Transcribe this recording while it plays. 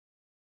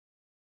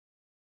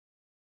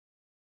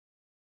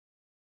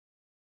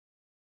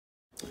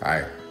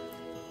Hi,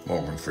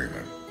 Morgan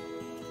Freeman.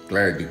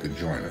 Glad you could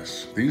join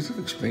us. These are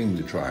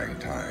extremely trying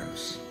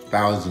times.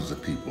 Thousands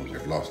of people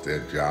have lost their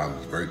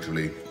jobs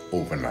virtually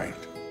overnight.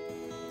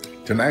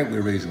 Tonight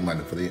we're raising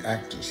money for the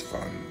Actors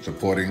Fund,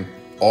 supporting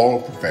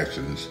all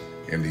professions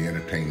in the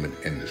entertainment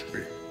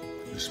industry,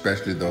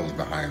 especially those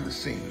behind the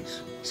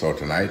scenes. So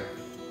tonight,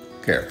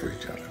 care for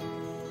each other.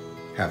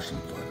 Have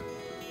some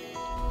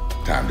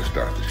fun. Time to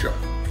start the show.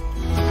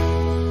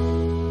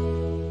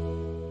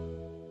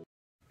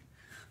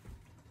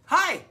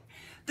 Hi,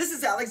 this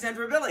is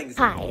Alexandra Billings.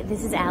 Hi,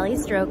 this is Allie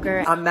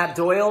Stroker. I'm Matt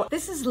Doyle.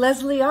 This is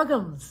Leslie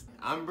Uggams.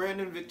 I'm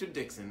Brandon Victor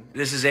Dixon.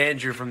 This is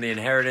Andrew from The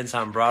Inheritance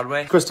on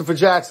Broadway. Christopher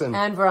Jackson.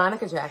 And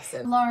Veronica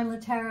Jackson. Lauren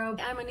Latero.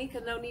 I'm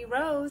Anika Noni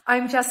Rose.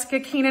 I'm Jessica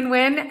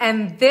Keenan-Wynn,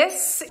 and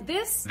this is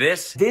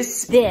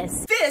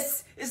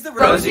the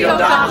Rosie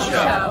O'Donnell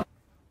Show.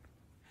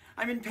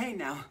 I'm in pain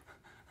now.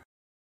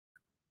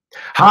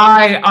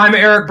 Hi, I'm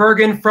Eric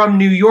Bergen from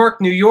New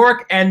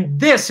York, and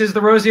this is the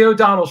Rosie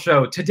O'Donnell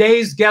Show.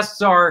 Today's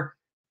guests are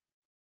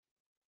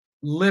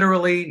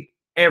literally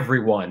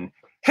everyone.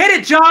 Hit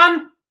it,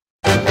 John!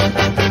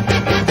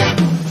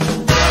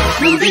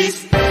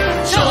 Movies,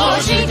 sure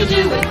she could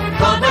do it.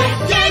 Broadway,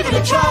 gave it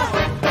a try.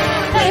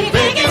 Hey,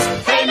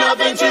 Vegas, ain't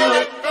nothing to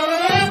it.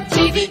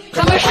 TV,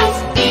 commercials,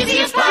 easy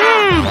as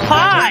pie.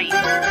 Pie!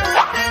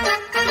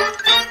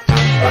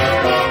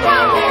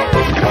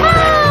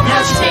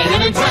 Now she's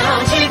staying in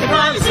town, she can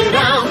finally sit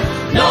down.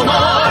 No more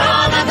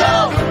on the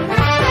go.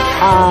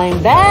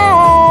 I'm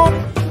back.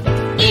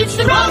 It's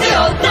the Rosie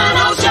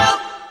O'Donnell Show.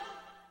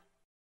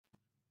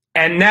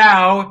 And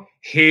now,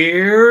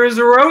 here's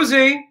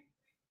Rosie.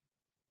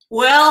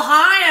 Well,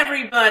 hi,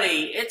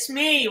 everybody. It's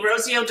me,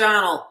 Rosie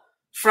O'Donnell,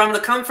 from the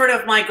comfort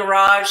of my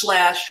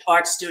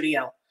garage/art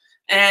studio.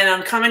 And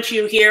I'm coming to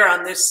you here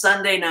on this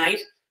Sunday night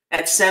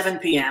at 7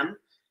 p.m.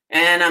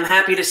 And I'm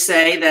happy to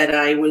say that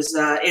I was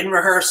in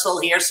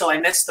rehearsal here, so I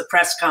missed the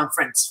press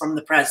conference from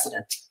the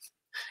president.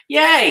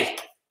 Yay!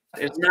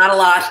 There's not a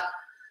lot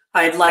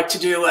I'd like to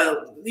do.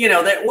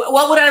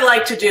 What would I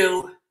like to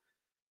do?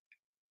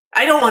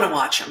 I don't want to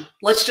watch him.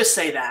 Let's just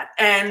say that.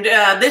 And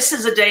this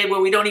is a day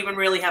where we don't even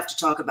really have to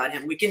talk about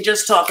him. We can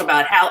just talk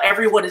about how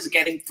everyone is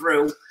getting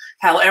through,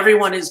 how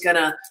everyone is going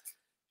to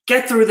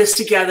get through this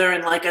together.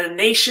 And like a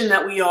nation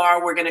that we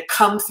are, we're going to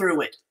come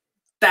through it.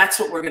 That's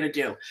what we're going to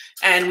do.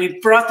 And we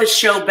brought this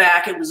show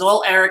back. It was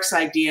all Eric's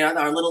idea,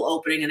 our little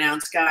opening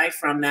announce guy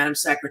from Madam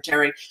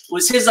Secretary. It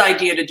was his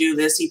idea to do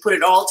this. He put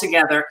it all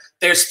together.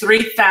 There's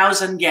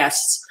 3,000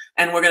 guests.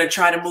 And we're going to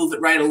try to move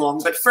it right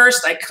along. But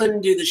first, I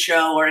couldn't do the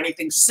show or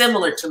anything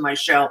similar to my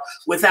show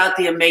without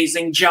the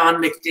amazing John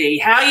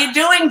McD. How you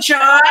doing, John?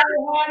 Hi,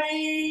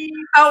 honey.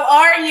 How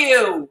are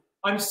you?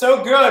 I'm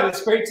so good.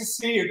 It's great to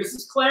see you. This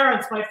is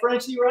Clarence, my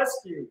Frenchie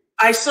rescue.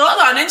 I saw it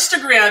on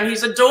Instagram.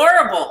 He's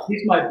adorable.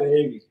 He's my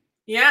baby.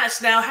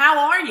 Yes. Now, how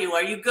are you?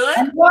 Are you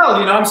good? Well,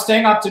 I'm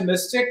staying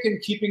optimistic and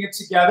keeping it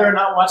together,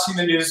 not watching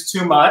the news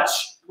too much.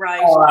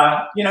 Right.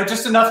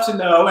 Just enough to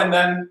know, and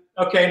then,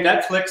 okay,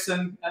 Netflix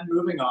and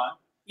moving on.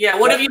 Yeah,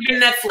 what have you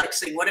been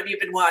Netflixing? What have you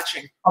been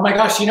watching? Oh my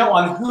gosh,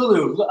 on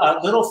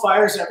Hulu, Little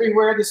Fires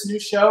Everywhere, this new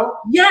show.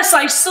 Yes,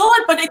 I saw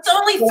it, but it's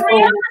only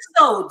 3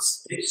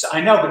 episodes.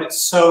 I know, but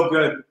it's so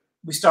good.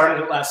 We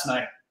started it last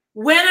night.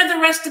 When are the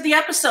rest of the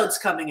episodes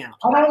coming out?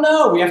 I don't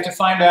know. We have to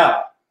find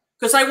out.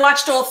 Because I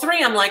watched all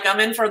 3. I'm like, I'm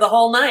in for the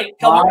whole night.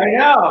 I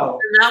know.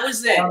 And that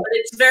was it. But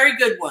it's a very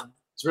good one.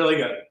 It's really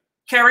good.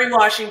 Kerry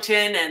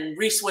Washington and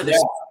Reese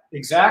Witherspoon. Yeah,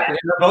 exactly.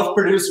 And they're both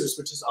producers,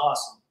 which is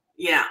awesome.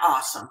 Yeah,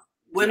 awesome.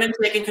 Women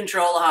taking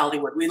control of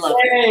Hollywood. We love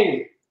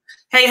it.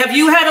 Hey, have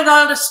you had a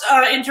lot of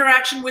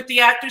interaction with the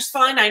Actors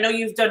Fund? I know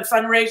you've done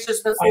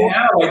fundraisers before.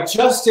 I know. I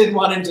just did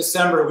one in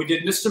December. We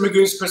did Mr.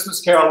 Magoo's Christmas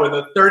Carol with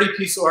a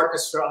 30-piece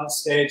orchestra on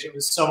stage. It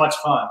was so much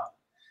fun.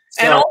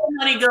 And all the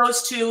money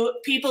goes to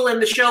people in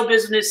the show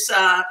business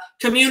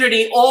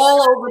community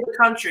all over the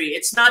country.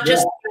 It's not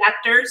just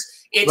actors.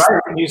 It's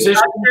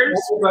musicians,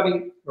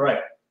 everybody.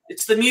 Right.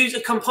 It's the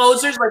music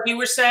composers, like you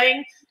were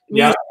saying.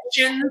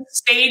 Musicians,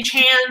 stage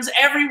hands,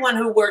 everyone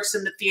who works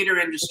in the theater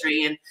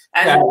industry. And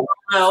as you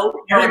know,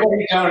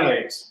 everybody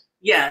donates.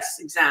 Yes,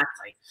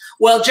 exactly.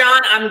 Well,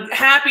 John, I'm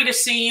happy to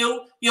see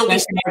you. You'll be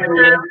staying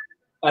around.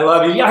 I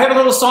love you. Yeah, I have a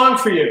little song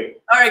for you.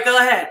 All right, go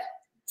ahead.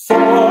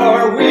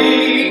 For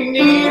we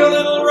need a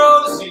little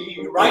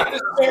Rosie right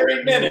this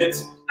very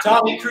minute.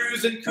 Tommy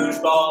Cruise and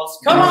Cooge Balls.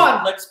 Come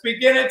on, let's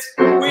begin it.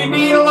 We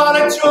need a lot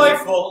of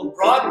joyful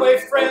Broadway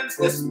friends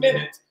this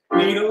minute.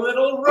 Need a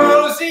little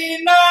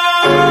Rosie now.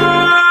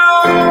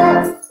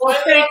 Well,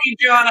 thank you,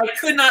 John. I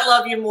could not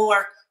love you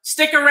more.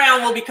 Stick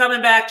around. We'll be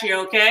coming back to you,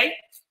 okay?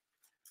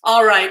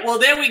 All right. Well,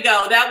 there we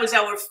go. That was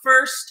our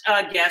first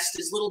guest,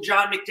 is little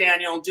John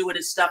McDaniel doing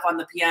his stuff on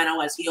the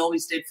piano, as he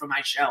always did for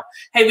my show.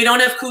 Hey, we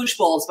don't have Cooge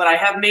Balls, but I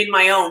have made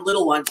my own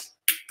little ones.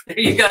 There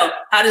you go.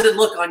 How does it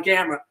look on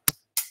camera?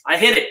 I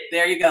hit it.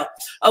 There you go.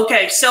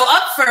 Okay, so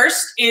up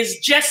first is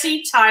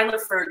Jesse Tyler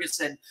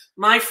Ferguson,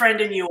 my friend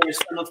and yours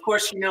from, of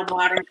course,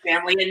 Modern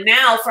Family, and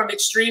now from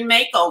Extreme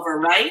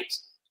Makeover, right?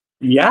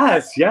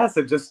 Yes.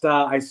 I just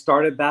I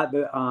started that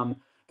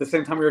the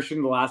same time we were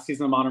shooting the last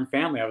season of Modern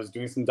Family. I was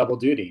doing some double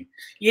duty.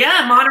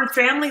 Yeah, Modern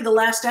Family, the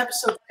last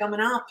episode coming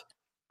up.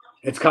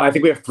 I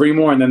think we have 3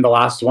 more, and then the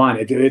last one.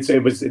 It's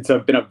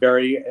been a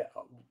very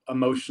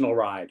emotional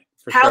ride.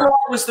 How long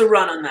was the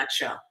run on that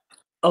show?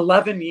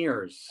 11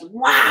 years.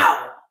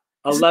 Wow.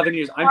 11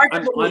 years.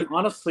 I'm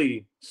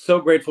honestly so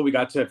grateful we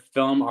got to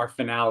film our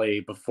finale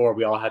before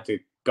we all had to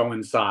go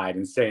inside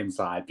and stay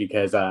inside,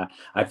 because I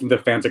think the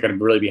fans are going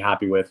to really be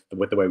happy with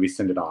the way we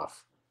send it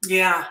off.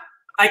 Yeah,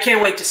 I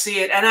can't wait to see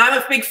it. And I'm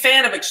a big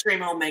fan of Extreme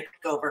Home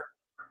Makeover.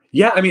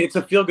 Yeah, I mean, it's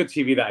a feel-good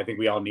TV that I think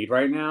we all need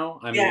right now.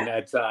 I mean,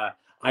 it's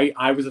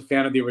I was a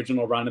fan of the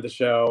original run of the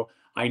show.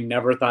 I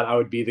never thought I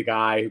would be the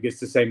guy who gets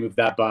to say move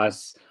that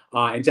bus.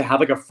 And to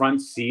have like a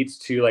front seat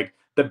to like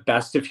the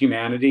best of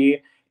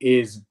humanity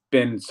is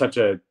been such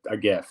a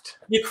gift.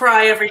 You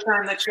cry every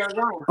time that show's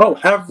on. Oh,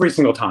 every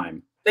single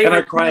time. And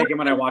I cry again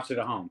when I watch it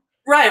at home.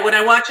 Right, when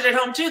I watch it at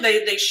home too,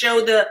 they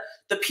show the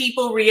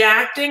people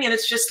reacting, and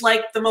it's just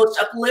like the most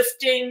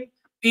uplifting,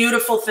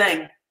 beautiful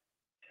thing.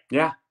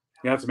 Yeah,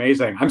 it's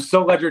amazing. I'm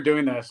so glad you're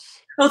doing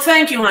this. Oh,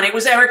 thank you, honey. It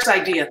was Eric's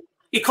idea.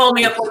 He called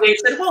me up one day and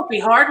said, it won't be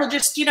hard. We'll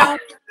just, get a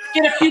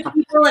few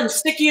people and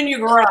stick you in your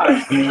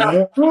garage.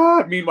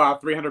 Meanwhile,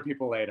 300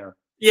 people later.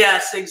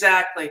 Yes,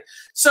 exactly.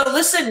 So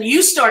listen,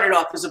 you started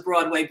off as a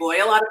Broadway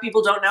boy. A lot of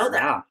people don't know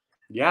that.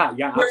 Yeah,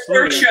 absolutely.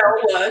 Your first show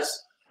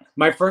was?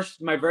 My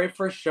very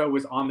first show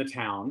was On the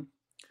Town.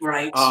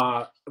 Right.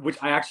 Which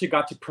I actually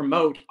got to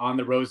promote on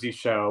the Rosie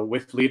show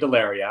with Lee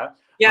Delaria.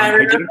 Yeah, I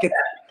remember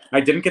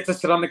I didn't get to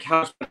sit on the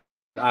couch.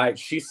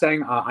 She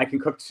sang I Can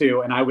Cook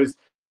Too, and I was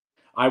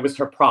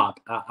her prop.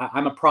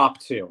 I'm a prop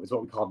too, is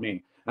what we called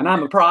me. And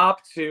I'm a prop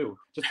too.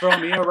 Just throw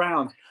me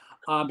around.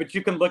 But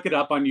you can look it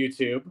up on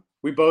YouTube.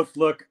 We both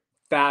look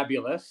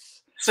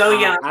fabulous. So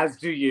yeah. As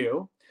do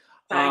you.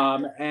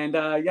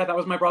 That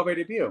was my Broadway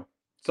debut.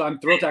 So I'm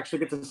thrilled to actually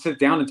get to sit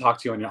down and talk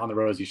to you on the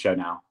Rosie show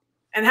now.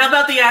 And how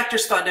about the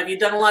Actors Fund? Have you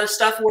done a lot of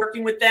stuff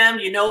working with them?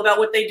 You know about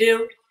what they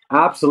do?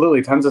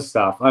 Absolutely, tons of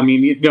stuff. I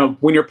mean,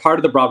 when you're part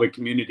of the Broadway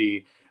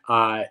community,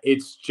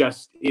 it's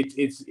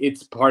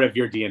part of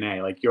your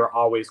DNA. Like, you're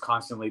always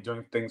constantly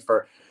doing things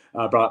for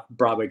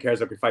Broadway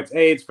Cares Oakley Fights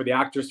AIDS, for the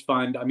Actors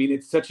Fund. I mean,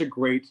 it's such a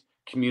great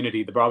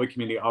community. The Broadway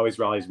community always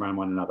rallies around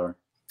one another.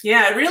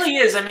 Yeah, it really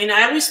is. I mean,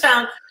 I always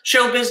found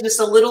show business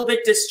a little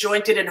bit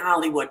disjointed in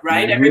Hollywood,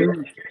 right? Mm-hmm.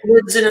 Everyone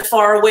lives in a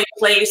faraway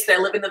place. They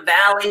live in the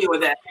Valley or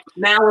the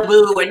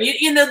Malibu.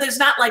 And, there's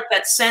not like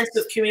that sense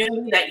of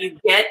community that you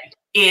get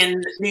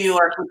in New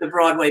York with the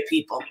Broadway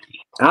people.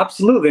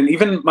 Absolutely. And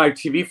even my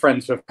TV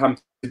friends who have come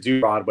to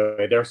do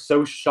Broadway, they're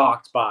so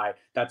shocked by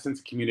that sense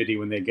of community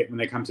when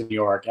they come to New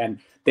York, and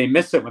they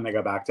miss it when they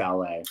go back to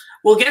LA.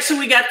 Well, guess who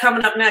we got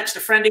coming up next? A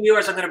friend of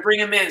yours. I'm going to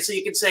bring him in so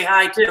you can say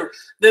hi to.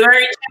 The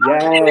very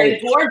talented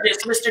and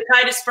gorgeous Mr.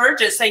 Tituss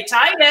Burgess. Hey,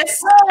 Tituss.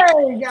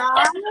 Hey,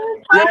 guys.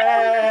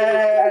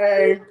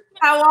 Yay.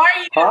 How are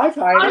you? Hi,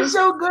 Tituss. I'm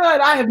so good.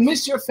 I have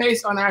missed your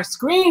face on our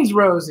screens,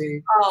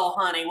 Rosie. Oh,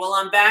 honey. Well,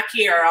 I'm back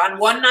here on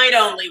one night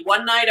only.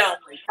 One night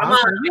only. Come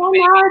on. One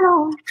night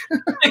only.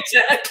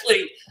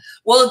 Exactly.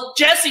 Well,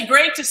 Jesse,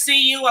 great to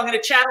see you. I'm going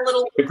to chat a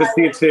little. Good to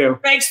see you, too.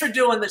 Thanks for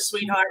doing this,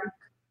 sweetheart.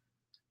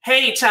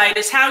 Hey,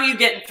 Tituss, how are you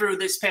getting through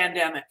this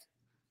pandemic?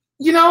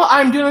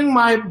 I'm doing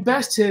my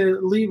best to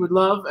lead with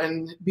love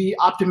and be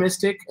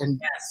optimistic. And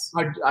yes.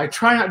 I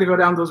try not to go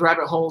down those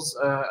rabbit holes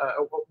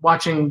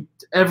watching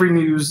every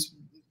news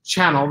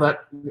channel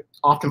that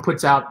often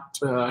puts out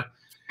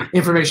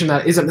information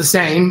that isn't the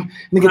same.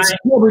 And it gets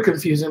really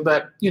confusing.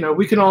 But,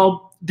 we can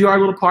all do our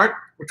little part,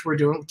 which we're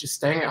doing, just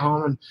staying at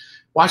home and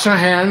washing our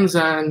hands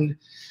and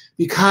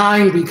be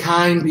kind, be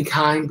kind, be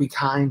kind, be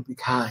kind, be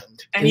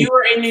kind. And you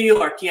were in New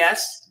York,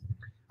 yes?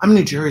 I'm in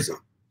New Jersey.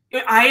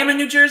 I am in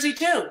New Jersey,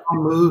 too. I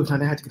moved.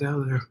 I had to get out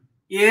of there.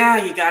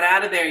 Yeah, you got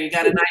out of there. You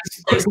got a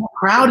nice place. It's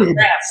crowded.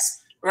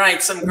 Grass. Right,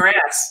 some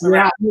grass.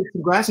 Yeah,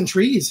 some grass and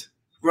trees.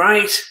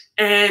 Right.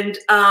 And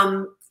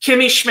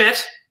Kimmy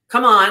Schmidt,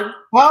 come on.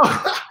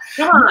 Oh.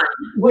 Come on.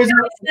 What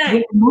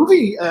There's a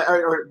movie,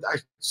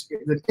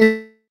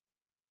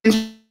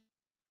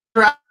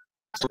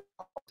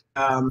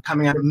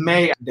 coming out in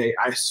May,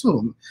 I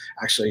assume.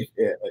 Actually,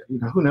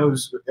 who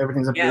knows?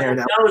 Everything's up in the air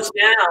now. Who knows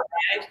now,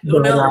 right? Who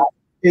knows?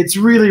 It's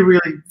really,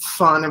 really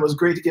fun. It was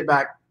great to get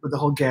back with the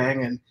whole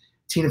gang, and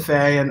Tina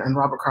Fey and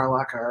Robert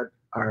Carlock are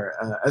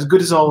as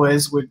good as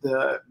always with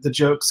the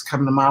jokes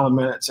coming a mile a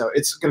minute. So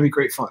it's going to be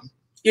great fun.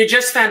 You're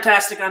just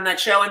fantastic on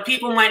that show, and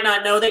people might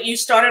not know that you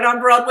started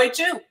on Broadway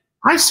too.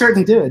 I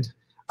certainly did.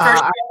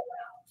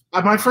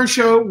 My first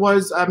show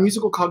was a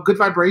musical called Good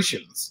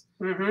Vibrations.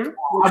 Mm-hmm.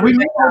 We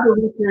made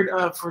the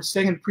record for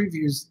singing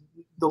previews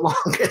the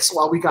longest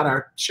while we got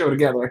our show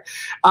together.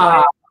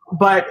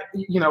 But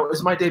it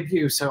was my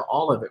debut, so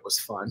all of it was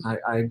fun.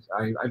 I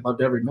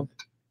loved every minute.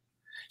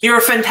 You're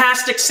a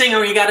fantastic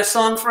singer. You got a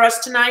song for us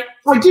tonight?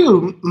 I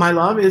do, my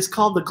love. It's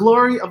called The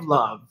Glory of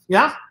Love.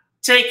 Yeah?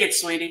 Take it,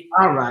 sweetie.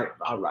 All right,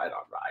 all right,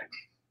 all right.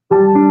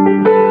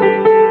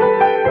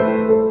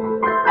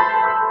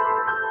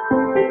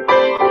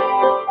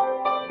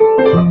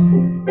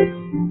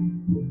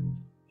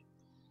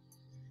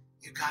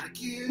 You got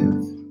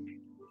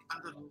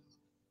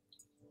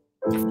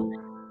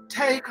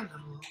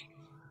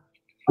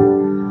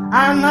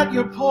let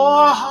your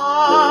poor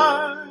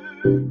heart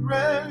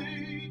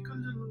break a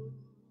little.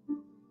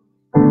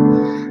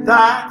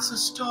 That's a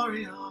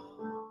story of,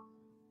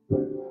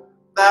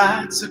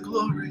 that's a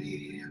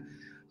glory of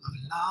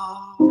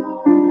love.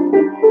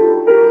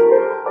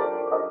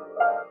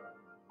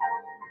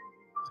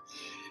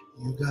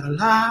 You gotta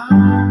laugh a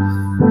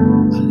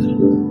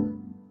little,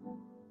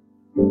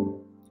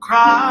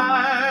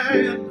 cry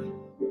a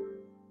little,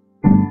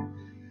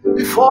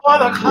 before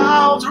the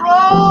clouds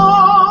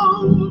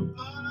roll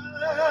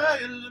by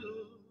a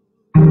little.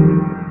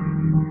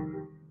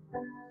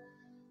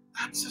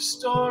 That's a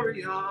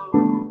story of,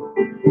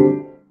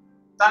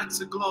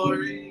 that's a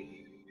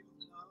glory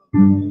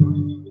of love.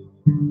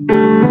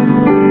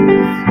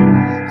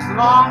 As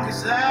long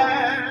as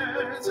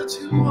there's a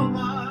two of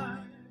us,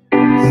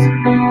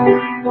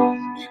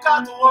 you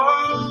got the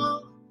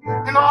world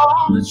and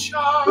all its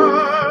charm.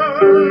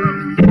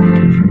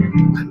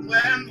 And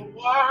when the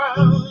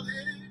world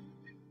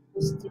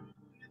is through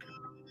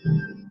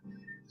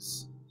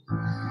this,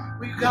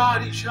 we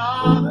got each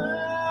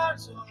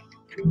other's arms.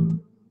 You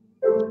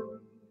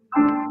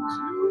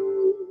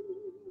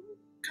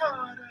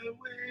gotta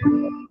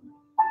win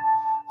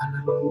a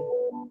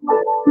little,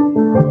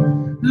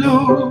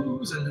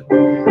 lose a little,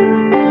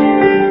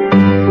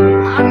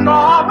 and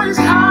always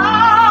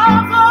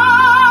have a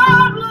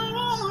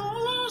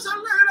lose a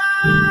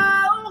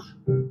little.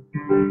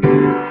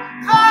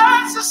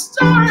 That's a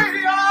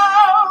story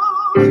of,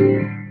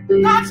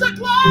 that's a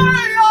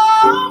glory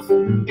of,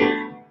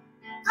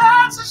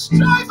 that's a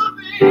strife of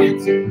it,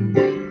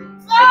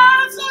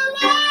 that's a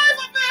life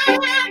of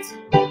it,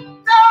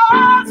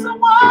 that's a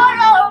why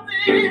of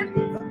it,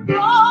 the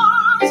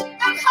lows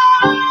and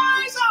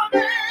highs of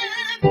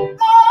it,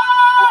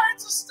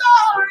 that's a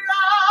story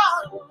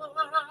of,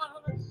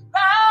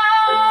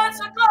 that's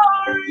a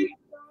glory of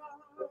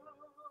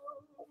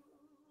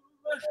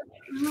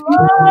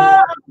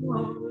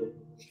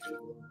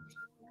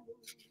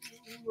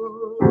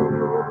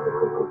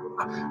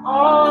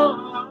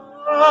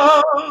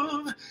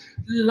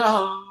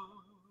love.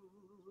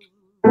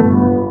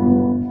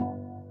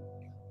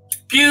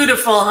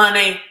 Beautiful,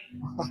 honey.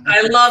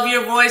 I love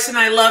your voice and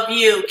I love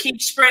you.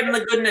 Keep spreading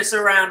the goodness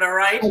around, all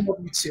right? I love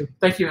you too.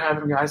 Thank you for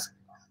having me, guys.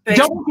 Thanks.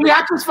 Don't forget the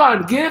Actors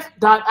Fund.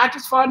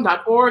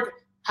 Give.actorsfund.org.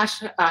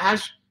 Hashtag?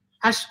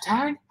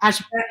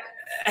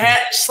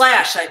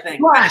 Slash, I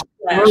think. Slash.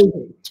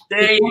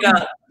 There you go.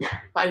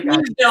 Bye, you guys.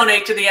 Please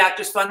donate to the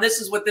Actors Fund.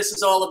 This is what this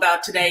is all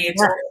about today. It's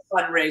a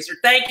fundraiser.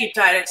 Thank you,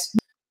 Tituss.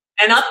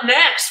 And up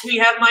next, we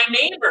have my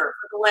neighbor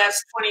for the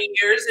last 20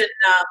 years in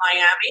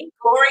Miami,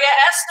 Gloria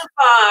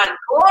Estefan.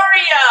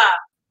 Gloria,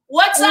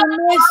 what's up?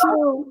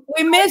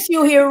 We miss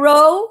you,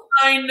 hero.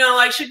 I know.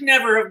 I should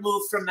never have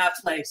moved from that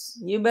place.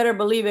 You better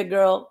believe it,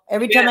 girl.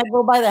 Every time I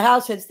go by the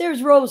house,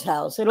 there's Rose's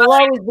house. It'll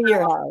always be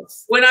your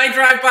house. When I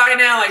drive by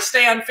now, I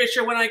stay on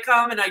Fisher when I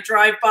come, and I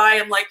drive by.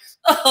 I'm like,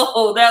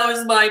 oh, that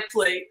was my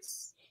place.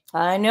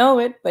 I know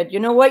it, but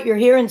you know what? You're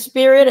here in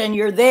spirit, and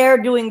you're there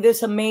doing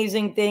this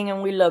amazing thing,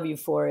 and we love you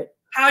for it.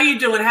 How are you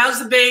doing? How's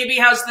the baby?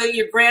 How's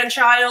your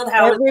grandchild?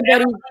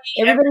 Everybody's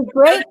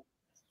great.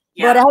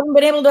 Yeah. But I haven't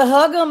been able to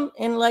hug them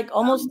in like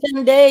almost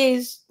 10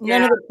 days.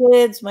 None of the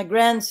kids, my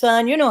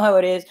grandson, you know how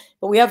it is.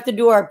 But we have to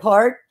do our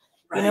part,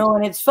 you know.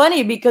 And it's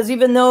funny because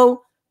even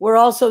though we're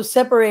also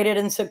separated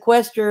and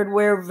sequestered,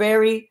 we're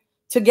very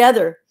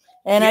together.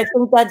 And I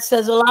think that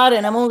says a lot.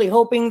 And I'm only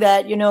hoping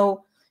that, you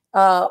know,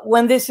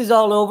 when this is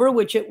all over,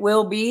 which it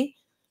will be,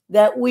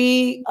 that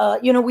we,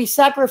 you know, we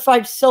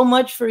sacrifice so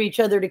much for each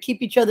other to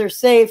keep each other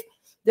safe.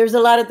 There's a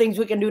lot of things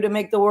we can do to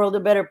make the world a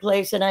better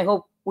place. And I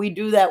hope we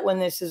do that when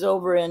this is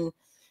over and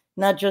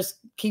not just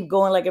keep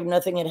going like if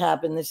nothing had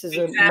happened. This is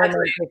a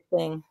momentous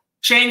thing.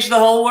 Change the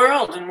whole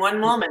world in one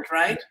moment,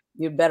 right?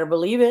 You'd better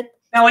believe it.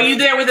 Now, are you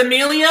there with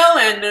Emilio?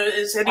 And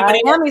is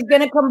anybody? I am. He's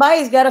going to come by.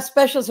 He's got a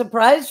special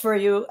surprise for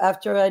you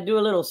after I do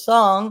a little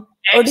song.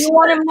 Excellent. Or do you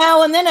want him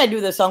now and then I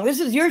do the song? This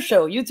is your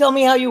show. You tell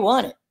me how you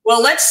want it.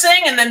 Well, let's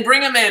sing and then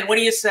bring him in. What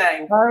do you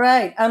say? All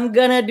right. I'm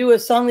going to do a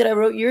song that I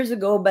wrote years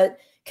ago, but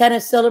kind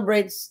of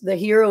celebrates the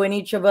hero in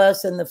each of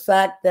us and the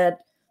fact that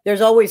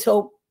there's always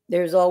hope.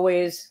 There's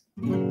always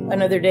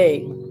another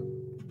day.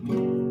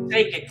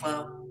 Take it,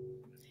 Chloe.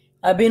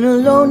 I've been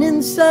alone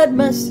inside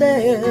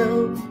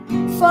myself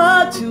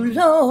far too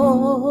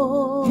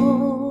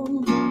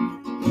long.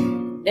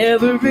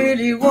 Never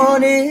really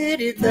wanted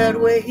it that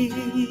way,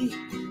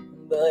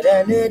 but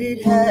I let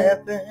it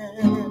happen.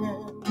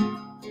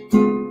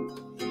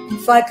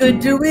 If I could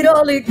do it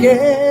all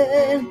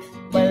again,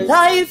 my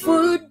life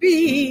would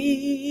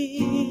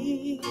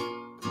be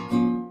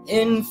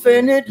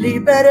infinitely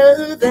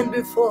better than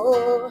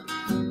before.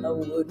 I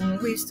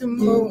wouldn't waste a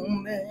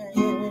moment.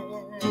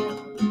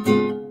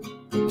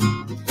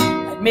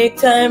 I'd make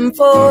time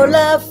for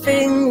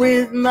laughing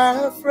with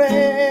my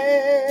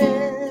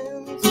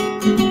friends.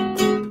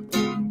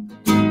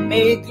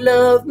 Make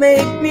love,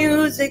 make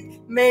music,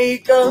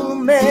 make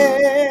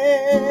amends.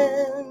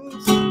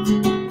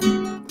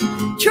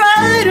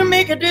 Try to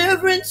make a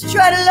difference,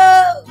 try to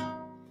love,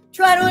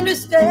 try to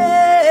understand.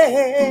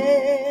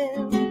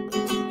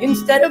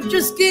 Instead of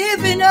just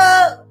giving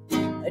up,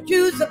 I'd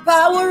use the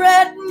power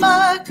at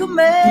my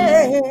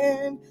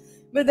command.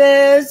 But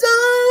there's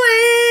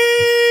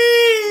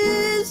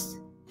always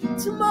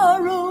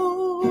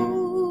tomorrow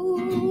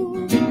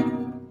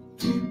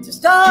to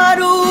start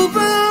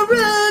over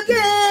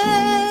again.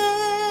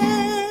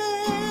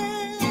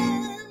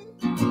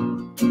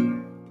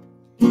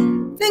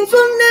 Things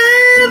will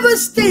never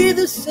stay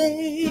the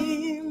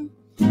same.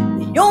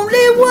 The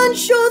only one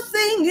sure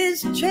thing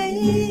is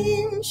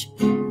change.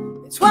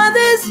 That's why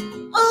there's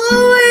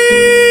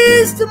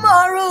always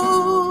tomorrow.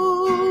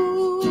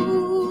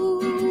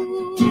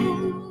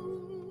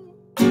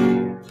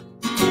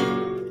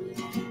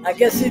 I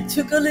guess it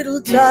took a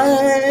little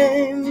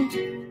time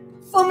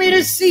for me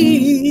to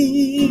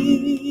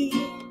see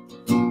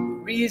the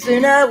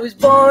reason I was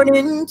born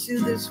into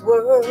this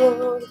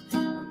world,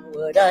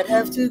 what I'd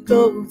have to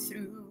go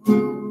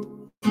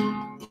through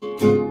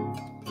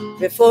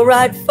before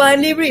I'd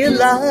finally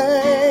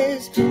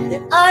realize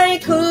that I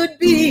could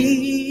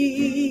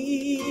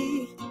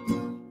be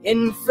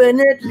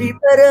infinitely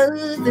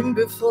better than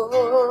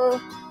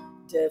before,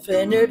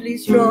 definitely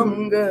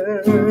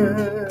stronger.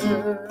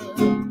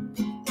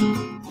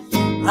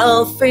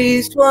 I'll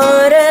face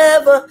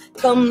whatever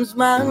comes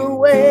my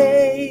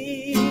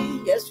way.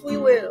 Yes, we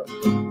will.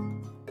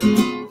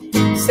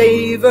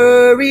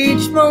 Savor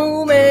each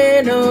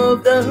moment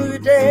of the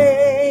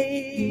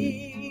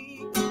day.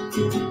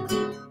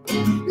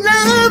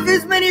 Love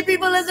as many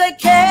people as I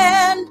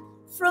can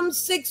from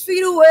 6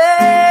 feet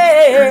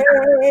away.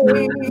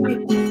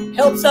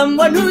 Help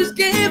someone who's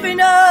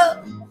giving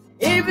up,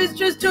 if it's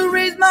just to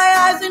raise my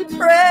eyes and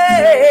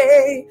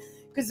pray.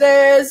 'Cause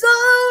there's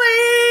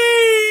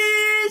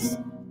always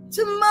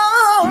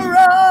tomorrow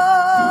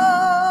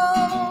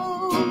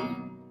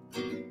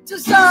to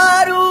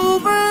start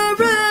over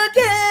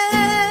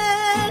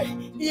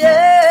again.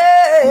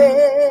 Yeah,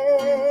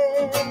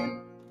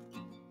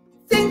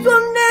 things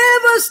will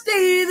never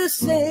stay the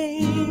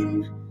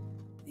same.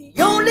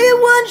 The only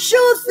one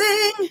sure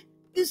thing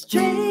is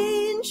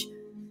change.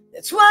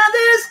 That's why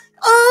there's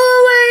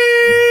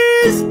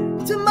always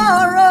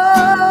tomorrow.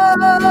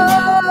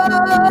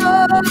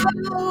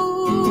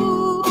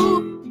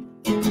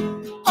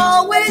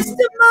 Always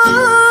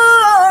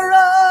tomorrow.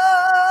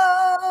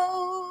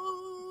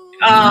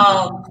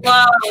 Oh,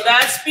 wow,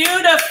 that's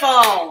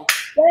beautiful.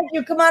 Thank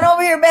you. Come on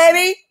over here,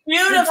 baby.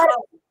 Beautiful.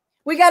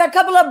 We got a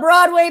couple of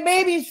Broadway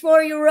babies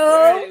for you,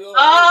 Ro.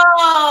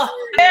 Oh,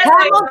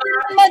 Hamilton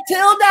and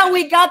Matilda.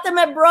 We got them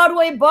at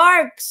Broadway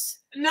Barks.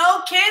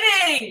 No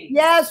kidding.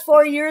 Yes,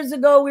 4 years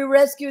ago we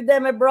rescued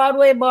them at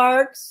Broadway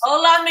Barks.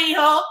 Hola,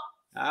 mijo.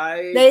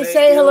 Hi, They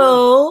say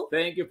hello.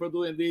 Thank you for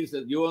doing this.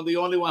 You're the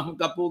only one who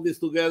can pull this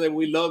together.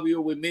 We love you.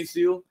 We miss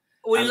you.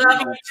 We love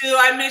you too.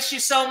 I miss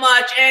you so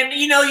much. And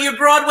you know, your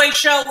Broadway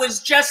show was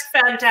just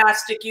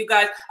fantastic, you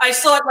guys. I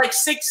saw it like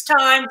 6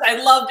 times. I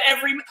loved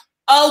every.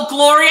 Oh,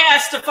 Gloria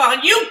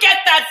Estefan, you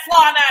get that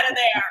flan out of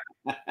there.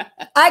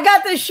 I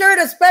got this shirt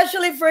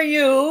especially for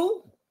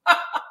you.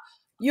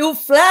 You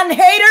flan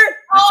hater.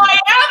 Oh, I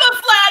am a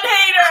flan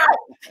hater.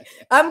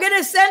 I'm going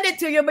to send it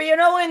to you. But you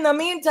know, in the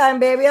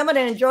meantime, baby, I'm going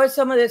to enjoy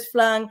some of this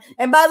flan.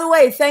 And by the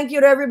way, thank you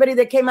to everybody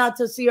that came out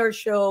to see our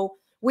show.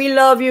 We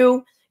love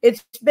you.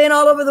 It's been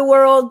all over the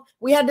world.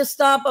 We had to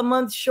stop a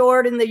month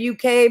short in the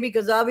UK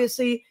because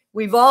obviously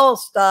we've all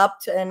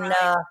stopped. And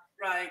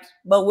right.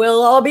 But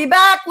we'll all be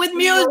back with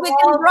music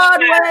and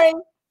Broadway.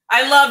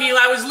 I love you.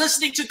 I was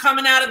listening to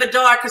Coming Out of the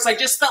Dark because I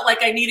just felt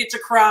like I needed to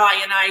cry.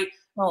 And I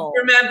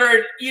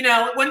remembered, you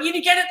know, when you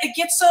get it, it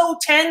gets so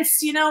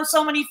tense, you know,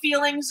 so many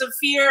feelings of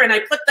fear. And I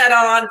put that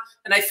on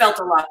and I felt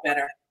a lot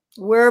better.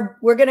 We're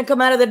going to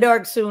come out of the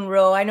dark soon,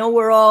 Ro. I know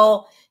we're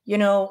all, you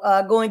know,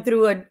 going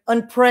through an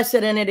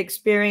unprecedented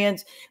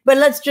experience, but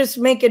let's just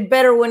make it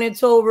better when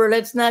it's over.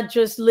 Let's not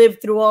just live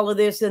through all of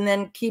this and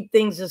then keep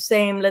things the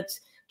same.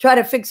 Let's try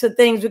to fix the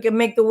things. We can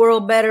make the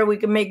world better. We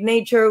can make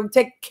nature,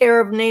 take care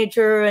of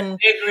nature and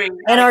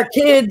our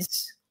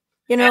kids,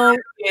 you know.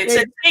 And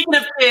speaking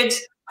of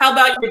kids, how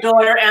about your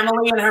daughter,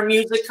 Emily, and her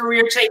music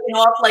career taking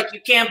off like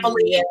you can't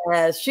believe?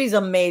 Yes, she's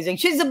amazing.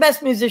 She's the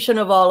best musician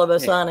of all of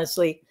us,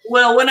 honestly.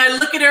 Well, when I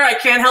look at her, I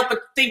can't help but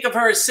think of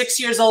her as 6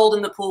 years old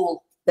in the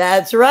pool.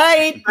 That's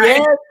right.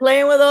 Yes,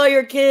 playing with all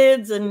your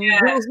kids and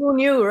who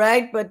knew,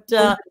 right? But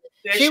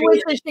she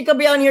wishes she could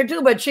be on here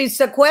too, but she's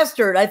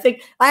sequestered. I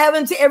think I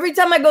haven't seen, every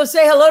time I go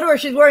say hello to her,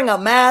 she's wearing a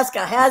mask, a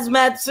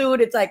hazmat suit.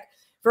 It's like,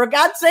 for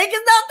God's sake,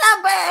 it's not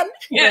that bad.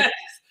 Yeah,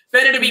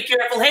 better to be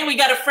careful. Hey, we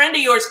got a friend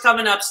of yours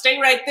coming up. Stay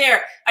right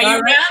there. Are you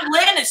around,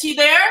 Lynn? Is he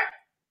there?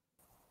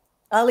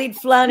 I'll eat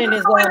flan in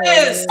his honor.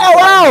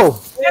 Hello.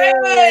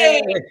 Hey.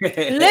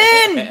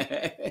 Lynn,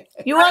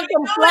 you want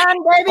some flan,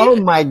 baby? Oh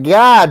my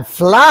God,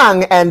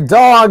 flan and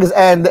dogs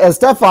and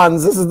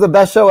Estefans. This is the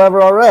best show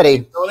ever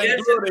already. All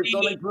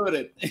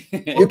included.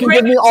 You can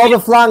give me all the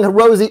flan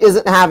Rosie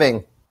isn't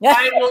having.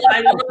 I will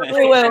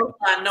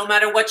flan, no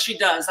matter what she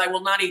does. I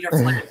will not eat her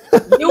flan.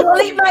 You will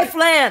eat my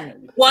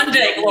flan. One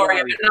day,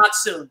 Gloria, but not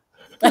soon.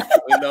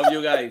 We love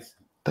you guys.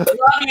 Love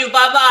you.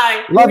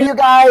 Bye-bye. Love you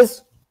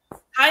guys.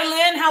 Hi,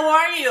 Lynn. How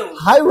are you?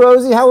 Hi,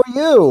 Rosie. How are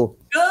you?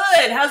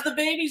 Good. How's the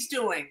babies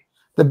doing?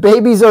 The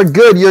babies are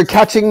good. You're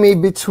catching me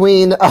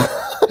between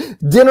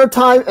dinner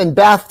time and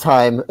bath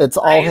time. It's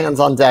all hands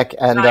on deck,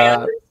 and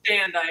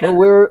but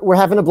we're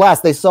having a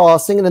blast. They saw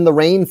Singing in the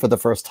Rain for the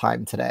first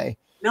time today.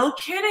 No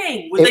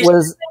kidding. Was they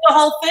singing the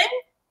whole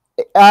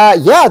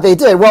thing? Yeah, they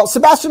did. Well,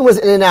 Sebastian was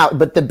in and out,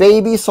 but the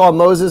baby saw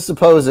Moses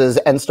Supposes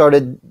and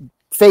started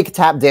fake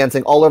tap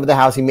dancing all over the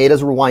house. He made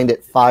us rewind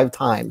it 5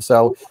 times.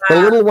 So the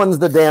little one's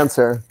the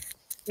dancer.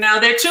 Now,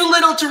 they're too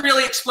little to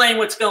really explain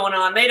what's going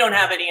on. They don't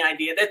have any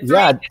idea. They're 3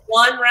 and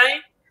 1,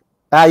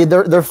 right?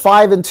 They're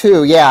 5 and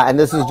 2, yeah. And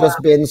this has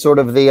just been sort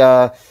of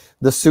the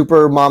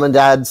super mom and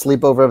dad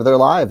sleepover of their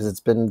lives. It's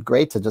been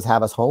great to just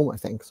have us home, I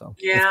think. So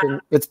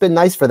it's been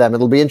nice for them.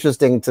 It'll be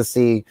interesting to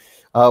see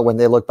when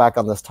they look back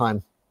on this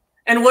time.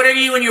 And what are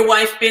you and your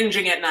wife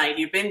binging at night?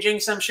 You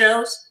binging some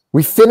shows?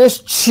 We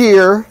finished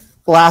Cheer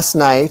last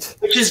night.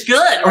 Which is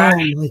good,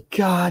 right? Oh my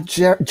God,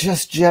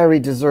 Jerry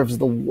deserves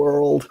the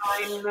world.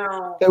 I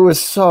know. It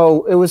was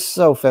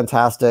so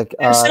fantastic.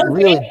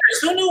 Really, dangerous.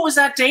 Who knew it was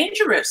that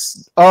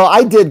dangerous? Oh,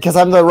 I did, because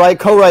I'm the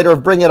co-writer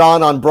of Bring It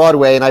On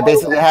Broadway, and I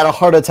basically had a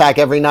heart attack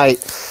every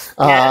night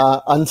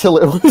until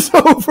it was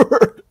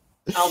over.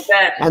 I'll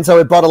bet. And so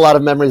it brought a lot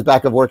of memories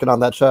back of working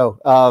on that show.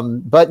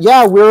 But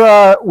yeah,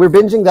 we're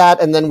binging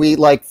that, and then we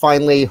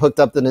finally hooked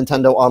up the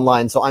Nintendo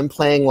Online. So I'm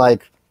playing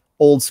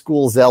old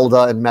school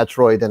Zelda and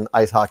Metroid and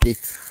ice hockey.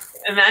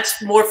 And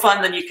that's more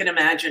fun than you can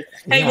imagine.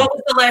 Hey, what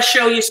was the last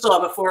show you saw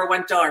before it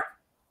went dark?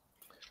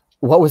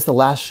 What was the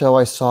last show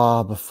I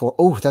saw before?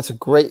 Oh, that's a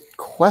great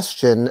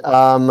question.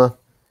 I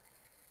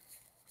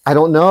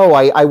don't know.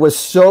 I was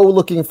so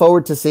looking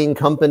forward to seeing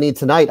Company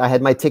tonight. I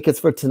had my tickets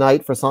for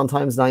tonight for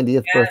Sondheim's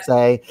 90th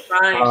birthday.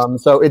 Right.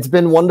 So it's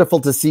been wonderful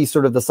to see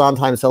sort of the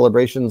Sondheim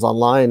celebrations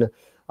online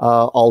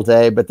all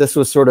day. But this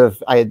was sort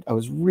of, I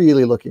was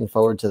really looking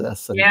forward to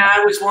this. And, yeah,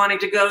 I was wanting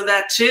to go to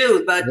that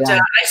too. But I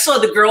saw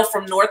The Girl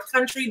from North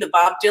Country, the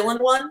Bob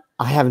Dylan one.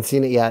 I haven't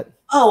seen it yet.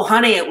 Oh,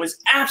 honey, it was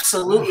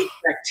absolutely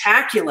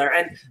spectacular.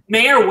 And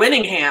Mayor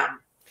Winningham,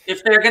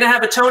 if they're going to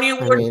have a Tony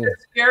Award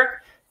this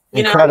year,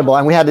 incredible.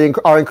 And we had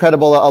our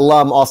incredible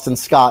alum, Austin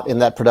Scott, in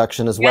that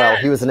production as well.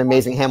 He was an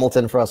amazing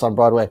Hamilton for us on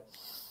Broadway.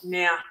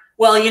 Yeah.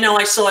 Well,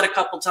 I saw it a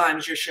couple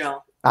times, your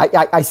show.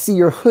 I see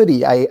your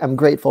hoodie. I'm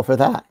grateful for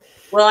that.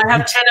 Well, I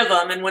have 10 of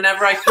them, and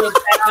whenever I feel down,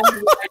 I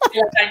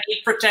feel like I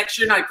need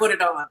protection, I put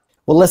it on.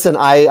 Well, listen,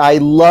 I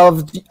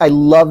loved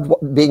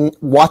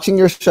watching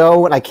your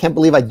show, and I can't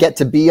believe I get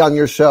to be on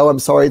your show. I'm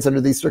sorry it's under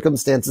these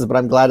circumstances, but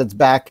I'm glad it's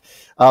back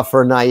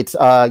for a night.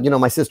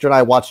 My sister and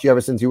I watched you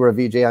ever since you were a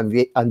VJ on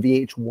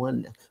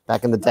VH1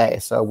 back in the day.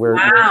 So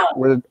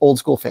we're old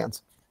school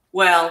fans.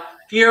 Well,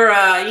 you're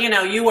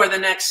you are the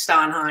next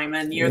Sondheim,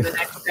 and you're the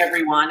next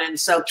everyone, and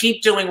so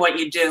keep doing what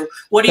you do.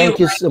 Thank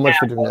you so much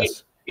for doing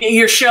this.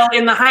 Your show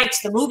In the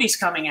Heights, the movie's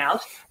coming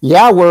out.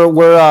 Yeah, we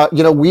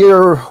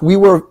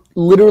were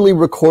literally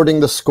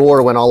recording the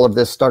score when all of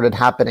this started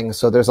happening.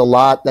 So there's a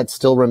lot that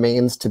still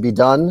remains to be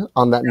done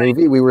on that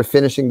movie. We were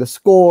finishing the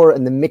score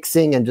and the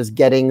mixing and just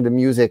getting the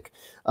music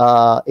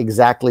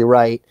exactly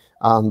right.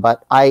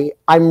 But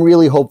I'm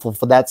really hopeful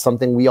for that's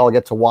something we all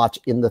get to watch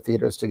in the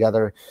theaters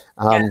together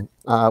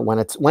when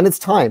it's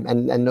time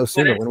and no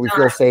sooner, when we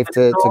feel safe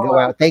to go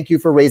out. Thank you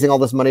for raising all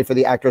this money for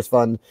the Actors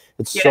Fund.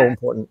 It's so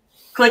important.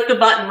 Click the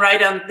button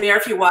right on there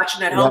if you're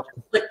watching at home.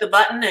 Click the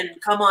button and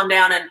come on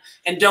down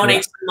and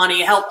donate some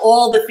money. Help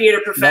all the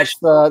theater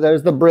professionals.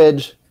 There's the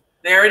bridge.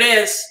 There it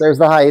is. There's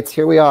the Heights.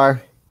 Here we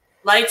are.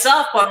 Lights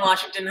up on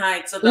Washington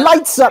Heights. So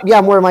lights up. Yeah,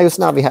 I'm wearing my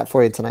Usnavi hat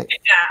for you tonight.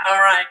 Yeah, all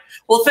right.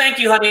 Well, thank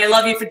you, honey. I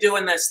love you for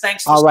doing this.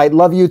 Thanks. All right.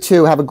 Love you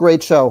too. Have a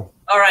great show.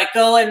 All right.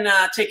 Go and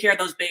take care of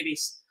those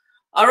babies.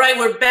 All right,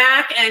 we're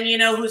back, and you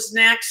know who's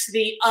next?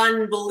 The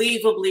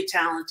unbelievably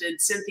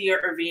talented Cynthia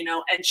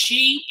Erivo, and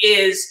she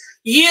is,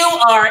 you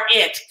are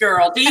it,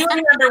 girl. Do you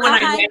remember when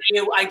I met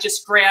you, I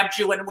just grabbed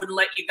you and wouldn't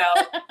let you go?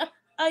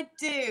 I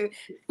do.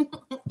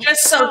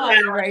 Just so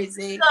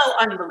crazy. So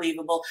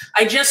unbelievable.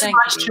 I just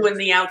watched you in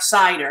The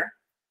Outsider.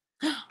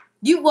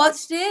 You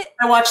watched it?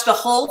 I watched the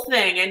whole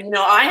thing, and you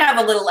know, I have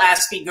a little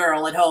Aspie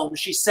girl at home.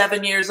 She's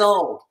 7 years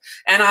old,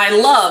 and I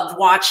loved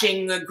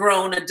watching a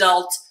grown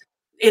adult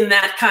in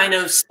that kind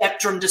of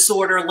spectrum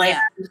disorder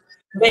land,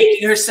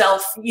 making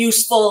herself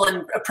useful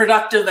and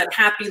productive and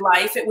happy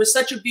life. It was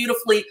such a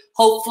beautifully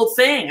hopeful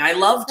thing. I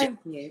loved it. Thank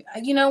you.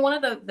 You know,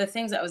 one of the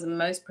things that I was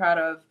most proud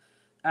of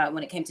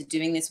when it came to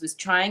doing this was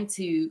trying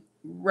to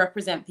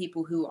represent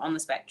people who are on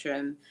the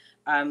spectrum,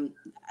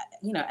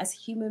 you know, as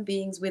human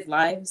beings with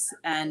lives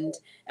and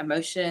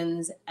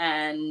emotions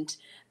and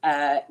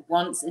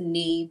wants and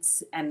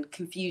needs and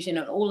confusion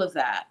and all of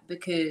that,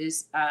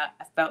 because I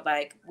felt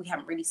like we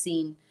haven't really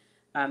seen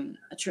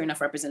a true enough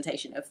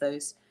representation of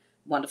those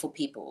wonderful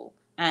people.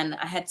 And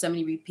I had so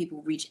many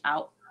people reach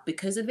out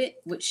because of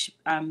it, which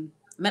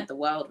meant the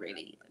world,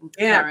 really.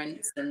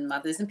 Parents and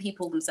mothers and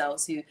people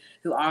themselves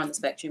who are on the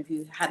spectrum,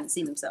 who hadn't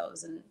seen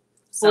themselves. And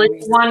well,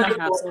 it's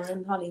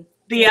wonderful.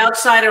 The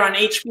Outsider on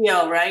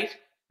HBO, right?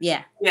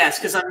 Yeah. Yes,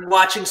 because I'm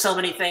watching so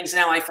many things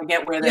now, I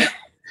forget where they're.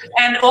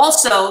 And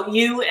also,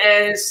 you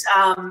as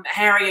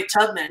Harriet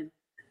Tubman,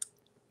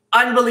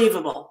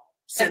 unbelievable.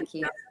 Thank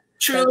you.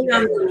 Truly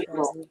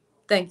unbelievable.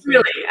 Thank you.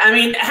 Really, I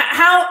mean,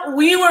 how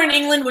we were in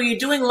England? Were you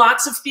doing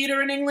lots of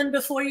theater in England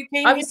before you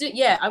came? I was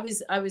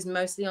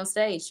mostly on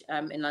stage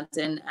in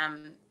London,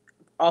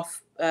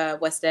 off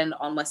West End,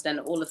 on West End,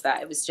 all of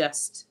that. It was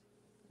just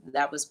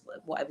that was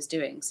what I was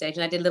doing stage,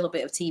 and I did a little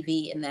bit of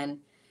TV, and then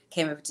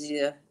came over to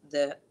do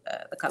the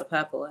Color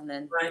Purple, and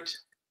then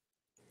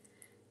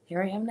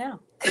here I am now.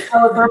 The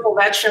Color Purple,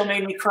 that show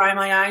made me cry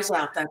my eyes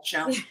out, that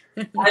show.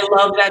 I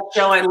love that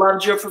show. I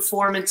loved your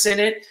performance in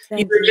it.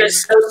 You were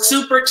just so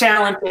super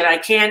talented. I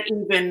can't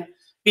even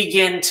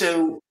begin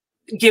to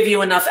give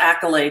you enough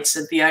accolades,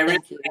 Cynthia.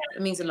 Thank you.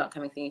 It means a lot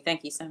coming from you.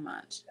 Thank you so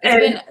much.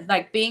 It's been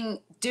like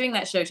doing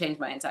that show changed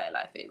my entire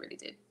life. It really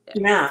did.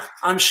 Yeah,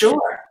 I'm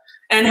sure.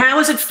 And how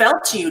has it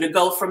felt to you to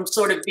go from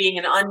sort of being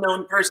an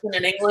unknown person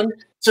in England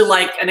to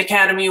like an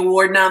Academy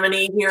Award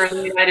nominee here in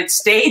the United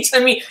States?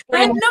 I mean,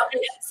 I've not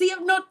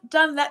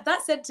done that.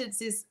 That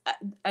sentence is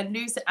a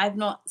new. I've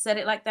not said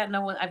it like that.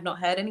 I've not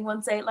heard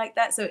anyone say it like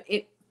that. So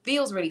it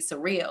feels really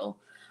surreal,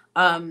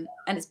 and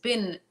it's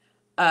been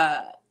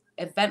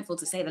eventful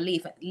to say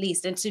the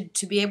least. And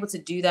to be able to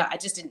do that,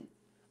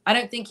 I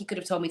don't think you could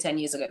have told me 10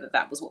 years ago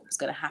that was what was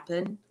going to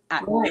happen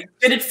at all.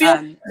 Did it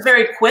feel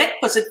very quick?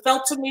 Because it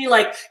felt to me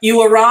like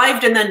you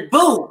arrived and then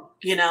boom,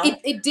 you know?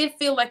 It did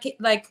feel like it.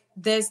 Like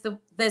there's the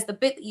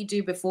bit that you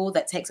do before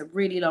that takes a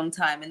really long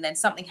time, and then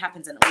something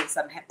happens, and all of a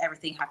sudden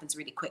everything happens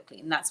really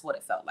quickly, and that's what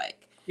it felt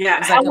like. Yeah,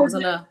 it was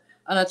like I was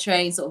on a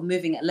train, sort of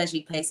moving at a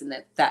leisurely pace, and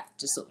that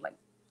just sort of like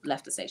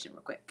left the station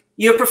real quick.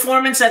 Your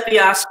performance at the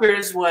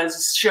Oscars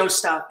was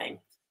show-stopping.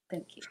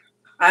 Thank you.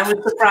 I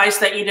was surprised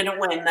that you didn't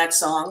win that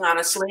song,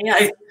 honestly.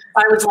 I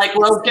was like,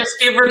 well, just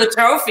give her the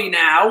trophy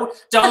now.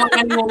 Don't let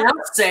anyone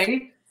else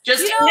sing.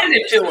 Just hand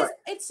it to her.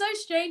 It's so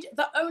strange.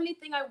 The only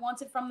thing I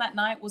wanted from that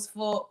night was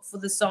for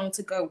the song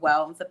to go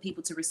well and for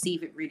people to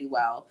receive it really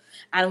well.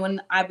 And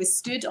when I was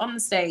stood on the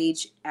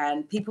stage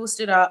and people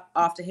stood up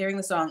after hearing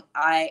the song,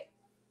 I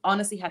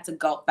honestly had to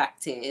gulp back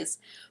tears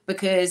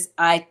because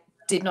I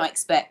did not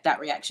expect that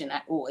reaction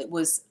at all. It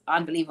was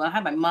unbelievable. I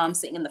had my mom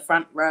sitting in the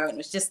front row, and it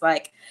was just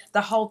like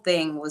the whole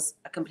thing was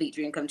a complete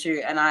dream come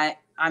true. And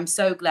I'm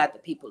so glad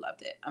that people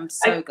loved it. I'm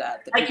so glad.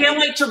 I can't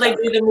wait till they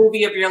do the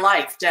movie of your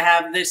life to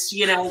have this,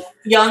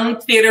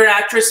 young theater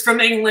actress from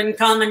England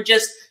come and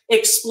just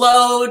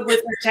explode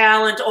with her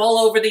talent all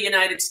over the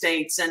United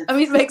States. And I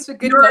mean, it makes for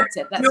good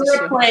content. That's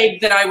you're a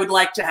plague that I would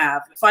like to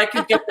have. If I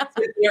could get the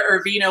Cynthia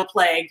Erivo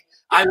plague,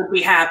 I would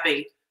be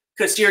happy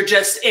because you're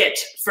just it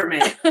for me.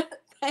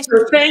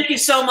 So thank you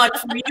so much.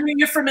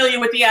 You're familiar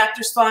with the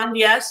Actors Fund,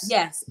 yes?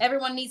 Yes.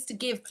 Everyone needs to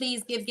give.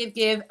 Please give.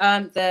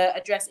 The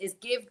address is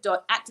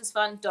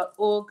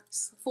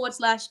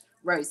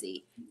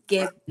give.actorsfund.org/Rosie.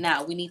 Give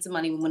now. We need some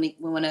money. We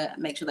want to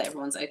make sure that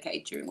everyone's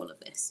okay during all of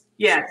this.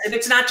 Yeah, and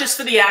it's not just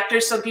for the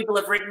actors. Some people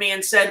have written me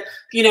and said,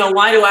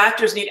 why do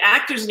actors need?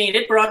 Actors need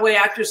it. Broadway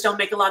actors don't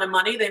make a lot of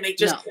money. They make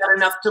just about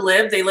enough to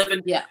live. They live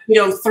in,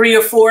 3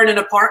 or 4 in an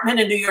apartment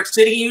in New York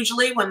City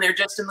usually when they're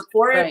just in the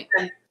chorus.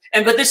 Right.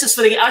 But this is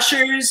for the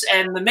ushers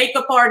and the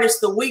makeup artists,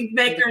 the wig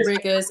makers,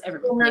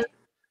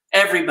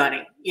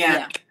 everybody.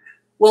 Yeah.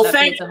 Well,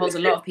 thank you. It holds a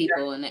lot of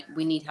people, and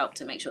we need help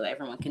to make sure that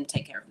everyone can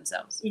take care of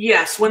themselves.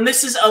 Yes. When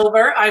this is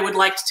over, I would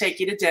like to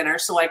take you to dinner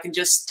so I can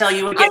just tell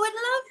you again I would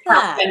love that.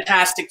 how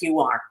fantastic you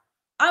are.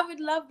 I would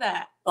love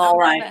that. All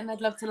right. And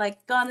I'd love to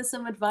garner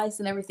some advice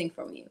and everything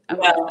from you. I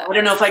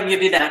don't know if I can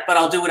give you that, but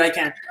I'll do what I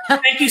can.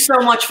 Thank you so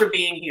much for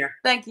being here.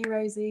 Thank you,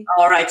 Rosie.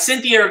 All right.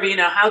 Cynthia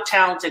Erivo, how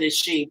talented is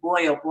she?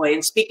 Boy, oh boy.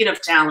 And speaking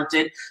of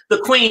talented, the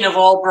queen of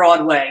all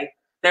Broadway.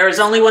 There is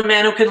only one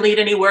man who can lead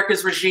any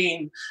workers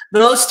regime. The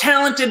most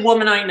talented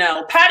woman I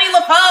know, Patti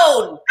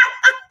LuPone.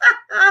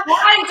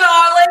 Hi,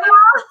 darling.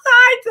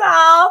 Hi,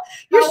 doll.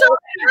 You're so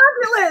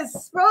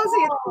fabulous, Rosie.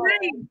 It's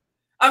great.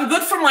 I'm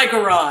good for my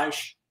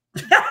garage.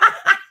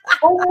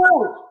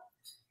 Oh,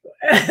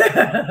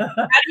 how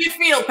do you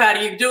feel,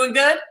 Patti? You doing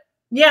good?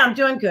 Yeah, I'm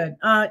doing good.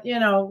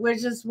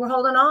 We're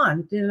holding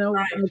on.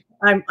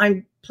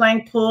 I'm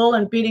playing pool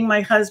and beating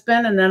my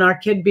husband, and then our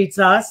kid beats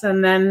us,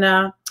 and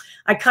then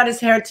I cut his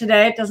hair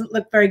today. It doesn't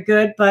look very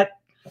good, but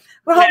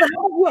we're holding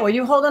on. Are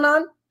you holding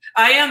on?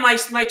 I am. My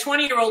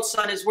 20-year-old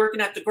son is working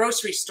at the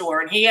grocery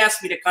store, and he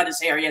asked me to cut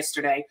his hair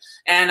yesterday.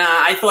 And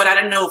I thought, I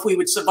don't know if we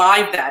would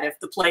survive that if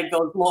the plague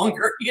goes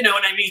longer. You know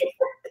what I mean?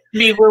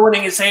 Me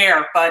ruining his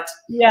hair, but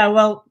yeah.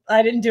 Well,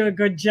 I didn't do a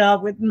good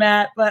job with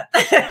Matt, but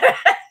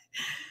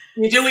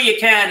you do what you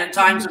can in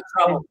times of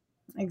trouble.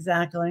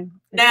 Exactly.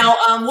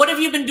 Now, what have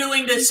you been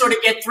doing to sort of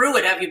get through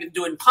it? Have you been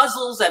doing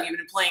puzzles? Have you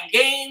been playing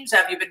games?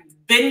 Have you been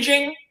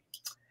binging?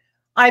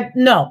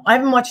 No, I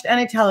haven't watched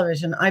any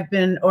television.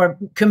 Or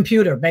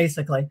computer,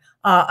 basically.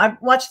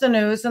 I've watched the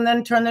news and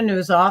then turn the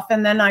news off,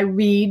 and then I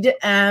read,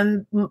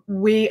 and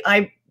we've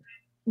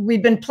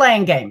been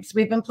playing games.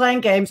 I've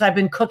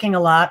been cooking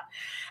a lot,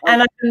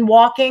 and I've been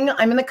walking.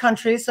 I'm in the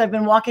country, so I've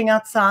been walking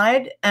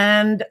outside,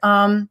 and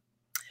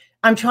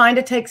I'm trying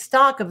to take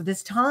stock of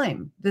this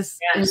time, this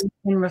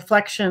in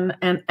reflection,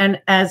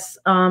 and as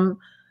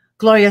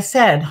Gloria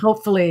said,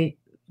 hopefully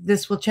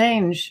this will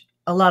change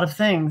a lot of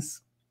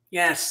things.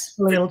 Yes.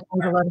 Hopefully it'll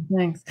change a lot of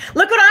things.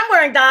 Look what I'm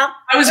wearing, Doll.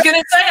 I was going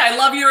to say, I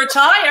love your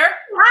attire.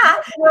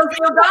 Your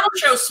Donald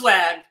Show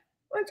swag.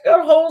 It's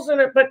got holes in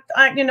it, but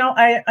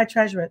I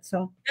treasure it.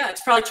 So yeah,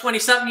 it's probably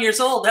 20-something years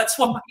old. That's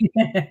why.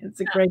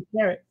 It's a great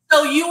carrot.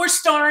 So you were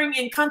starring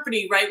in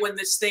Company right when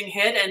this thing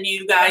hit, and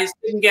you guys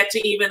didn't get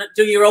to even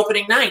do your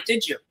opening night,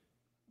 did you?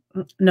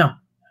 No.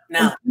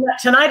 No.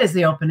 Tonight is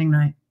the opening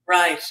night.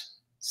 Right.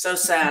 So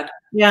sad.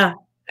 Yeah.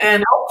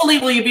 And hopefully,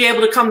 will you be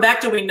able to come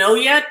back? Do we know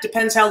yet?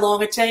 Depends how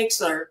long it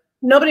takes, or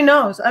nobody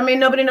knows. I mean,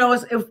 nobody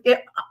knows.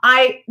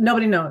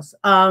 Nobody knows.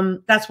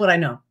 That's what I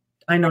know.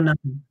 I know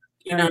nothing.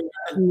 Yeah,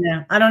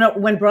 I don't know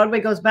when Broadway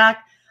goes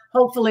back.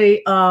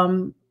 Hopefully,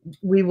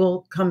 we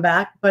will come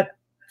back. But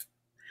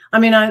I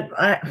mean,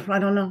 I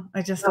don't know.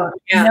 I just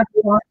never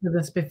gone through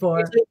this before.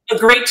 It's a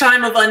great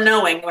time of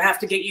unknowing. We have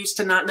to get used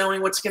to not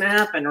knowing what's going to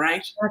happen,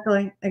 right?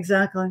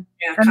 Exactly.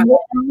 Yeah, and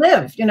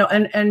live,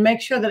 and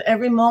make sure that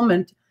every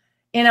moment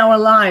in our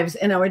lives,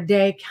 in our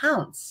day,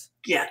 counts.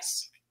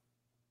 Yes.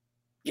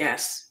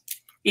 Yes.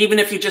 Even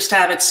if you just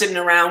have it sitting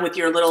around with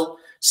your little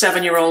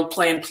 7-year-old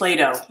playing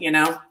Play-Doh,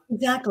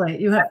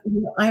 Exactly.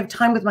 I have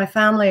time with my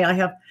family. I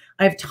have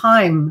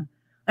time.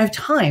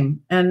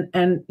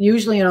 And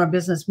usually in our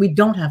business, we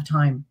don't have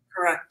time.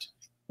 Correct.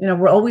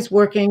 We're always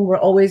working. We're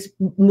always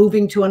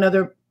moving to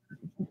another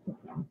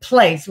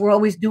place. We're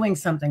always doing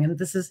something. And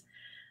this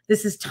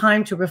is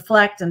time to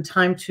reflect and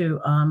time to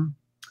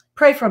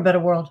pray for a better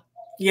world.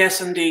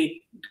 Yes, indeed.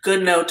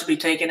 Good note to be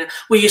taken.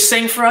 Will you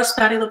sing for us,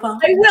 Patti LuPone?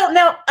 I will.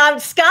 Now,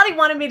 Scotty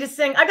wanted me to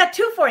sing. I got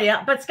 2 for you,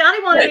 but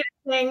Scotty wanted me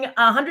to sing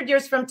 100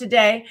 Years From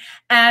Today.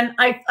 And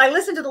I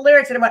listened to the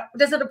lyrics and I went,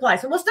 does it apply?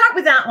 So we'll start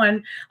with that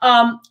one.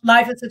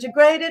 Life is such a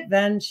great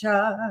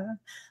adventure.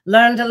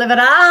 Learn to live it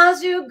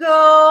as you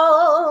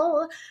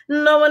go.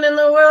 No one in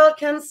the world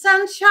can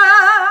censure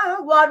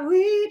what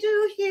we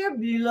do here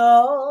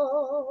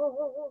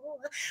below.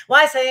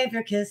 Why save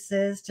your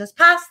kisses? Just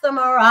pass them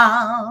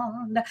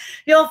around.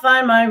 You'll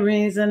find my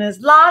reason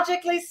is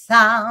logically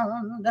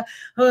sound.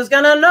 Who's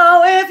gonna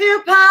know if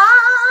you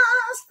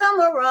pass them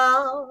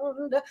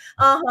around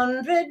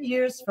 100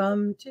 years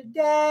from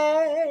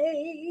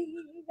today?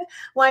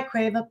 Why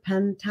crave a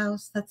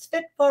penthouse that's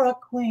fit for a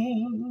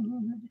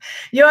queen?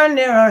 You're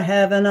nearer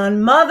heaven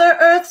on Mother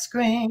Earth's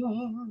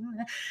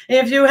screen.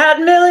 If you had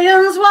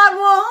millions, what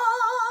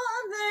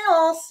would they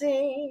all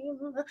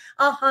seem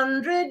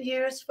 100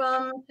 years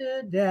from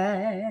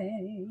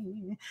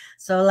today?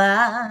 So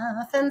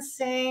laugh and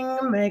sing,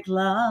 make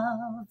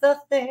love the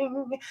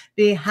thing,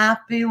 be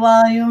happy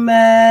while you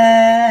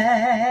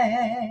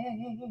may.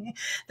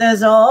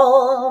 There's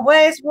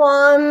always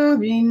one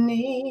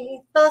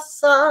beneath the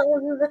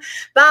sun,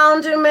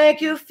 bound to make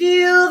you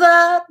feel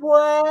that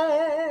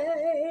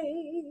way.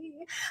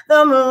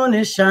 The moon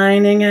is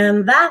shining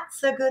and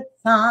that's a good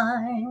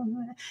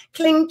sign.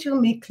 Cling to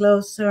me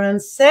closer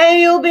and say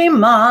you'll be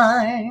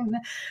mine.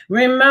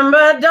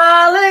 Remember,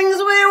 darlings,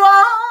 we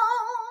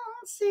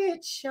won't see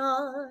it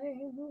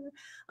shine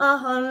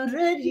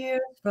 100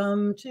 years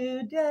from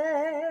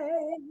today.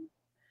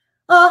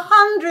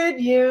 100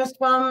 years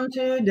from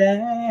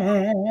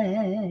today.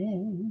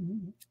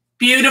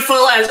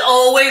 Beautiful as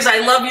always. I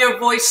love your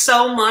voice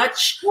so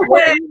much.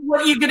 What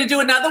are you going to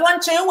do? Another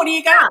one too? What do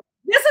you got?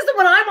 This is the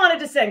one I wanted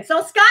to sing.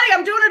 So, Scotty,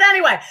 I'm doing it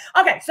anyway.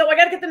 Okay, so I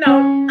got to get the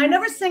note. I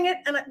never sing it,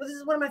 and this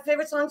is one of my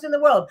favorite songs in the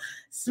world.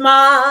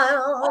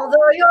 Smile,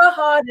 though your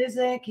heart is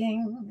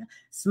aching.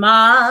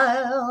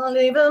 Smile,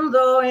 even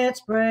though it's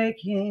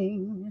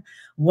breaking.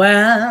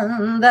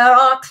 When there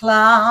are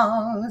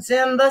clouds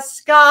in the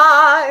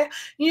sky,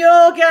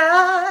 you'll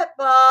get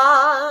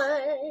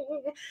by.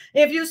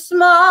 If you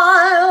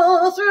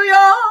smile through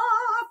your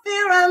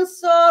fear and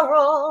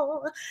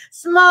sorrow,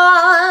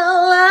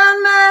 smile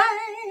and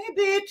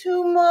maybe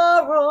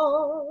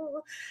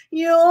tomorrow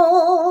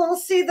you'll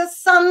see the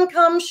sun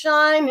come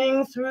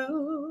shining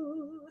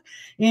through.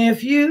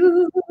 If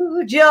you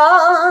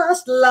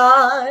just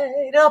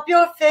light up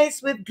your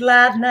face with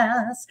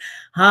gladness,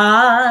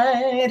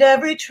 hide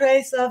every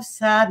trace of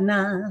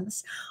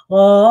sadness,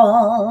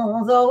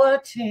 although a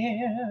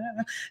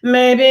tear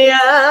may be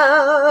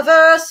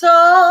ever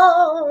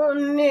so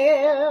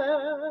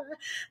near.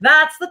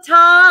 That's the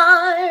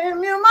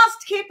time you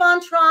must keep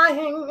on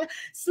trying.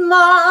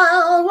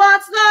 Smile,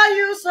 what's the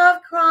use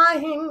of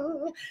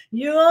crying?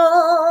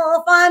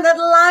 You'll find that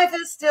life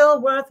is still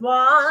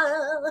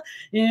worthwhile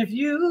if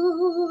you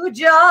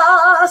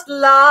just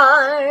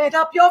light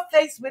up your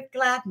face with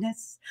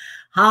gladness,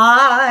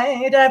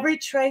 hide every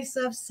trace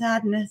of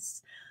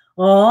sadness,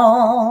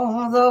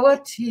 although a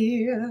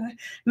tear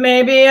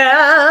may be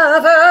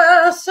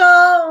ever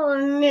so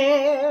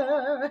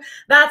near.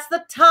 That's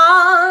the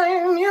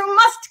time you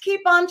must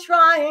keep on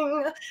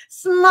trying.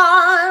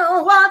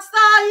 Smile, what's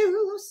the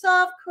use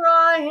of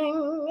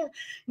crying?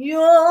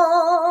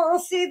 You'll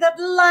see that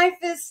life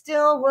is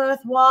still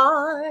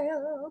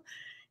worthwhile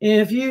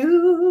if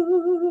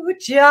you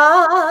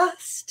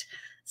just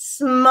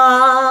smile.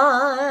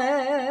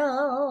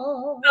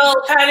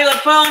 Oh, Patti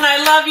LuPone,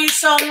 I love you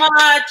so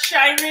much.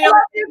 I really love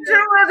you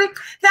too, Rosie.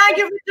 Thank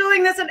you for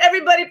doing this. And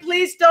everybody,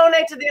 please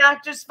donate to the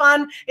Actors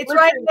Fund. It's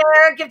right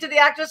there. Give to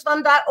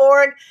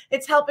theactorsfund.org.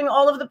 It's helping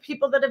all of the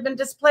people that have been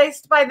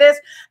displaced by this.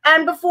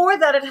 And before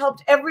that, it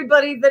helped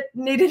everybody that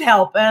needed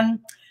help. And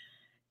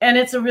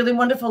it's a really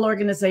wonderful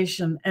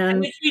organization.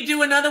 And if you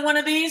do another one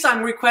of these,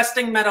 I'm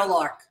requesting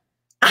Meadowlark.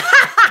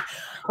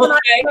 Well,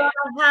 okay. I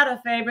had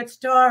a favorite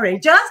story.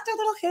 Just a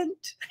little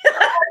hint.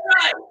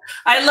 Right.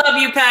 I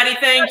love you, Patti.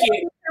 Thank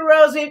you.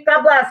 Rosie.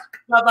 God bless.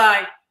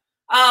 Bye-bye.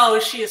 Oh,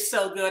 she is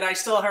so good. I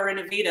saw her in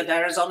Evita.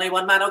 There is only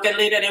one man who can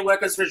lead any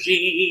workers'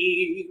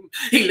 regime.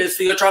 He lives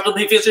for your trouble.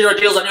 He feels your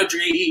deals on your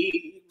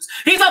dreams.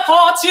 He's a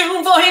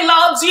fortune, for he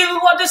loves you,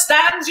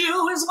 understands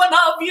you, is one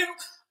of you.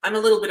 I'm a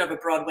little bit of a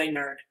Broadway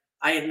nerd.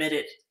 I admit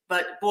it.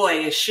 But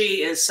boy,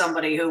 she is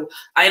somebody who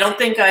I don't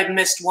think I've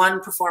missed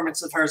one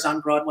performance of hers on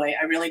Broadway.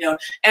 I really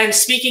don't. And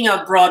speaking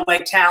of Broadway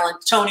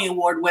talent, Tony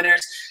Award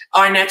winners,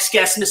 our next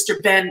guest,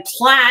 Mr. Ben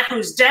Platt,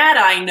 whose dad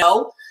I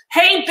know.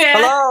 Hey, Ben.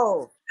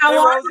 Hello. How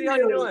are Rosie, you? how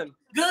you doing?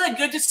 Good.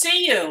 Good to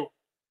see you.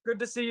 Good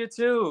to see you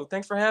too.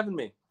 Thanks for having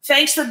me.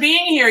 Thanks for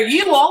being here.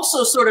 You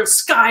also sort of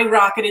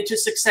skyrocketed to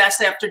success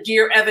after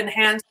Dear Evan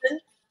Hansen.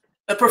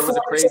 It was a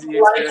crazy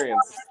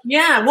experience.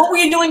 Yeah. What were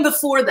you doing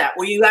before that?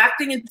 Were you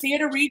acting in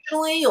theater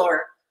regionally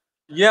or?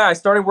 Yeah, I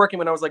started working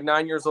when I was like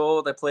 9 years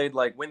old. I played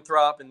like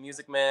Winthrop and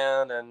Music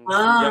Man and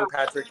Young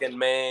Patrick and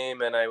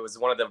Mame, and I was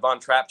one of the Von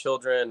Trapp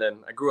children.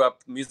 And I grew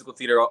up musical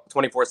theater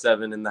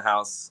 24/7 in the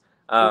house,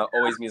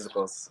 always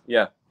musicals.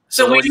 Yeah.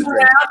 So were you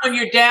around when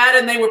your dad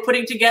and they were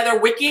putting together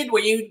Wicked? Were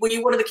you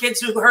one of the kids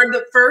who heard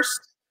it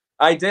first?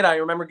 I did. I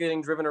remember getting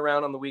driven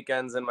around on the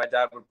weekends, and my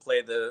dad would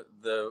play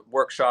the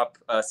workshop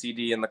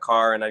CD in the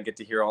car, and I'd get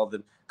to hear all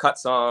the cut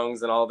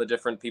songs and all the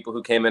different people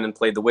who came in and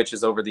played the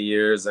witches over the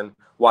years, and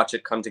watch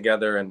it come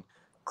together. And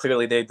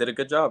clearly, they did a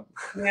good job.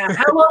 Yeah.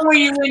 How long were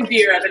you in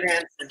Dear Evan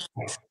Hansen?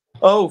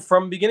 Oh,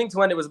 from beginning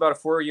to end, it was about a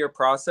 4-year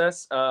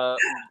process.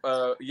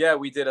 Yeah,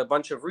 we did a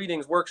bunch of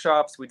readings,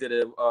 workshops. We did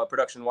a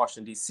production in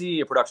Washington, D.C.,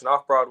 a production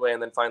off Broadway,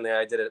 and then finally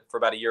I did it for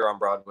about a year on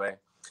Broadway.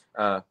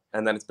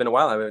 And then it's been a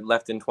while. I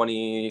left in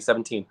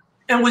 2017.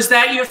 And was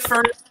that your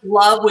first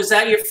love? Was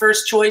that your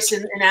first choice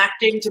in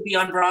acting, to be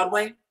on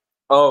Broadway?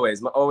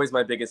 Always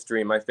my biggest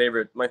dream. My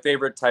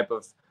favorite type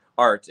of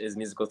art is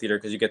musical theater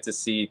because you get to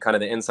see kind of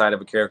the inside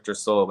of a character's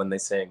soul when they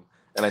sing.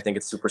 And I think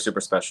it's super,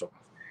 super special.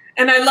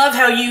 And I love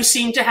how you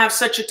seem to have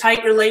such a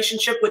tight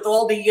relationship with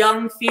all the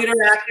young theater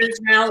actors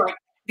now, like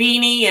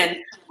Beanie, and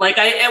like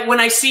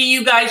when I see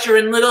you guys, you're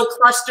in little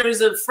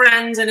clusters of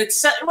friends, and it's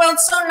so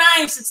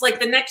nice. It's like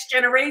the next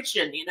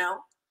generation, you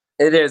know.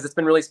 It is. It's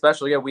been really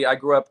special. Yeah, I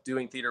grew up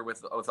doing theater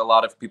with a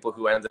lot of people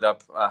who ended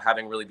up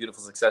having really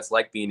beautiful success,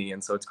 like Beanie,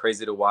 and so it's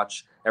crazy to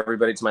watch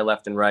everybody to my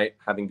left and right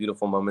having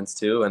beautiful moments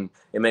too, and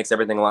it makes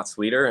everything a lot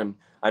sweeter. And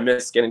I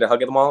miss getting to hug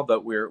them all,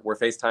 but we're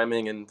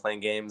FaceTiming and playing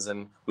games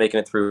and making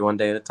it through one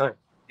day at a time.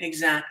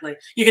 Exactly.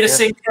 You gonna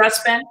sing for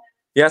us, Ben?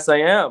 Yes, I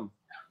am.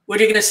 What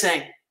are you gonna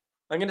sing?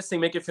 I'm gonna sing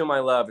 "Make You Feel My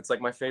Love." It's like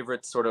my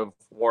favorite sort of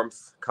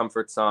warmth,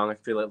 comfort song. I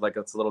feel like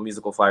it's a little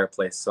musical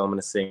fireplace. So I'm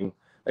gonna sing.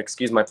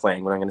 Excuse my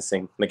playing, but I'm gonna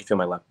sing "Make You Feel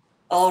My Love."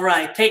 All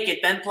right, take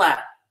it, Ben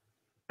Platt.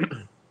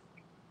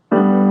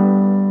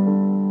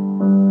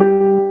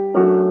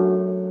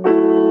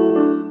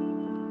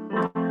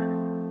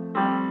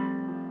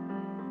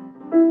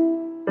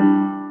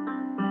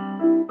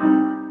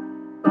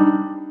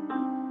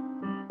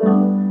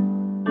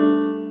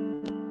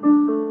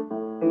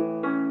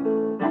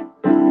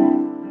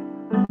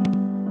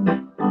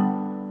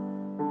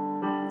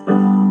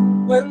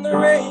 When the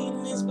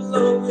rain is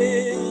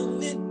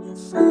blowing in your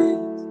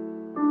face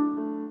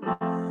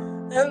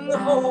and the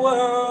whole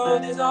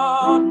world is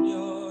on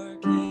your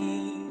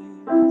case,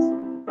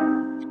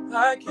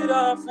 I could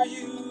offer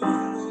you a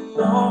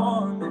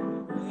warm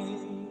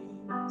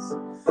embrace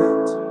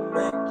to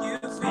make you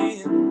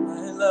feel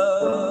my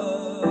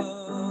love.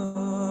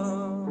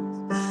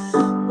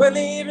 When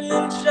the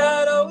evening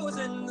shadows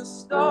and the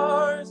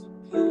stars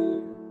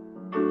appear,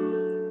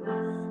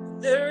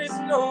 there is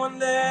no one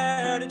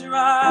there to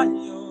dry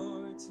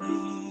your tears.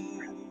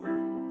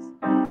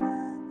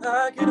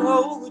 I could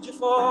hold you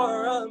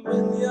for a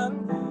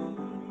million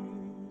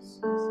years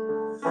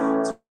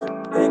to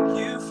make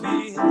you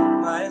feel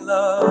my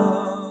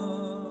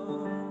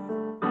love.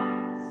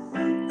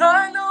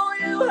 I know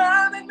you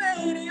haven't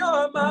made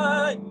your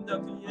mind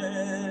up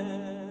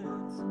yet,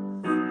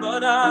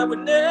 but I would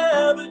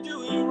never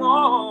do you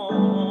wrong.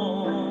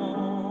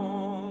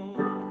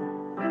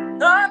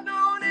 I've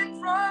known it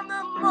from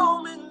the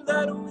moment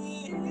that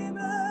we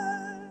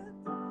met,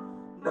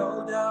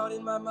 no doubt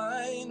in my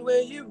mind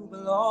where you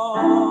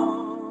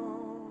belong.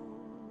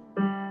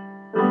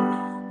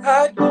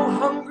 I'd go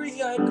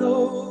hungry, I'd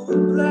go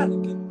black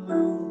and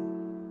blue,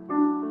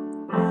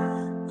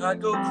 I'd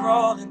go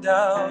crawling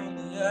down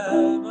the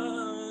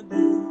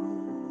avenue.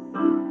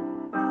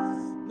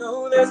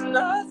 No, there's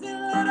nothing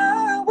that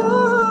I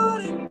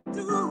wouldn't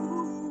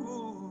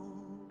do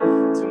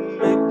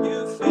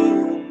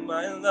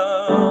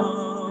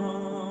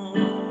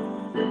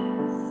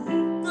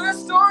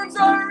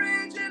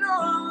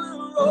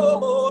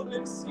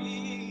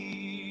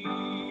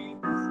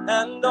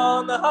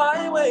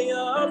highway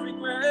of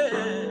regret.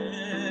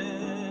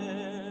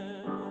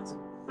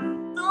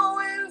 The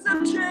winds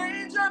of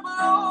change are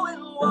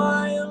blowing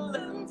wild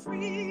and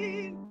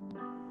free.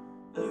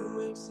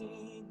 You ain't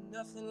seen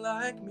nothing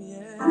like me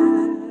yet.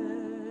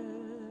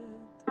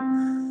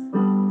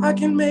 I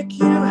can make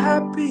you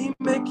happy,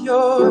 make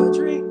your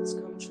dreams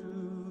come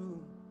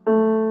true.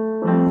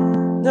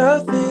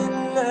 Nothing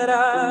that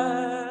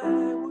I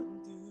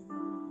wouldn't do.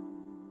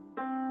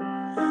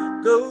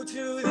 Go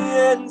to the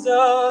ends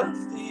of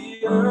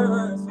the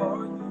earth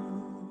for you,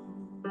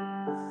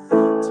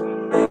 to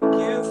make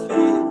you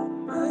feel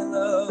my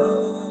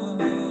love,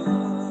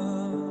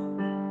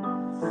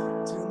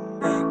 to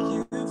make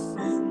you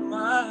feel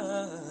my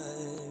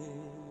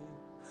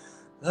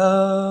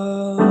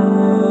love.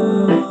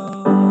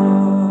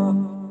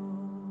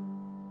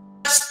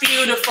 Just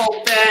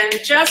beautiful, Ben.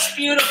 Just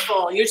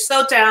beautiful. You're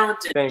so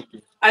talented. Thank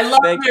you. I love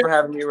Thank you for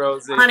having me,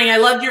 Rosie. Honey, I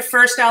loved your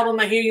first album.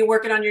 I hear you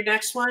working on your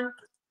next one.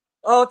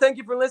 Oh, thank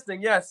you for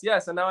listening. Yes,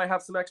 yes. And now I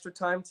have some extra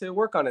time to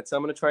work on it. So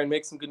I'm going to try and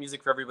make some good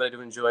music for everybody to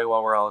enjoy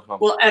while we're all at home.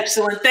 Well,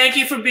 excellent. Thank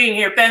you for being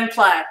here, Ben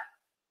Platt.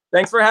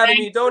 Thanks for having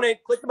me.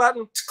 Donate. Click the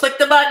button. Click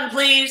the button,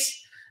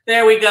 please.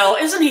 There we go.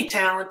 Isn't he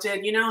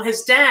talented? You know,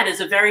 his dad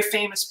is a very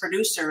famous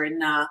producer,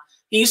 and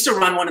he used to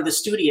run one of the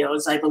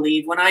studios, I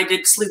believe. When I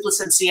did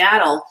Sleepless in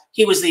Seattle,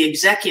 he was the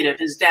executive,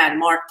 his dad,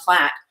 Mark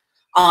Platt,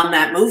 on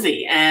that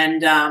movie.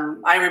 And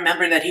I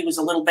remember that he was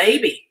a little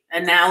baby.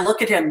 And now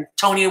look at him,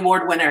 Tony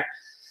Award winner.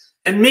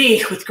 And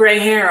me with gray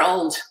hair,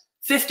 old.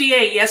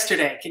 58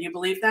 yesterday. Can you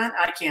believe that?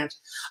 I can't.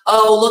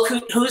 Oh, look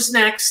who's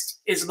next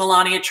is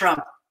Melania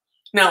Trump.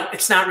 No,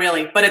 it's not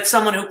really, but it's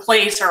someone who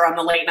plays her on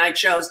the late night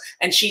shows,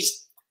 and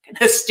she's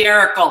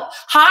hysterical.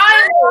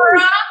 Hi,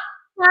 Laura.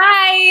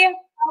 Hi.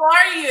 How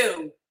are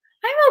you?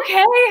 I'm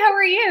okay. How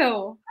are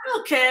you?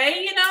 I'm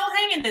okay. You know,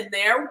 hanging in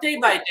there day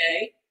by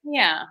day.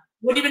 Yeah.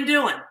 What have you been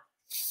doing?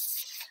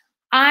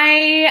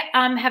 I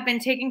have been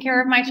taking care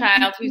of my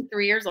child who's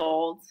 3 years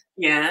old.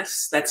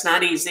 Yes, that's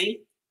not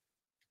easy.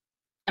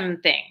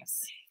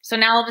 Things. So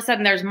now all of a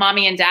sudden there's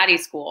mommy and daddy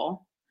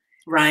school.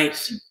 Right.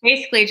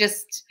 Basically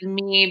just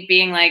me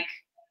being like,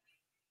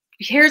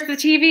 here's the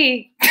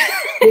TV.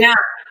 Yeah,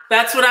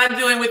 that's what I'm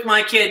doing with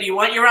my kid. You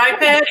want your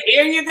iPad?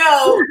 Here you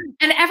go.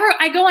 And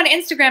I go on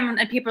Instagram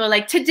and people are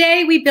like,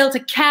 today we built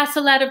a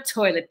castle out of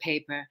toilet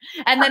paper.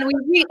 And then we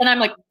read, and I'm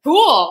like,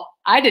 cool.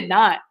 I did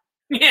not.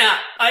 Yeah,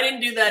 I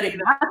didn't do that either.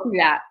 Not do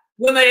that.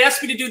 When they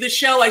asked me to do the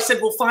show, I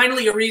said, well,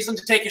 finally a reason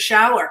to take a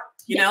shower,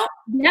 you know?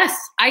 Yes,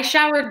 I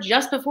showered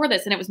just before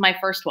this, and it was my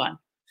first one.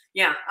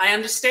 Yeah, I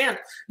understand.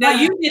 Now,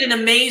 you did an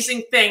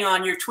amazing thing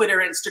on your Twitter,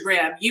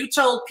 Instagram. You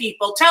told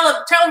people,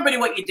 tell everybody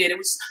what you did.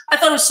 I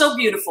thought it was so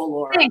beautiful,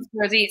 Laura. Thanks,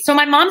 Rosie. So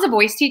my mom's a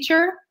voice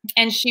teacher,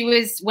 and she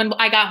was, when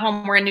I got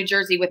home, we're in New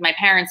Jersey with my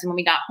parents, and when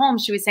we got home,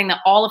 she was saying that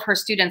all of her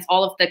students,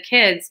 all of the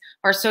kids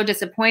are so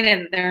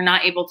disappointed that they're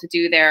not able to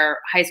do their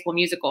high school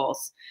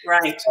musicals.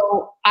 Right.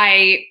 So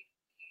I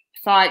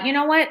thought, you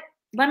know what?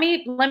 Let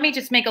me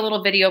just make a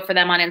little video for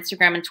them on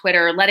Instagram and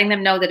Twitter, letting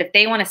them know that if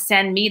they want to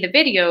send me the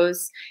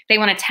videos, they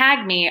want to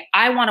tag me,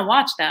 I want to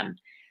watch them.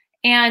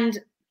 And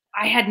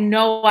I had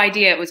no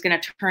idea it was going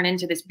to turn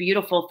into this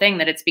beautiful thing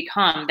that it's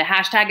become. The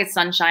hashtag is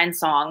Sunshine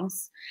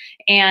Songs.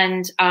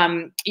 And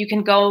you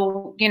can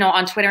go,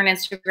 on Twitter and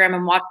Instagram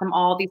and watch them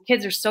all. These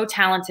kids are so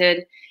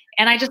talented.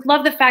 And I just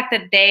love the fact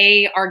that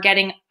they are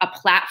getting a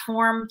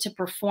platform to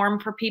perform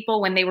for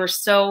people when they were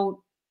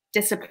so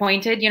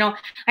disappointed.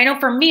 I know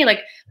for me, like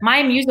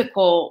my high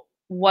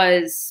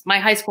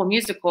school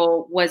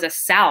musical was a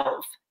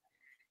salve.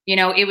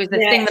 It was the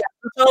thing that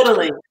I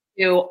totally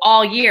do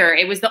all year.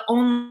 It was the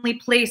only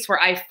place where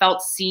I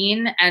felt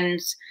seen and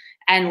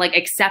like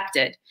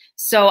accepted.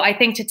 So I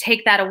think to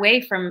take that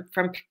away from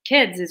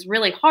kids is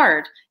really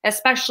hard,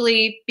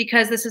 especially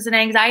because this is an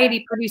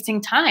anxiety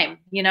producing time,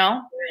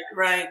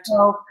 Right.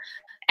 So,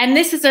 and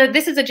this is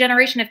a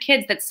generation of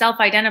kids that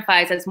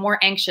self-identifies as more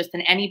anxious than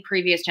any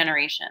previous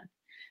generation.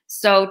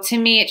 So to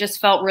me, it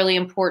just felt really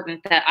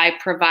important that I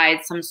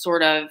provide some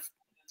sort of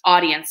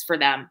audience for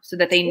them so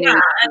that they knew. Yeah,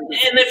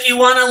 and if you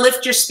want to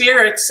lift your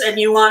spirits and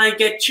you want to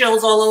get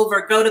chills all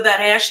over, go to that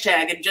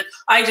hashtag. And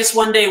I just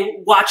one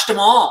day watched them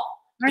all.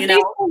 Aren't they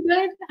so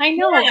good? I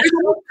know. Yeah,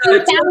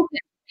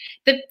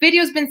 the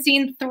video's been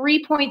seen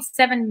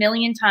 3.7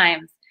 million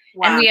times.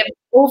 Wow. And we have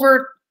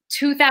over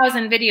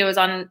 2,000 videos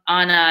on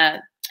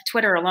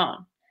Twitter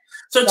alone.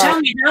 So tell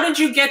me, how did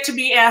you get to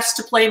be asked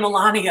to play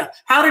Melania?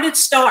 How did it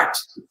start?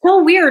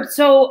 So weird.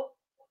 So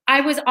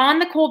I was on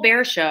the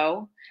Colbert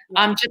Show,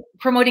 just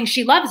promoting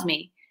She Loves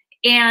Me.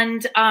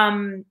 And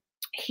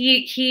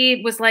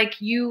he was like,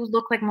 you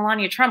look like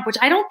Melania Trump, which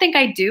I don't think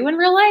I do in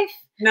real life.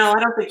 No, I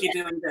don't think you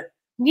do either.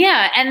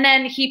 Yeah. And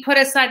then he put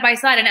us side by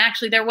side. And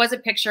actually there was a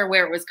picture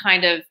where it was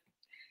kind of,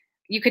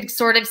 you could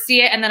sort of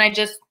see it. And then I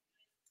just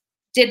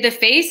did the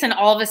face and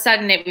all of a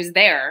sudden it was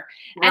there.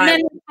 Right. And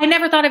then I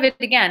never thought of it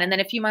again. And then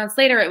a few months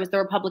later, it was the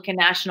Republican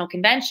National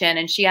Convention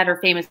and she had her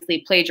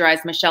famously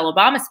plagiarized Michelle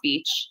Obama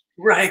speech.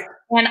 Right.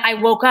 And I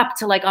woke up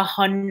to like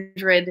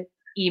 100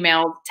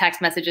 emailed,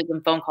 text messages,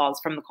 and phone calls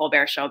from the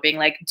Colbert Show being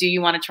like, do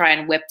you want to try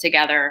and whip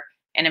together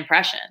an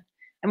impression?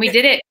 And we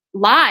did it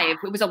live.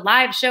 It was a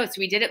live show. So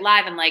we did it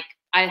live, and like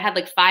I had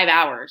like 5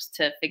 hours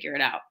to figure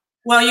it out.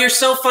 Well, you're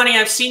so funny.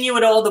 I've seen you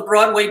at all the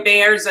Broadway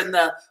Bears and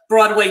the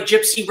Broadway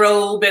Gypsy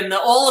Robe and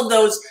all of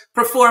those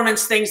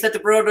performance things that the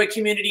Broadway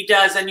community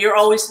does, and you're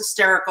always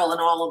hysterical in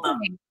all of them.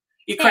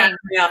 You crack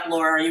me up,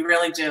 Laura. You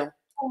really do.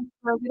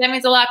 That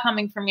means a lot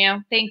coming from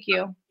you. Thank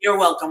you. You're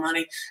welcome,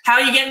 honey. How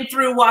are you getting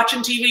through watching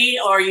TV?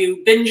 Are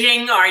you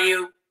binging? Are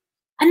you?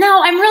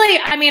 No, I'm really,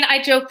 I mean,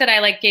 I joke that I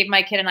like gave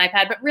my kid an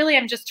iPad, but really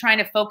I'm just trying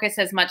to focus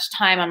as much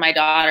time on my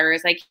daughter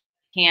as I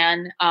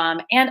can.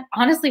 And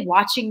honestly,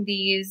 watching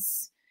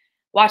these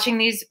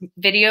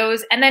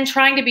videos and then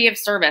trying to be of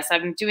service.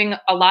 I'm doing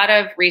a lot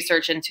of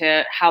research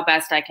into how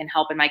best I can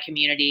help in my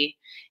community.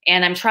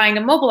 And I'm trying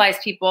to mobilize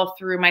people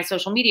through my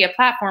social media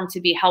platform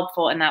to be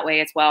helpful in that way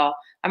as well.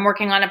 I'm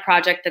working on a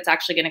project that's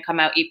actually going to come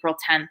out April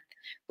 10th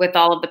with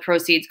all of the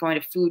proceeds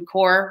going to Food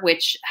Corps,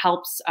 which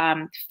helps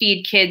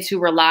feed kids who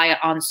rely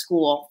on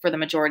school for the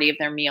majority of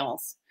their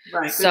meals.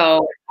 Right.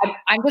 So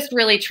I'm just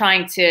really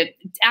trying to,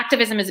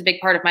 activism is a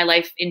big part of my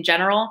life in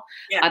general.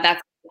 Yeah.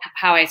 That's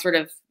how I sort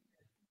of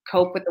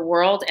cope with the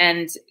world.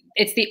 And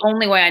it's the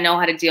only way I know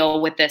how to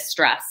deal with this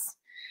stress.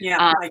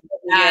 Yeah.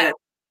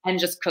 And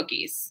just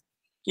cookies.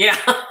 Yeah.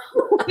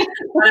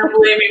 I don't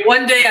believe me.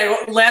 One day,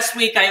 last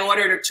week, I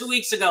ordered, or 2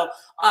 weeks ago,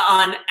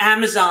 on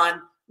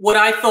Amazon, what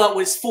I thought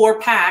was 4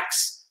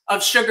 packs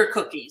of sugar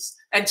cookies.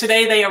 And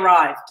today they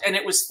arrived, and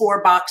it was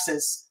 4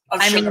 boxes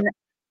of sugar. I mean,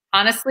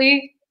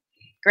 honestly,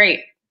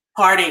 great.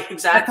 Party,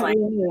 exactly.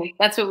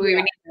 That's what we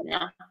need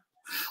now.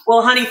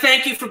 Well, honey,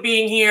 thank you for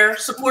being here.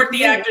 Support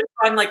the Actors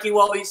Fund like you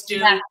always do.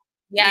 Yeah.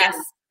 Yes.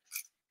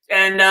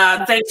 And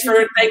thanks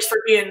for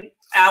being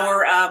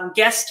our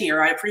guest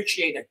here. I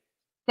appreciate it.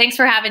 Thanks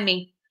for having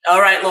me. All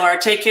right, Laura,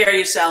 take care of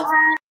yourself.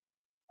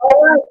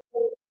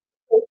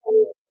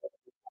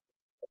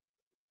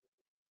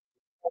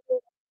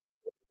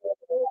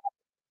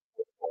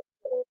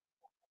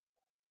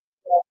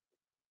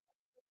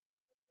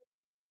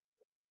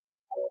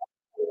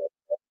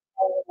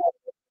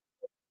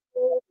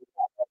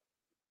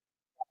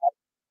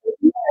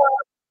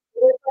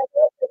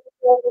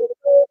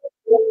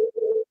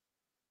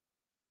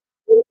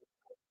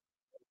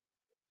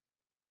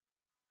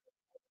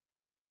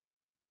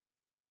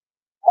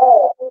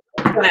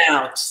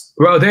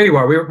 Oh, there you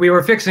are. We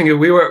were fixing it.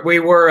 We were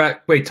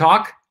wait,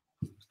 talk?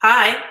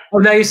 Hi. Oh,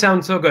 now you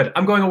sound so good.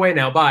 I'm going away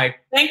now. Bye.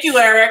 Thank you,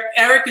 Eric.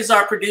 Eric is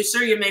our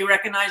producer. You may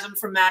recognize him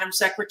from Madam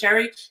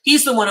Secretary.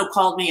 He's the one who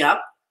called me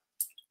up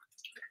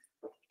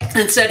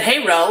and said,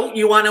 hey, Ro,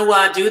 you want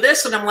to do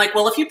this? And I'm like,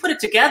 well, if you put it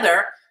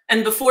together,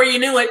 and before you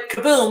knew it,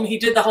 kaboom, he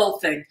did the whole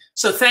thing.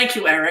 So thank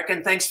you, Eric,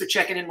 and thanks for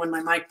checking in when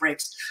my mic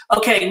breaks.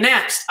 Okay,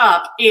 next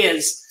up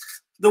is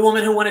the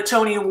woman who won a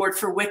Tony Award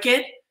for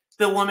Wicked,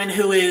 the woman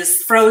who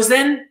is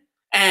Frozen,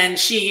 and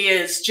she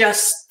is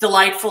just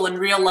delightful in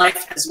real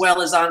life as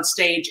well as on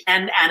stage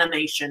and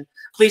animation.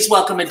 Please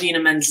welcome Idina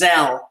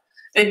Menzel.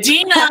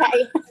 Idina!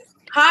 Hi.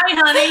 Hi,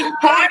 honey.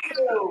 Hi.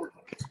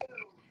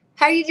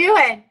 How you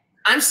doing?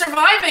 I'm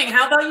surviving.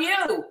 How about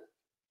you?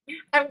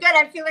 I'm good.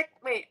 I feel like,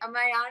 wait, am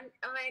I on?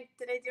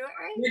 Did I do it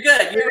right? You're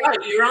good. You're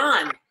right. You're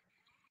on.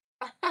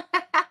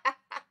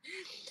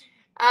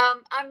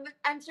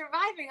 I'm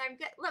surviving. I'm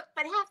good. Look,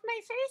 but half my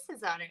face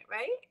is on it,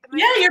 right?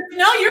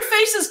 Your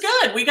face is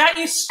good. We got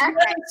you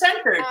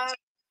centered.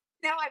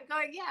 No, I'm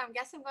going. Yeah, I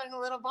guess I'm going a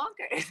little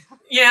bonkers.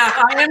 Yeah,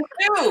 I am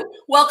too.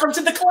 Welcome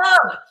to the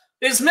club.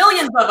 There's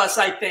millions of us,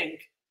 I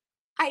think.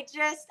 I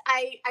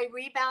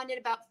rebounded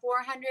about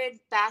 400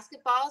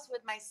 basketballs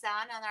with my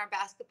son on our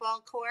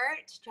basketball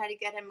court to try to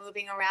get him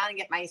moving around and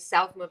get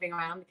myself moving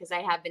around because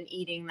I have been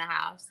eating the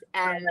house.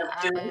 And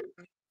I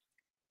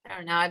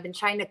don't know. I've been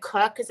trying to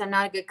cook because I'm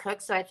not a good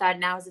cook. So I thought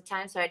now is the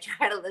time. So I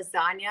tried a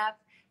lasagna,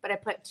 but I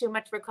put too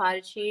much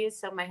ricotta cheese.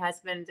 So my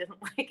husband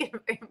didn't like it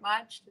very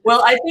much.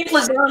 Well, I think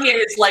lasagna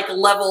is like a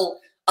level,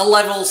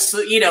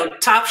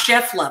 top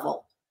chef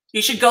level.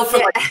 You should go for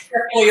like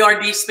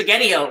Boyardee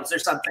SpaghettiOs or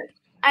something.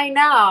 I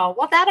know.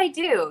 Well, that I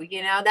do.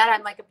 That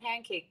I'm like a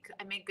pancake.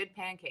 I make good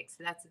pancakes.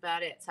 And that's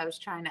about it. So I was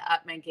trying to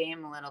up my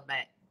game a little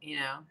bit,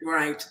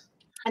 Right.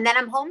 And then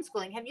I'm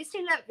homeschooling. Have you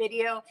seen that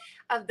video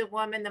of the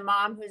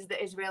mom who's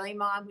the Israeli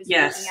mom who's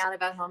speaking out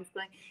about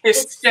homeschooling?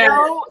 It's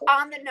so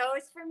on the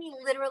nose for me.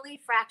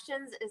 Literally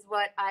fractions is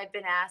what I've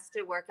been asked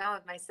to work on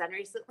with my son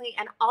recently.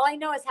 And all I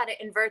know is how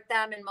to invert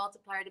them and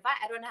multiply or divide.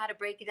 I don't know how to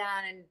break it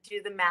down and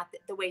do the math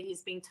the way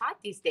he's being taught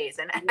these days.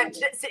 And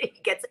he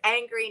gets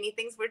angry and he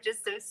thinks we're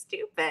just so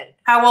stupid.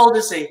 How old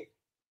is he?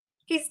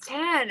 He's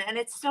 10, and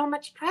it's so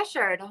much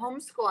pressure to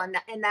homeschool.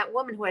 And that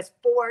woman who has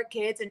 4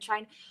 kids and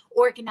trying to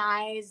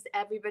organize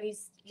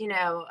everybody's,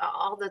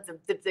 all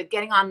the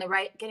getting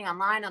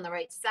online on the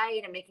right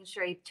site and making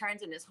sure he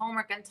turns in his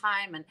homework on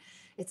time. And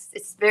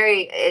it's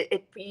very,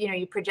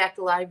 you project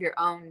a lot of your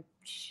own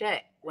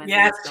shit.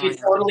 Yes, you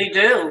totally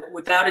do,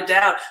 without a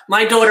doubt.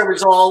 My daughter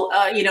was all,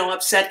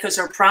 upset because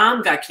her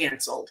prom got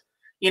canceled.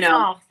 You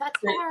know, oh, that's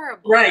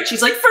horrible. Right?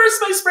 She's like,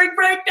 first my spring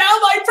break, now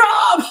my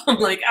prom. I'm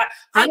like,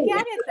 I get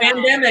it. It's a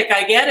pandemic.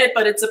 I get it,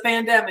 but it's a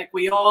pandemic.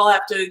 We all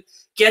have to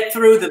get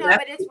through the. No,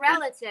 but it's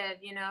relative.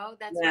 You know,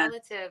 that's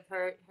relative.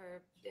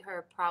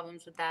 Her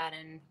problems with that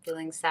and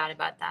feeling sad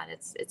about that.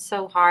 It's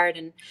so hard,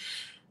 and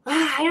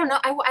I don't know.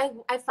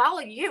 I follow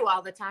you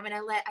all the time, and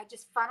I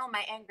just funnel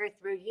my anger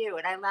through you,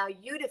 and I allow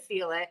you to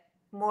feel it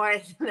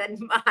more than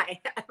mine.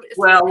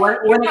 Well,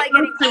 you're like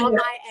getting all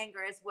my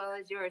anger as well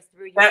as yours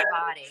through your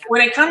body.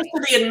 When it comes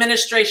to the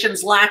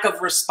administration's lack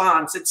of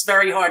response, it's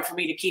very hard for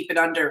me to keep it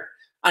under.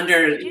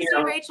 Did you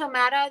see Rachel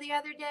Maddow the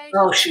other day?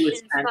 Oh, she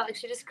was.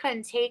 She just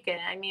couldn't take it.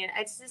 I mean,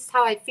 it's just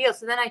how I feel.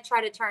 So then I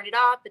try to turn it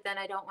off, but then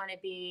I don't want to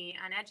be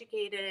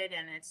uneducated,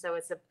 and it's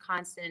a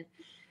constant,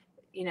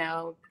 you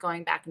know,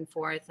 going back and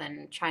forth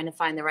and trying to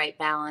find the right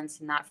balance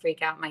and not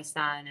freak out my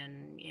son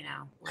and, you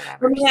know,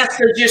 whatever. Let me ask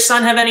you, does your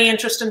son have any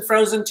interest in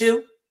Frozen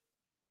 2?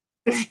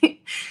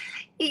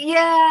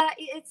 Yeah,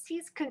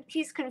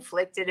 he's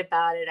conflicted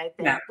about it, I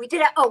think. Yeah.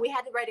 We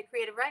had to write a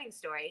creative writing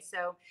story.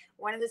 So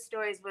one of the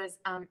stories was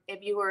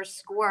if you were a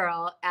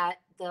squirrel at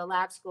the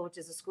lab school, which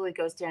is a school he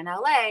goes to in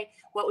LA,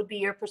 what would be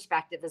your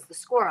perspective as the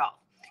squirrel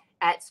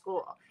at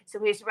school?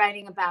 So he's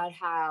writing about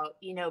how,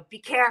 you know, be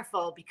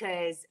careful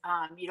because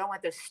you don't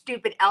want those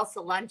stupid Elsa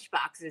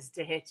lunchboxes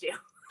to hit you.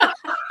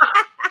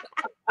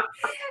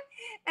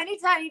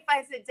 Anytime he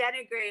finds to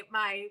denigrate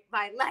my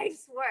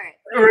life's work.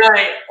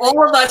 Right.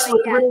 All of us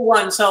with little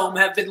ones home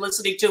have been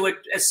listening to it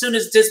as soon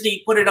as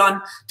Disney put it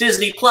on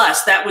Disney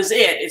Plus. That was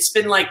it. It's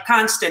been like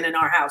constant in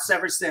our house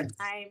ever since.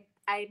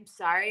 I'm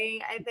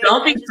sorry.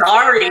 Don't be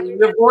sorry.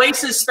 Your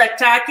voice is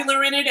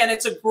spectacular in it, and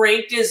it's a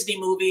great Disney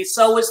movie.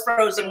 So is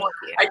Frozen.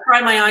 I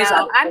cry my eyes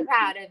out. I'm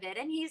proud of it,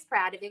 and he's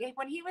proud of it.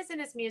 When he was in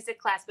his music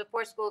class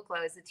before school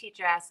closed, the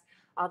teacher asked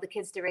all the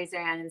kids to raise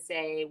their hand and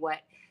say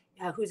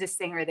who's a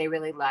singer they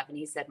really love, and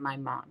he said my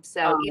mom.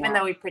 So even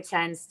though he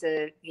pretends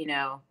to, you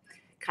know,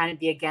 kind of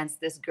be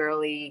against this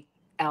girly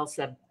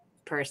Elsa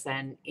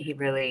person,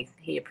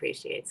 he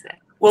appreciates it.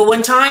 Well,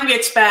 when time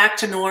gets back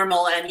to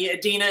normal and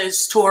Idina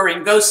is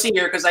touring, go see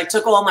her, because I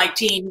took all my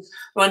teens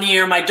one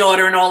year, my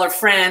daughter and all her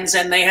friends,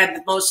 and they had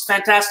the most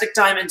fantastic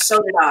time, and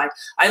so did I.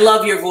 I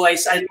love your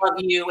voice. I love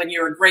you, and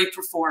you're a great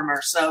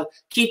performer. So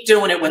keep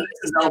doing it when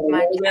this is over.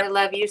 I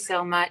love you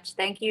so much.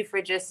 Thank you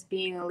for just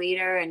being a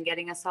leader and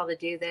getting us all to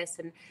do this,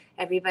 and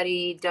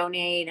everybody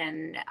donate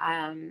and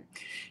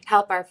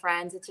help our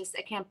friends. It's just,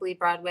 I can't believe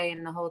Broadway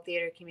and the whole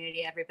theater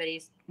community,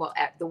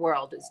 the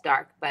world is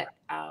dark, but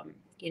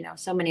you know,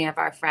 so many of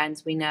our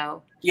friends we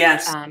know.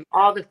 Yes.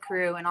 All the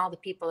crew and all the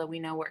people that we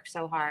know work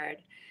so hard.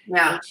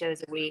 Yeah. 8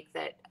 shows a week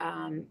that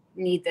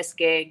need this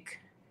gig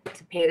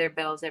to pay their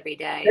bills every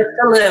day. Just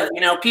to live. You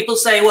know, people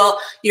say,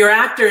 well, you're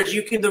actors.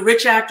 The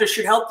rich actors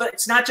should help. But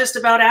it's not just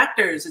about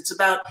actors. It's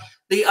about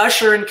the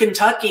usher in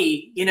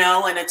Kentucky, you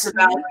know, and it's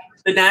about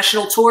the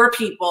national tour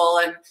people.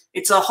 And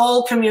it's a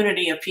whole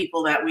community of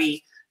people that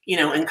we, you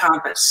know,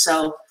 encompass.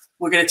 So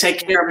we're going to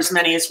take care of as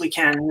many as we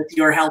can with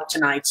your help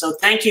tonight. So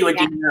thank you,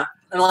 Idina.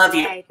 I love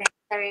you. Okay, thanks,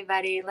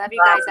 everybody. Love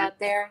you guys out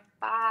there.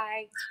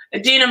 Bye.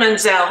 Idina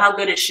Menzel, how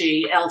good is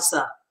she?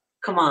 Elsa,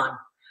 come on.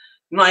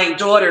 My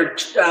daughter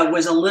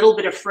was a little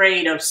bit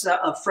afraid of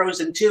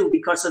Frozen 2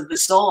 because of the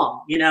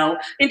song, you know,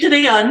 into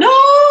the unknown,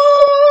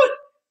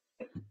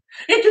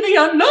 into the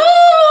unknown.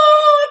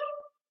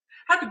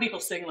 How can people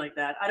sing like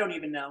that? I don't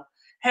even know.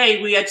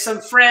 Hey, we had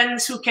some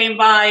friends who came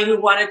by who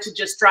wanted to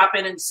just drop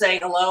in and say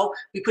hello.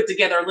 We put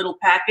together a little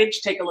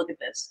package. Take a look at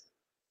this.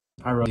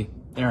 Hi, Rosie.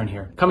 Darren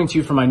here. Coming to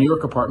you from my New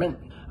York apartment.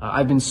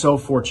 I've been so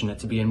fortunate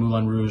to be in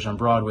Moulin Rouge on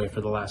Broadway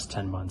for the last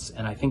 10 months.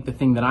 And I think the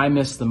thing that I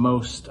miss the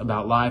most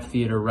about live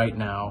theater right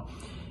now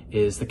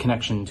is the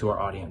connection to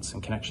our audience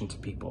and connection to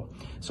people.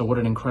 So what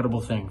an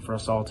incredible thing for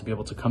us all to be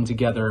able to come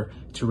together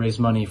to raise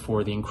money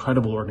for the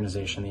incredible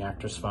organization, the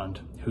Actors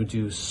Fund, who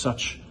do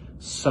such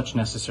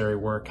necessary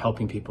work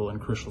helping people in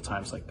crucial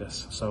times like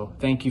this. So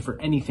thank you for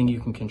anything you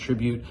can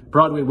contribute.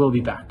 Broadway will be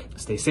back.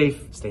 Stay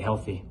safe, stay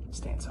healthy,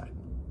 stay inside.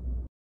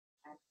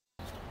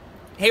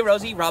 Hey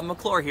Rosie, Rob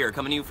McClure here,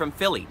 coming to you from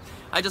Philly.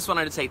 I just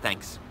wanted to say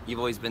thanks. You've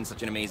always been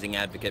such an amazing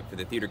advocate for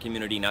the theater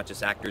community, not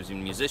just actors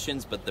and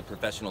musicians, but the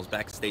professionals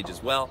backstage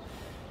as well.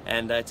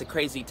 And it's a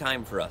crazy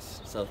time for us.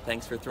 So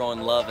thanks for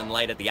throwing love and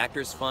light at the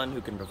Actors Fund,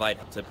 who can provide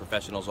help to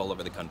professionals all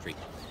over the country.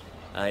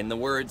 In the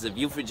words of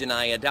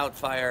Euphigenia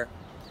Doubtfire,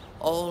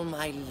 all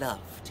my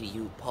love to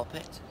you,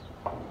 Poppet.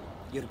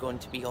 You're going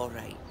to be all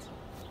right.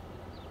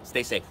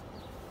 Stay safe.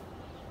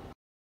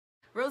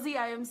 Rosie,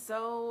 I am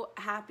so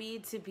happy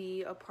to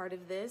be a part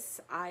of this.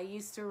 I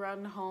used to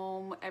run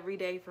home every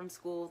day from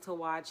school to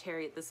watch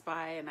Harriet the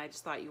Spy, and I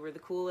just thought you were the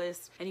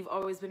coolest. And you've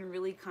always been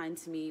really kind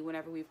to me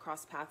whenever we've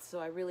crossed paths, so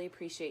I really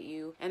appreciate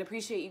you and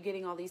appreciate you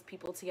getting all these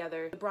people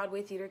together. The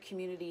Broadway theater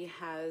community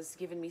has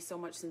given me so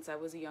much since I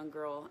was a young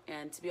girl,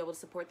 and to be able to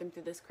support them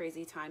through this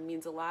crazy time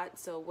means a lot.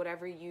 So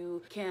whatever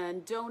you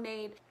can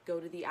donate,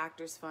 go to the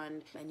Actors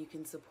Fund, and you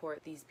can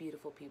support these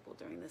beautiful people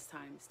during this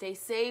time. Stay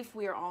safe.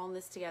 We are all in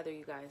this together,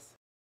 you guys.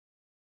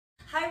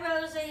 Hi,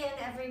 Rosie and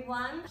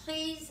everyone.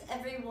 Please,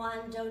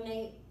 everyone,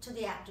 donate to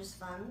the Actors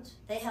Fund.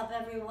 They help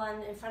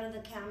everyone in front of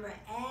the camera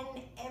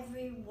and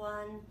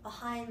everyone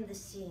behind the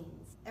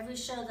scenes. Every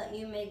show that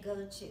you may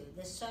go to,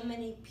 there's so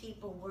many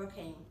people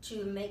working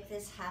to make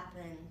this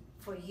happen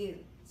for you.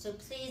 So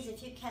please,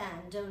 if you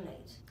can,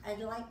 donate. I'd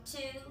like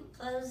to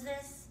close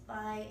this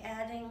by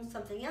adding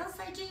something else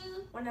I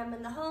do when I'm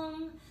in the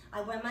home.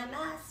 I wear my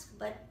mask,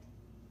 but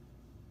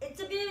it's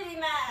a beauty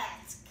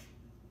mask.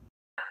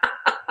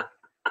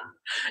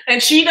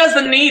 And she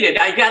doesn't need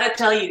it. I gotta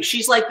tell you,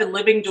 she's like the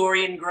living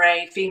Dorian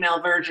Gray female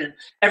version.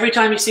 Every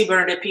time you see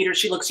Bernadette Peters,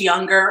 she looks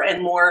younger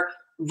and more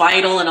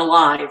vital and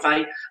alive.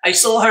 I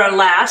saw her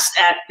last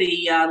at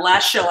the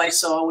last show I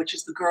saw, which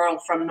is The Girl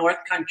from North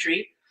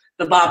Country,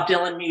 the Bob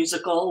Dylan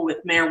musical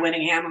with Mare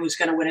Winningham, who's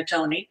going to win a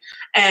Tony.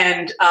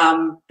 And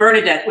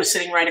Bernadette was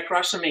sitting right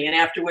across from me. And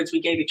afterwards, we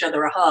gave each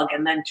other a hug.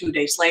 And then 2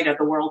 days later,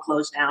 the world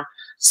closed down.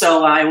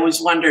 So I always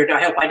wondered,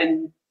 I hope I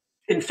didn't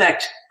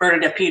infect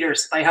Bernadette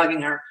Peters by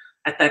hugging her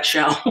at that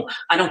show.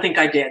 I don't think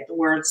I did. The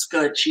word's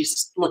good.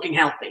 She's looking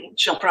healthy.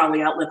 She'll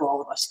probably outlive all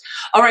of us.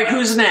 All right,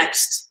 who's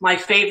next? My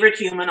favorite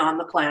human on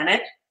the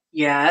planet.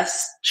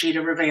 Yes,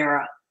 Chita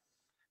Rivera.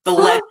 The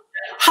legend.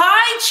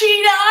 Hi,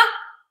 Chita.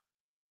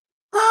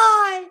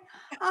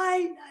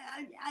 Hi.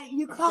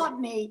 You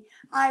caught me.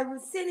 I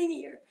was sitting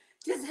here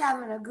just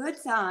having a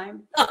good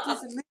time,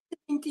 just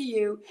listening to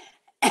you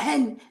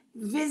and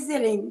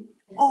visiting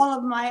all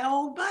of my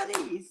old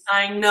buddies.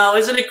 I know.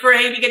 Isn't it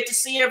great? You get to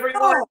see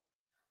everyone. Oh,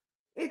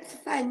 it's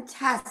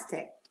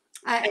fantastic.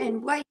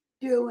 And what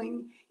you're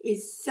doing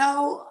is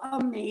so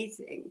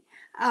amazing.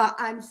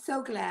 I'm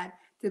so glad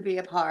to be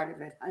a part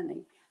of it,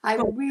 honey. I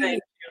really.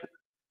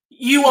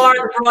 You are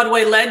the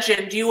Broadway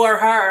legend. You are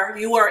her.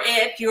 You are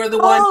it. You're the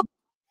one.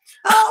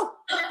 Oh,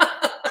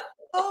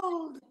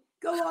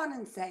 go on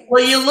and say it.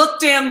 Well, you look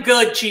damn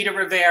good, Chita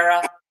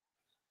Rivera.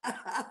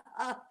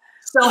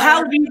 So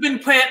how have you been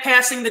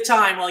passing the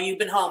time while you've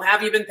been home? How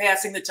have you been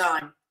passing the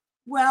time?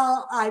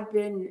 Well, I've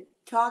been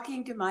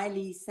talking to my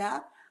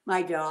Lisa,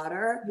 my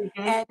daughter,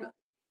 and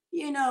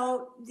you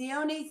know, the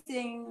only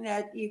thing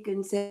that you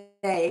can say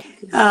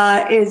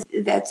is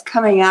that's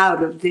coming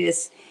out of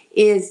this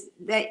is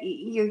that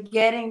you're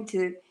getting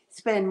to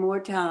spend more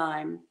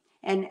time.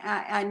 And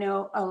I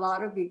know a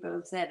lot of people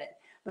have said it,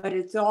 but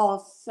it's all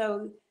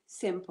so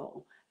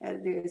simple.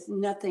 There's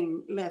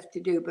nothing left to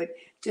do, but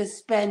just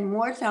spend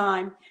more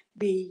time,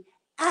 be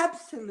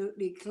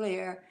absolutely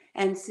clear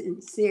and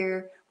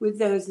sincere with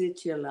those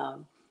that you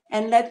love,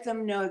 and let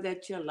them know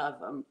that you love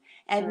them,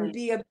 and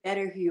be a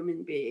better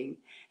human being.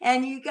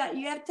 And you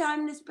have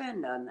time to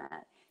spend on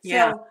that.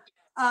 Yeah.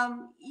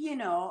 So, you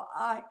know,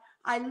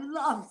 I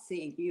love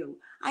seeing you.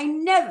 I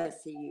never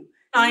see you.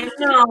 I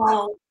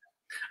know.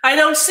 I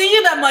don't see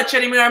you that much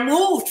anymore. I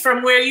moved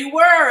from where you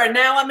were, and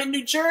now I'm in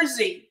New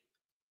Jersey.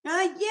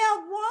 Yeah,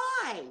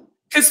 why?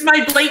 Because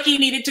my Blakey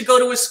needed to go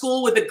to a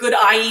school with a good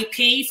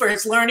IEP for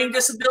his learning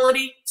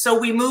disability. So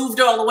we moved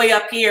all the way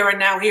up here, and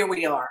now here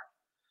we are.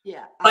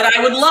 Yeah. But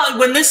I would love,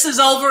 when this is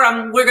over,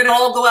 we're going to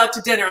all go out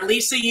to dinner.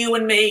 Lisa, you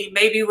and me,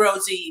 maybe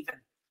Rosie even.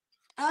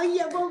 Oh,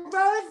 yeah, well,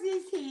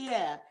 Rosie's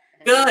here.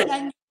 Good.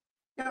 And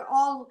they're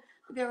all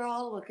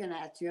looking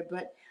at you,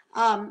 but,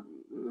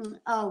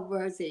 oh,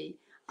 Rosie,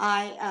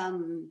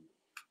 I'm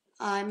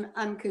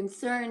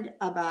concerned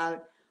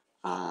about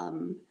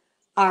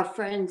our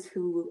friends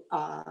who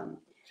are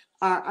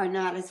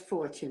not as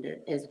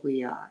fortunate as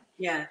we are.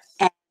 Yes.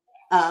 And,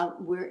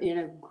 we're in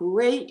a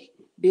great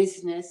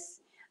business.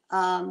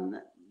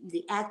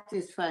 The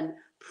Actors Fund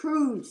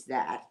proves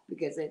that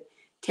because it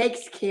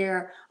takes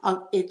care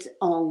of its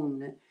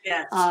own.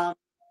 Yes.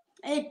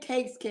 It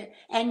takes care.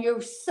 And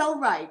you're so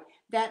right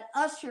that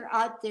usher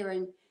out there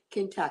in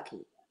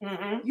Kentucky,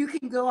 you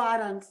can go out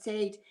on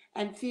stage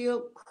and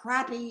feel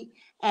crappy,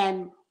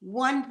 and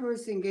one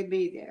person can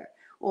be there,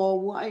 or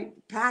one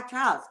packed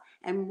house,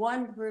 and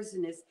one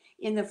person is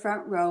in the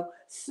front row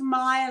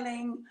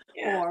smiling,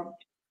 or,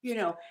 you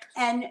know,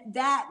 and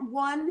that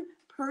one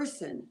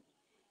person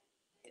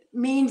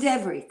means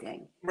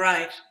everything.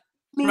 Right.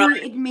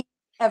 It means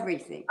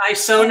everything. I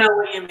so know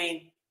what you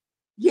mean.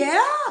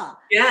 Yeah.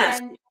 Yes.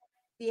 And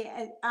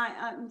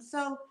I'm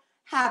so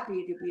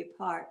happy to be a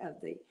part of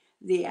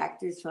the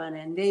Actors Fund,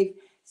 and they've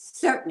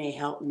certainly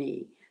helped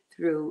me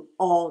through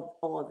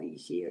all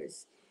these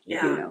years.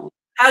 Yeah. You know.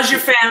 How's your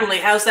family?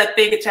 How's that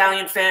big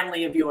Italian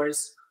family of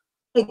yours?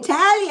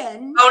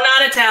 Italian? Oh,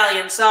 not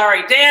Italian.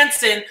 Sorry.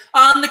 Dancing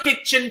on the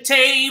kitchen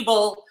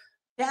table.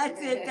 That's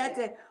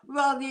it.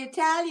 Well, the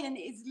Italian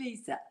is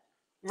Lisa.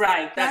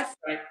 Right. That's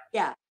right.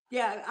 Yeah.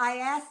 I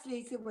asked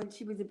Lisa when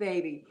she was a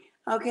baby,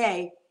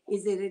 okay,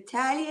 is it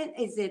Italian?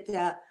 Is it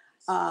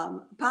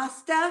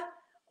pasta?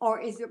 Or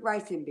is it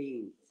rice and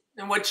beans?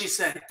 And what'd she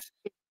say?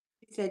 She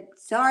said,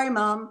 sorry,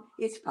 Mom,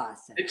 it's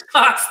pasta. It's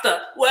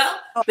pasta. Well,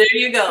 there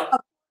you go.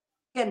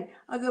 And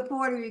the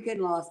Puerto Rican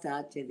lost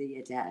out to the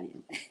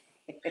Italian.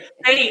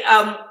 Hey,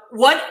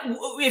 what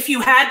if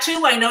you had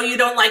to? I know you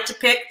don't like to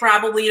pick.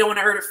 Probably you don't want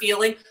to hurt a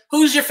feeling.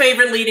 Who's your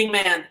favorite leading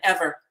man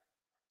ever?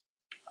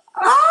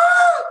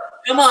 Oh!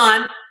 Come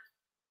on.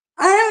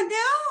 I don't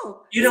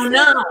know. You don't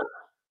know.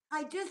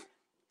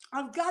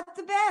 I've got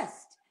the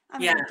best. I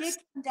mean, Dick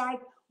Van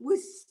Dyke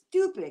was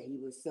stupid. He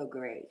was so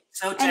great.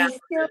 So talented.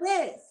 And he still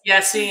is.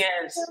 Yes, he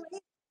is.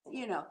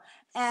 You know,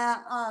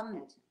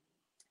 and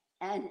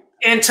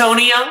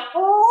Antonio.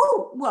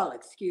 Oh, well,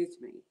 excuse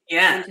me.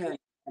 Yeah. Antonio.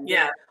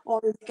 Yeah.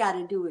 All he's got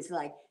to do is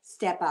like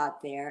step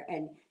out there,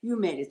 and you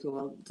may as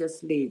well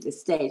just leave the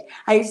stage.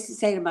 I used to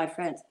say to my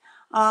friends,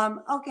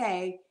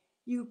 okay,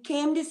 you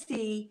came to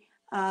see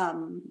at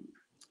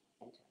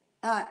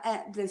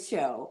the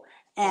show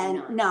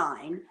and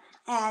 9,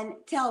 and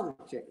tell the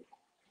truth.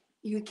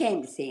 You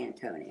came to see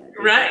Antonio.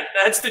 Right,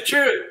 that's the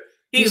truth.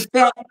 He's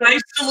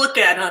nice to look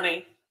at,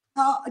 honey.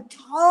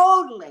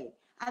 Totally.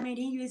 I mean,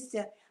 he used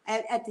to,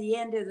 at the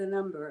end of the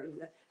number,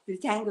 the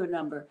tango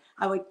number,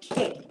 I would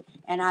kick,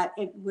 and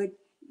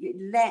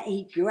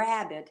he'd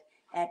grab it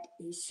at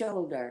his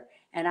shoulder,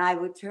 and I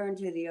would turn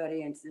to the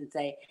audience and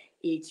say,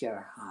 "Eat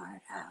your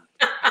heart out."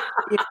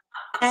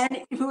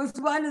 And it was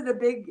one of the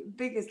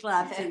biggest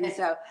laughs in the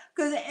show,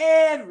 because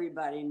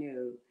everybody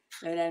knew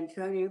that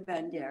Antonio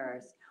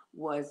Banderas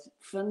was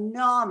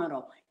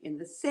phenomenal in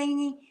the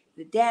singing,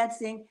 the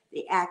dancing,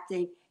 the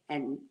acting,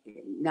 and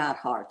not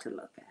hard to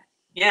look at.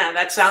 Yeah,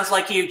 that sounds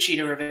like you,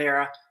 Chita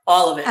Rivera.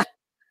 All of it.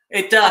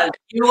 It does.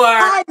 You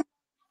are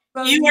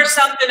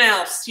something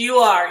else. You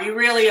are. You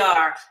really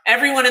are.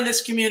 Everyone in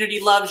this community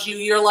loves you.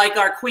 You're like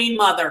our queen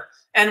mother,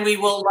 and we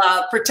will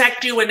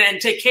protect you and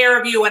take care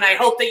of you, and I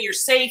hope that you're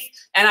safe,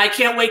 and I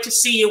can't wait to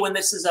see you when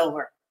this is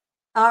over.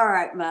 All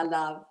right, my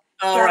love.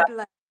 All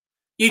right.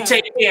 You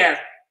take care.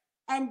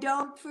 And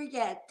don't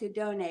forget to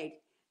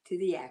donate to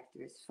the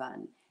Actors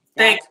Fund.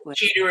 Thank you,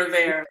 Chita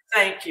Rivera.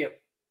 Thank you.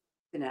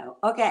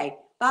 Okay.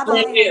 Bye-bye.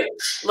 Love you.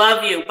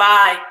 Love you.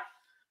 Bye.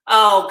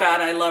 Oh,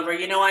 God, I love her.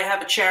 You know, I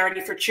have a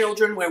charity for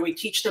children where we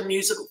teach them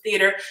musical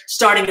theater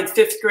starting in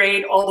 5th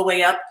grade all the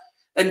way up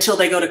until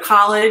they go to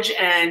college.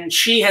 And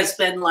she has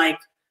been like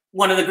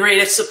one of the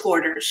greatest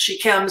supporters. She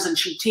comes and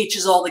she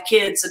teaches all the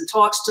kids and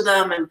talks to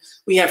them. And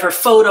we have her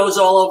photos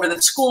all over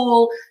the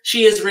school.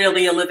 She is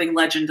really a living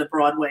legend of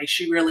Broadway.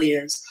 She really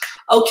is.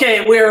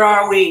 Okay, where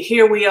are we?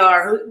 Here we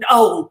are.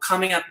 Oh,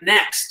 coming up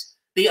next,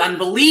 the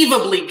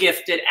unbelievably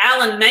gifted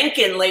Alan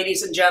Menken,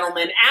 ladies and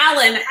gentlemen.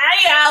 Alan,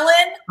 hi,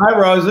 Alan. Hi,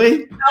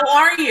 Rosie. How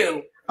are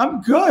you? I'm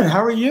good.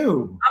 How are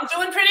you? I'm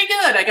doing pretty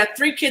good. I got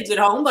 3 kids at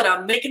home, but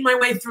I'm making my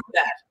way through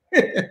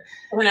that.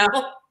 You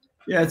know?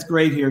 Yeah, it's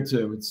great here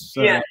too. It's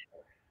a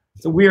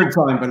weird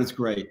time, but it's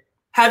great.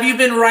 Have you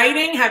been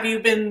writing?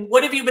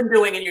 What have you been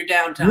doing in your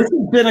downtime? This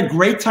has been a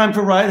great time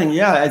for writing.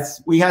 Yeah,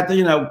 we had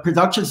the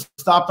production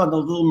stopped on the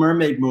Little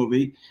Mermaid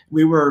movie.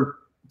 We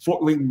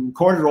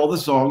recorded all the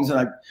songs, and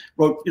I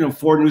wrote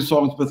 4 new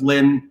songs with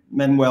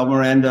Lin-Manuel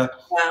Miranda,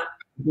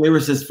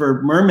 lyricist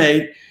for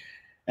Mermaid.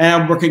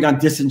 And I'm working on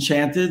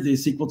Disenchanted, the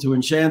sequel to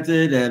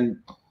Enchanted, and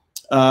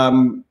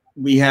I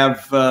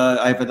have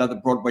another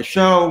Broadway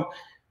show.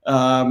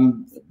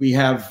 We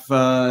have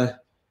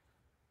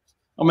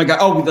oh my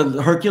God!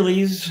 The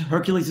Hercules.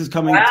 Hercules is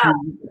coming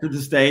to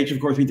the stage. Of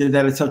course, we did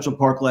that at Central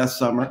Park last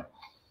summer,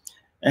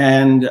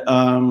 and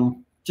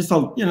just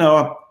a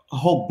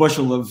whole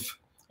bushel of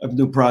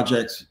new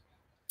projects.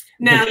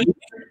 Now, you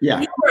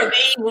are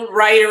the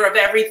writer of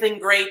everything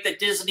great that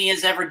Disney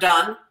has ever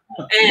done.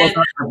 Well,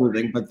 not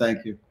everything, but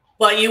thank you.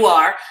 But you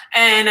are,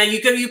 and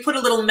you put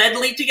a little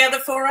medley together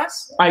for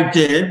us. I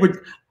did.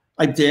 Would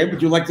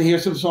you like to hear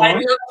some songs? I'd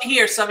love to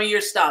hear some of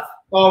your stuff.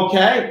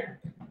 Okay.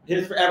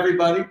 Here's for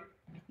everybody. A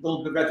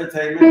little bit of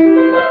entertainment.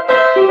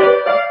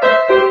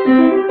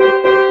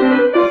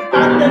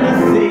 Under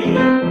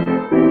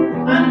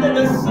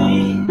the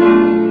sea,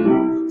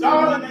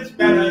 darling, it's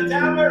better,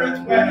 down where it's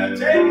better,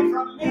 take it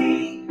from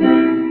me.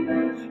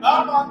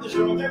 Up on the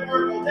shore, they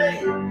work all day,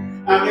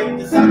 out in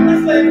the sun,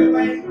 they slave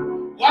away,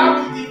 while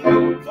we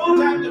devote full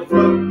time to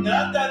floating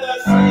under the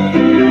sea.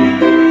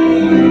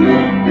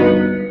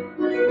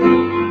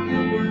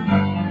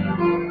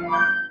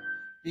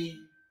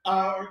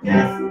 Our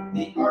guests,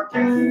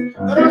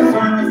 that are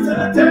service to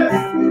the test,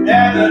 and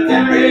the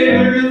dinner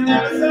here is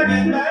never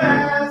second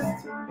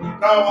best.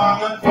 Go on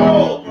and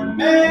fold,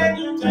 and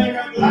you take a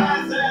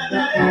glass, and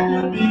then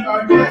you'll be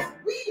our guest.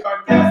 We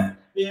are guests,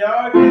 be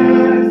our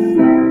guest.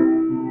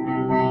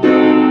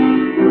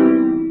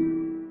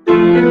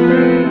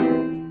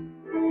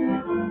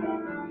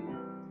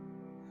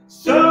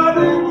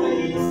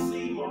 Suddenly,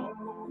 Seymour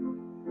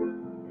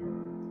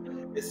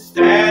is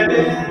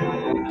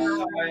standing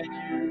beside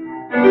you.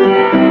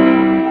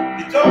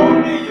 You told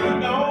me you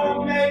don't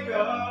make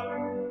up,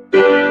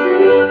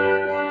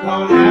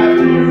 don't have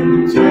to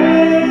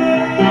pretend.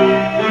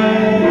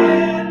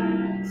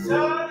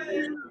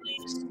 Suddenly,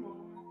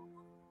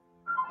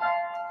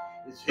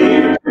 it's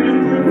here to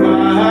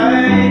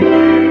provide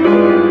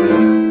you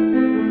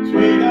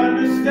sweet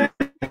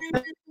understanding.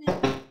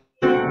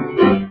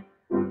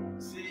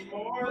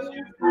 Seymour's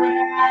your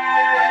friend.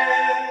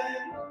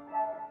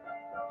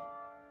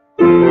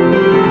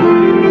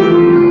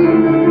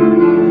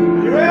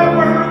 You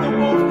ever heard the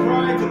wolf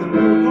cry to the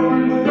bullcorn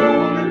moon?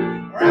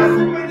 Or ask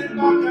the wind and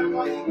knock on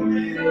why he went?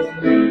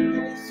 And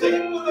you say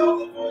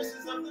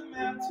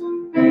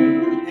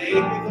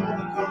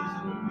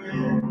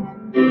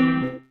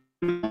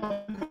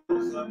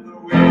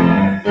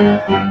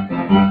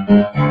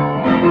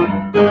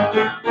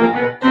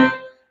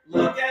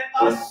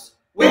us.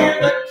 We're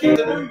the kings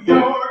of New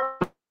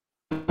York.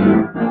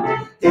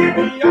 Here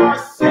we are,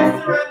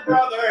 sister and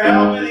brother,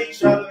 helping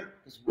each other,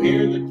 because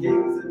we're the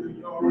kings of New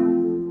York.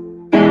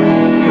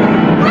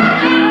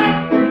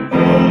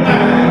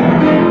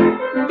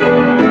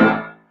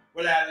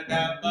 Well,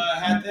 Alabama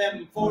had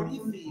them 40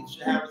 thieves.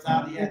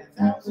 Shahrazad had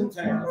 1,000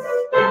 tales.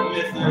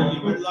 Mister,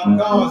 you would love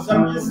cause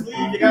up your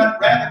sleeve. You got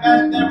rat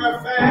that never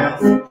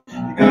fails.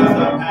 You got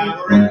some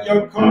power in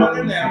your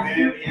corner now.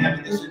 Heavy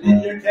ammunition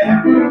in your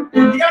cap.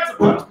 You got some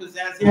punch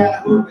pizzazz,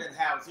 yeah, hooping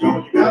house.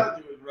 All you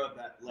gotta do is rub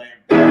that lamb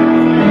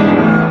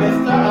down.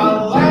 Mr.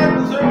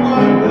 Alanza,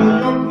 what will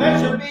your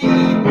pleasure be?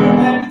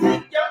 Let me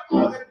take your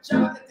order,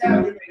 jot it down.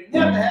 You may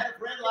never had a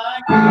friend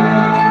like me.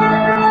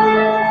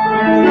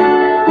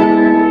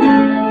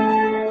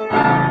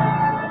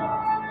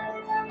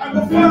 I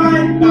will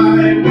find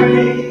my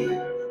way.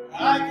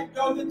 I can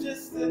go the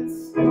distance.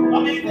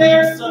 I'll be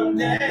there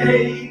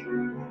someday.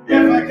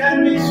 If I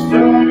can be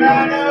strong, I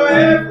know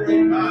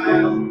every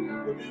mile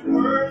will be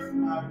worth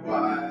my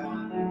while.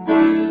 I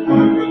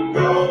would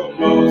go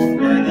most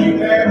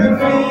anywhere to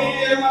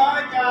feel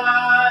like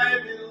I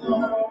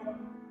belong.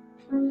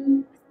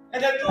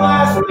 And at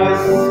last I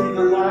see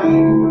the light,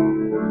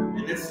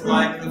 and it's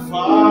like the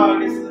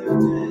fog is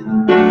lifted.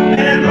 And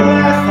at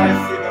last I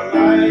see the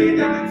light,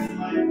 and it's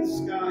like the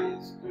sky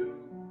is blue.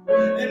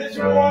 And it's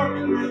warm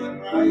and real and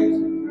bright,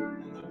 and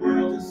the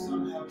world is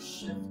somehow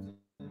shifted.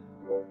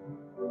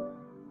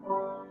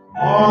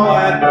 All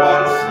at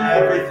once,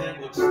 everything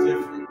looks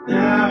different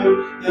now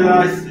that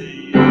I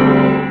see you.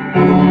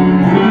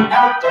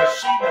 How does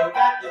she know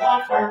that you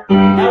love her?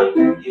 How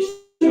can you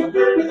show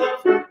her you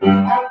love her?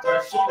 How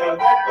does she know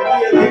that you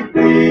really,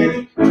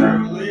 really,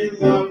 truly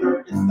love her?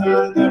 It's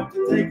not enough to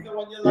take the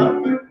one you love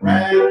for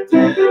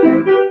granted.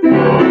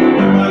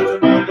 You must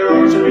remind her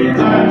or she'll be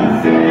time to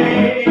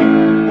say,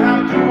 how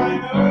do I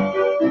know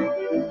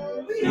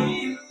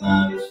he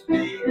loves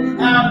me?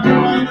 How do I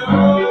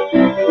know?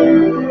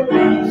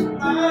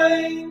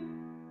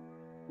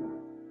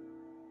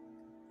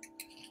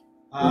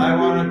 I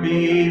want to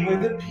be where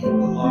the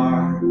people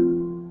are.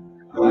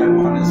 I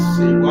want to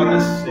see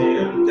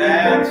them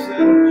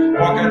dancing,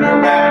 walking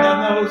around on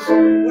those,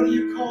 what do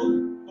you call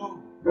them? Oh,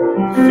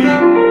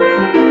 feet.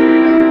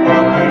 Or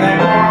where they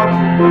walk,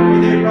 or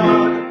where they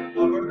run,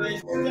 or where they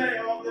stay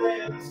all day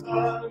in the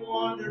sun,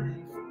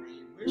 wandering free.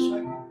 Wish I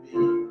could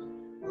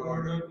be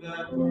part of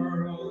that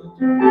world.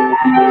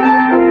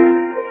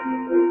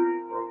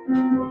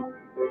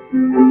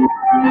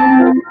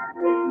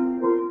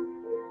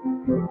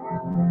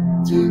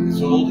 Time as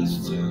old as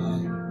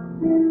time,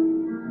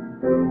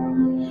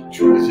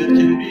 true as it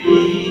can be.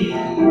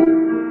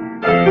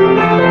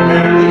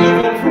 Barely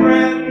even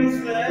friends,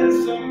 then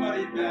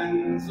somebody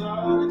bends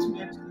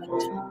unexpectedly.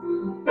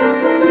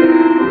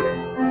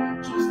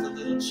 Just a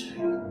little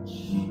change,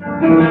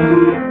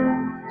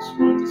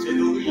 smart to say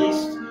the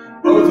least.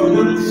 Both a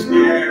little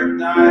scared,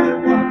 neither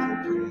one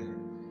prepared.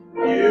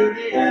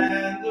 Beauty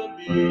and the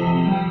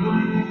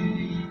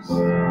Beast, a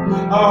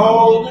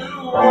whole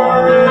new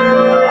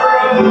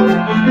world.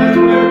 That's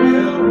where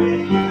we'll be.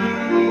 A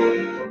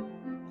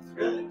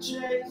thrilling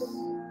chase,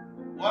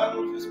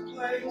 wondrous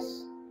place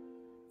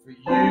for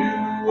you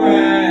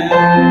and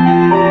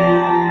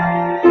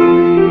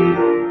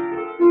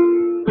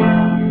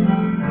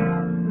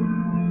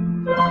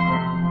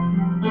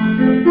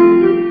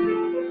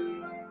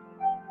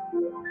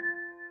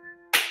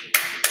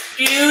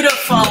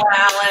Beautiful,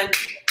 Alan.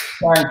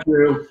 Thank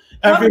you.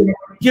 Everyone,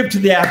 give to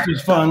the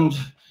Actors Fund.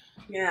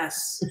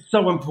 Yes. It's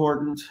so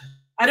important.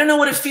 I don't know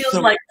what it feels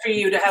like for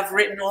you to have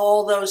written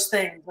all those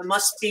things. It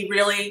must be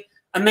really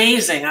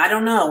amazing. I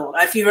don't know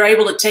if you were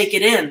able to take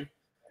it in,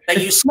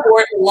 that you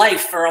scored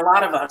life for a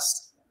lot of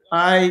us.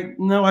 I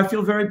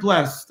feel very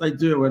blessed. I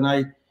do. And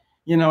I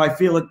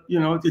feel it,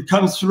 it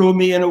comes through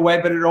me in a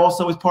way, but it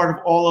also is part of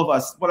all of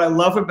us. What I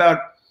love about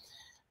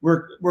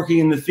working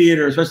in the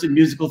theater, especially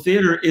musical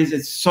theater, is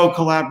it's so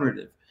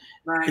collaborative.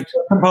 Right. It's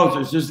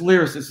composers, there's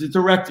lyricists, there's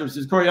directors,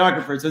 there's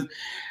choreographers,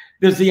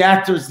 there's the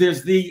actors,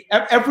 there's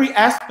every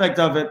aspect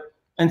of it.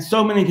 And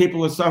so many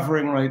people are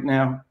suffering right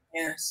now.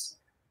 Yes.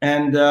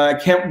 And I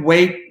can't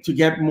wait to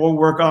get more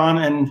work on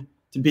and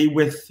to be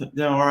with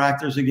our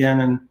actors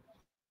again.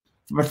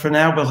 But for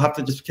now, we'll have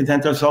to just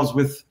content ourselves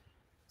with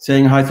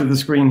saying hi through the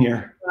screen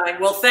here. Right.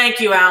 Well,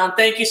 thank you, Alan.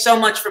 Thank you so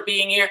much for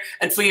being here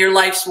and for your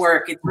life's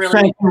work. It's really.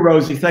 Thank you,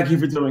 Rosie. Thank you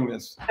for doing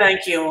this.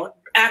 Thank you.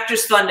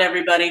 Actors Fund,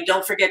 everybody.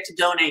 Don't forget to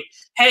donate.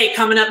 Hey,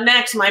 coming up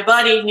next, my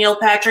buddy Neil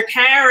Patrick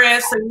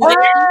Harris. Hey!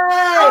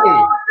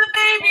 Oh, the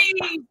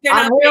baby.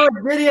 I'm here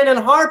with Gideon and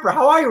Harper.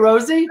 How are you,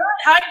 Rosie?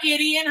 Hi,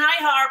 Gideon. Hi,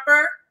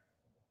 Harper.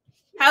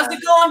 How's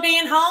it going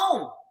being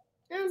home?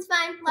 It's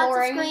fine. Lots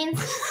of screens.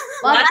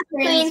 Lots of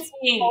screens.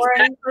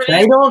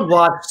 They don't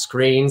watch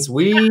screens.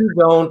 We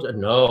don't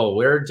know.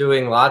 We're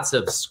doing lots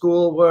of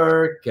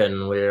schoolwork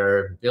and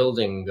we're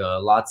building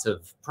lots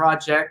of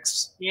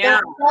projects. Yeah.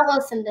 Don't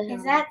listen to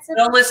him.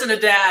 Don't listen to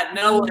Dad.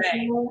 No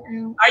way.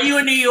 Are you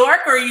in New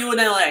York or are you in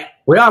LA?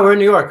 We're in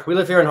New York. We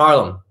live here in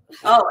Harlem.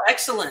 Oh,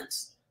 excellent.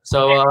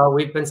 So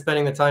we've been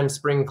spending the time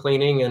spring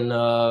cleaning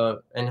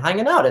and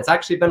hanging out. It's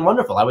actually been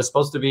wonderful. I was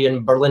supposed to be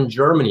in Berlin,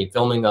 Germany,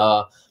 filming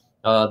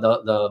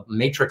the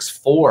Matrix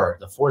 4,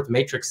 the fourth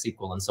Matrix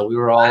sequel, and so we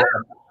were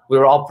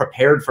all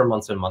prepared for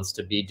months and months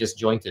to be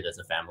disjointed as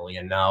a family,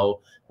 and now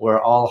we're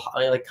all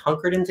like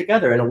hunkered in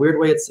together. In a weird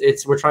way,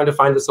 we're trying to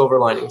find the silver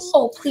linings.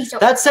 Oh, please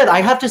don't. That said,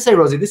 I have to say,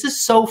 Rosie, this is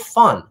so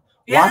fun.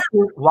 Yeah.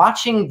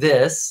 Watching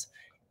this.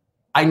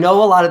 I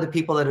know a lot of the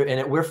people that are in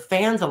it. We're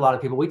fans of a lot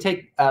of people. We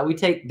take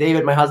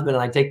David, my husband,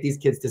 and I take these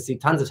kids to see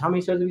tons of. How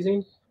many shows have you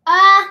seen?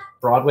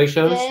 Broadway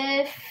shows.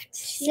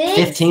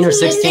 15 or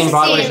 16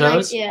 Broadway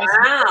shows. Yeah.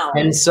 Wow.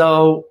 And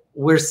so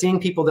we're seeing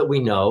people that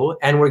we know,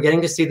 and we're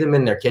getting to see them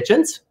in their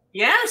kitchens.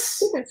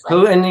 Yes.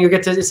 And you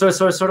get to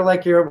sort of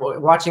like you're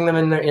watching them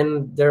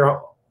in their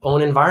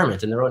own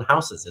environment, in their own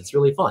houses. It's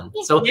really fun.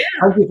 So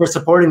thank you for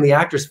supporting the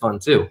Actors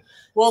Fund too.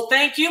 Well,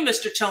 thank you,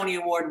 Mr. Tony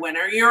Award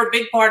winner. You're a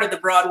big part of the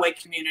Broadway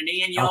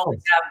community, and you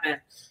always have been.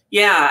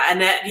 Yeah,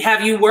 and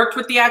have you worked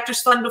with the Actors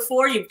Fund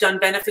before? You've done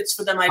benefits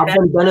for them, I bet. I've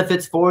done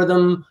benefits for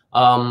them.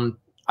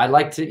 I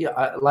like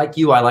to, like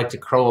you, I like to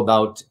crow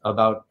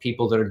about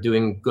people that are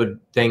doing good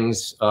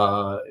things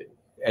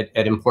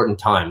at important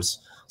times.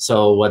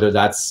 So whether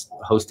that's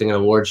hosting an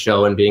award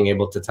show and being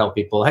able to tell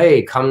people,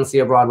 hey, come see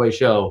a Broadway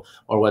show,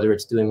 or whether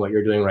it's doing what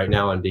you're doing right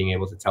now and being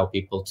able to tell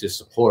people to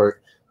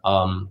support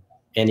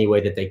any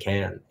way that they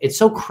can. It's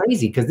so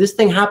crazy because this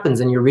thing happens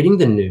and you're reading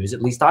the news,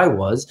 at least I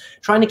was,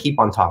 trying to keep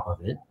on top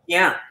of it.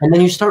 Yeah. And then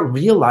you start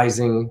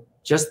realizing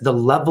just the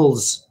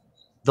levels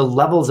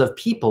of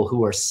people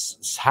who are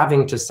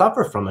having to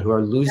suffer from it, who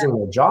are losing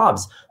their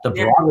jobs. The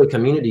Broadway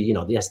community, you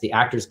know, yes, the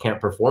actors can't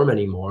perform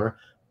anymore,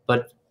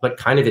 but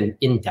kind of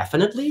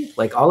indefinitely,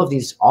 like all of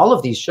these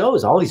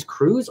shows, all these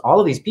crews, all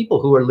of these people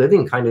who are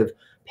living kind of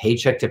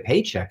paycheck to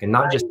paycheck, and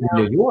not just in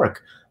New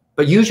York.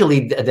 But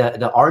usually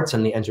the arts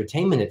and the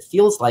entertainment, it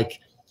feels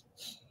like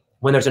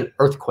when there's an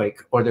earthquake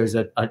or there's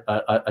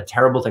a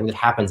terrible thing that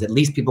happens, at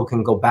least people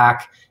can go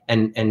back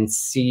and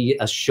see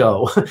a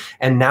show.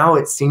 And now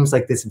it seems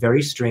like this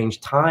very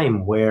strange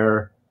time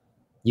where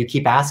you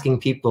keep asking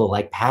people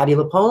like Patti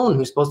LuPone,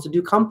 who's supposed to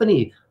do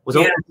Company, was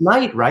over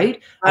tonight,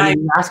 right? And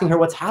you're asking her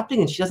what's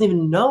happening and she doesn't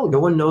even know. No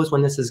one knows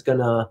when this is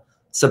gonna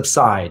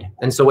subside.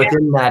 And so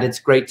within that, it's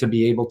great to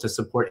be able to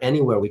support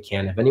anywhere we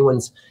can. If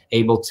anyone's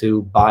able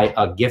to buy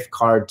a gift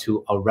card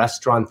to a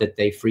restaurant that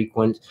they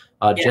frequent,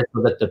 just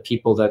so that the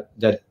people that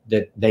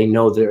they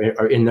know that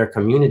are in their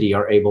community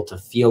are able to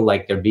feel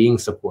like they're being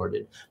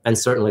supported. And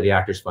certainly the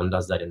Actors Fund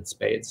does that in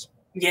spades.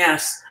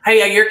 Yes.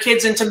 Hey, are your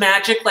kids into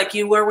magic like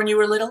you were when you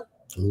were little?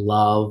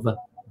 Love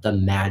the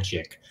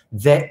magic.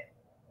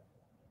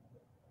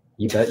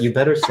 You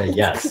better say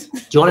yes. Do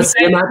you want to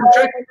see a magic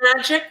trick?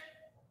 Magic?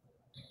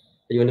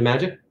 Are you into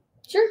magic?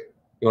 Sure.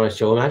 You want to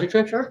show a magic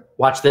trick? Sure.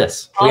 Watch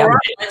this. All right,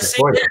 let's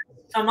see this.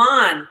 Come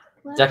on.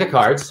 Deck of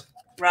cards.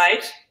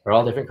 Right. They're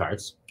all different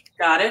cards.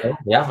 Got it.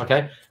 Yeah,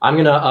 okay. I'm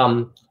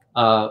gonna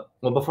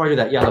well, before I do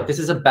that, look, this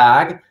is a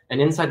bag,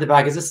 and inside the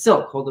bag is a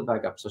silk. Hold the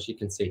bag up so she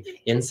can see.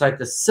 Inside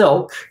the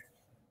silk,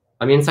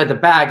 inside the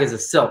bag is a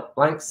silk,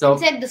 blank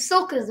silk. Inside the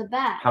silk is a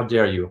bag. How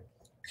dare you?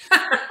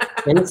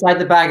 Inside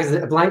the bag is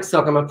a blank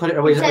silk. I'm gonna put it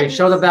away. Wait,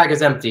 show the bag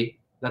is empty.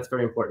 That's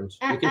very important.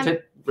 You can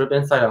take rip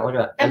inside out. Look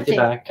at that. Empty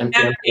bag.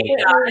 Empty.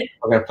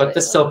 We're gonna put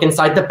the silk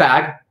inside the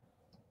bag.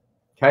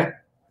 Okay.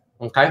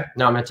 Okay.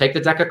 Now I'm gonna take the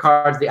deck of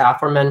cards, the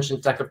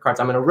aforementioned deck of cards.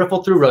 I'm gonna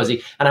riffle through,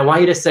 Rosie, and I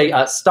want you to say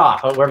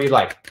stop, wherever you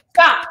like.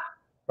 Stop.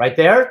 Right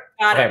there.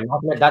 Got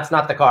it. That's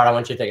not the card. I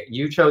want you to take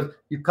it.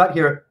 You cut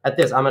here at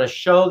this. I'm gonna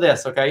show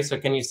this. Okay. So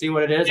can you see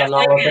what it is? Yes, I'm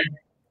not looking.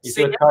 You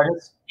see what the card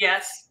is?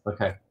 Yes.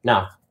 Okay.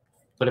 Now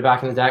put it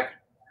back in the deck.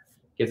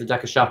 Give the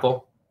deck a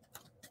shuffle.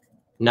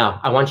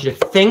 Now, I want you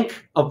to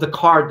think of the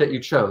card that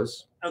you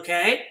chose.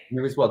 Okay.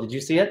 You as well. Did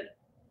you see it?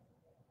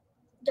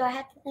 Do I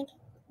have to think?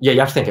 Yeah, you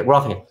have to think it. We're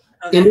all thinking.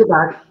 Okay. Into the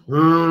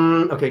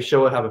bag. Okay,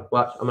 show what happened.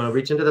 Watch. I'm going to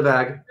reach into the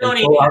bag and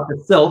pull out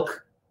the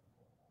silk.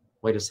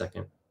 Wait a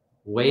second.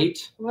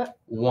 Wait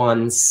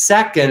 1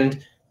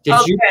 second. Did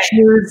you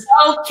choose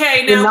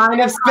the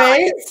Nine of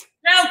Spades?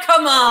 Now,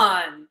 come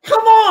on.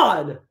 Come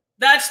on.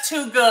 That's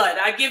too good.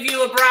 I give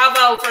you a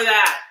bravo for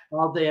that.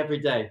 All day, every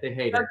day. They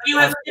hate it. Do you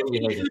have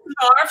 52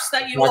 scarves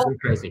that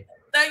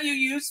you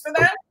use for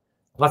that?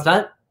 What's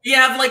that? You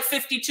have like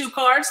 52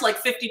 cards, like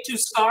 52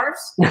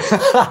 scarves?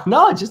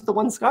 No, just the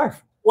one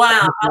scarf.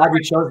 Wow. I'm glad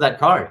you chose that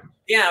card.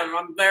 Yeah,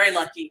 I'm very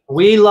lucky.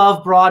 We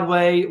love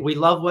Broadway. We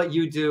love what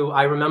you do.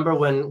 I remember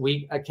when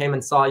I came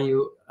and saw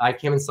you. I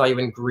came and saw you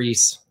in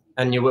Greece.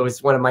 And it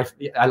was one of my,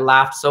 I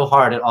laughed so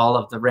hard at all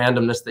of the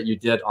randomness that you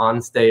did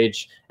on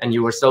stage. And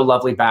you were so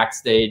lovely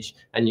backstage.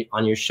 And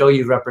on your show,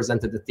 you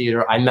represented the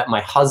theater. I met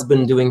my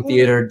husband doing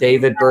theater,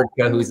 David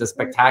Burgess, who's a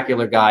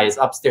spectacular guy, is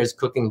upstairs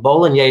cooking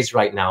bolognese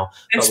right now.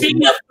 And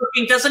speaking of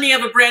cooking, doesn't he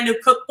have a brand new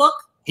cookbook?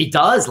 He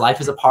does.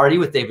 Life is a Party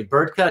with David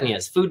Bertka, and he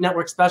has Food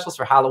Network specials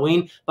for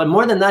Halloween. But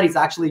more than that, he's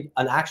actually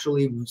an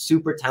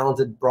super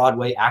talented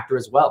Broadway actor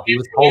as well. He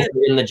was also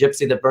in The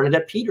Gypsy that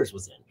Bernadette Peters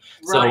was in.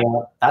 Right.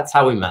 So that's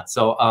how we met.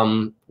 So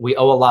we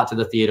owe a lot to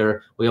the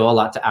theater. We owe a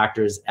lot to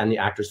actors and the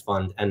Actors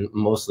Fund, and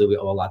mostly we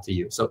owe a lot to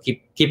you. So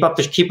keep up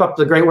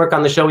the great work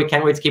on the show. We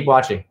can't wait to keep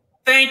watching.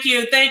 Thank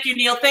you,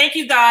 Neil. Thank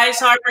you, guys.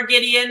 Harper,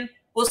 Gideon.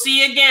 We'll see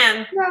you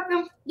again. You're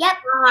welcome. Yep.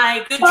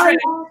 Bye. Good trip.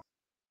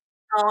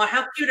 Oh,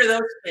 how cute are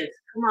those kids?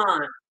 Come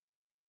on.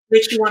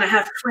 Makes you want to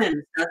have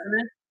twins, doesn't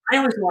it? I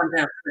always wanted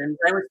to have twins.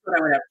 I always thought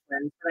I would have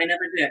twins, but I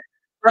never did.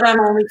 But I'm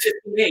only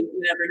 58.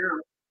 You never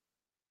know.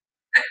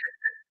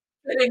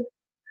 Fitting.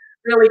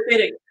 Really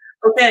fitting.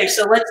 Okay,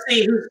 so let's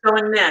see who's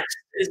going next.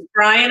 Is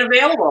Brian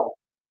available?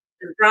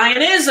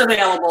 Brian is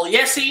available.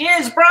 Yes, he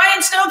is.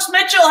 Brian Stokes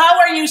Mitchell, how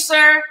are you,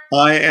 sir?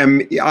 I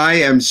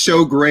am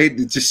so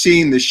great to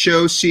seeing the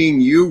show,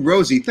 seeing you.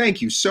 Rosie,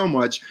 thank you so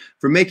much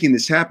for making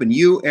this happen.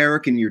 You,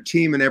 Eric, and your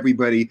team and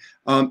everybody.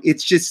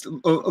 It's just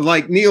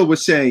like Neil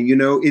was saying, you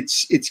know,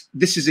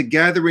 this is a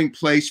gathering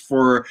place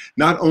for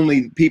not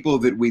only people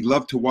that we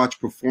love to watch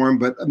perform,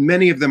 but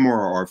many of them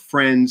are our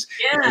friends.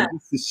 Yeah.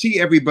 And to see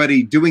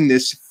everybody doing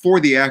this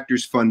for the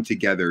Actors Fund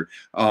together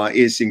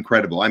is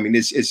incredible. I mean,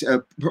 it's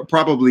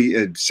probably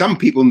some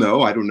people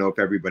know. I don't know if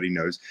everybody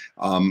knows.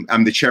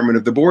 I'm the chairman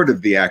of the board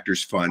of the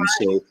Actors Fund.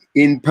 So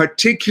in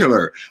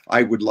particular,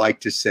 I would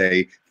like to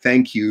say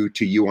thank you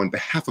to you on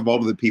behalf of all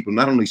of the people,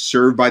 not only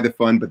served by the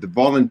fund, but the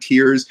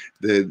volunteers,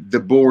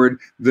 the board,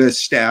 the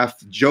staff,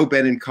 Joe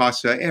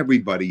Benincasa,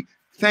 everybody.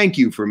 Thank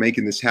you for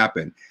making this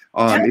happen.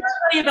 Tell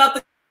everybody about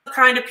the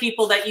kind of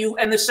people that you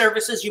and the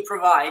services you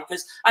provide,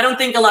 because I don't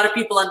think a lot of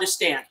people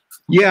understand.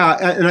 Yeah,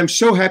 and I'm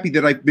so happy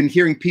that I've been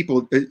hearing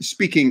people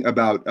speaking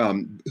about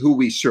who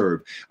we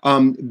serve,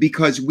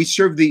 because we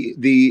serve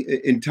the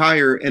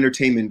entire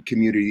entertainment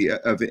community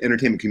of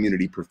entertainment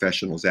community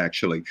professionals.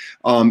 Actually,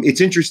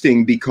 it's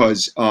interesting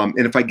because,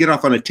 and if I get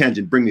off on a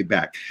tangent, bring me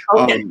back.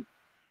 Okay.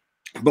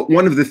 But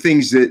one of the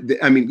things that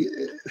I mean,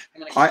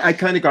 I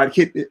kind of got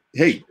hit.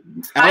 Hey,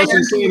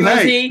 Allison's saying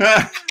hey.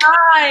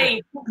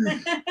 Hi.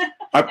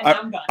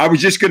 I was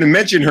just going to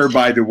mention her,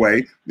 by the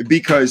way,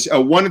 because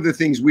one of the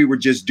things we were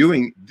just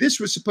doing, this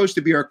was supposed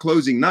to be our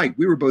closing night.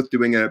 We were both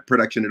doing a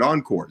production at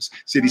Encores,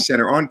 City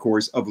Center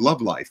Encores of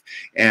Love Life.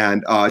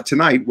 And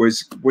tonight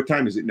was, what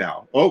time is it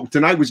now? Oh,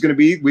 tonight was going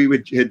to be,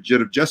 had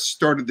just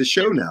started the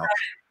show now.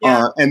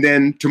 Yeah. And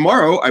then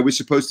tomorrow I was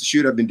supposed to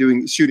shoot. I've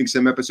been shooting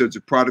some episodes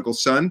of Prodigal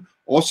Son,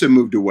 also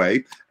moved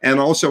away. And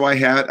also I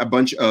had a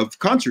bunch of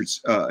concerts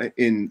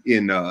in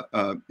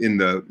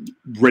the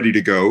ready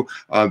to go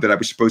that I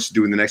was supposed to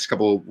do in the next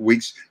couple of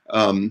weeks.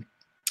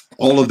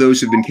 All of those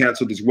have been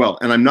canceled as well.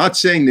 And I'm not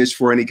saying this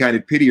for any kind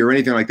of pity or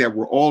anything like that.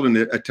 We're all in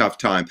a tough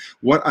time.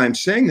 What I'm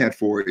saying that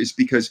for is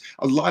because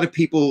a lot of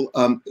people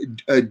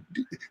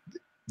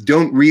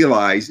don't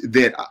realize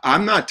that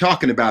I'm not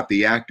talking about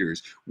the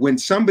actors. When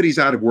somebody's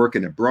out of work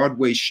in a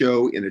Broadway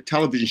show, in a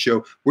television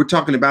show, we're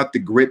talking about the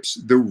grips,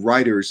 the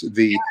writers,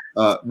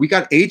 we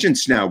got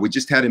agents now. We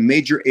just had a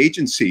major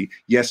agency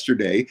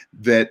yesterday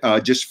that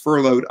just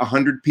furloughed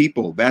 100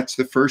 people. That's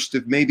the first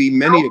of maybe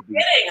many of them.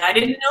 I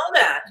didn't know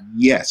that.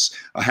 Yes,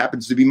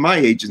 happens to be my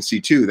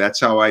agency too. That's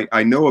how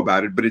I know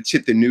about it, but it's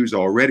hit the news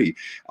already.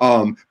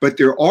 But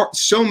there are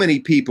so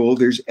many people.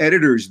 There's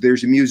editors,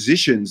 there's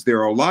musicians. There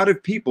are a lot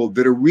of people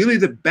that are really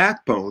the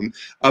backbone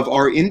of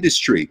our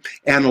industry.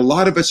 And a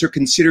lot of us are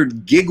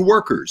considered gig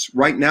workers.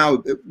 Right now,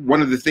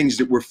 one of the things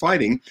that we're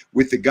fighting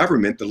with the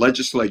government, the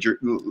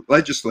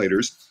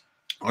legislators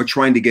are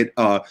trying to get,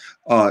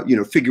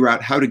 figure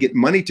out how to get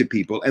money to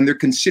people. And they're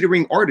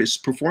considering artists,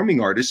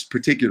 performing artists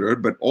particular,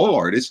 but all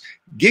artists,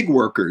 gig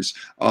workers.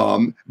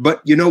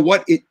 But you know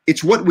what?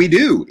 It's what we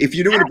do. If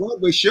you're doing a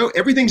Broadway show,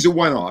 everything's a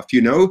one-off,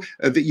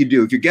 that you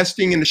do. If you're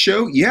guesting in a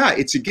show, yeah,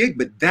 it's a gig,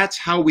 but that's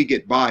how we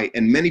get by.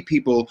 And many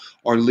people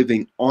are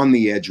living on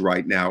the edge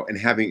right now and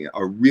having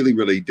a really,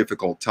 really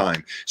difficult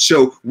time.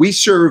 So we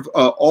serve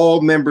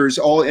all members,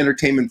 all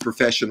entertainment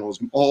professionals,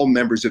 all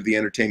members of the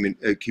entertainment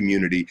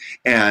community.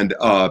 And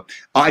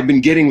I've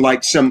been getting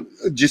like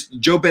just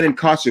Joe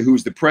Benincasa,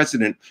 who's the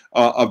president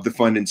of the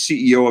fund and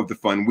CEO of the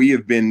fund. We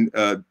have been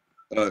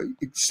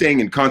staying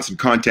in constant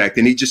contact,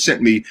 and he just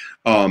sent me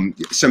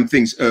some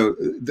things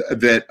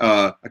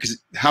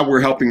because how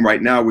we're helping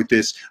right now with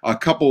this. A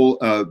couple,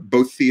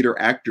 both theater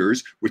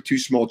actors with 2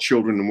 small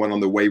children and one on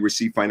the way,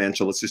 receive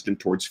financial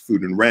assistance towards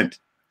food and rent.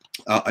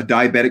 A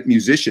diabetic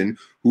musician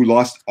who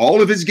lost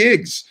all of his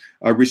gigs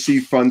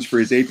received funds for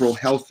his April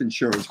health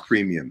insurance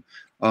premium.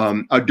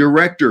 A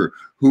director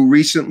who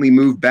recently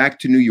moved back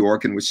to New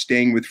York and was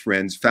staying with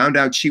friends found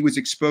out she was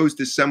exposed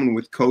to someone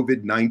with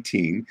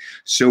COVID-19.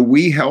 So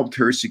we helped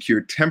her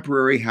secure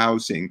temporary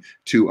housing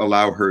to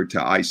allow her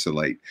to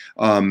isolate.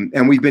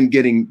 And we've been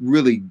getting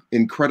really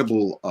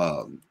incredible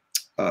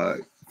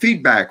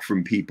feedback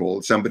from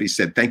people. Somebody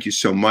said, "Thank you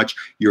so much.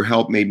 Your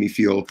help made me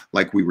feel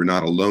like we were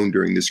not alone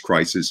during this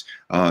crisis.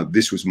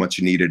 This was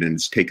much needed, and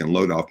it's taken a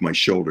load off my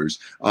shoulders."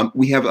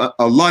 We have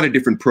a lot of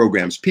different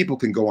programs. People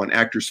can go on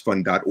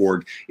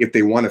actorsfund.org if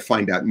they want to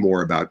find out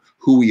more about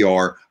who we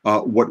are,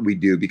 what we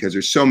do, because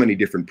there's so many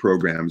different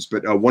programs.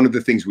 But one of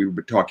the things we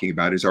were talking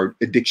about is our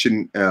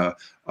addiction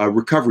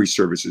recovery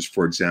services,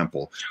 for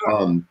example.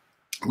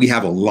 We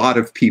have a lot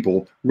of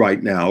people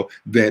right now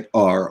that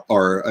are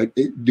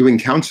doing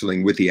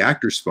counseling with the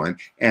Actors Fund,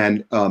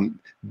 and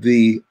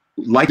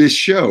like this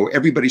show,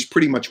 everybody's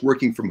pretty much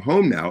working from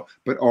home now,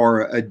 but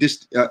our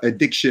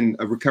addiction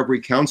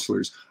recovery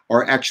counselors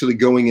are actually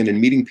going in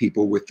and meeting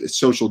people with a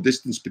social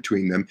distance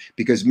between them,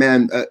 because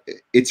man,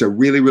 it's a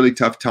really, really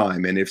tough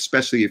time. And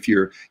especially if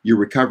you're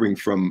recovering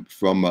from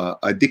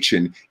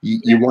addiction,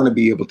 you want to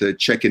be able to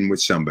check in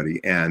with somebody.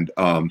 And it's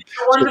a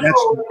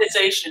wonderful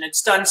organization.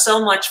 It's done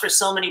so much for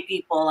so many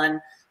people.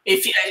 And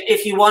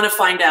if you want to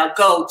find out,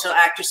 go to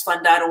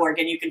actorsfund.org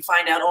and you can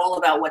find out all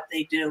about what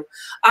they do.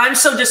 I'm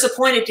so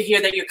disappointed to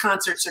hear that your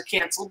concerts are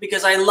canceled,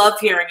 because I love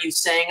hearing you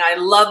sing. I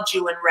loved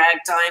you in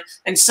Ragtime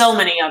and so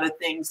many other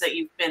things that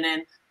you've been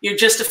in. You're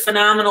just a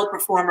phenomenal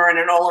performer and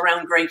an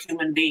all-around great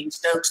human being,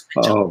 Stokes.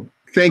 Oh,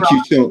 thank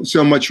you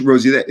so much,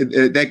 Rosie.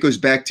 That goes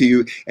back to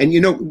you. And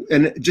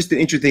and just an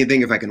interesting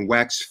thing, if I can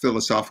wax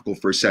philosophical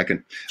for a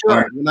second.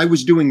 Sure. When I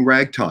was doing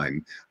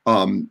Ragtime,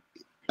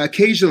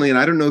 occasionally, and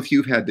I don't know if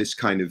you've had this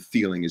kind of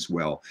feeling as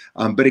well,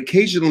 but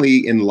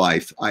occasionally in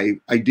life, I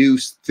do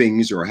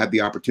things or have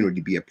the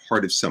opportunity to be a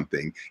part of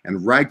something.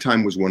 And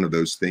Ragtime was one of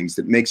those things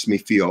that makes me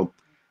feel,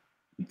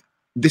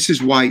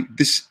 I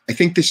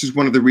think this is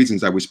one of the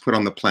reasons I was put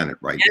on the planet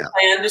right now.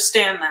 I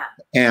understand that.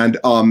 And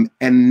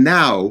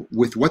now,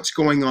 with what's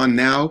going on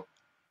now,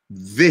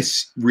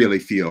 this really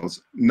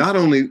feels not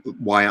only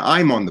why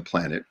I'm on the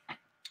planet,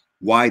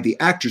 why the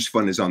Actors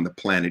Fund is on the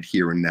planet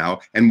here and now,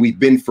 and we've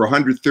been for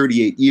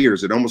 138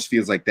 years. It almost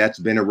feels like that's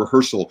been a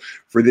rehearsal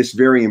for this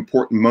very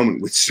important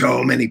moment with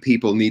so many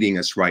people needing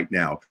us right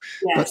now.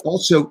 Yes. But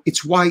also,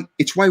 it's why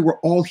we're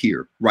all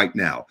here right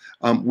now.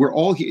 We're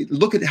all here.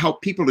 Look at how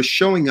people are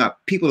showing up.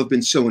 People have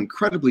been so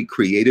incredibly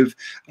creative.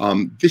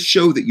 This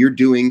show that you're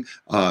doing,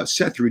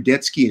 Seth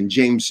Rudetsky and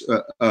James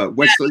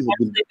Wesley have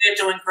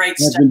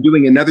been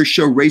doing another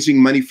show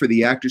raising money for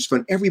the Actors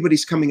Fund.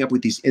 Everybody's coming up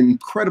with these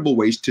incredible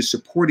ways to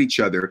support each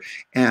other,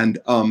 and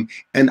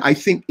I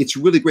think it's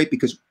really great,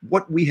 because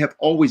what we have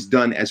always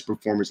done as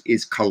performers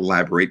is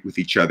collaborate with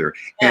each other,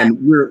 and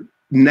we're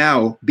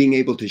now being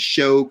able to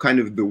show kind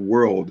of the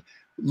world,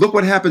 look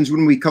what happens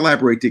when we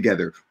collaborate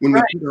together, when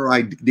we put our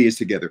ideas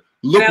together.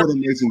 Look what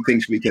amazing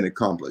things we can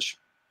accomplish.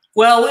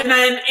 Well,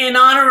 in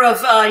honor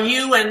of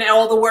you and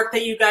all the work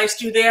that you guys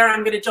do there,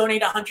 I'm going to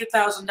donate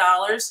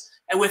 $100,000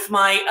 with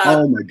my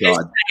oh my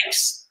God.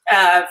 Thanks.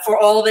 For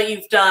all that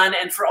you've done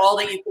and for all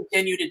that you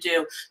continue to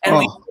do. And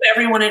we hope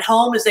everyone at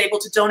home is able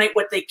to donate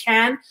what they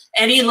can.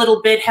 Any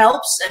little bit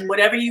helps, and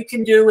whatever you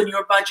can do in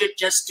your budget,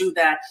 just do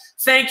that.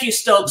 Thank you,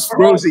 Stokes. For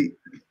Rosie,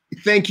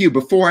 thank you.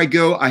 Before I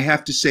go, I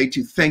have to say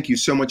thank you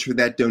so much for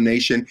that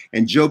donation.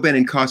 And Joe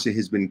Benincasa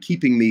has been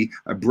keeping me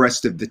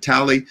abreast of the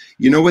tally.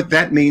 You know what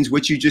that means,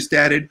 what you just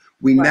added?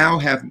 We now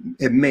have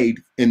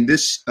made, in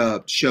this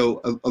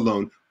show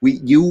alone,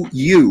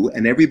 you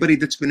and everybody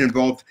that's been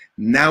involved,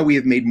 now we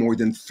have made more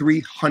than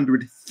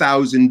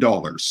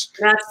 $300,000.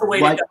 That's the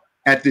way to go.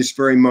 At this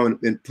very moment.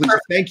 And please,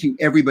 thank you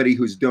everybody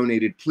who's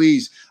donated.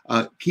 Please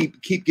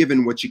keep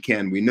giving what you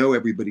can. We know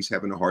everybody's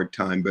having a hard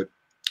time, but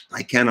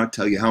I cannot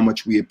tell you how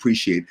much we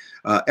appreciate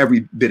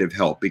every bit of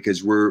help,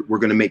 because we're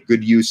going to make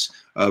good use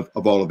of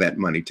all of that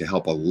money to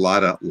help a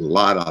lot of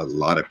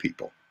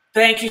people.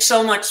 Thank you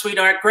so much,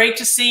 sweetheart. Great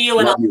to see you,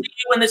 and I'll see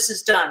you when this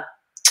is done.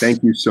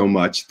 Thank you so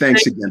much.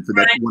 Thanks again for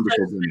that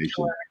wonderful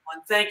donation.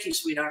 Thank you,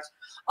 sweetheart.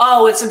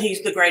 Oh, isn't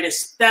he the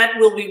greatest?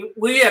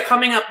 We are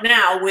coming up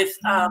now with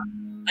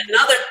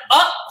another,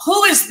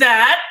 who is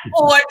that?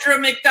 Audra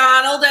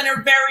McDonald and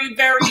her very,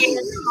 very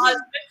handsome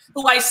husband,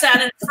 who I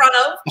sat in front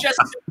of just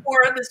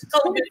before this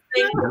COVID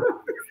thing.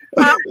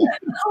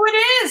 Who it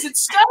is?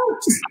 It's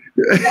Stokes.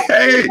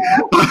 Hey,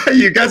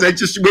 you guys! We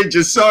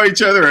just saw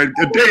each other a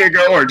day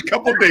ago or a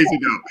couple days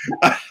ago.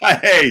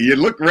 Hey, you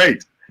look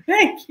great.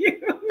 Thank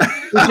you.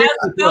 How's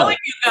it going,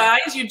 you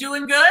guys? You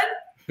doing good?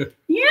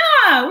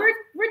 Yeah,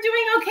 we're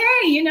doing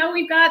okay. You know,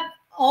 we've got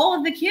all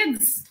of the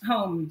kids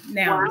home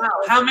now. Wow.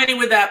 How many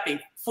would that be?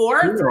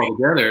 4? 3?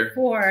 Together.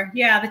 4.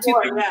 Yeah, the 2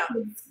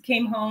 kids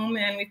came home,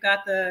 and we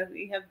have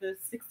the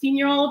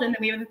 16-year-old, and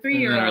then we have the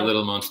 3-year-old. And our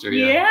little monster.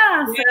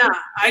 Yeah. Yeah.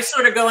 I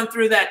sort of going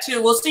through that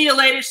too. We'll see you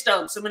later,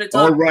 Stokes. I'm going to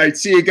talk. All right.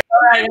 See you guys.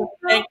 All right.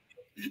 Thank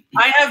you.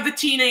 I have the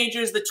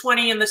teenagers, the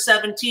 20 and the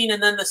 17,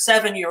 and then the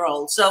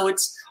 7-year-old. So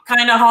it's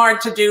kind of hard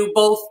to do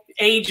both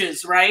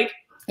ages, right?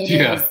 It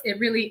is. It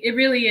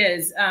really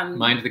is.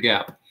 Mind the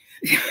gap.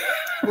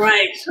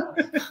 Right.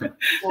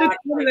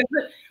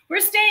 We're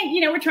staying,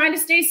 we're trying to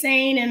stay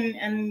sane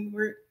and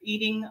we're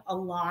eating a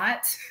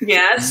lot.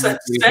 Yes, I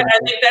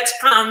think that's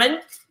common.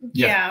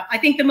 Yeah, I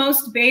think the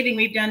most bathing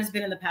we've done has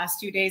been in the past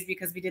 2 days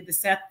because we did the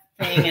Seth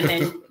thing and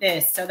then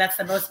this. So that's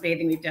the most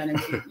bathing we've done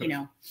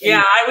in,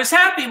 Yeah, I was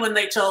happy when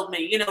they told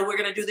me, we're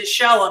going to do this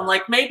show. I'm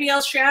like, maybe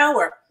I'll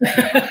shower.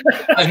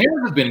 My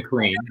hair has been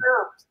clean.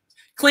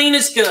 Clean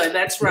is good.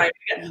 That's right.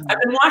 I've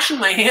been washing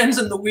my hands,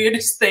 and the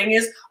weirdest thing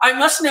is I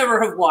must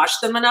never have washed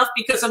them enough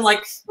because I'm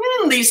like,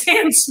 these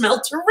hands smell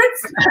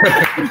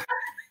terrific.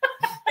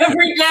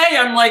 Every day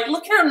I'm like,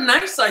 look how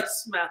nice I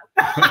smell.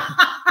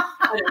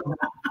 I don't know.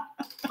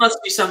 Must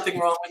be something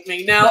wrong with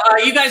me. Now,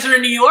 you guys are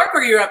in New York,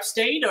 or you're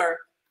upstate, or?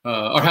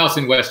 Our house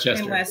in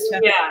Westchester.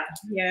 Yeah.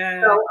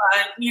 Yeah. So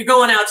you're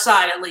going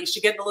outside at least.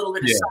 You're getting a little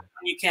bit of sun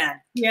when you can.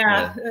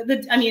 Yeah.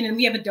 And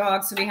we have a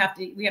dog, so we have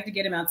to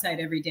get him outside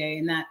every day,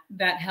 and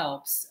that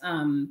helps.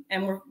 And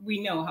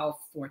we know how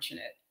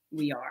fortunate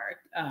we are.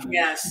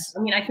 Yes.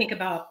 I think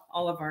about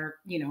all of our,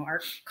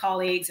 our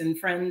colleagues and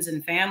friends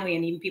and family,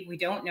 and even people we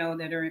don't know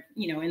that are,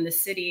 in the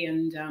city.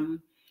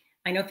 And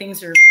I know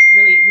things are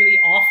really, really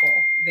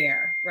awful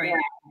there right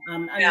now.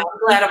 I'm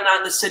glad I'm not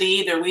in the city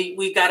either.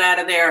 We got out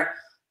of there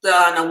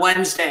on a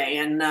Wednesday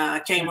and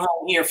came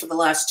home here for the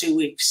last 2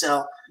 weeks.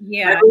 So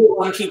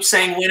everyone keeps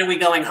saying, when are we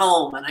going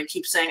home? And I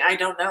keep saying, I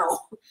don't know.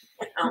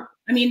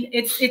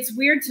 It's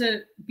weird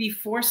to be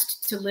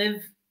forced to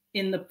live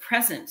in the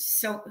present.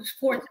 So in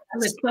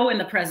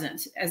the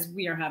present as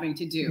we are having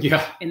to do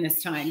in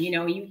this time.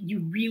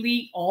 You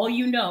really,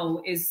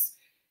 all is,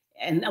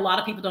 and a lot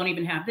of people don't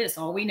even have this.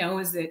 All we know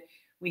is that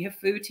we have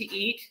food to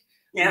eat.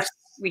 Yes.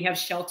 We have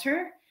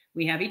shelter.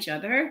 We have each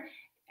other.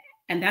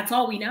 And that's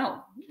all we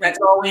know. That's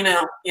all we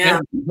know. Yeah.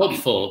 And it's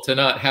helpful to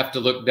not have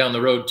to look down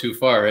the road too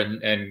far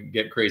and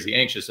get crazy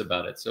anxious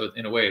about it. So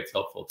in a way, it's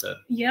helpful to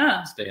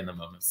stay in the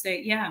moment.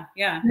 Yeah.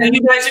 And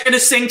you guys are going to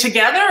sing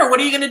together, or what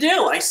are you going to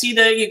do? I see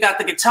that you got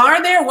the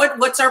guitar there.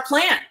 What's our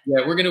plan?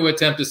 Yeah, we're going to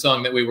attempt a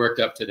song that we worked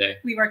up today.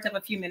 We worked up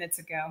a few minutes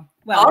ago.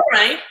 Well, all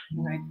right.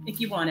 If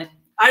you want it.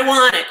 I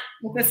want it.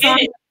 The song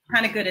is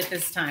kind of good at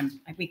this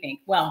time, we think.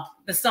 Well,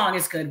 the song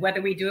is good.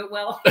 Whether we do it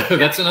well.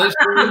 That's another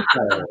story.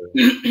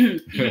 You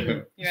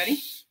ready?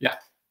 Yeah.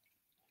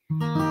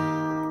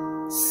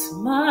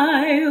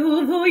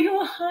 Smile though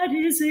your heart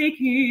is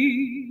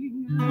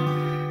aching.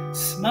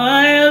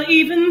 Smile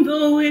even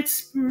though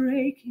it's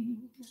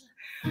breaking.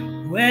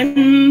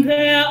 When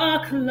there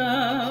are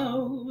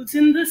clouds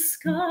in the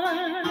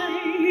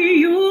sky,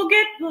 you'll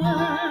get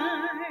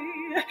by.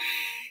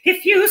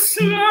 If you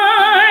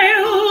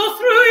smile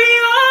through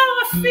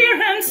your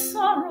fear and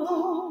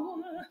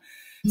sorrow,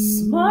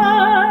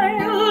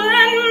 smile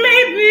and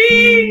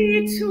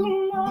maybe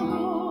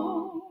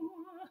tomorrow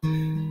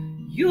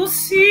you'll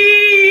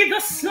see the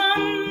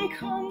sun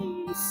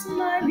come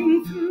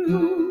smiling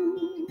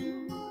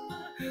through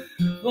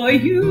for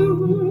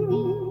you.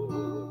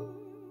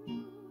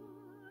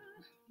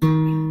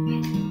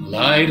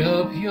 Light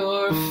up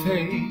your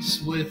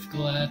face with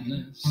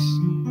gladness.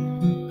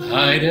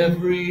 Hide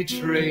every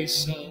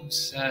trace of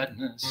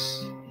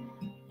sadness,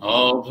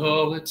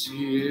 although a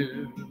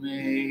tear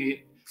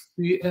may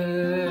be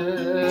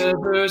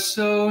ever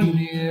so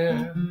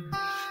near.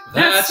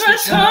 That's the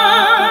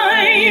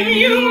time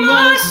you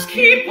must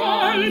keep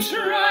on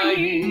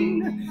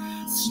trying.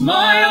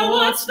 Smile,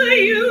 what's the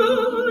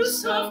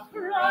use of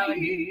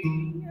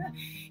crying?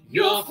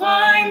 You'll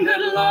find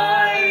that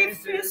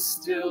life is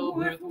still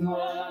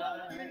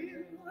worthwhile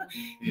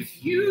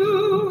if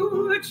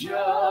you just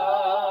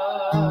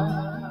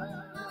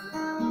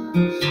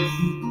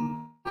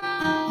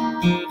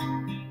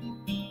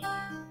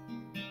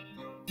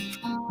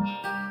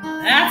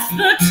that's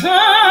the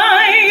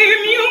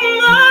time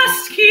you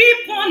must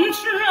keep on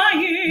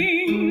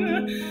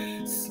trying.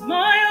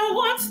 Smile,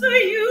 what's the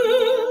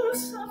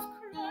use of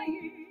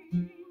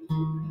crying?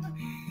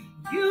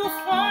 You'll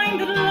find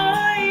that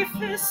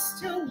life is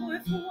still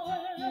worthwhile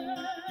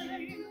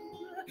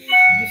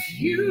if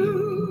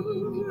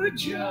you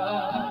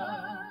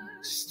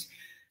just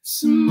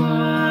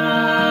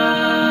smile.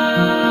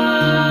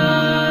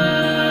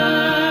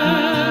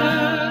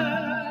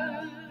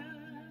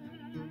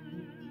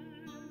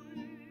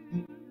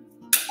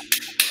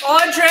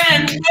 Audra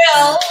and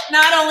Will,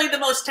 not only the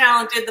most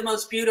talented, the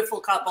most beautiful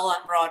couple on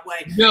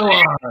Broadway. Go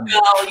on.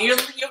 No, you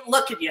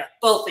look at you,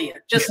 both of you.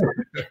 Just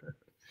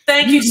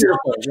thank you so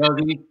much.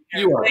 Rosie.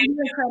 You are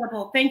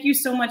incredible. Thank you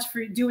so much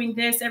for doing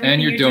this.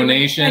 And your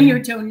donation. And your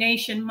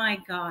donation. My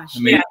gosh.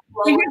 Yeah.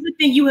 Well, here's the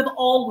thing. You have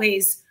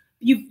always,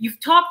 you've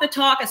talked the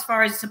talk as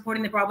far as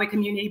supporting the Broadway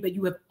community, but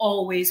you have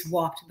always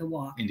walked the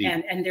walk.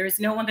 Indeed. And there is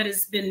no one that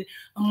has been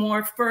a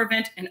more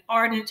fervent and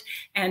ardent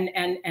and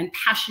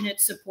passionate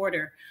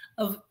supporter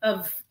of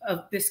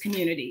this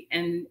community.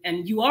 And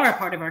you are a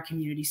part of our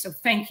community. So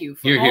thank you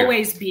for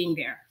always being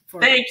there.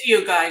 Thank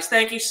you, guys.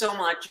 Thank you so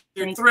much.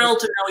 We're thrilled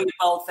to know you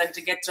both and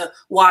to get to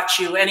watch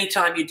you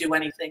anytime you do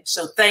anything.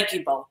 So thank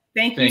you both.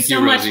 Thank you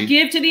so much.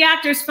 Give to the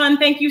Actors Fund.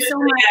 Thank you so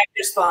much.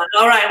 Actors Fund.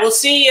 All right. We'll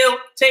see you.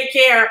 Take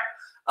care.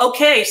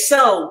 Okay,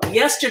 so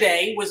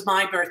yesterday was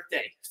my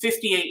birthday,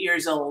 58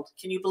 years old.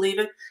 Can you believe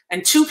it?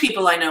 And 2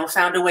 people I know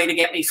found a way to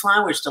get me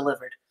flowers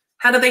delivered.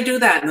 How do they do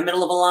that in the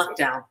middle of a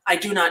lockdown? I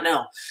do not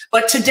know.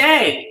 But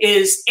today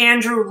is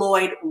Andrew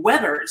Lloyd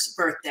Webber's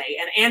birthday,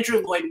 and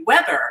Andrew Lloyd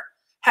Webber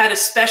had a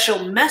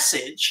special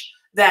message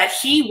that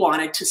he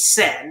wanted to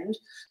send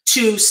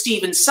to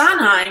Stephen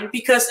Sondheim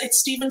because it's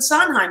Stephen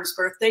Sondheim's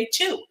birthday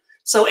too.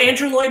 So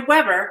Andrew Lloyd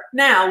Webber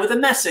now with a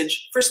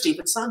message for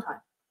Stephen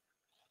Sondheim.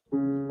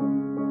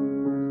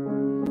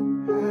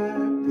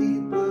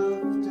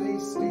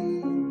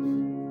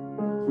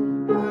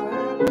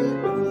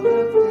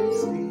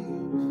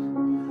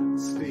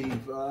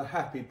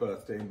 Happy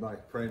birthday, my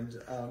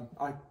friend.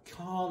 I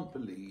can't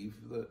believe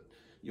that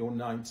you're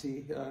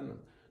 90 and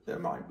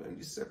I'm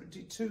only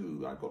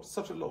 72. I've got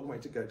such a long way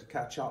to go to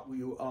catch up.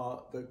 You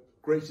are the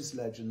greatest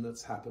legend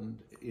that's happened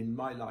in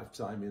my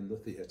lifetime in the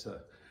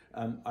theatre.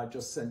 I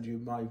just send you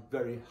my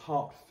very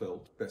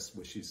heartfelt best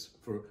wishes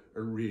for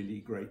a really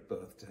great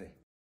birthday.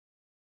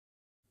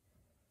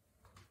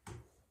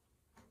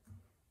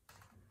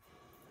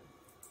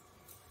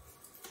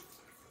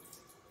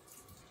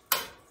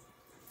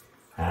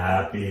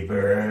 Happy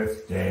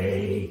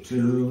birthday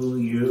to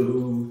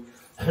you.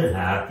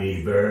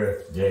 Happy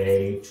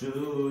birthday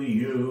to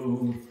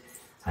you.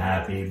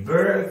 Happy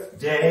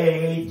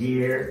birthday,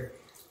 dear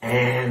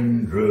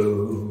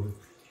Andrew.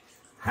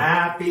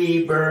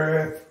 Happy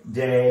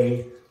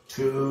birthday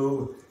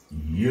to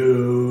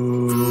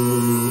you.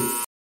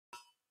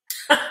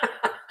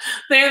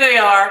 There they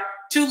are,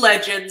 2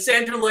 legends,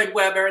 Andrew Lloyd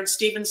Webber and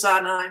Stephen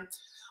Sondheim.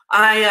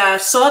 I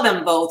saw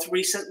them both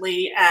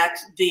recently at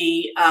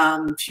the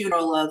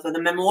funeral of the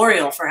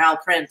memorial for Hal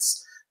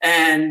Prince,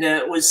 and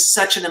it was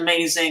such an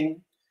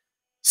amazing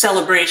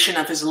celebration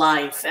of his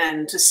life.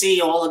 And to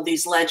see all of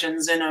these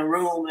legends in a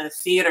room, a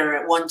theater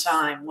at one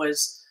time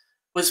was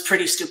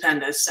pretty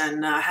stupendous.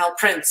 And Hal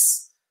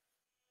Prince,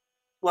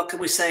 what can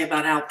we say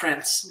about Hal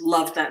Prince?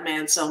 Loved that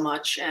man so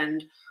much,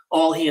 and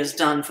all he has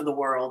done for the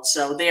world.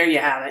 So there you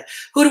have it.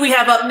 Who do we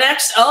have up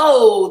next?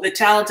 Oh, the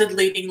talented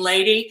leading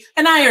lady,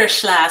 an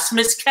Irish lass,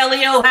 Miss Kelli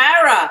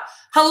O'Hara.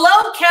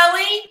 Hello,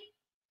 Kelli.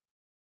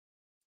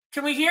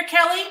 Can we hear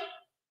Kelli?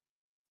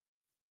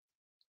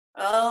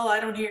 Oh,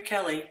 I don't hear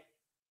Kelli.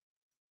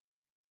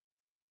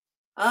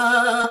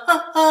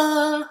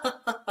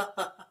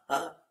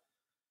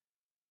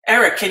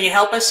 Eric, can you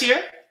help us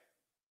here?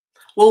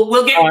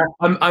 We'll get.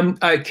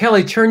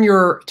 Kelli, turn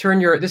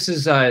your. This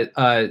is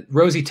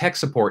Rosie tech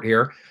support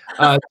here.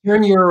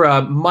 Turn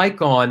your mic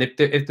on.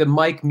 If the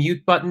mic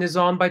mute button is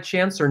on by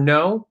chance, or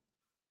no.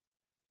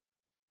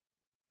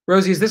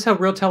 Rosie, is this how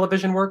real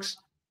television works?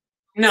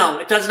 No,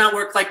 it does not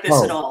work like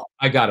this at all.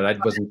 I got it. I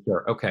wasn't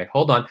sure. Okay,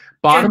 hold on.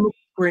 Bottom of the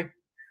screen.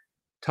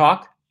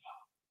 Talk.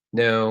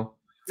 No.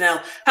 No.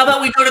 How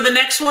about we go to the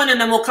next one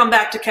and then we'll come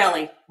back to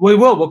Kelli. We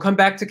will. We'll come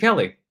back to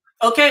Kelli.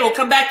 Okay, we'll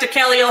come back to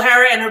Kelli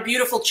O'Hara and her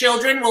beautiful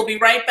children. We'll be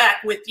right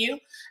back with you.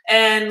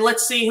 And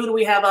let's see, who do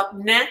we have up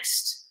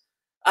next?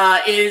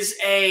 Is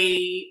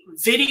a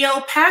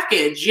video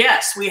package.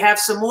 Yes, we have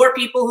some more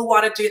people who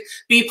wanted to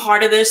be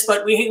part of this,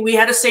 but we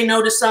had to say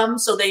no to some,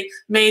 so they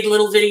made a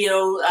little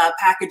video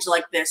package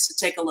like this. So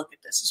take a look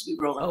at this as we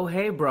roll it. Oh,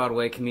 hey,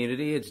 Broadway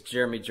community. It's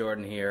Jeremy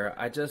Jordan here.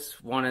 I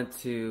just wanted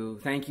to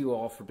thank you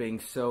all for being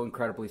so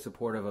incredibly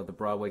supportive of the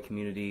Broadway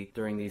community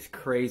during these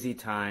crazy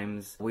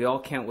times. We all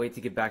can't wait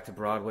to get back to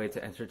Broadway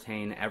to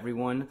entertain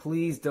everyone.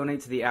 Please donate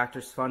to the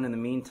Actors Fund. In the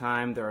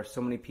meantime, there are so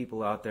many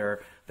people out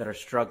there that are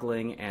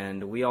struggling,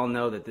 and we all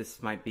know that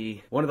this might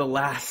be one of the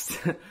last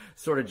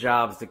sort of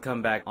jobs to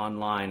come back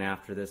online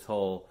after this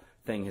whole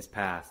thing has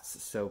passed.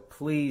 So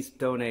please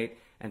donate,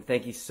 and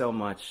thank you so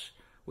much.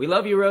 We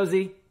love you,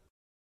 Rosie.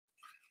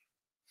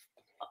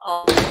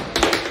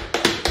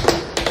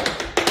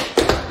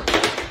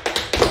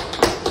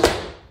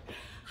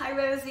 Hi,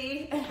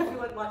 Rosie, and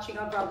everyone watching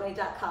on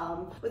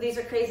Broadway.com. Well, these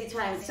are crazy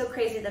times. So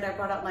crazy that I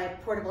brought out my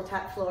portable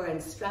tap floor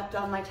and strapped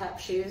on my tap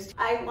shoes.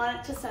 I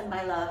wanted to send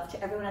my love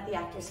to everyone at the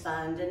Actors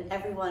Fund and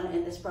everyone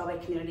in this Broadway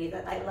community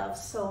that I love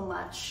so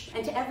much.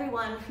 And to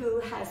everyone who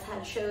has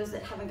had shows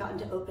that haven't gotten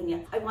to open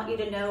yet. I want you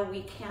to know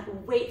we can't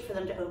wait for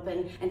them to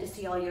open and to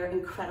see all your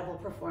incredible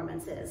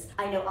performances.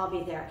 I know I'll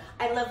be there.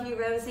 I love you,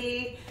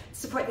 Rosie.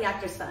 Support the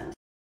Actors Fund.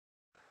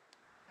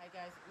 Hi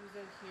guys,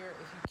 Uzo here.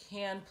 If you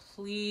can,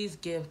 please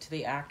give to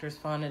the Actors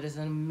Fund. It is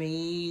an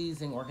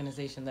amazing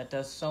organization that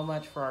does so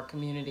much for our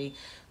community.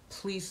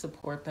 Please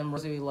support them.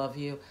 Rosie, we love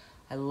you.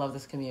 I love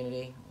this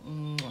community.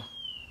 Mwah.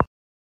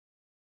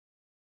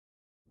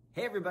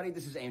 Hey everybody,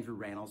 this is Andrew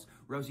Rannells.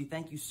 Rosie,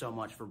 thank you so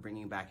much for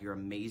bringing back your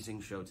amazing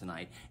show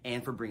tonight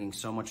and for bringing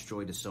so much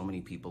joy to so many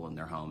people in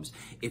their homes.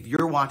 If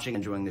you're watching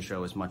and enjoying the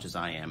show as much as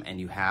I am and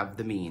you have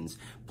the means,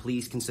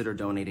 please consider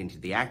donating to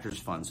the Actors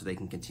Fund so they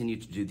can continue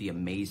to do the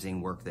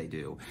amazing work they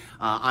do.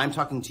 I'm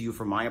talking to you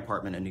from my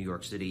apartment in New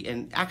York City,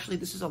 and actually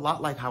this is a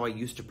lot like how I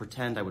used to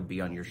pretend I would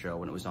be on your show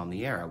when it was on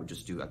the air. I would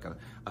just do like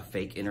a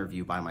fake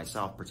interview by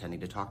myself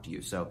pretending to talk to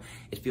you. So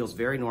it feels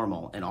very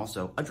normal and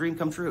also a dream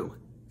come true.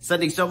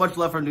 Sending so much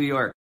love from New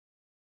York.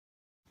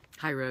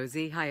 Hi,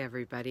 Rosie. Hi,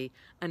 everybody.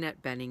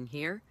 Annette Bening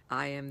here.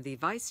 I am the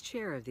vice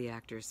chair of the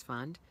Actors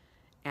Fund,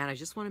 and I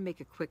just want to make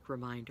a quick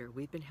reminder.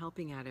 We've been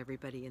helping out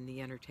everybody in the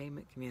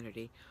entertainment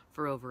community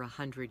for over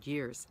 100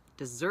 years,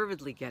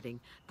 deservedly getting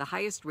the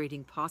highest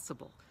rating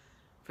possible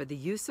for the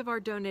use of our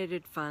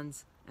donated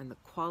funds and the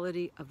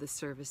quality of the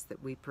service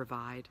that we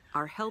provide.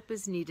 Our help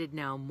is needed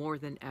now more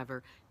than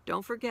ever.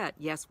 Don't forget,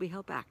 yes, we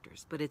help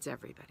actors, but it's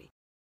everybody.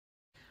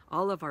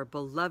 All of our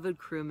beloved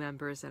crew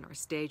members and our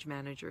stage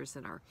managers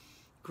and our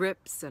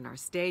grips and our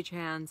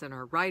stagehands and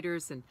our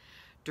writers and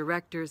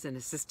directors and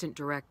assistant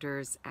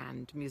directors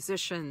and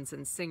musicians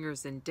and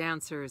singers and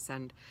dancers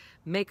and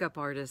makeup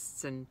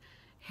artists and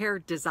hair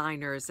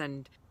designers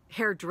and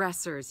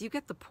hairdressers. You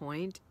get the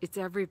point. It's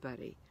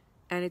everybody.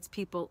 And it's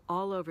people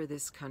all over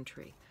this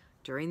country.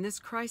 During this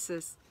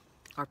crisis,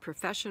 our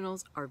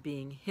professionals are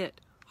being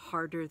hit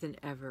harder than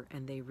ever,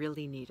 and they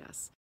really need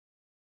us.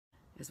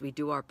 As we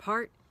do our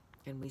part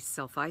and we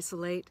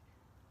self-isolate,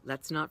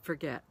 let's not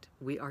forget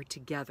we are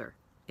together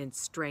in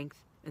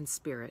strength and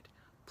spirit.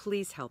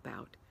 Please help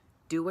out.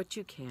 Do what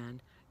you can.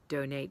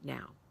 Donate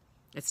now.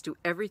 Let's do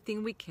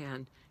everything we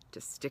can to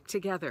stick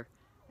together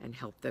and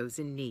help those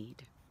in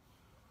need.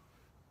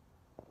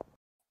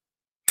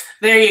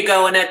 There you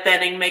go, Annette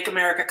Bening, Make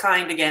America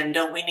Kind Again.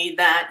 Don't we need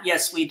that?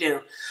 Yes, we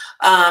do.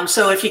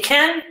 So if you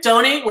can,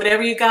 donate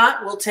whatever you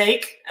got, we'll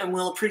take, and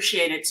we'll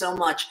appreciate it so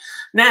much.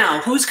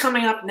 Now, who's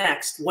coming up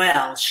next?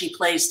 Well, she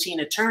plays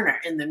Tina Turner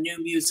in the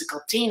new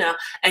musical Tina,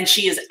 and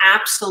she is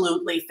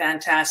absolutely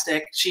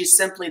fantastic. She's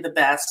simply the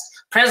best.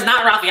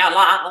 Prisoner of your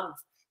love,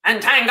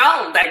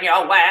 entangled in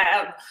your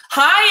web.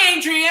 Hi,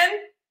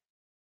 Adrienne.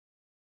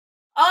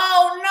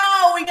 Oh,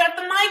 no, we got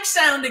the mic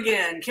sound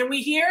again. Can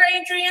we hear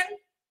Adrienne?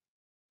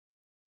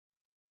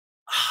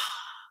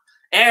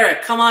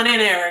 Eric, come on in,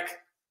 Eric.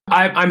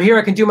 I'm here.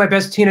 I can do my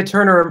best Tina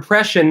Turner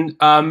impression.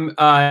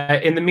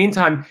 In the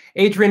meantime,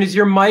 Adrienne, is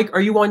your mic?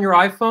 Are you on your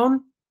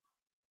iPhone?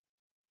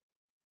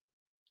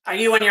 Are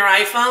you on your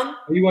iPhone?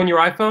 Are you on your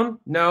iPhone?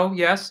 No.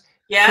 Yes.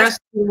 Yes. Press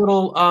the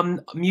little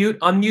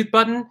unmute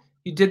button.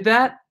 You did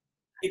that?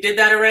 You did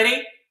that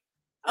already?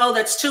 Oh,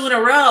 that's 2 in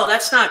a row.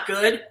 That's not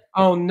good.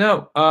 Oh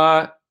no.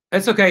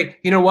 It's okay.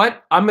 You know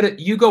what?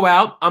 You go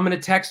out. I'm gonna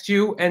text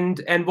you,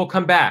 and we'll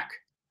come back.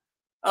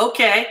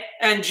 Okay.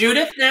 And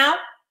Judith now?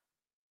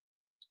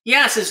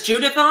 Yes, is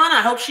Judith on?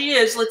 I hope she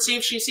is. Let's see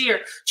if she's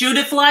here.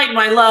 Judith Light,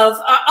 my love.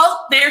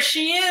 Oh, there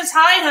she is.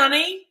 Hi,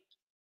 honey.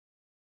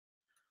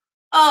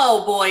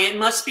 Oh, boy, it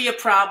must be a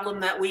problem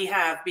that we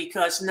have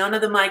because none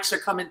of the mics are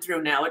coming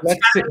through now.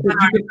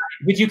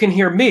 But you can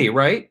hear me,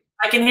 right?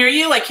 I can hear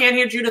you. I can't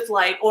hear Judith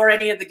Light or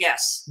any of the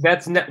guests.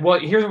 Well,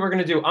 here's what we're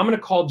going to do. I'm going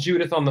to call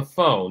Judith on the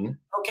phone.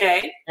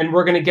 Okay. And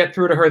we're going to get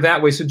through to her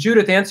that way. So,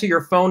 Judith, answer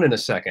your phone in a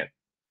second.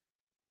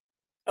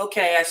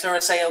 Okay, I saw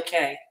her say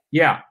okay.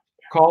 Yeah,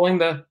 calling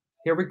the,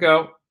 here we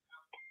go.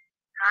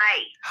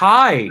 Hi.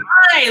 Hi.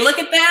 Hi, look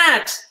at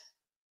that.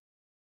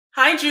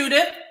 Hi,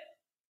 Judith.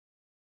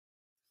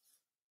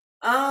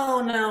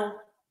 Oh, no.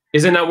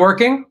 Is it not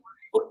working?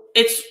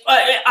 It's,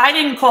 I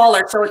didn't call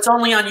her, so it's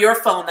only on your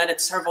phone that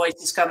her voice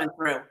is coming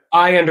through.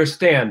 I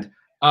understand.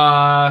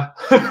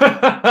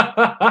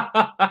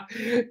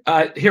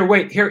 Here,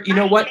 wait, here, you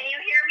know what? Can you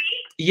hear me?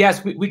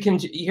 Yes, we can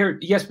hear.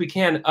 Yes, we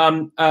can.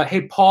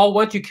 Hey, Paul,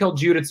 why don't you kill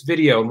Judith's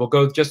video and we'll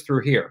go just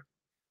through here.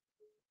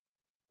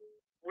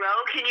 Ro,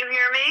 can you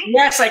hear me?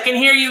 Yes, I can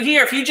hear you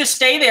here. If you just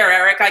stay there,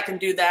 Eric, I can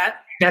do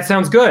that. That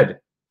sounds good.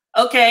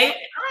 Okay.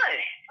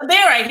 Good.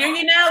 There, I hear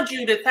you now,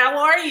 Judith. How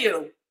are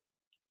you?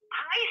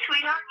 Hi,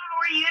 sweetheart. How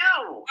are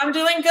you? I'm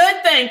doing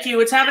good, thank you.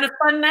 It's having a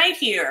fun night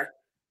here.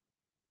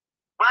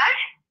 What?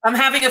 I'm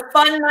having a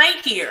fun night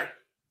here.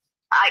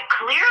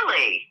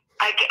 Clearly,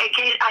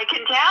 I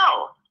can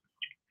tell.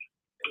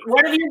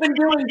 What have you been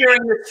doing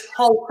during this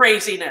whole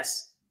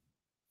craziness?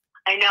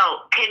 I know.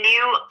 Can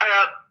you,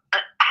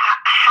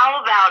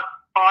 how about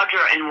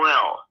Audra and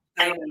Will?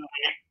 I know.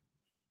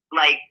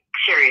 Like,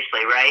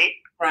 seriously, right?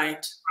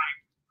 Right.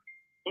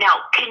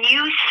 Now, can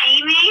you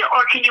see me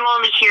or can you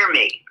only hear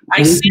me?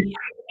 I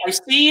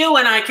see you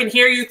and I can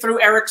hear you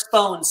through Eric's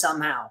phone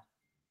somehow.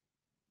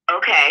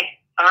 Okay.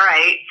 All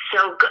right.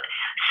 So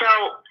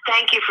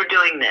thank you for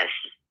doing this.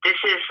 This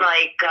is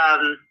like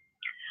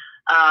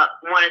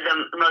one of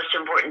the most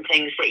important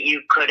things that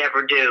you could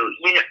ever do.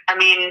 You know, I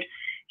mean,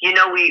 you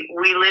know, we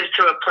lived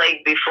through a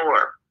plague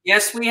before.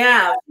 Yes, we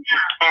have.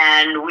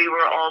 And we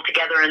were all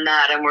together in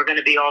that, and we're going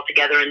to be all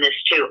together in this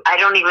too. I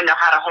don't even know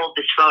how to hold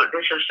this phone.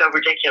 This is so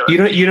ridiculous.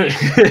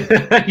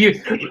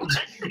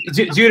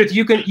 Judith,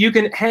 you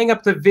can hang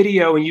up the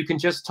video and you can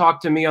just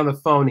talk to me on the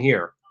phone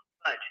here.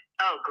 Good.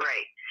 Oh,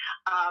 great.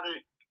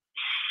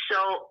 So,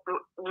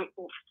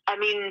 I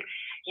mean,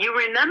 you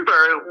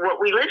remember what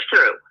we lived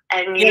through,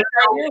 and you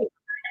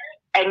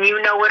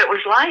know what it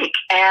was like,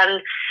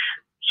 and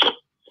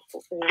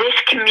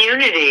this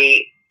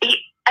community.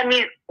 I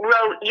mean, Ro,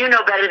 you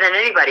know better than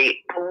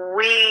anybody.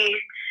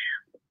 We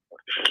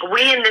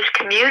in this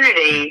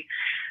community,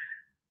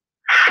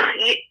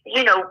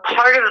 you know,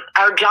 part of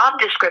our job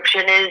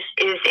description is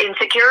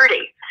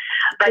insecurity.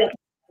 But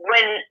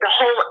when the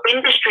whole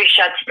industry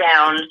shuts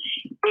down,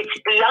 it's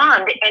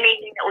beyond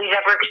anything that we've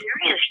ever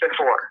experienced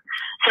before.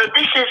 So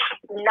this is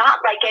not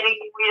like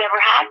anything we've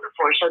ever had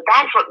before. So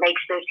that's what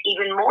makes this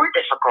even more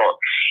difficult,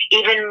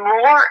 even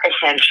more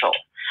essential,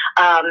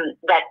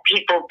 that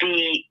people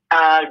be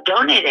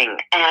donating.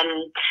 And,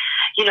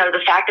 you know,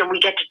 the fact that we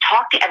get to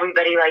talk to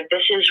everybody like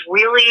this is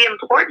really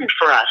important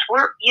for us.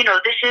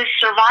 This is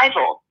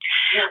survival.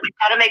 Yeah. We've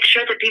got to make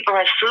sure that people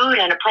have food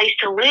and a place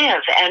to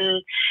live.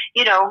 And,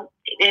 you know,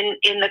 in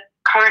the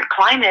current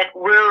climate,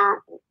 we're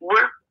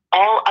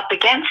all up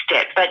against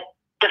it. But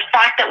the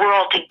fact that we're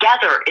all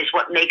together is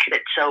what makes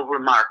it so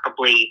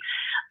remarkably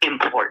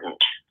important.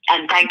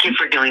 And thank you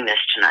for doing this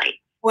tonight.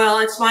 Well,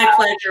 it's my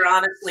pleasure,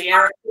 honestly.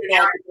 Eric put it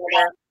all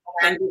together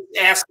and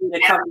just asked me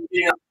to come and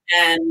do it.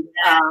 And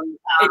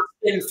it's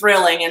been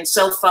thrilling and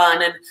so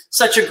fun and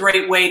such a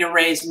great way to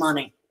raise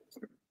money.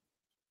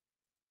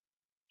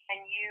 Can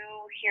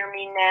you hear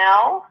me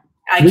now?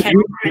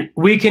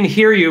 We can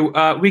hear you.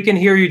 We can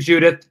hear you,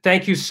 Judith.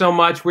 Thank you so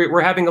much.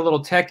 We're having a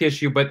little tech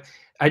issue, but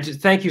I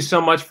just thank you so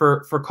much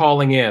for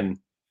calling in.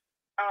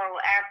 Oh,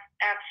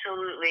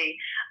 absolutely.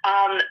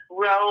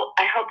 Ro,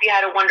 I hope you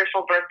had a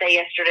wonderful birthday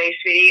yesterday,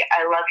 sweetie.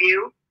 I love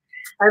you.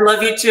 I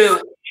love you too.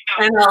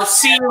 And I'll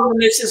see you when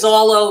this is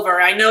all over.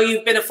 I know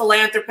you've been a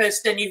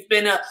philanthropist and you've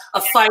been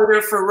a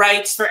fighter for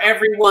rights for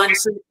everyone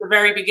since the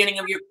very beginning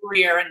of your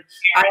career. And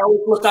I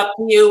always look up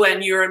to you,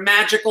 and you're a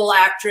magical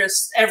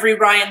actress. Every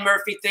Ryan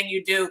Murphy thing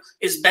you do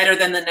is better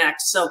than the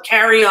next. So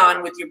carry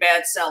on with your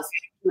bad self,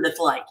 Judith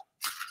Light.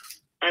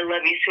 I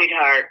love you,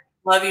 sweetheart.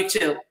 Love you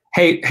too.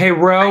 Hey,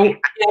 Ro.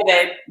 Yeah,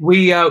 babe.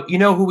 We, you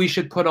know who we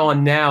should put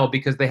on now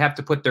because they have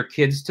to put their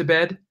kids to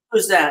bed?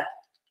 Who's that?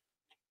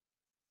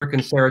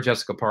 And Sarah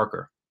Jessica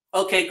Parker.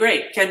 Okay,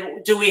 great.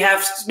 Do we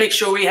have to make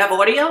sure we have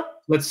audio?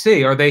 Let's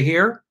see. Are they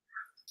here?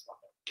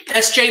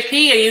 SJP,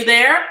 are you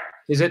there?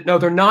 Is it? No,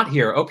 they're not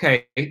here.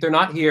 Okay, they're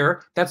not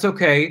here. That's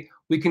okay.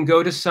 We can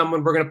go to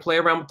someone. We're going to play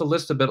around with the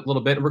list a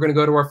little bit, and we're going to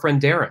go to our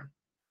friend Darren.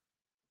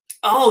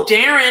 Oh,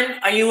 Darren,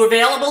 are you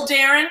available,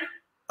 Darren?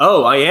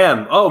 Oh, I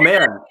am. Oh,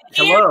 man.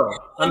 Hello.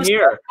 I'm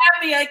here. So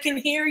happy I can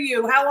hear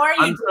you. How are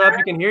you? I'm so happy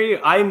I can hear you.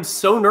 I'm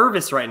so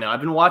nervous right now. I've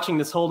been watching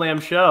this whole damn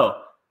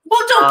show.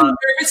 Well, don't be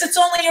nervous. It's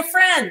only your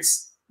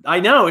friends. I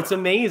know, it's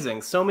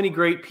amazing. So many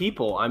great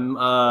people.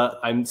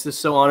 I'm just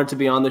so honored to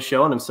be on the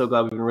show, and I'm so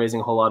glad we've been raising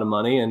a whole lot of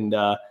money. And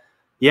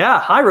yeah,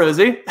 hi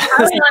Rosie.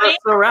 Hi, That's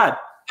so rad.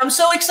 I'm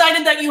so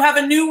excited that you have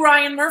a new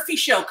Ryan Murphy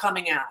show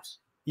coming out.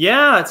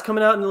 Yeah, it's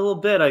coming out in a little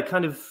bit.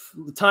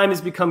 Time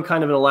has become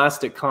kind of an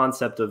elastic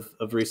concept of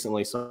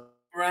recently, so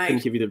I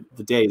couldn't give you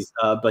the days.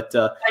 But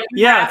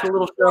yeah, it's a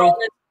little show.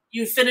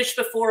 You finished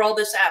before all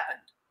this happened.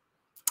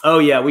 Oh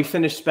yeah, we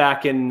finished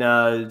back in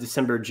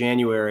December,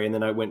 January, and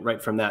then I went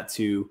right from that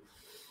to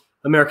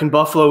American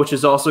Buffalo, which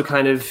is also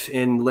kind of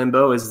in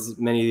limbo, as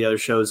many of the other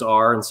shows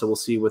are. And so we'll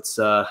see we'll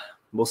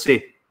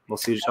see.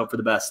 Just hope for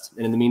the best.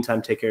 And in the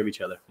meantime, take care of each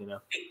other, you know?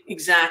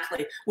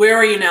 Exactly. Where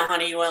are you now,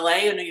 honey? You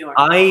LA or New York?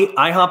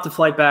 I hopped a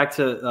flight back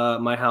to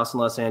my house in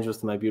Los Angeles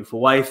with my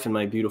beautiful wife and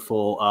my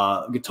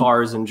beautiful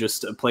guitars and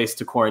just a place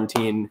to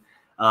quarantine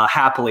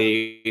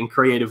happily and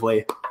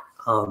creatively.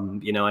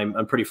 You know,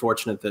 I'm pretty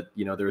fortunate that,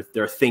 you know, there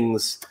are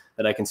things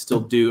that I can still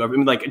do. I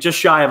mean, like just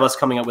shy of us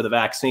coming up with a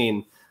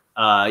vaccine,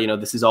 you know,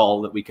 this is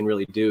all that we can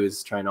really do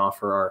is try and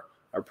offer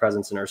our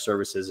presence and our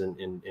services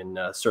in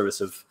service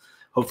of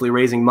hopefully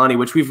raising money,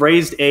 which we've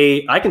raised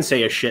I can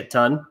say a shit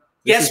ton.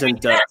 This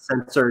isn't a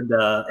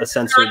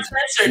censored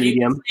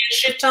medium. You can say a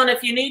shit ton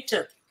if you need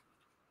to.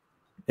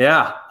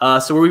 Yeah.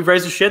 So we've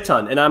raised a shit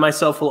ton, and I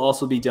myself will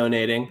also be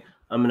donating.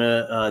 I'm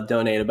gonna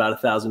donate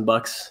about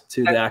 $1,000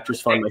 to the Actors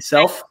Fund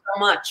myself. Thank you so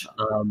much.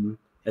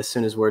 As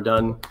soon as we're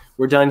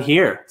done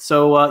here.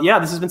 So yeah,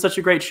 this has been such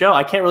a great show.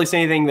 I can't really say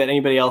anything that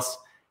anybody else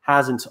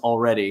hasn't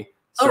already.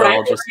 So all right.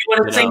 I'll just, you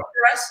want to sing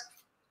for us?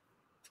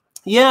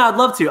 Yeah, I'd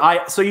love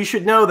to. So you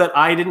should know that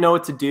I didn't know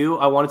what to do.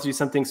 I wanted to do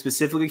something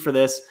specifically for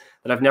this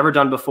that I've never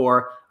done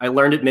before. I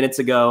learned it minutes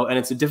ago, and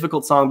it's a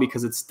difficult song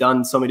because it's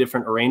done so many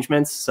different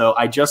arrangements. So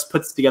I just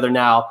put this together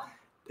now,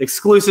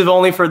 exclusive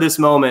only for this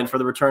moment, for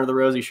the Return of the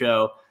Rosie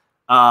show.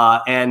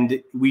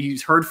 And we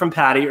heard from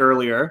Patti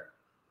earlier,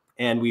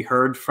 and we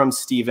heard from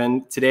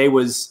Steven. Today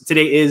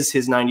is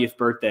his 90th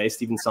birthday,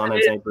 Steven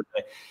Sondheim's 90th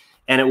birthday.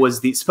 And it was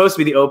supposed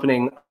to be the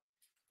opening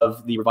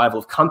of the revival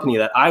of Company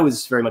that I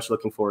was very much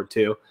looking forward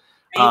to.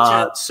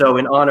 So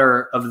in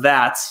honor of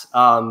that,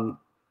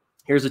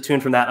 here's a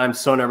tune from that. I'm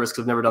so nervous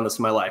because I've never done this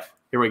in my life.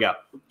 Here we go.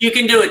 You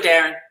can do it,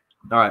 Darren.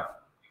 All right.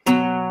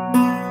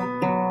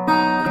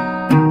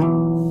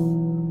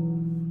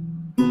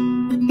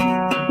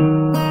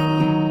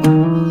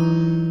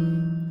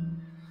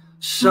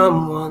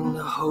 Someone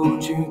to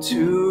hold you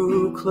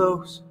too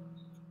close,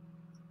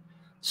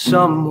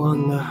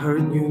 someone to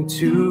hurt you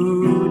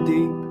too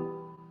deep,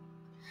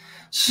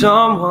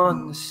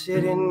 someone to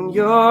sit in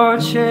your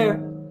chair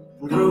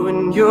and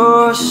ruin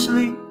your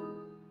sleep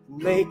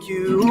and make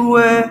you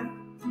aware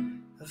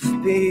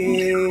of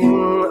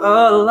being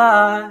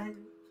alive,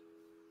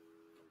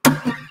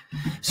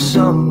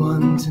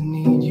 someone to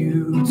need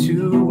you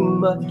to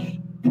much.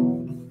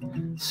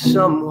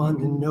 Someone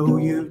to know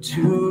you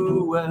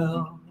too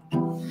well.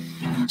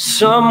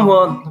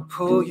 Someone to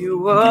pull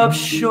you up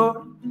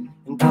short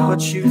and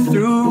put you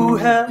through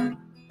hell.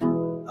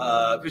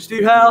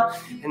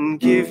 And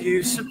give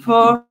you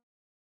support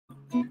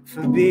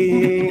for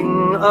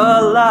being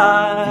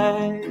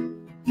alive.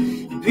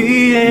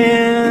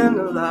 Being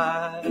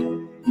alive.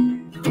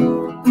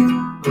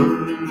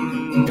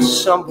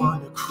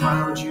 Someone to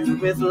crown you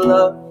with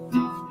love.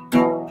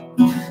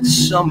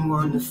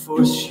 Someone to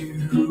force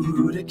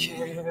you to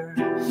care.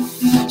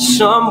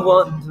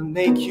 Someone to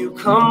make you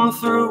come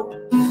through.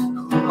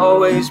 Who'll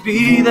always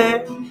be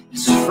there,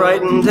 as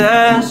frightened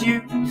as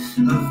you,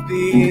 of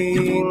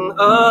being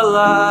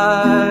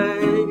alive.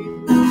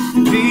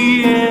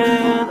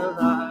 Being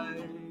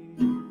alive.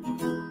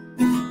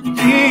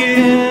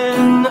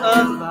 Being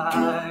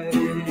alive.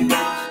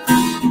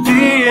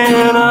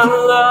 Being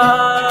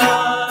alive.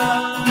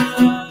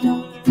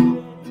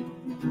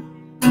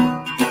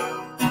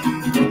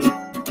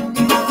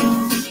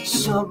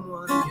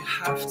 Someone you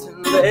have to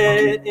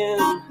let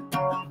in.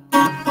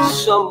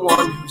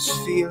 Someone whose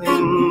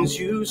feelings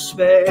you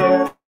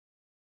spare.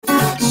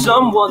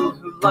 Someone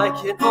who,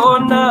 like it or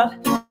not,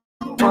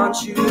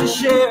 wants you to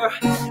share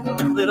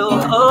a little, a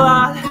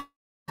lot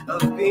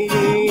of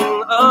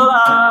being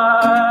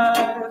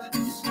alive.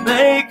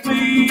 Make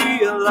me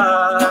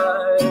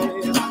alive.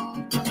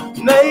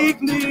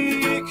 Make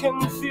me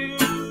confused.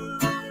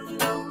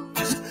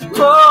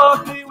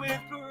 Lord me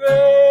with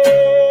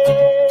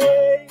grace.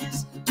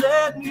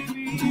 Let me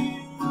be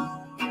used.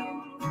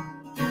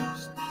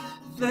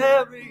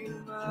 Vary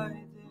my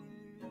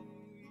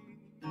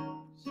days,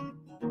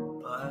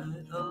 but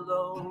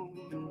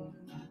alone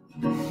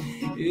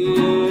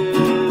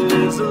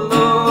is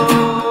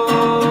alone,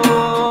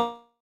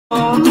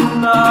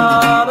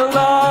 not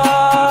alive.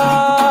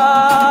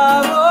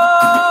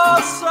 Oh,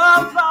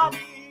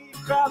 somebody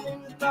grab me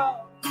with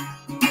love.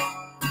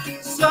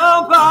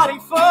 Somebody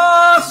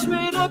force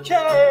me to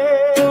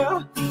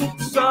care.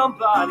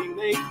 Somebody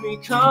make me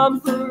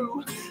come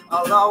through.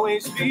 I'll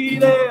always be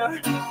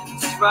there,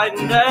 as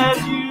frightened as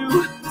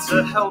you,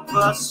 to help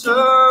us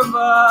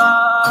survive.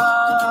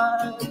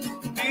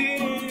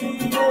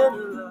 Being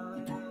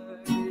alive.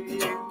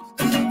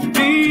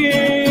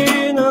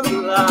 Being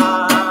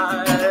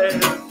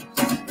alive.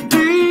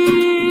 Being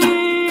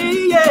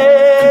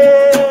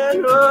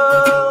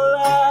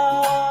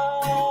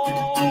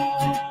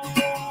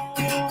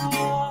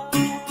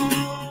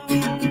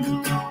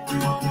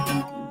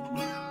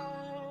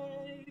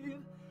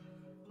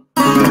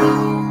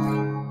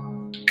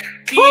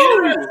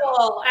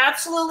Beautiful,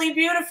 absolutely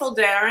beautiful,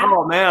 Darren.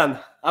 Oh man,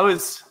 I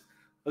was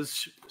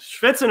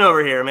schwitzing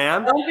over here,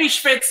 man. Don't be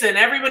schwitzing.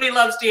 Everybody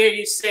loves to hear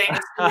you sing.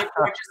 It's a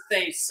gorgeous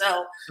face.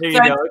 So there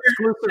you go.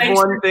 Exclusive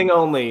one thing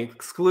only.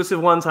 Exclusive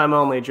one time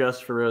only,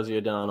 just for Rosie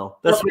O'Donnell.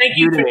 That's what thank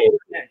you for doing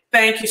it.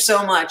 Thank you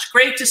so much.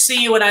 Great to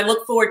see you, and I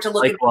look forward to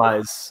looking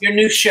at your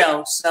new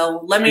show.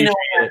 So let me know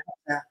about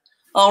that.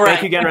 All right.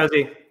 Thank you again,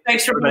 Rosie.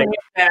 Thanks for being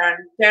here, Darren.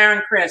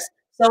 Darren Criss.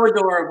 So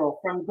adorable.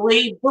 From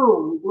Glee,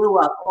 boom, blew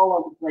up all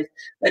over the place.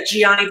 That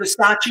Gianni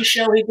Versace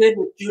show he did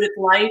with Judith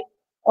Light.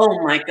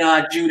 Oh my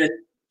God, Judith.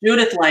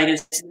 Judith Light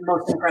is the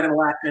most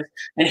incredible actress.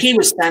 And he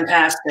was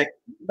fantastic.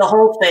 The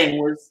whole thing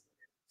was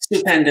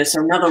stupendous.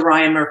 Another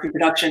Ryan Murphy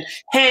production.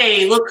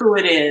 Hey, look who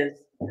it is.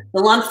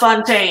 The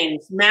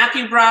Lunt-Fontaines,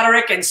 Matthew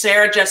Broderick and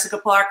Sarah Jessica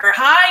Parker.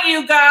 Hi,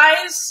 you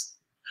guys.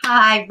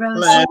 Hi,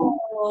 Rosie.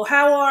 Oh,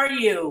 how are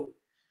you?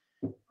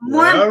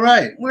 We're all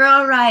right. We're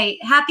all right.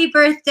 Happy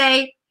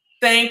birthday.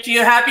 Thank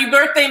you. Happy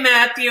birthday,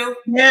 Matthew.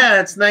 Yeah,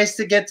 it's nice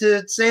to get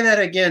to say that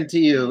again to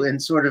you in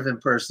sort of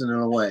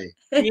impersonal way.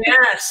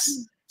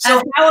 Yes.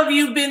 So how have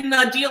you been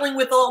dealing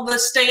with all the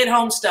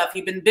stay-at-home stuff?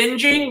 You've been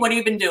binging? What have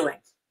you been doing?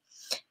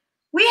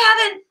 We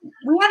haven't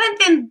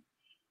been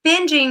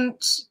binging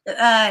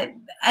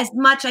as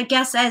much, I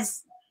guess,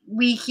 as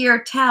we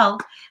hear tell.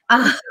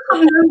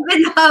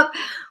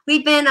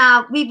 We've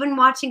been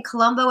watching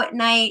Columbo at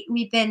night.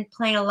 We've been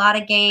playing a lot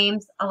of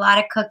games, a lot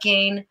of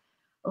cooking,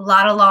 a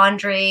lot of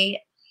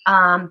laundry,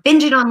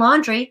 binging on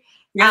laundry.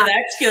 Yeah,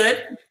 that's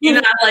good. You're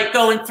not like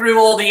going through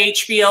all the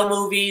HBO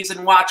movies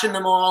and watching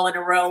them all in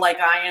a row like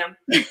I am.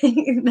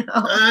 No.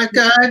 I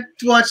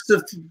watched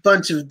a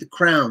bunch of The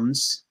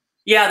Crowns.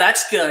 Yeah,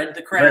 that's good.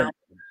 The Crown. Right.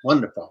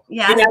 Wonderful.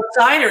 Yeah. The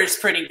Outsider is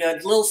pretty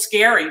good. A little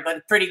scary,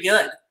 but pretty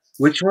good.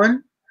 Which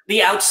one?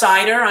 The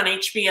Outsider on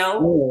HBO.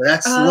 Oh,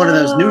 that's one of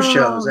those new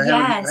shows. I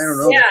don't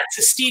know. Yeah, it's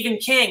a Stephen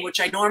King, which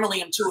I normally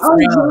am too Oh,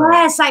 afraid of.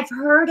 yes, I've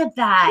heard of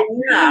that.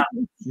 Yeah.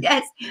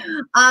 Yes.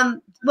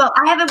 Well,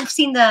 I haven't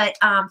seen the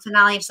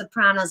finale of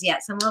Sopranos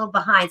yet, so I'm a little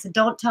behind. So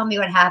don't tell me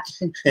what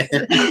happened. I've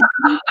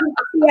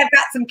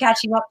got some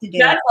catching up to do.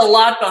 That's a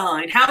lot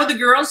behind. How are the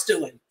girls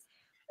doing?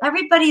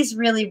 Everybody's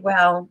really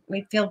well.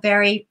 We feel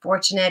very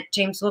fortunate.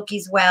 James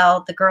Wookie's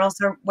well. The girls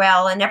are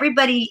well, and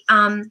everybody,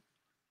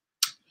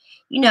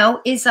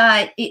 is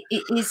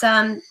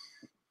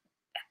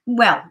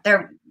well.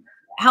 They're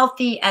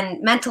healthy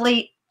and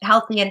mentally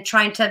healthy, and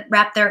trying to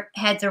wrap their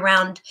heads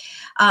around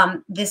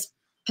this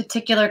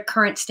particular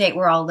current state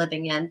we're all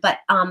living in. But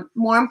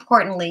more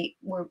importantly,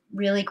 we're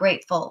really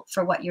grateful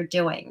for what you're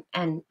doing.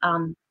 And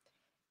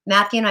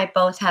Matthew and I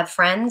both have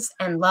friends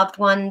and loved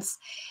ones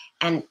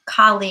and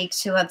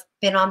colleagues who have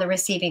been on the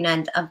receiving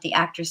end of the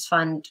Actors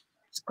Fund's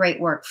great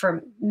work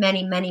for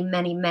many, many,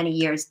 many, many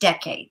years,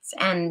 decades.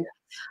 And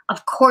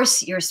of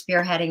course, you're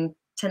spearheading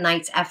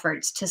tonight's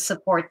efforts to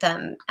support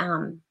them.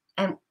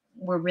 And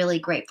we're really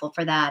grateful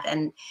for that.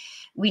 And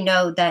we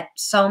know that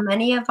so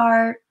many of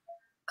our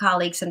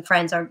colleagues and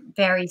friends are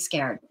very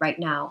scared right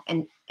now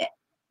and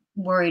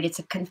worried. It's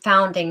a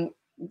confounding,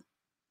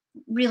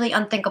 really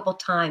unthinkable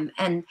time.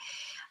 And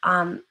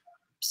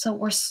so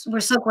we're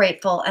so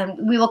grateful,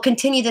 and we will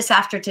continue this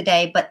after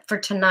today. But for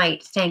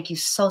tonight, thank you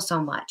so,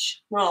 so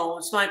much. Well,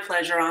 it's my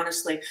pleasure,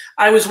 honestly.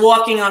 I was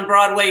walking on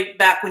Broadway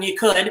back when you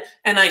could,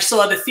 and I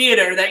saw the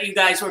theater that you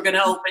guys were going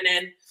to open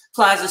in,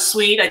 Plaza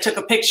Suite. I took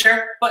a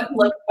picture, but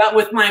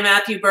with my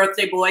Matthew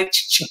birthday boy,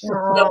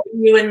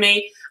 you and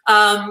me.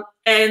 And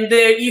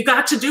you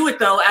got to do it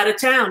though out of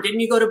town.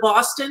 Didn't you go to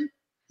Boston?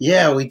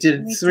 Yeah, we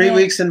did 3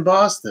 weeks in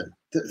Boston.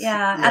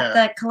 Yeah, at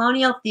the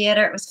Colonial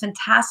Theater. It was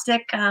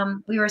fantastic.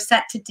 We were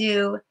set to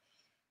do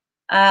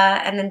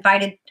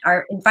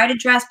our invited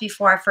dress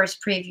before our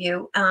first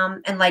preview.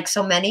 And like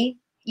so many,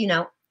 you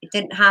know, it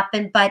didn't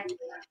happen, but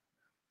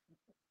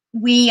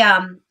we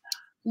are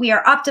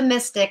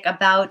optimistic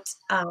about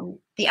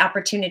the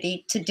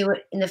opportunity to do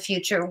it in the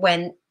future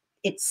when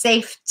it's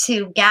safe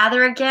to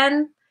gather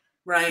again.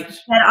 Right.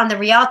 On the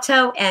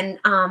Rialto, and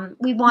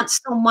we want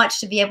so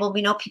much to be able.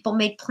 We know people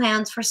made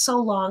plans for so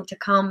long to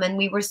come, and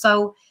we were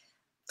so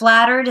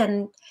flattered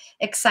and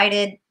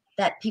excited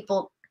that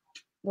people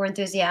were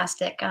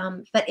enthusiastic.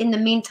 But in the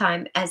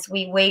meantime, as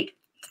we wait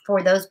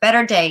for those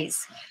better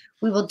days,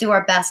 we will do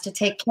our best to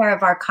take care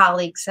of our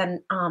colleagues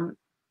and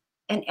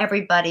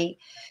everybody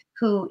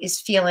who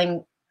is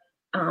feeling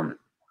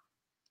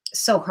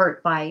so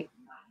hurt by,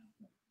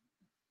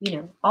 you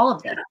know, all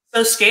of them.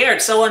 So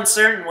scared, so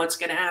uncertain what's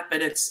going to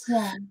happen. It's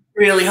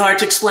really hard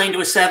to explain to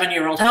a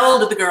 7-year-old. How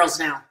old are the girls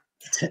now?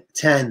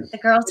 10. The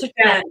girls are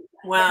 10.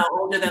 Wow,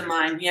 older than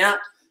mine. Yeah.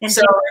 And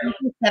so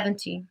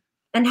 17.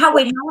 And how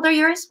old are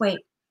yours? Wait.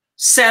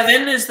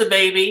 7 is the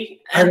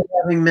baby. Are they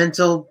having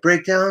mental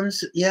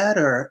breakdowns yet,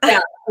 or? Yeah.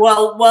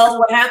 Well,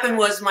 what happened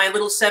was my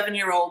little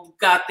 7-year-old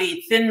got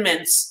the Thin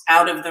Mints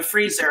out of the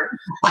freezer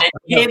and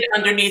hid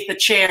underneath the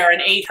chair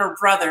and ate her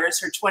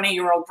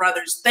 20-year-old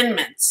brother's Thin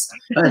Mints.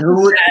 It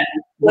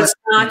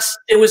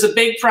was a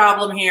big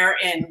problem here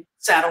in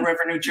Saddle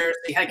River, New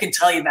Jersey. I can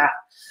tell you that.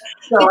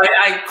 So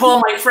I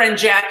called my friend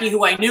Jackie,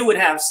 who I knew would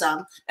have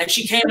some, and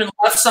she came and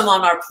left some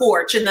on our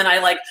porch. And then I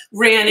like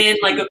ran in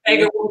like a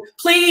beggar,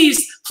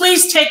 please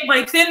take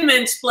my Thin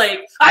Mints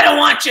plate. I don't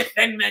want your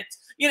Thin Mints.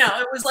 You know,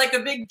 it was like a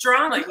big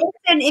drama.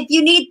 Listen, if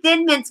you need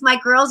Thin Mints, my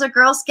girls are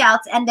Girl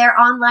Scouts, and their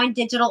online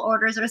digital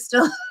orders are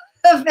still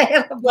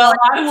available. Well,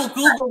 I will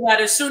Google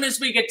that as soon as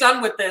we get done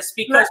with this,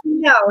 because let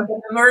me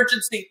know.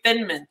 Emergency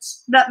Thin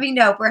Mints. Let me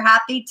know. We're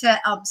happy to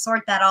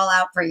sort that all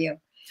out for you.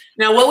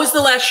 Now, what was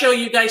the last show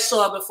you guys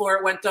saw before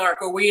it went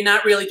dark, or were you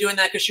not really doing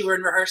that because you were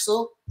in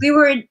rehearsal? We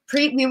were in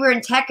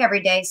tech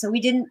every day, so we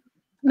didn't.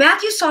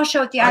 Matthew saw a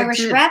show at the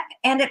Irish Rep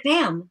and at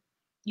BAM.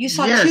 You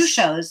saw 2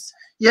 shows.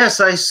 Yes,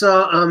 I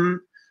saw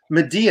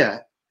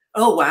Medea.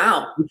 Oh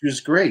wow, which was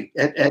great.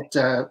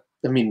 I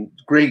mean,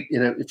 great. You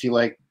know, if you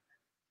like.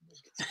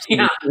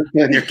 Yeah,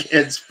 and your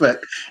kids,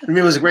 but I mean,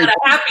 it was a great. Not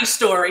a happy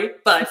story,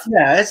 but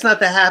yeah, it's not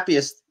the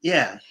happiest.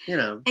 Yeah, you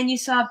know. And you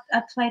saw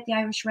a play at the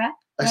Irish Rep.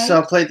 I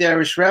saw a play at the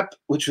Irish Rep,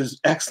 which was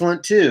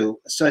excellent too.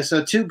 So I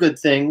saw 2 good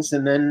things,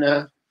 and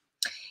then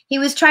he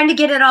was trying to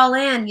get it all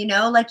in, you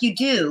know, like you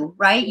do,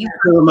 right? You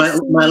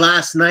my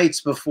last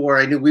nights before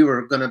I knew we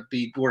were going to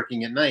be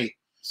working at night.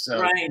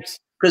 So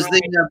because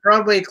the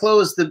Broadway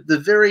closed the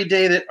very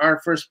day that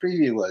our first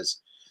preview was.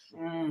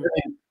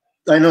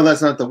 I know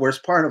that's not the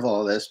worst part of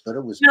all this, but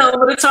it was. No,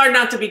 but it's hard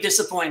not to be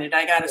disappointed.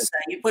 I got to say,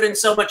 you put in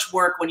so much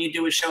work when you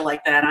do a show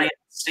like that. I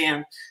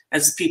understand,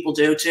 as people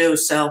do too.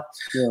 So,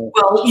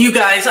 well, you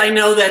guys, I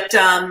know that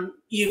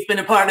you've been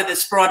a part of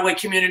this Broadway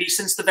community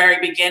since the very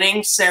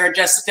beginning. Sarah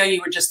Jessica,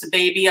 you were just a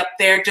baby up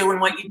there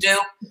doing what you do.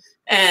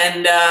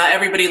 And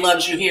everybody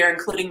loves you here,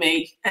 including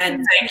me.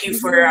 And thank you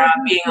for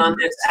being on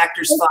this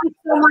Actors Fund. Thank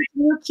you so much.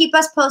 You keep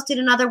us posted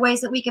in other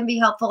ways that we can be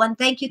helpful. And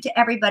thank you to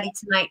everybody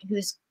tonight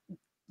who's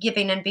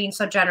giving and being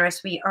so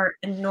generous. We are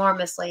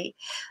enormously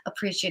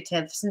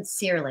appreciative,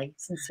 sincerely.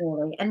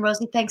 And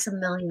Rosie, thanks a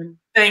million.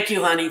 Thank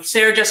you, honey.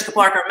 Sarah Jessica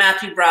Parker,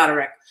 Matthew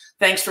Broderick.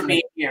 Thanks for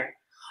being here.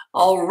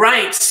 All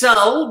right.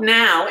 So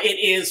now it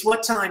is,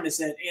 what time is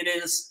it? It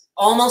is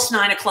almost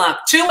 9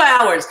 o'clock, 2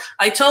 hours.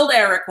 I told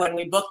Eric when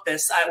we booked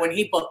this, when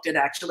he booked it,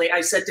 actually,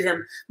 I said to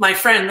him, my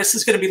friend, this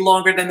is going to be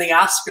longer than the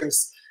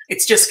Oscars.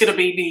 It's just going to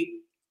be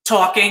me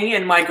talking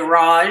in my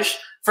garage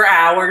for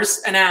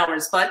hours and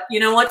hours. But you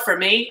know what? For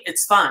me,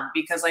 it's fun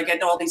because I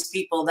get all these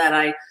people that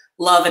I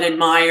love and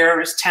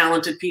admire as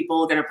talented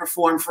people going to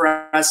perform for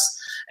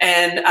us.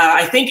 And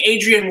I think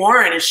Adrienne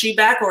Warren, is she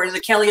back, or is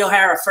it Kelli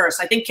O'Hara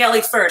first? I think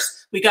Kelli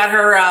first. We got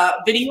her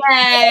video.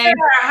 Yay.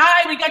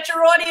 Hi, we got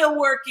your audio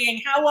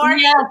working. How are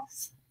you?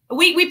 Yes.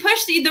 We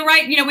pushed the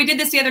right, you know, we did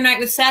this the other night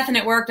with Seth and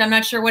it worked. I'm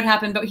not sure what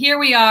happened, but here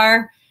we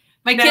are.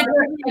 My kids.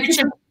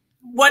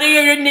 What are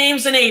your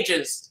names and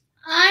ages?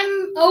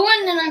 I'm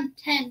Owen and I'm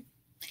 10.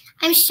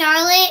 I'm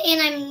Charlotte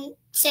and I'm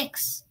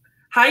 6.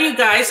 Hi, you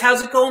guys.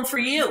 How's it going for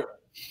you?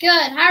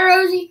 Good. Hi,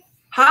 Rosie.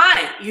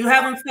 Hi. You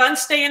having fun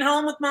staying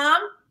home with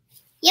Mom?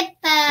 Yep.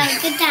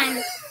 Good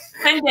time.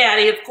 And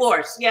Daddy, of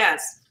course.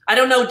 Yes. I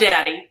don't know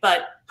Daddy,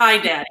 but hi,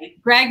 Daddy.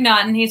 Greg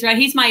Naughton. He's right.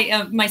 He's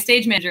my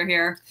stage manager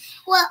here.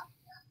 Well,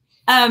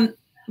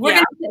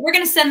 we're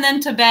gonna send them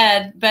to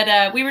bed,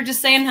 but we were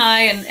just saying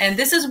hi, and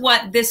this is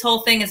what this whole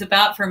thing is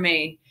about for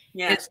me.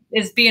 Yes.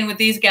 Is being with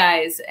these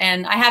guys.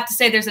 And I have to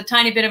say there's a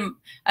tiny bit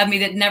of me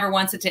that never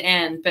wants it to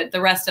end, but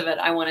the rest of it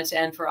I want it to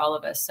end for all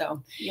of us.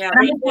 So yeah,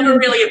 we never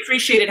really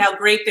appreciated how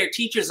great their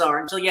teachers are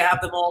until you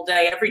have them all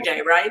day, every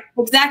day, right?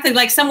 Exactly.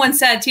 Like someone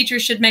said,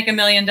 teachers should make $1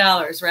 million,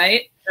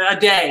 right? A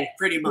day,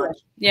 pretty much.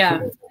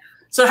 Yeah.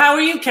 So how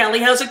are you,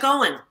 Kelli? How's it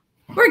going?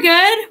 We're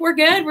good. We're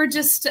good. We're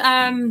just,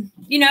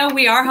 you know,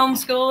 we are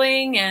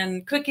homeschooling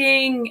and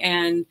cooking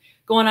and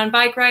going on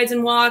bike rides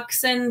and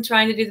walks and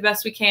trying to do the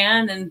best we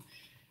can and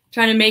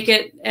trying to make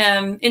it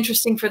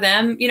interesting for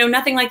them. You know,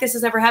 nothing like this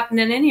has ever happened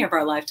in any of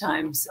our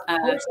lifetimes.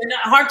 It's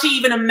hard to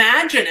even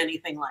imagine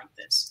anything like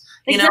this.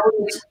 Exactly.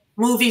 You know,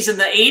 movies in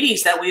the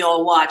 80s that we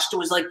all watched, it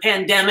was like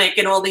Pandemic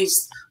and all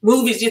these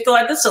movies. You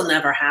thought this will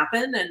never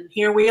happen, and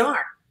here we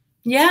are.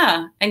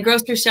 Yeah, and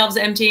grocery shelves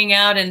emptying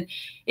out, and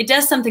it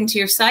does something to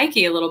your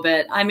psyche a little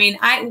bit. I mean,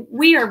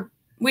 we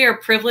are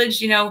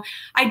privileged. You know,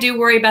 I do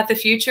worry about the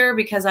future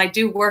because I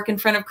do work in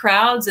front of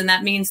crowds, and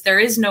that means there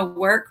is no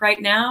work right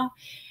now.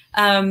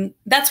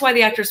 That's why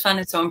the Actors Fund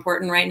is so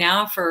important right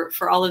now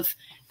for all of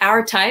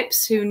our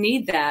types who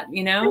need that,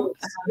 you know?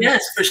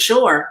 Yes, for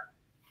sure.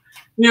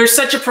 You're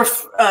such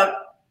a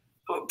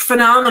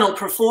phenomenal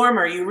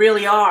performer. You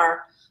really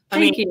are.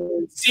 Thank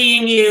you.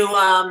 Seeing you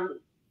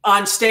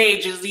on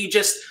stage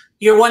is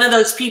you're one of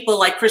those people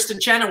like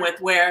Kristin Chenoweth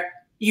where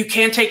you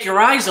can't take your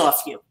eyes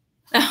off you.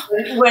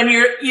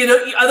 When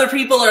other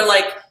people are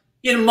like,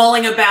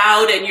 mulling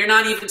about and you're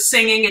not even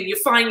singing and you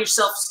find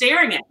yourself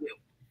staring at you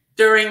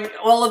during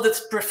all of the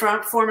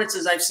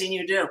performances I've seen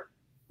you do.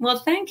 Well,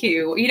 thank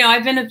you. You know,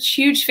 I've been a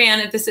huge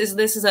fan of this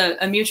is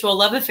a mutual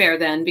love affair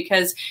then,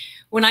 because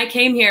when I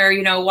came here,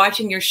 you know,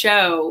 watching your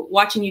show,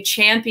 watching you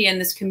champion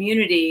this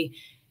community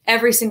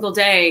every single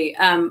day,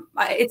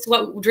 it's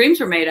what dreams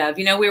were made of.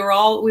 You know, we were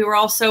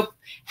all so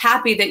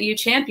happy that you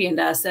championed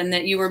us and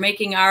that you were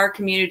making our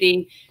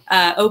community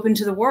open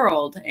to the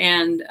world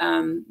and,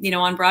 you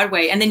know, on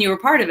Broadway. And then you were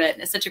part of it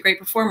as such a great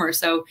performer.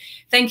 So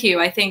thank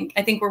you. I think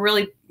we're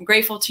really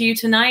grateful to you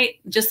tonight,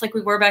 just like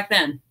we were back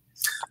then.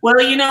 Well,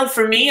 you know,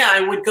 for me,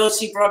 I would go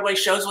see Broadway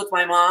shows with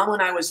my mom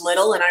when I was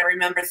little. And I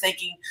remember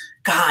thinking,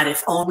 God,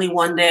 if only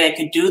one day I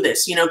could do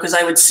this, you know, because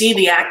I would see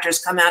the actors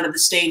come out of the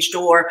stage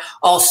door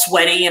all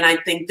sweaty. And I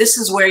think this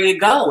is where you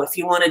go if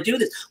you want to do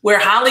this. Where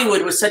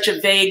Hollywood was such a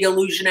vague,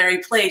 illusionary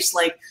place.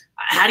 Like,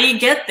 how do you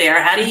get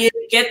there? How do you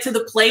get to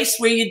the place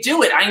where you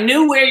do it? I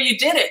knew where you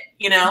did it,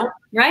 you know?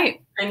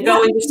 Right. And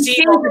going to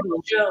see all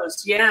the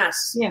shows.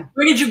 Yes. Yeah.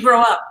 Where did you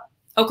grow up?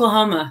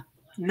 Oklahoma.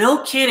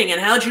 No kidding. And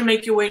how did you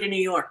make your way to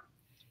New York?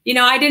 You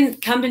know, I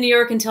didn't come to New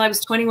York until I was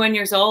 21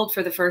 years old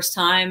for the first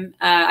time.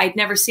 I'd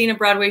never seen a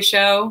Broadway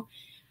show.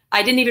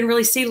 I didn't even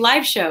really see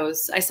live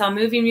shows. I saw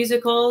movie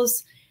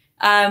musicals.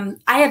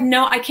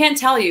 I can't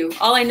tell you.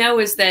 All I know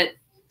is that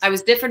I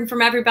was different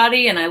from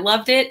everybody and I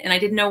loved it and I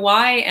didn't know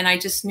why. And I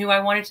just knew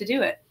I wanted to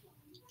do it.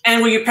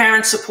 And were your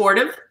parents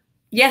supportive?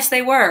 Yes,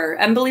 they were.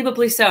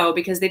 Unbelievably so,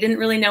 because they didn't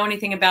really know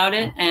anything about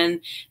it. And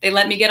they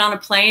let me get on a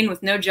plane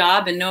with no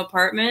job and no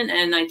apartment.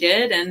 And I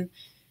did. And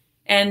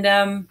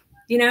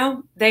you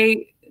know,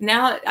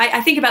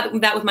 I think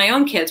about that with my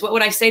own kids. What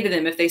would I say to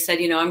them if they said,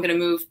 you know, I'm going to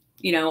move,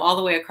 you know, all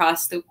the way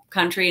across the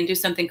country and do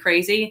something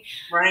crazy?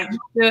 Right.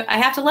 I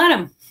have to let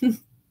them.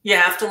 You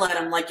have to let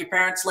them, like your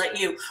parents let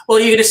you. Well,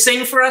 you're going to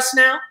sing for us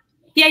now?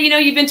 Yeah, you know,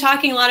 you've been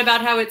talking a lot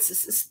about how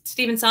it's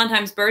Stephen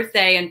Sondheim's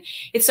birthday. And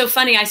it's so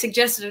funny. I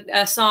suggested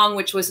a song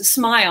which was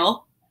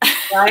Smile.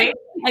 Right.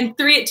 And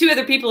two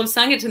other people have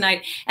sung it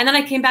tonight. And then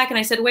I came back and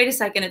I said, wait a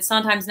second, it's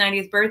Sondheim's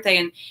 90th birthday.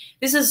 And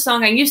this is a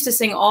song I used to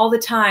sing all the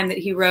time that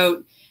he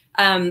wrote.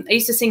 I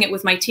used to sing it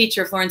with my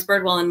teacher, Florence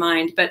Birdwell, in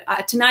mind. But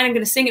tonight I'm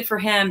going to sing it for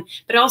him.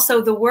 But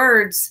also the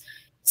words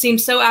seem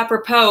so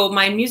apropos.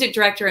 My music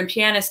director and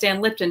pianist,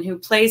 Dan Lipton, who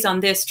plays on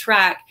this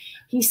track,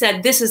 he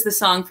said, this is the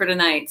song for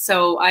tonight.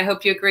 So I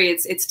hope you agree.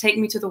 It's Take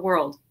Me to the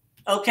World.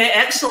 Okay,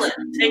 excellent.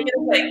 Take it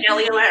away,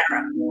 Kelli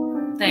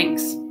O'Hara.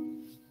 Thanks.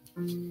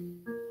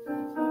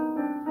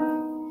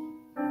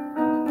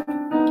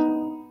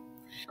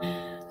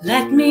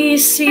 Let me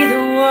see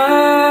the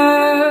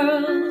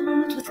world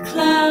with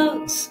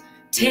clouds.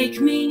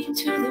 Take me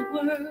to the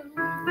world.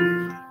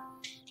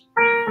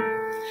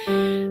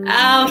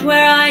 Out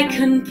where I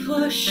can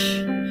push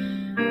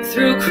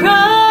through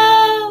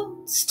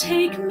crowds.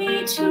 Take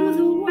me to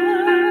the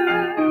world.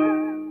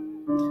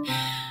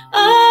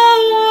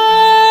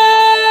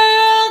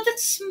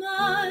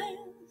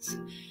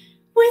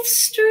 with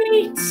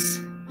streets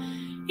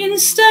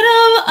instead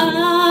of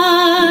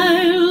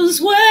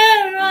aisles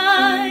where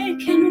I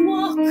can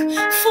walk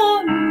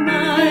for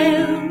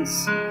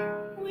miles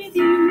with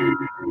you.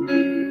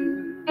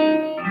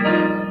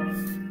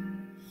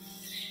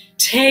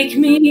 Take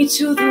me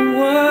to the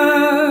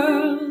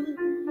world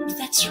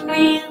that's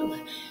real.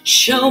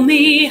 Show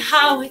me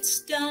how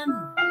it's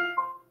done.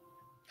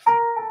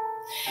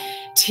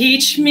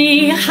 Teach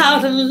me how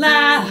to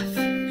laugh,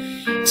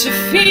 to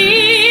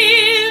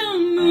feel,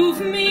 move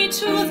me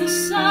to the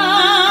sun.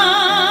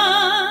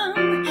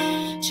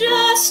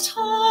 Just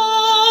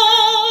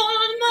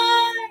hold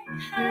my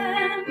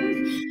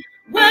hand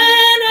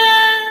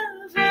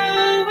whenever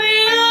we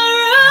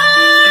arrive.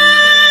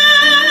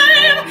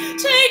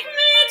 Take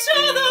me to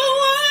the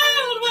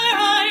world where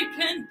I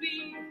can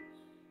be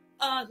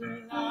alive.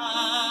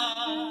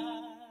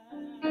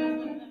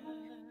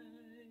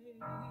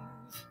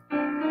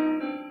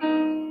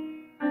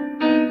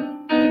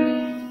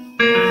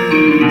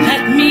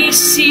 Let me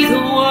see the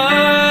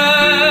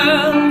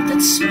world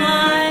that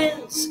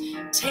smiles.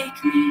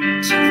 Take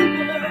me to the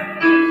world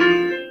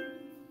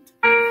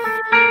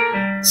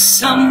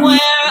somewhere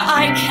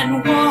I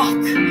can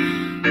walk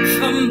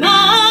for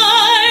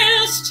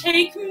miles.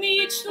 Take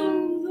me to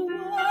the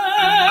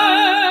world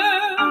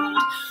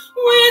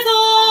with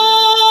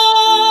all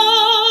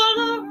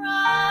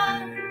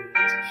around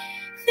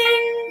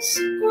things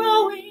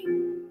growing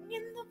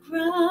in the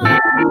ground,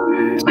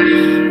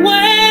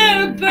 where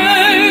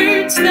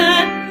birds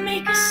that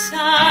make a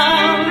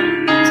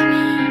sound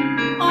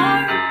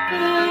are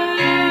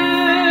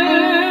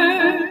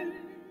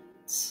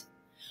birds.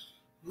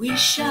 We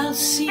shall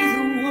see the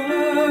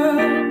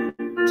world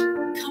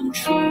come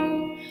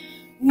true.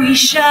 We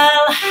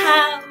shall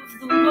have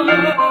the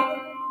world.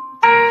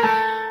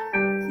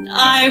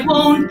 I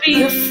won't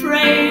be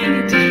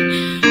afraid.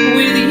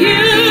 With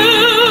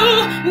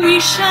you, we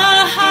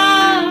shall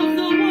have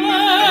the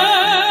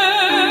world.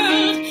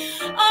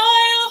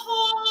 I'll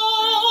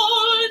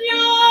hold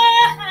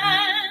your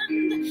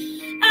hand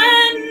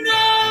and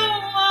know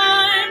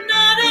I'm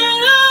not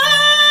alone.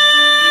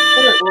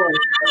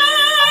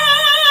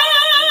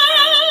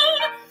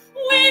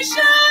 We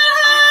shall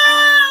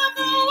have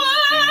the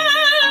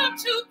world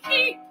to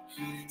keep.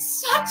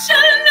 Such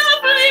a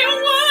lovely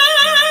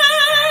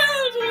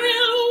world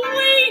will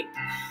weep.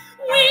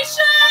 We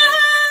shall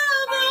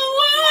have the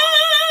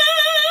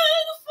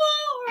world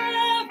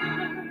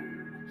forever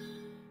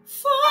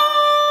for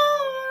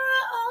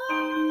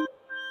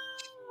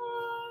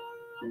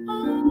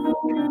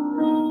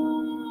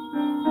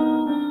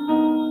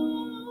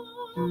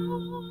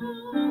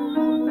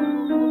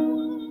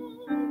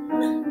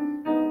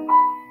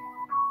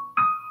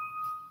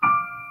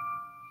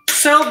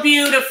So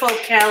beautiful,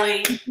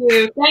 Kelly. Thank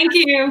you. Thank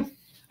you.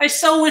 I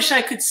so wish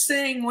I could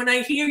sing. When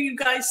I hear you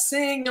guys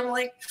sing, I'm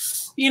like,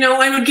 you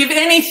know, I would give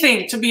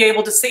anything to be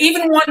able to sing,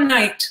 even one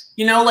night,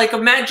 you know, like a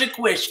magic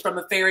wish from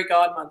a fairy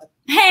godmother.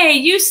 Hey,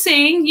 you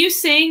sing,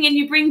 and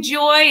you bring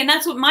joy, and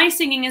that's what my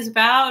singing is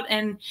about.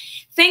 And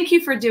thank you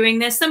for doing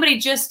this. Somebody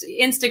just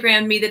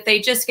Instagrammed me that they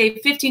just gave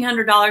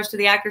 $1,500 to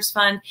the Actors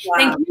Fund. Wow.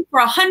 Thank you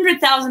for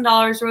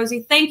 $100,000,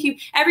 Rosie. Thank you.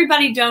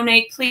 Everybody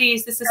donate,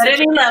 please. This is at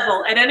any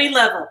level, at any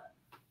level.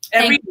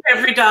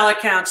 Every dollar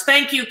counts.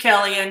 Thank you,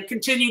 Kelly, and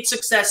continued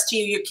success to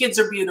you. Your kids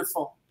are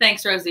beautiful.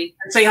 Thanks, Rosie.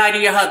 And say hi to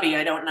your hubby.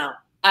 I don't know.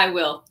 I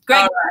will. Greg.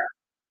 All right.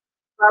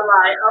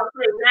 Bye-bye.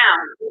 Okay, now,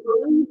 we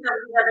believe that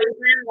we have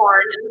Adrienne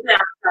Warren in the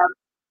bathtub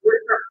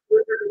with her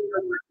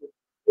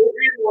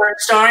Adrienne Warren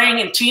starring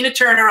in Tina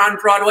Turner on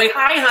Broadway.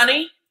 Hi,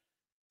 honey.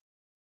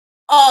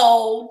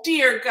 Oh,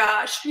 dear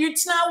gosh.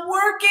 It's not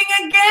working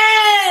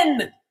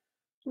again.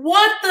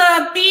 What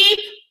the beep?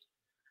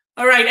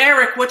 All right,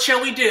 Eric, what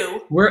shall we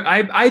do?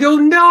 I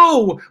don't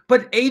know,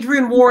 but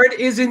Adrienne Warren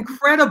is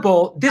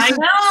incredible. This is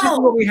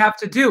what we have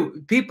to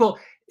do. People.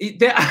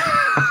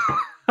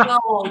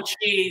 Oh,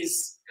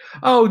 jeez.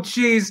 Oh,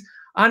 geez.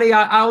 Honey,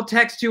 I'll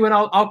text you and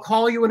I'll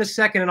call you in a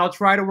second and I'll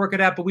try to work it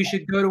out, but we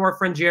should go to our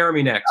friend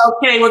Jeremy next.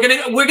 Okay, we're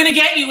gonna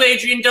get you,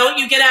 Adrienne. Don't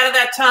you get out of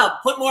that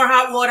tub. Put more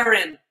hot water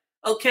in.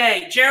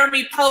 Okay,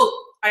 Jeremy Pope,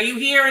 are you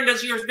here and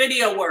does your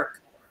video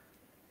work?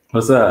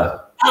 What's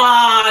up?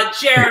 Ah,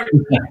 Jeremy,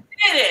 you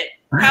did it.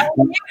 How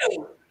are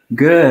you?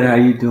 Good. How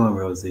you doing,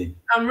 Rosie?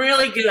 I'm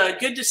really good.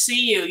 Good to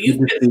see you. You've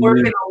been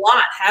working a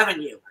lot,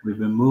 haven't you? We've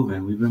been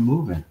moving. We've been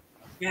moving.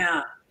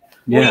 Yeah.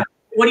 Yeah.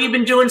 What have you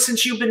been doing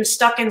since you've been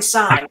stuck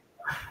inside?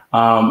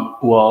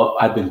 Well,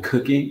 I've been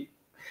cooking.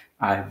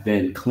 I've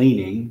been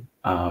cleaning,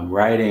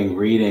 writing,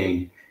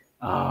 reading,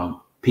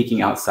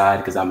 peeking outside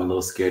because I'm a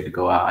little scared to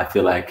go out. I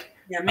feel like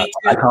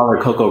I call her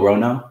Coco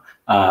Rono.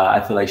 I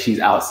feel like she's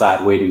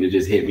outside waiting to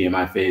just hit me in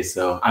my face.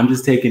 So I'm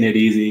just taking it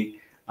easy.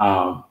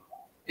 But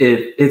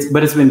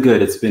it's been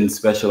good. It's been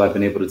special. I've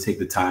been able to take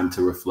the time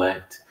to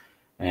reflect,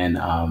 and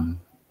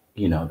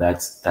you know,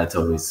 that's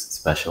always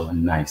special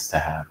and nice to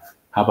have.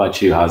 How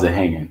about you? How's it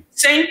hanging?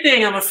 Same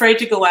thing. I'm afraid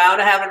to go out.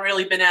 I haven't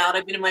really been out.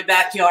 I've been in my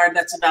backyard.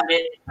 That's about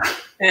it.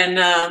 And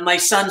my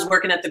son's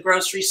working at the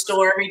grocery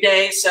store every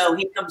day, so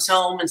he comes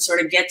home and sort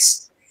of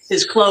gets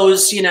his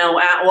clothes, you know,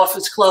 off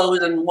his clothes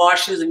and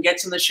washes and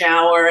gets in the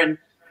shower. And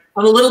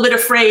I'm a little bit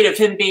afraid of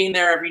him being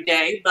there every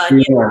day, but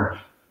you know,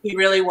 he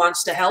really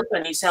wants to help,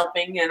 and he's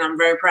helping, and I'm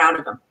very proud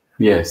of him.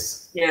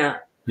 Yes. Yeah.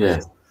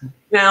 Yes.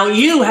 Now,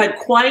 you had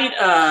quite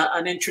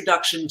an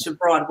introduction to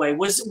Broadway.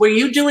 Were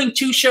you doing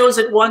 2 shows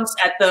at once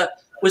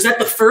was that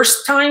the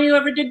first time you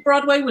ever did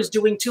Broadway, was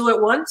doing 2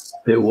 at once?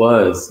 It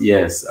was,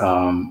 yes.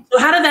 So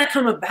how did that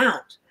come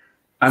about?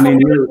 I mean,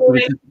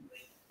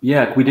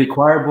 yeah, we did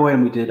Choir Boy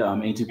and we did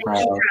Ain't Too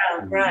Proud,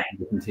 right.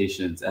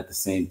 presentations at the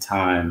same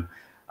time.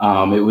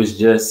 It was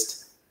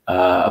just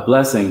a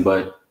blessing,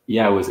 but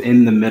yeah, it was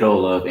in the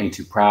middle of Ain't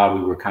Too Proud.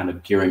 We were kind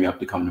of gearing up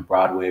to come to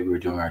Broadway. We were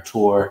doing our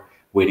tour,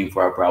 waiting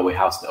for our Broadway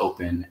house to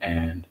open,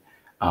 and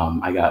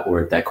I got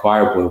word that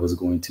Choir Boy was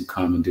going to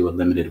come and do a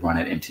limited run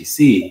at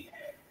MTC.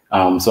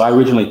 So I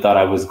originally thought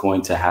I was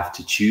going to have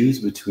to choose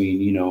between,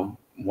 you know,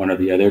 one or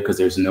the other, because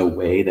there's no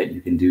way that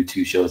you can do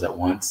 2 shows at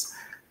once.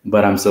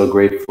 But I'm so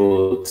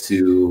grateful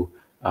to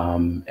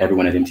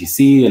everyone at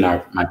MTC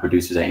and my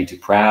producers at Ain't Too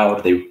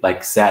Proud. They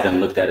like sat and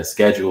looked at a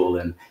schedule,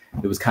 and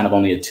it was kind of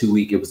only a 2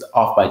 week. It was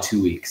off by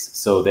 2 weeks,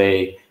 so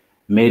they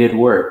made it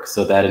work.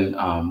 So that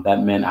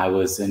that meant I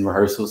was in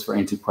rehearsals for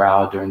Ain't Too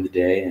Proud during the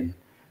day, and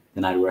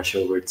then I'd rush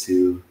over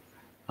to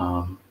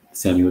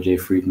Samuel J.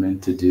 Friedman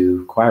to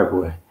do Choir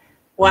Boy.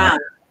 Wow.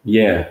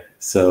 Yeah.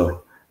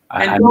 So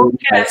and both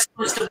casts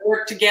supposed to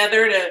work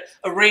together to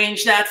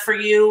arrange that for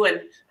you,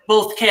 and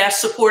both casts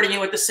supporting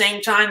you at the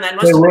same time. That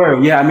must they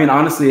were. Yeah. I mean,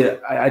 honestly,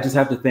 I just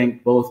have to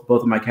thank both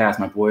of my cast,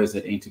 my boys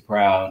at Ain't Too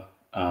Proud,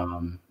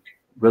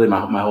 really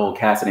my whole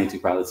cast at Ain't Too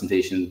Proud, The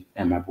Temptation,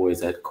 and my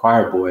boys at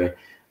Choir Boy,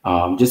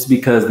 just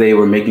because they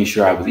were making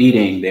sure I was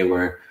eating. They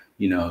were,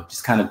 you know,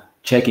 just kind of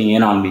checking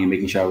in on me,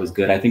 making sure I was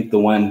good. I think the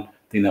one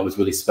thing that was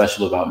really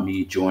special about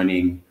me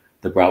joining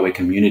the Broadway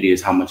community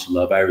is how much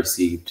love I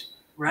received.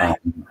 Right.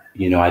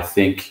 You know, I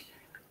think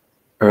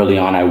early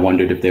on I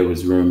wondered if there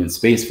was room and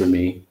space for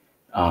me,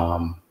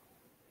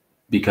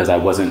 because I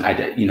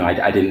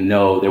didn't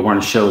know, there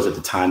weren't shows at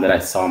the time that I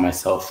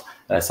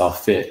saw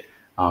fit.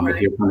 But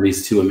here come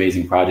these 2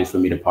 amazing projects for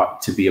me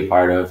to be a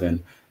part of,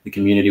 and the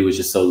community was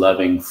just so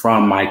loving,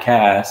 from my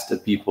cast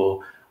of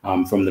people,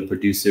 from the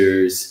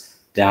producers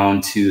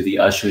down to the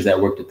ushers that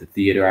worked at the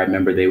theater. I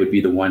remember they would be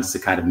the ones to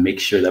kind of make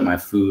sure that my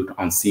food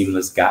on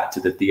Seamless got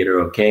to the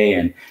theater okay,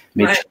 and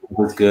make sure it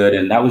was good.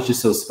 And that was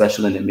just so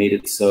special, and it made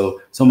it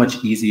so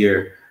much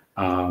easier.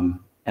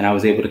 And I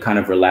was able to kind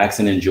of relax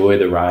and enjoy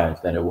the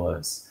ride that it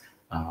was.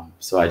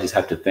 So I just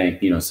have to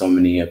thank, you know, so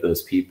many of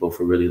those people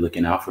for really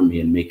looking out for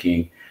me and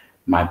making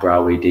my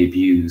Broadway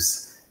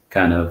debuts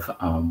kind of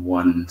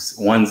ones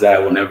that I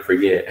will never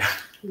forget.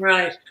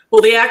 Right.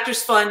 Well, the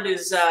Actors Fund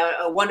is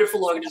a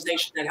wonderful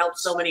organization that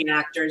helps so many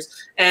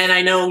actors. And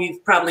I know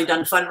you've probably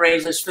done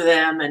fundraisers for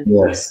them, and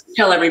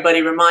tell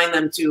everybody, remind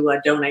them to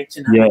donate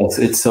tonight. Yes,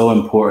 it's so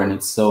important.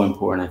 It's so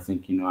important. I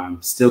think, you know,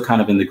 I'm still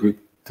kind of in the group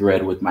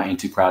thread with my Ain't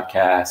Too Proud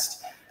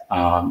cast,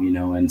 you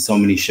know, and so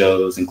many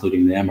shows,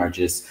 including them, are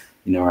just,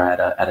 you know, are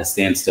at a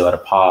standstill, at a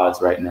pause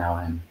right now,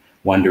 and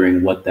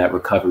wondering what that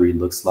recovery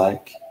looks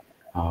like.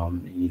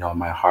 You know,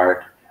 my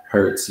heart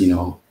hurts, you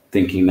know,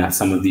 thinking that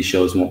some of these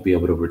shows won't be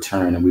able to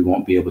return, and we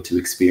won't be able to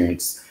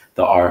experience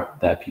the art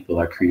that people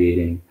are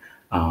creating.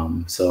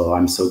 So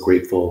I'm so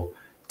grateful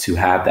to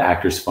have the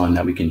Actors Fund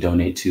that we can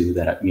donate to,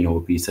 that, you know,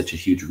 will be such a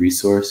huge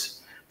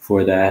resource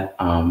for that.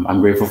 I'm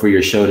grateful for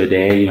your show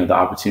today, you know, the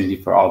opportunity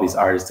for all these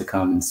artists to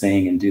come and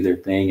sing and do their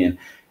thing. And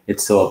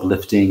it's so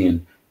uplifting,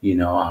 and, you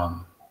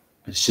know,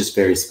 it's just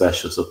very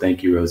special. So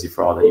thank you, Rosie,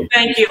 for all that you do.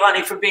 Thank you,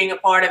 honey, for being a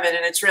part of it.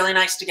 And it's really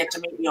nice to get to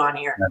meet you on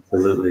here.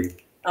 Absolutely.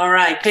 All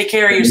right. Take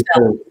care of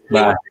yourself.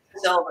 Bye.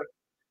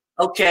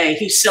 Okay.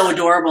 He's so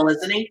adorable,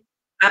 isn't he?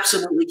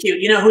 Absolutely cute.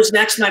 You know who's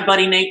next? My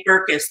buddy, Nate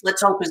Burgess.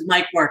 Let's hope his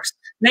mic works.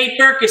 Nate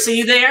Burgess, are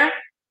you there?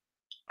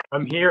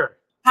 I'm here.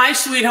 Hi,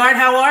 sweetheart.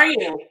 How are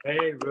you?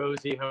 Hey,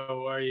 Rosie.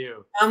 How are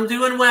you? I'm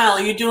doing well.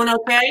 Are you doing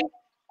okay?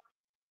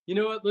 You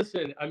know what?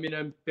 Listen, I mean,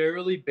 I'm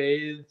barely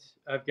bathed.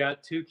 I've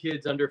got 2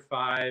 kids under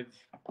 5.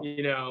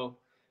 You know,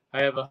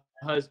 I have a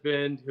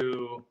husband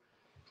who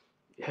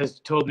has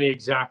told me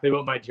exactly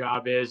what my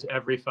job is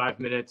every 5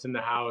 minutes in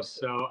the house.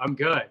 So I'm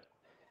good.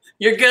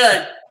 You're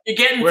good. You're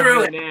getting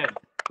through it.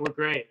 We're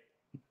great.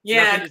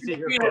 Yeah. Nothing to see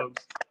here,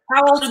 folks.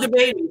 How old are the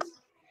babies?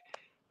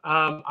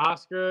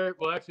 Oscar,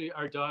 well, actually,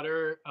 our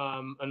daughter,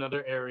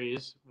 another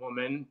Aries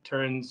woman,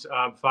 turns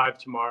 5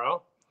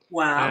 tomorrow.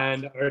 Wow.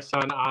 And our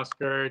son,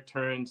 Oscar,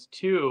 turns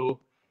 2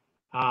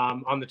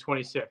 on the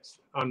 26th,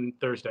 on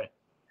Thursday.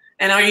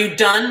 And are you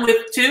done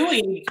with 2? Are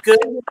you good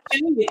with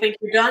 2? You think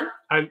you're done?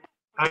 I've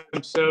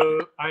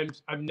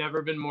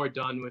never been more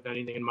done with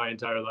anything in my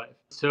entire life.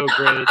 So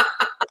great.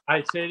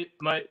 I'd say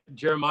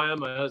Jeremiah,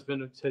 my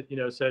husband, you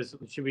know, says,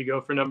 should we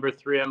go for number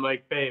 3? I'm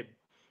like, babe,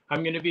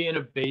 I'm going to be in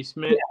a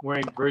basement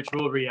wearing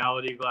virtual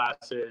reality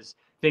glasses,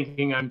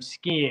 thinking I'm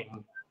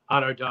skiing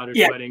on our daughter's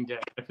wedding day.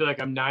 I feel like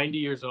I'm 90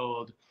 years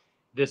old.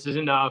 This is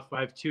enough. I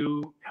have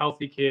 2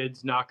 healthy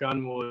kids, knock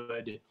on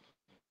wood.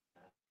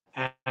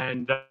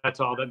 And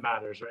that's all that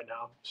matters right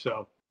now.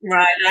 So.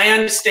 Right. I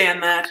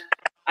understand that.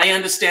 I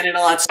understand it a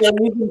lot. So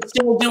you've been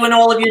still doing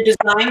all of your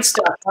design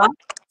stuff, huh?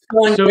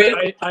 So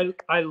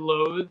I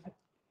loathe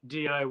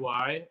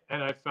DIY,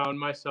 and I found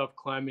myself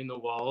climbing the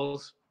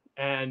walls,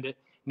 and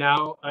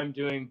now I'm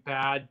doing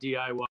bad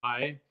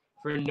DIY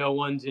for no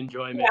one's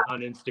enjoyment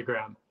on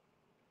Instagram.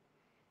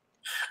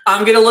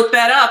 I'm gonna look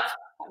that up.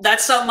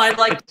 That's something I'd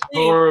like to see.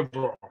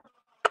 Horrible.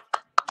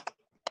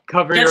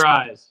 Cover your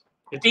eyes.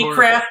 It's be horrible.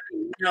 crafty.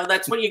 You know,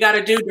 that's what you got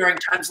to do during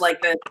times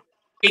like this.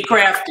 Be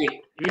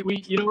crafty.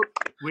 We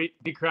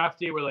be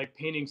crafty. We're like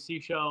painting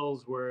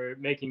seashells. We're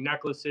making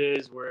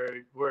necklaces.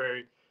 We're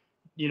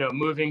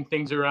moving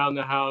things around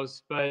the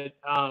house. But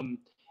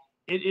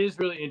it is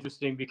really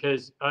interesting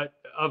because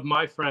of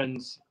my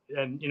friends,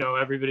 and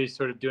everybody's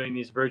sort of doing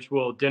these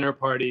virtual dinner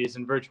parties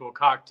and virtual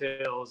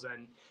cocktails,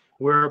 and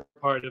we're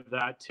part of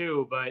that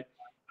too. But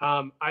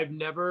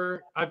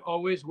I've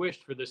always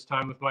wished for this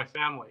time with my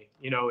family,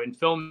 in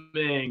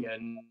filming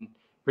and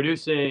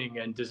producing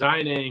and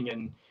designing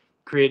and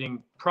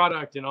creating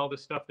product and all the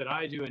stuff that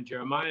I do and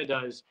Jeremiah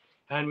does.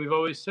 And we've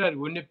always said,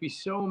 wouldn't it be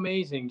so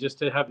amazing just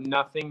to have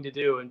nothing to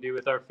do and be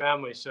with our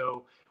family?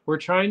 So we're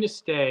trying to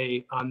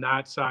stay on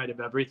that side of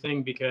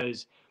everything,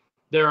 because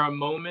there are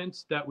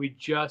moments that we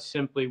just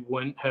simply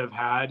wouldn't have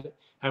had,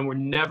 and we're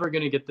never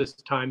going to get this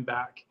time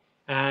back.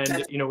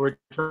 And,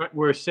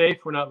 we're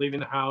safe. We're not leaving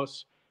the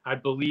house. I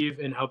believe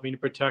in helping to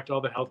protect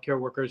all the healthcare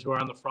workers who are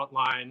on the front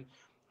line.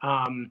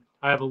 I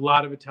have a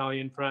lot of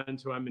Italian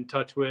friends who I'm in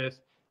touch with.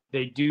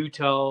 They do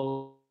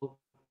tell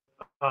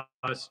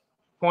us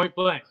point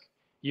blank,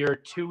 you're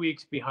 2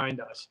 weeks behind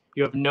us.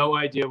 You have no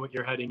idea what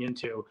you're heading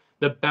into.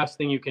 The best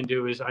thing you can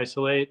do is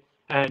isolate.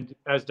 And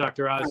as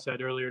Dr. Oz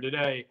said earlier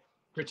today,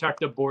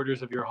 protect the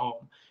borders of your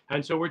home.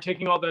 And so we're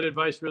taking all that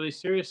advice really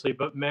seriously.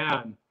 But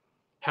man,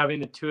 having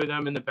the two of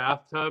them in the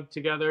bathtub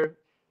together,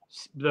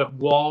 the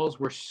walls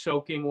were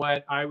soaking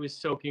wet. I was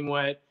soaking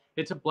wet.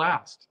 It's a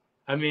blast.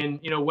 I mean,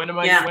 when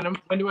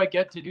do I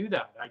get to do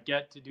that? I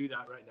get to do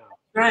that right now.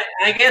 Right.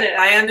 I get it.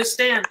 I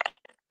understand.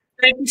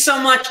 Thank you so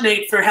much,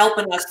 Nate, for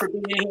helping us, for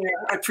being here.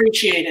 I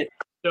appreciate it.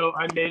 So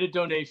I made a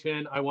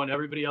donation. I want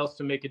everybody else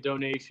to make a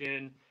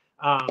donation.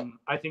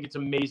 I think it's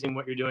amazing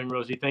what you're doing,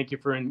 Rosie. Thank you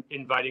for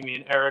inviting me.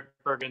 And Eric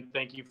Bergen,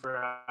 thank you for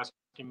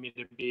asking me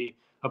to be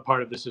a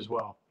part of this as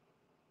well.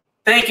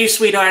 Thank you,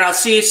 sweetheart. I'll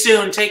see you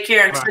soon. Take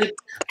care. And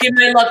give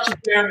my love to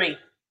Jeremy.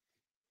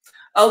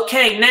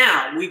 Okay,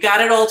 now we got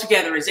it all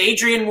together. Is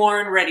Adrienne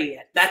Warren ready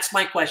yet? That's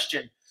my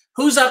question.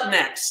 Who's up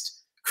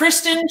next?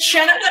 Kristin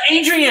Chenoweth.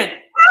 Adrienne.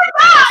 I'm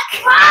back!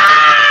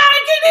 I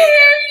can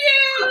hear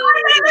you!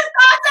 I've been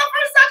knocked up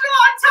for such a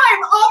long time.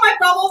 All my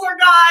bubbles are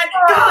gone.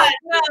 God,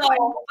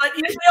 no. But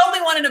you're the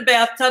only one in a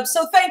bathtub,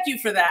 so thank you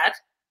for that.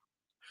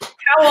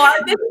 How are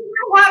you? This is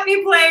a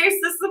happy place.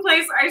 This is the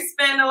place I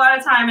spend a lot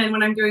of time in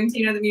when I'm doing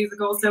Tina the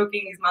musical,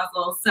 soaking these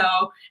muscles.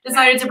 So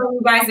decided to bring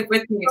you guys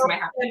with me to my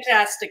house.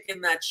 Fantastic in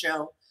that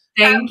show.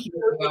 Thank you.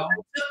 I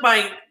took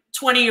my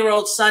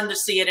 20-year-old son to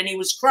see it, and he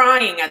was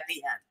crying at the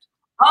end.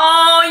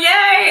 Oh,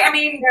 yay. I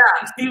mean,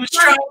 he was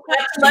trying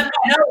not to let me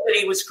know that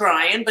he was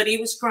crying, but he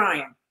was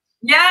crying.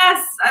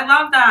 Yes, I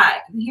love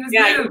that. He was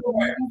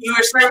you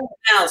were something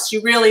else.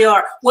 You really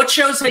are. What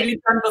shows have you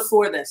done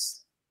before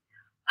this?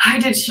 I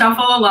did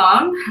Shuffle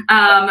Along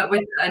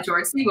with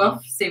George C.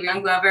 Wolfe,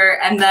 Savion Glover,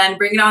 and then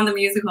Bring It On the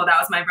Musical. That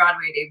was my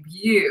Broadway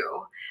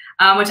debut,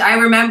 which I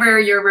remember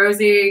your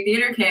Rosie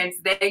theater kids,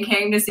 they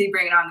came to see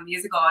Bring It On the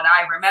Musical, and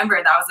I remember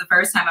that was the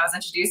first time I was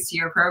introduced to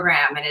your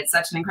program, and it's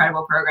such an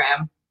incredible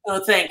program.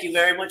 Oh, thank you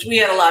very much. We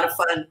had a lot of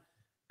fun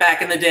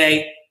back in the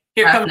day.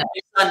 Here comes my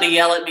son to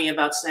yell at me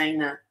about saying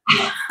that.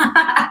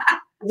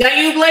 Is that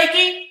you,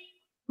 Blakey?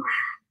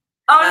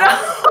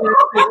 Oh,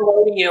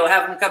 no. You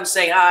have him come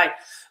say hi.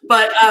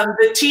 But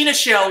the Tina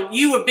show,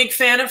 you were a big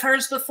fan of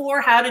hers before.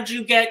 How did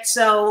you get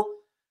so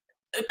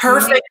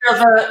perfect of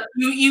a,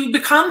 you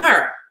become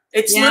her?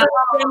 It's literally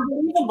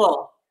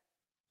unbelievable.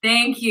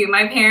 Thank you.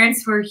 My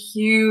parents were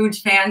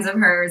huge fans of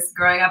hers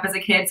growing up as a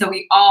kid, so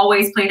we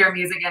always played her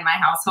music in my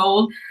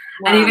household.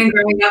 Wow. And even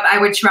growing up, I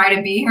would try to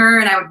be her,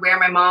 and I would wear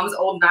my mom's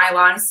old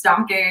nylon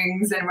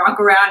stockings and walk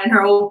around in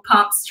her old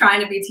pumps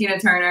trying to be Tina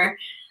Turner.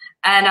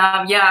 And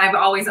yeah, I've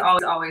always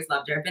loved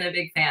her. I've been a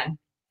big fan.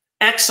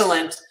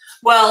 Excellent.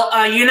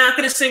 Well, you're not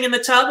going to sing in the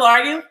tub,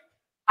 are you?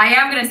 I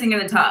am going to sing in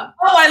the tub.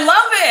 Oh, I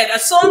love it. A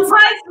song. Come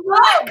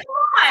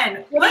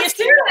on. Let's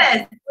do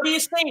this. What are you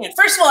singing?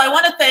 First of all, I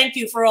want to thank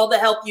you for all the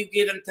help you've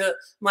given to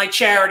my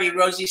charity,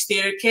 Rosie's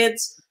Theater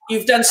Kids.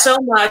 You've done so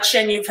much,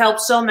 and you've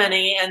helped so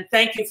many, and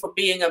thank you for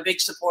being a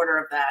big supporter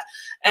of that.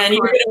 And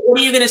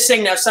what are you going to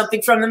sing now?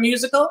 Something from the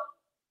musical?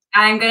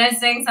 I'm going to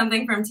sing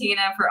something from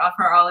Tina for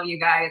all of you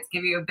guys.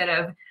 Give you a bit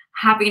of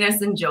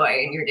happiness and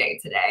joy in your day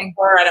today.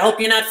 All right. I hope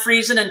you're not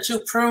freezing and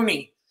too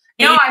pruny.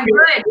 No, I'm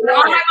good.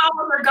 All my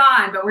bubbles are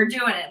gone, but we're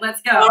doing it.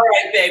 Let's go. All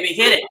right, baby.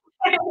 Hit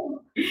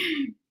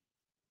it.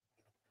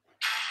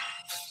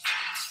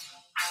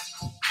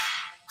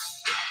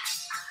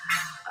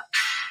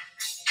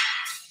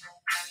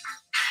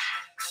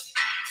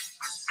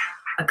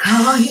 I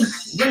call you,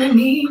 gonna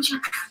need you.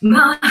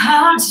 My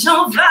heart's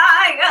on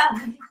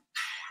fire.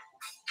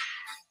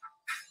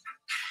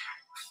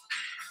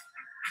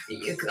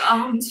 You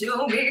come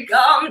to me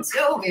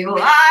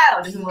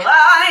wild and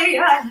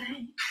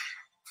wide.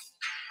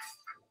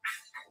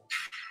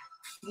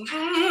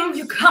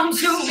 You come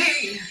to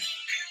me,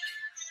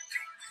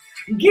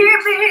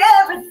 give me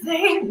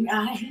everything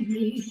I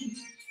need.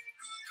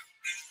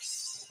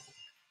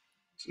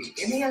 You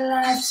give me a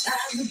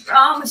lifetime of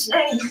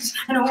promises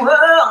and a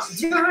world of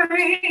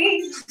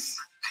dreams.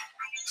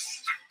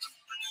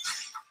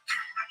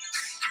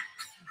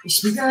 You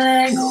speak a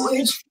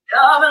language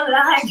of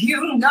like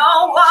you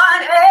know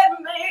what it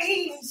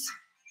means.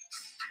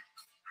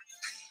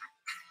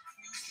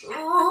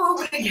 Ooh,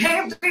 but it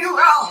can't be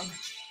wrong.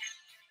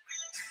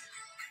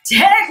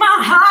 Take my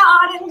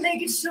heart and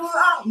make it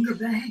stronger,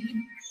 babe.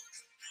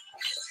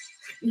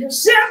 You're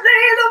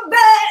simply the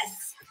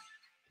best,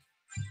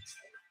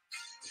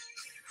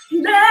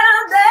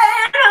 better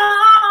than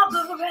all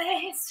the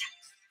rest,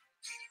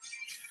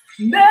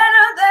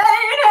 better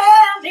than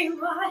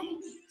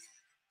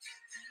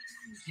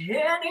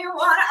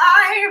anyone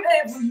I've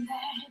ever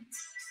met.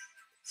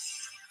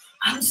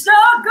 I'm stuck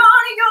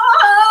on your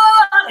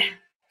heart,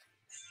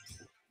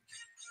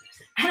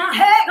 and I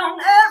hang on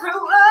every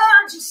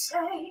word you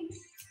say.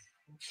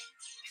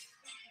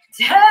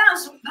 Tear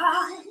us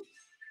apart.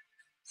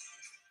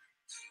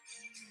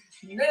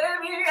 Maybe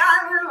I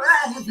would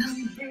rather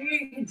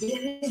be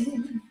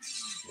dead.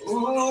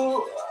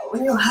 Oh,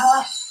 when your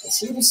heart is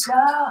to the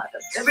start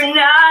of every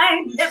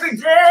night, every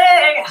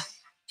day.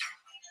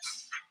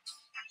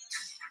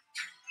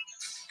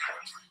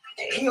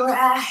 In your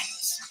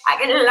eyes, I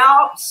get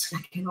lost, I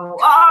get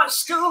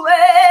washed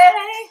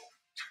away.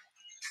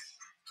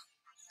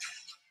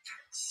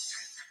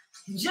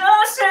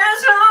 Just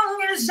as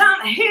long as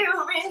I'm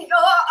here in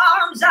your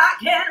arms, I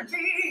can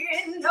be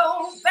in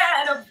no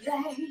better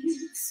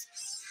place.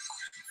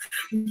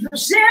 You're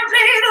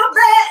simply the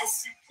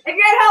best. If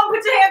you can't help,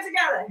 put your hands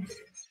together.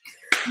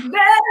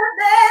 Better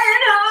than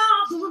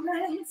all the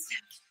rest.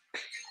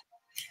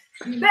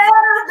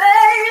 Better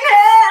than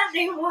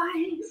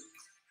anyone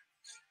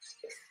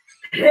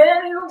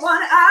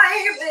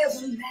I've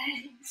ever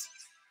met.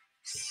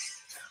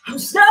 I'm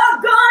stuck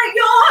on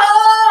your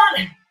heart,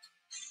 and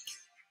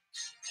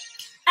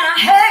I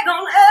hang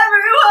on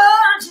every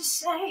word you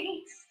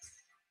say.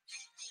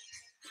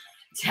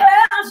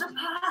 Tear us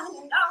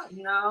apart,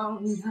 no.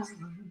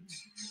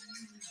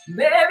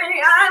 Baby,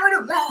 I would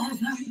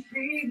rather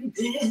be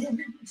dead.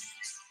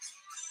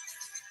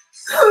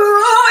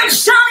 Ooh, each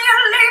time you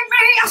leave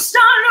me, I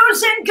start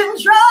losing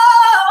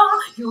control.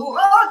 You're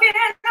walking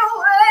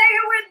away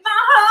with my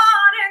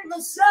heart and my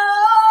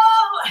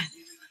soul.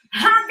 I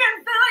can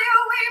feel you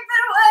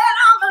weeping when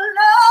I'm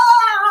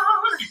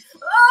alone.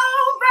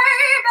 Oh,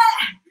 baby,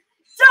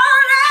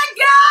 don't let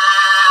go.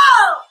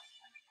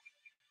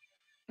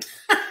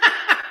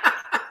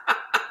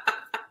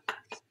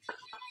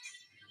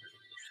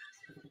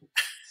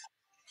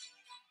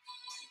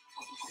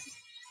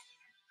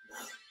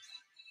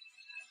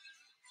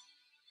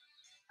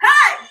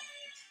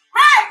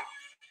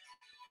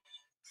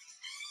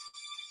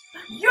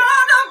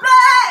 You're the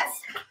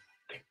best,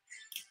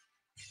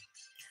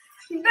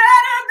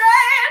 better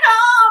than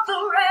all the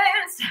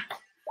rest.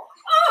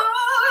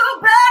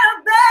 Ooh, better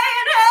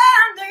than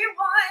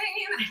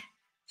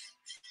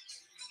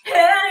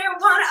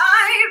anyone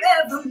I've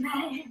ever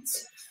met.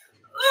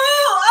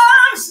 Ooh,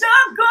 I'm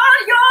stuck on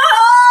your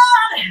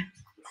heart,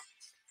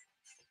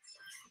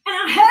 and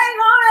I hang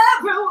on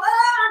every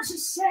word you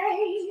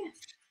say.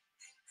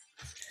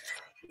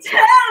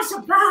 Tell us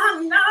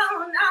about no.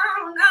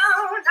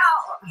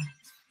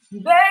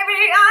 Baby,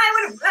 I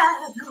would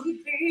rather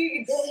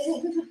be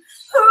dead. Ooh,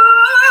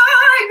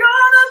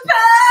 you're the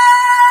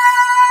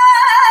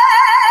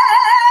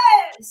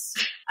best.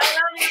 I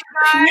love you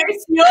guys. Yes,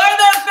 you're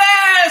the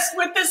best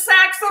with the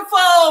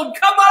saxophone.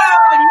 Come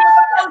on,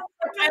 you're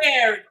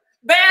prepared.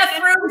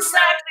 Bathroom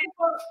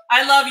saxophone.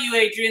 I love you,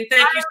 Adrienne.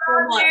 Thank you so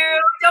much.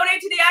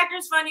 Donate to the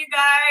Actors Fund, you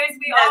guys.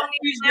 We all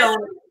need to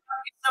donate.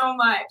 Thank you so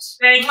much.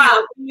 Thank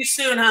you. See you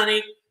soon,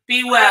 honey.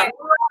 Be well.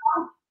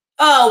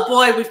 Oh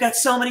boy, we've got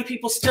so many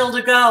people still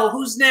to go.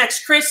 Who's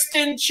next?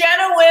 Kristin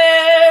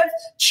Chenoweth.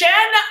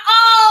 Cheno.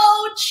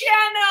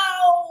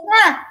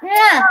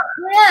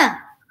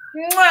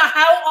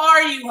 How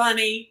are you,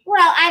 honey?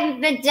 Well, I'm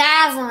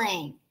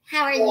bedazzling.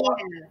 How are you?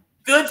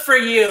 Good for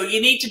you.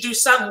 You need to do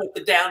something with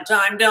the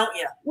downtime, don't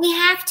you? We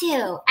have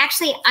to.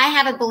 Actually, I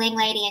have a bling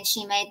lady and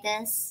she made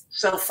this.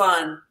 So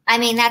fun. I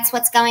mean, that's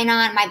what's going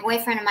on. My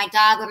boyfriend and my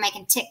dog were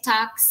making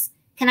TikToks.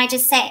 Can I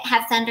just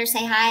have Thunder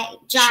say hi?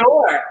 Josh,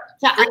 sure.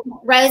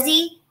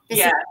 Rosie, this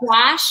is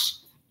Josh.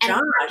 And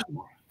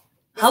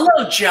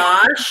hello,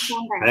 Josh.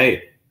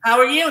 Hey. How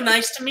are you?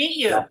 Nice to meet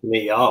you. Nice to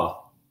meet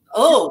y'all.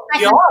 Oh,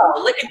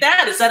 y'all. Look at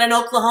that. Is that in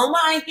Oklahoma,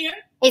 I hear?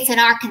 It's in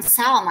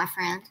Arkansas, my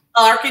friend.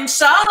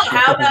 Arkansas?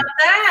 How about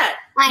that?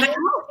 I know. Nice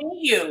to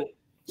meet you.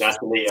 Nice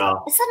to meet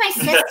y'all. This is my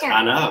sister.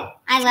 I know.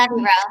 I love you,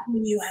 Ro.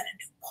 You had a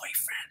new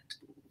boyfriend.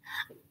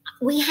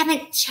 We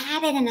haven't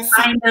chatted in a I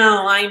second.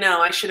 know.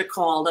 I should have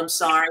called. I'm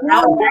sorry.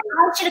 No,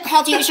 I should have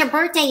called you. It was your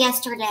birthday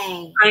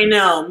yesterday. I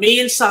know.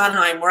 Me and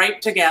Sondheim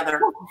right together.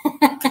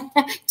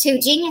 Two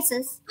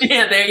geniuses.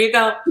 Yeah, there you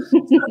go. So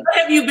what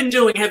have you been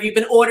doing? Have you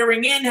been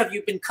ordering in? Have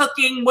you been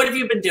cooking? What have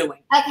you been doing?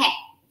 Okay.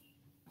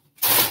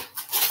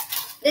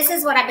 This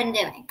is what I've been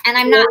doing. And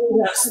I'm not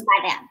paid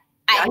by them.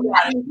 I've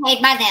been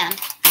paid by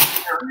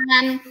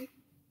them.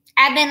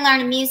 I've been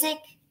learning music.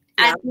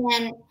 Yeah.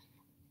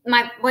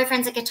 My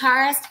boyfriend's a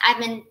guitarist. I've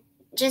been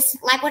just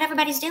like what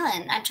everybody's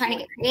doing. I'm trying to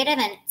get creative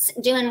and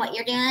doing what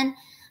you're doing.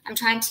 I'm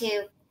trying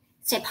to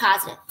stay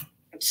positive.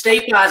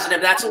 Stay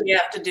positive. That's what we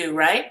have to do,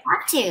 right?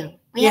 Have to.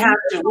 We have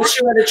to. What's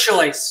your other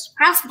choice?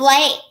 How's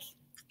Blake?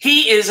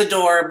 He is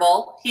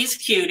adorable. He's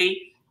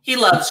cutie. He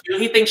loves you.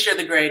 He thinks you're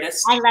the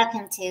greatest. I love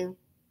him too.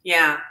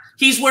 Yeah.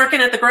 He's working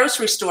at the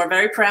grocery store.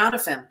 Very proud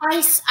of him.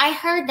 I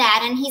heard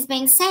that, and he's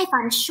being safe,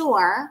 I'm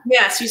sure.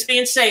 Yes, he's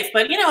being safe.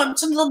 But, you know,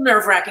 it's a little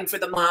nerve-wracking for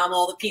the mom,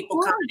 all the people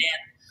coming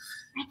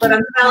in. But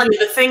I'm telling you,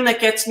 the thing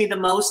that gets me the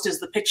most is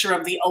the picture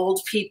of the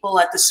old people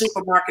at the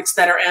supermarkets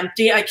that are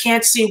empty. I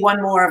can't see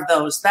one more of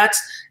those.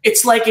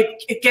 It's like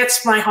it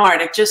gets my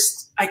heart.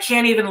 I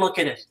can't even look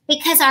at it.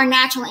 Because our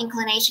natural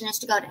inclination is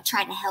to go to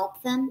try to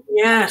help them.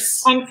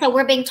 Yes. And so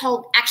we're being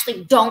told,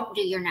 actually, don't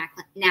do your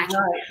natural.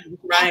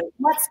 Right.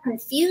 What's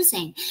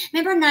confusing?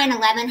 Remember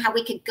 9/11, how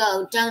we could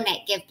go,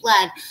 donate, give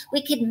blood.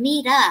 We could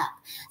meet up.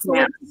 So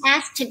we're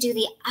asked to do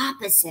the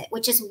opposite,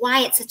 which is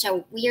why it's such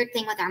a weird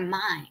thing with our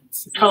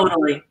minds.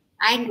 Totally.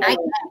 I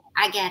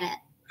get it.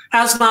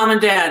 How's mom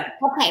and dad?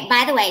 Okay,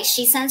 by the way,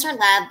 she sends her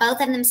love. Both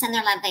of them send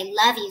their love. They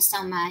love you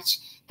so much.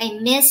 They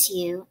miss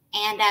you,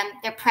 and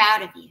they're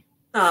proud of you.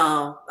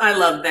 Oh, I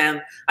love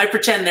them. I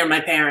pretend they're my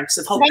parents.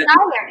 They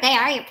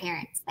are your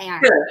parents. They are.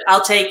 Good.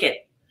 I'll take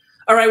it.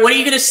 All right, what are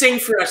you going to sing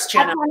for us,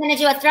 Chenoweth? I'm going to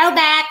do a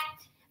throwback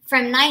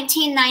from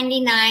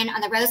 1999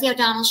 on the Rosie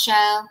O'Donnell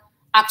Show,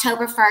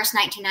 October 1st,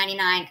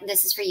 1999.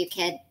 This is for you,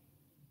 kid.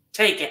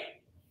 Take it.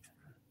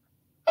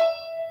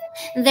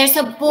 There's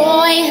a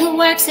boy who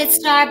works at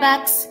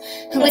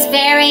Starbucks who is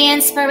very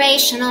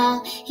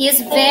inspirational. He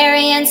is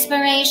very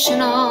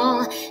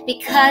inspirational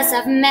because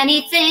of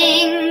many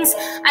things.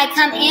 I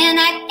come in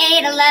at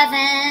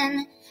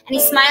 8:11 and he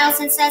smiles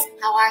and says,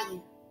 "How are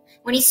you?"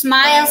 When he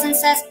smiles and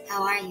says,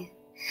 "How are you?"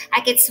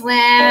 I could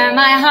swear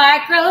my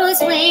heart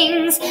grows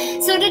wings.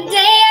 So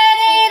today at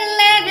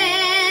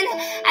 8:11,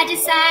 I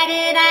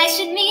decided I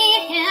should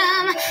meet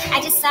him. I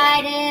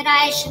decided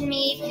I should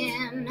meet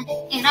him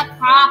in a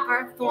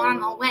proper,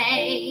 formal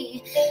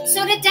way.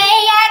 So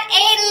today at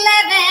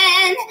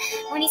 8:11,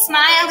 when he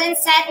smiled and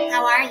said,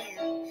 "How are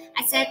you?"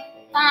 I said,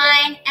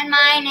 "Fine, and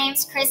my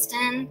name's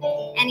Kristin."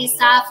 And he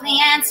softly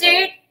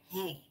answered,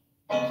 "Hey."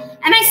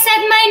 And I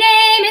said, "My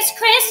name is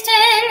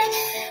Kristin,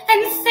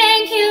 and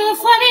thank you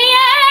for the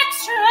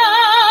extra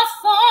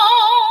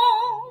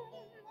phone."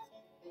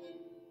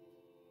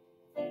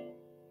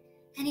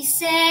 And he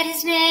said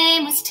his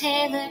name was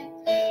Taylor,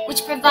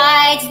 which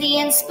provides the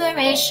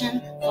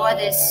inspiration for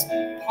this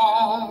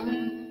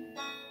poem.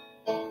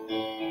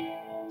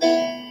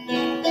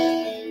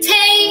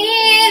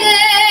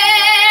 Taylor,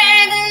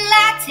 the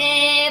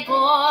latte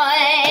boy,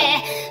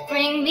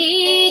 bring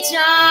me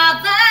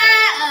Java,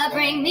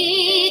 bring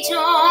me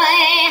joy.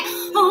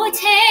 Oh,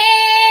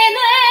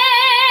 Taylor,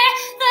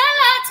 the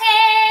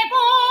latte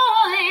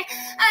boy,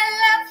 I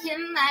love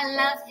him, I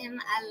love him,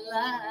 I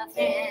love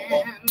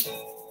him.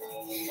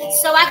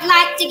 So I'd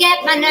like to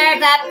get my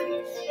nerve up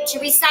to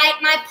recite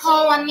my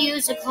poem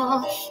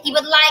musical. He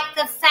would like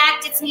the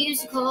fact it's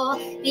musical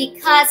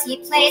because he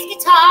plays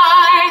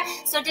guitar.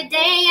 So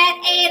today at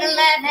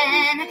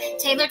 8:11,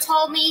 Taylor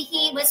told me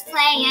he was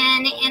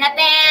playing in a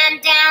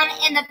band down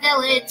in the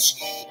village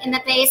in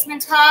the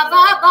basement of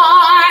a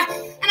bar.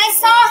 And I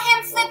saw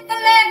him flip the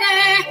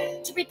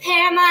lever to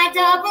prepare my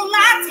double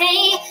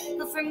latte.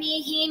 But for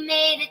me, he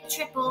made it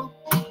triple.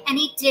 And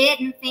he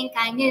didn't think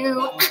I knew.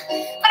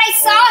 But I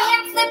saw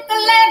him flip the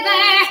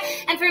lever,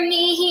 and for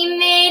me he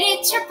made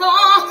it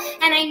triple.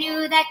 And I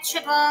knew that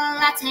triple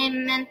latte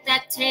meant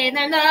that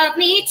Taylor loved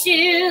me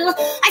too.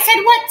 I said,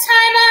 "What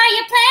time are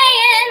you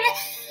playing?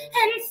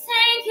 And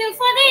thank you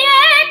for the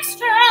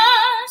extra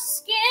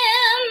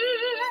skim."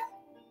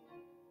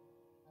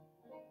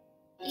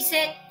 He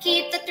said,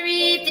 "Keep the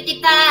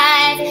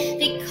 $3.55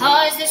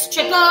 because this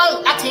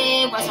triple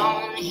latte was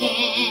on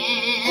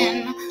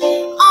him."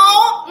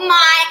 Oh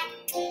my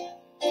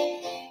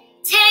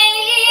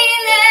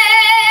Taylor,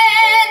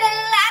 the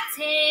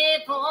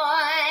latte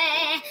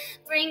boy,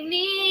 bring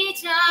me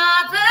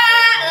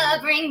Java,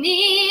 bring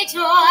me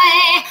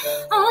joy.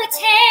 Oh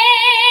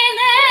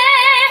Taylor,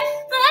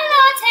 the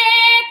latte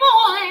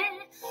boy,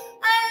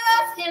 I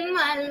love him,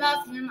 I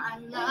love him, I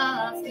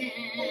love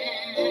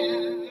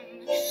him.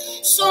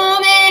 So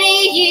many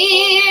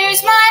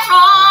years my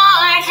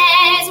heart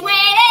has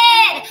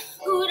waited.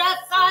 Who'd have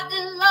thought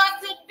that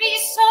love could be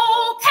so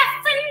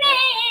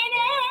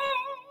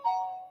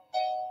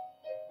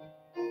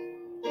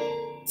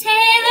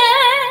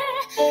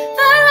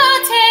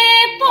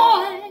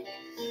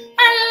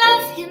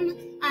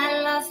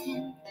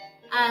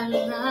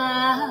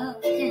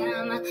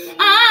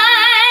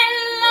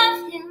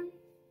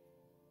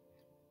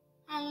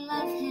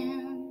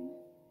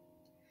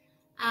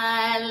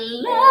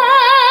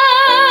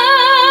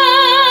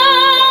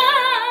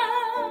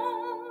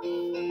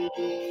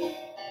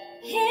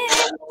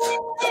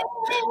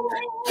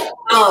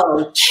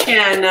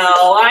I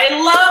know. I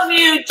love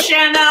you,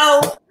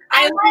 Cheno.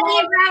 I love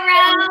you,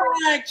 Roro. So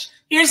much.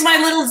 Here's my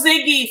little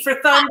Ziggy for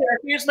Thunder.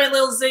 Here's my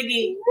little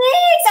Ziggy.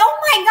 Thanks. Oh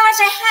my gosh,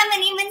 I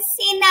haven't even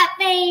seen that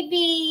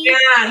baby.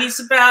 Yeah, he's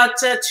about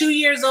 2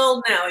 years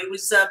old now. He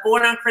was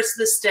born on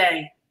Christmas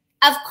Day.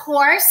 Of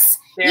course.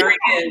 There he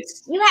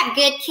is. You have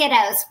good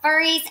kiddos,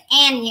 furries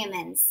and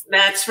humans.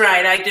 That's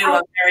right. I do.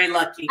 I'm very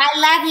lucky. I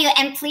love you.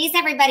 And please,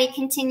 everybody,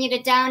 continue to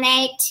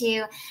donate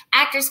to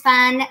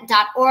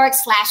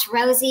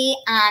actorsfund.org/Rosie.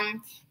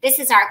 This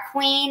is our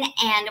queen,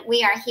 and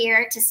we are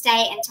here to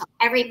stay until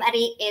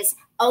everybody is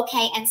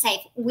okay and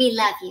safe. We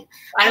love you.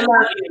 I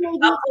love you.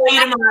 I'll see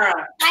you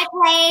tomorrow. Bye,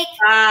 Blake.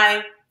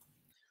 Bye.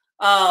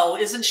 Oh,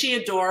 isn't she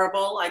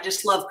adorable? I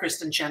just love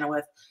Kristin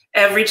Chenoweth.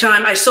 Every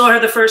time I saw her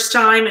the first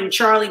time in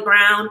Charlie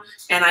Brown,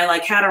 and I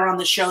had her on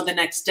the show the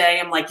next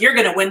day, I'm like, you're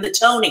going to win the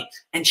Tony.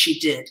 And she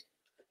did,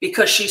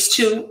 because she's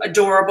too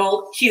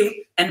adorable, cute,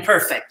 and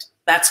perfect.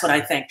 That's what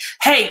I think.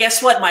 Hey,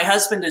 guess what? My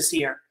husband is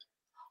here.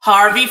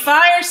 Harvey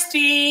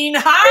Firestein.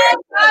 Hi,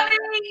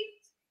 honey.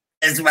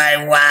 It's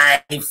my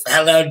wife.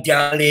 Hello,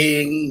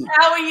 darling.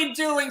 How are you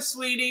doing,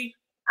 sweetie?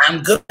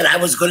 I'm good. I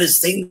was going to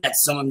sing that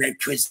song that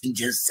Kristin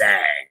just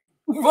sang.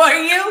 Were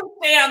you?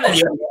 Damn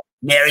it.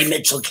 Mary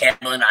Mitchell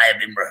Campbell and I have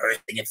been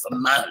rehearsing it for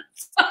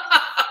months.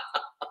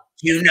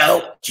 Do you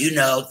know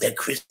that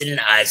Kristin and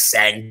I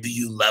sang Do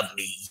You Love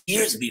Me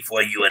years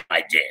before you and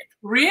I did?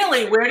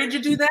 Really? Where did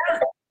you do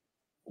that?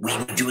 We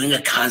were doing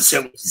a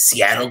concert with the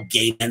Seattle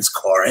Gay Men's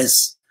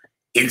Chorus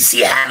in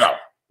Seattle.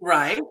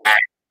 Right.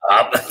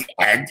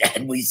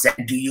 And we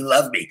sang Do You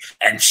Love Me?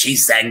 And she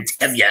sang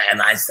Tevya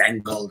and I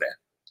sang Golden.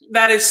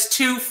 That is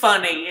too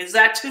funny. Is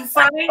that too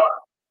funny?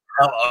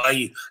 How are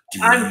you? Do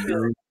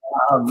you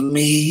love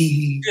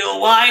me?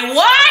 Do I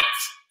what?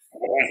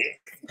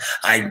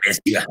 I miss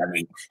you,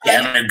 honey.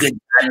 You're having a good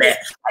time there.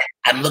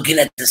 I'm looking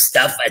at the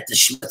stuff at the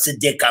Schmutzer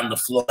Dick on the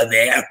floor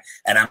there,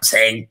 and I'm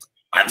saying,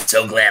 I'm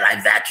so glad I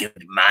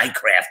vacuumed my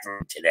craft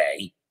room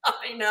today.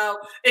 I know.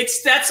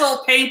 That's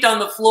all paint on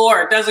the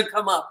floor. It doesn't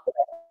come up.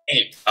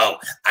 Oh,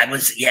 I've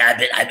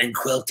been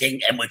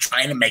quilting, and we're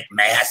trying to make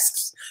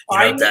masks.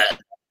 But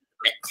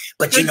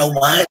you know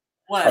what?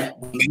 What?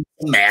 We made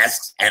the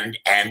masks, and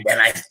then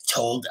I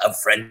told a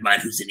friend of mine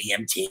who's an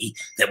EMT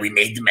that we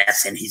made the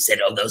masks, and he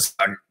said, "Oh, those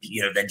aren't,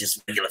 they're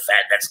just regular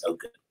fat. That's no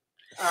good."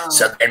 Oh.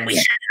 So then we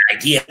had an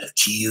idea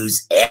to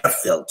use air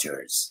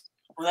filters.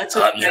 Well, that's a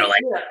good idea.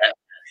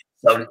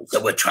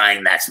 So we're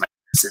trying that. My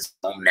is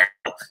home now.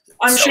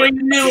 I'm sure you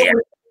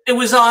knew it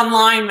was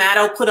online.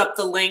 Matto put up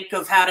the link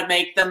of how to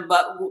make them,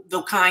 but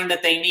the kind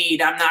that they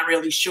need. I'm not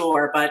really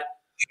sure, but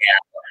yeah.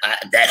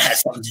 That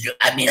has something to do.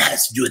 I mean, it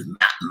has to do with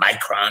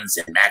microns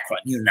and macron.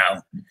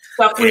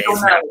 Stuff we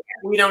don't know.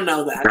 We don't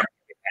know that. I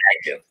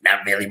do.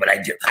 Not really, but I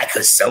do. I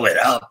could sew it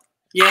up.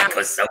 Yeah. I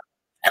could sew,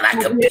 and I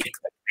could make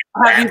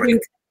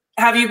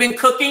Have you been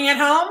cooking at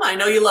home? I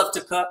know you love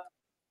to cook.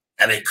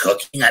 I've been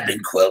cooking. I've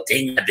been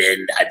quilting. I've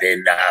been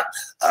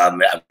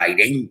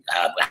writing.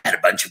 I had a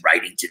bunch of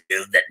writing to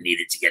do that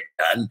needed to get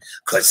done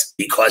because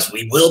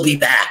we will be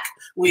back.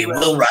 We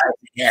will rise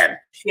again.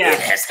 Yeah. It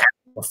has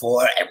happened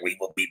before, and we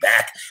will be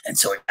back. And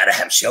so we got to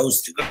have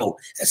shows to go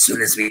as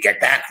soon as we get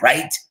back,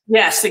 right?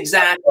 Yes,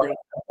 exactly.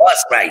 Of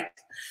course, right.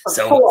 Of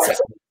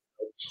course.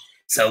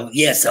 So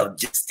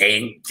just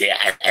staying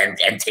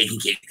and taking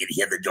care. You can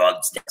hear the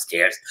dogs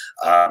downstairs.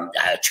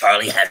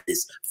 Charlie had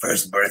his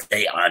first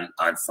birthday on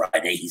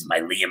Friday. He's my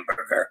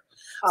Leonberger,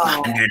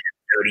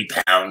 130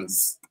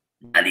 pounds,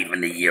 not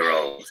even a year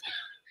old.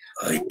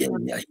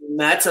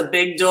 That's a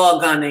big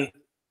dog, honey.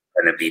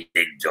 Gonna be a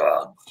big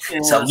dog.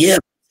 Yeah. So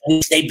we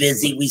stay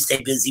busy. We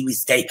stay busy. We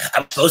stay.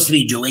 I was supposed to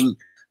be doing.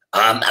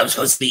 I was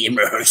supposed to be in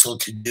rehearsal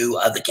to do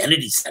the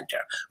Kennedy Center.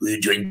 We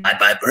were doing Bye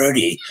Bye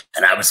Birdie,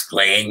 and I was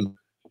playing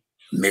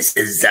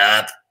Mrs.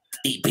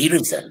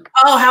 Peterson.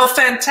 Oh, how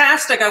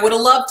fantastic! I would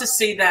have loved to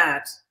see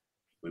that.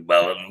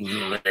 Well,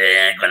 it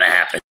ain't gonna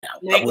happen now.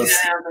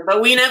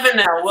 But we never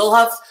know. We'll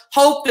have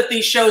hope that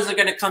these shows are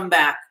gonna come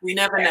back. We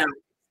never know.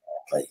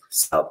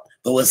 So,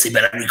 but we'll see.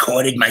 But I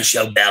recorded my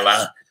show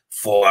Bella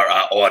for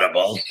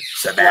Audible,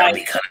 so that'll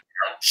be coming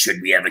out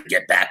should we ever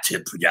get back to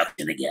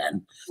production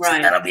again. Right.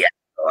 So that'll be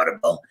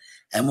Audible,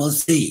 and we'll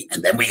see.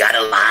 And then we got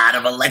a lot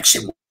of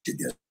election work to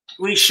do.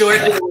 We sure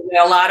do. We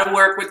got a lot of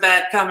work with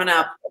that coming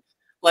up.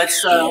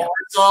 Let's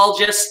all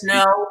just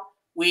know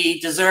we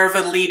deserve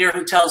a leader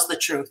who tells the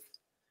truth.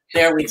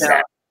 There we go.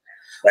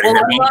 But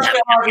well, we got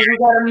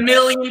 1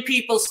 million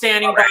people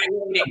standing by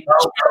waiting.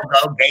 Go,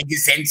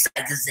 Vegas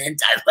inside the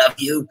Zint. I love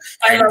you,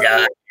 and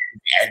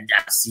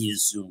I'll see you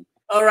soon.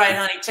 All right,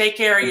 honey. Take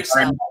care of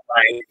yourself.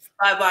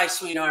 Bye-bye,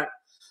 sweetheart.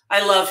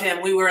 I love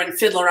him. We were in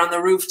Fiddler on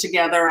the Roof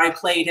together. I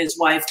played his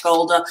wife,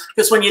 Golda,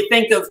 because when you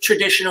think of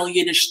traditional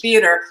Yiddish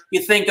theater,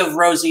 you think of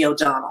Rosie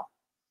O'Donnell.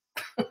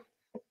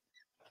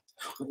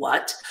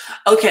 What?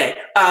 Okay,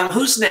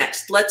 who's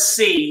next? Let's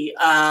see.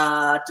 Who's?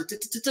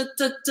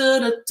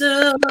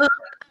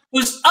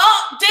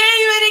 Oh,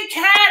 David and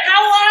Kat,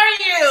 how are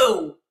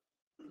you?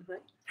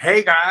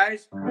 Hey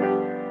guys.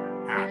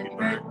 Happy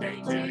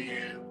birthday to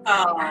you.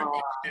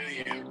 Oh.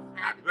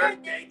 Happy Happy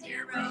birthday,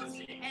 dear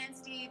Rosie. And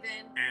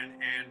Stephen. And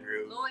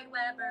Andrew. Lloyd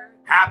Webber.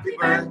 Happy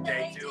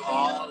birthday to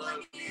all of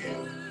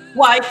you.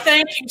 Why,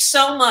 thank you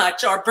so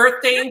much. Our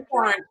birthday in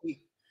quarantine.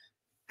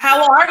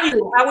 How are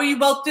you? How are you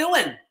both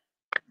doing?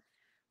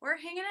 We're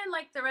hanging in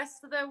like the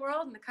rest of the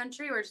world and the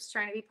country. We're just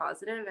trying to be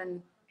positive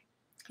and,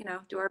 you know,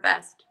 do our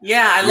best.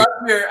 Yeah,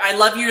 I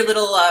love your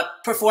little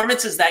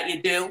performances that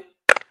you do.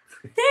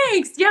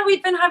 Thanks. Yeah,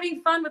 we've been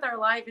having fun with our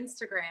live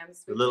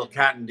Instagrams. The little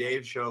Cat and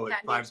Dave show at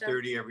Cat and Dave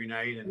 5:30 every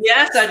night. And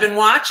Yes, I've been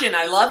watching.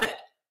 I love it.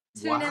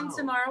 Tune in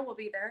tomorrow. We'll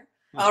be there.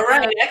 All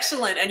right,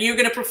 excellent. And you're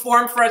going to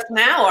perform for us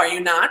now, are you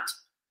not?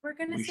 We're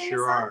going to We sing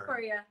sure a song are. for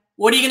you.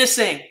 What are you going to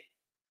sing?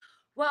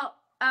 Well,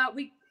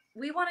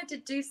 we wanted to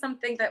do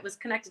something that was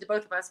connected to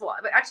both of us. Well,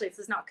 but actually, this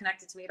is not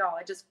connected to me at all.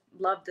 I just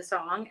love the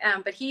song.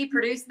 But he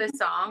produced this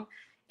song,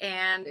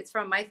 and it's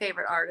from my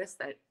favorite artist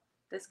that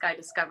this guy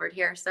discovered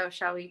here. So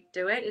shall we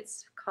do it?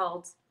 It's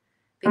called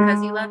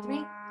Because You Loved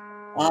Me.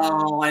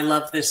 Oh, I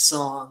love this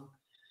song.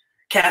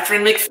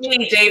 Catherine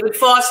McPhee, David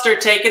Foster,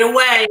 take it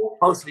away.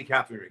 Mostly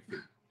Catherine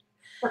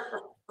McPhee.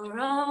 For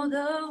all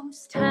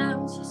those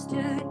times you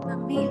stood by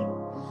me,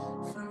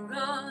 for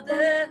all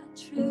the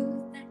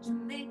truth that you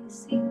made me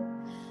see,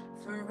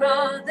 for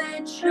all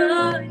the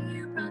joy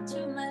you brought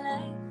to my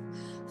life,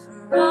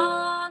 for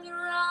all the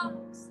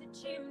wrongs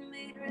that you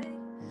made right,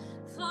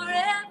 for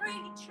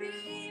every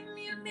dream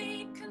you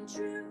made come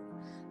true,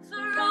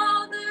 for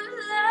all the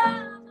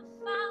love I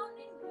found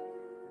in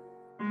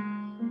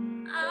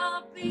you,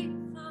 I'll be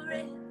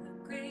forever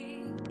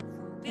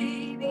grateful,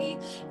 baby.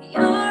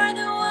 You're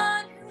the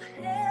one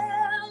who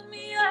held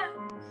me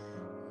up,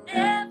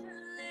 never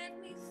let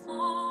me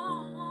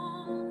fall.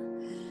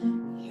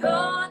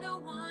 You're the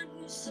one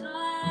who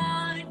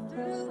saw it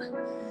through it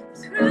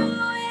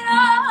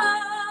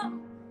all.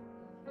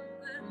 You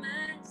were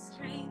my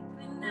strength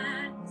when I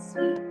didn't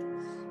speak.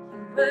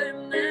 You were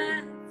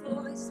my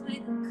voice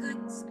when I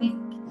couldn't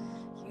speak.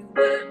 You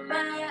were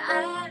my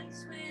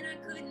eyes when I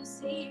couldn't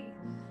see.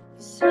 You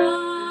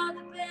saw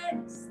the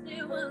best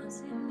there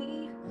was in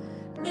me,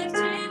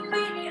 lifting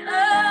me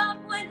up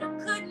when I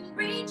couldn't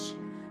reach.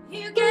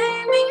 You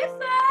gave me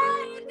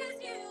faith because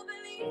you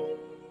believed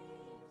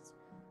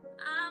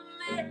I'm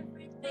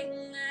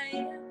everything I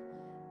am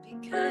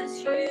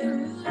because you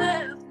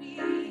love me.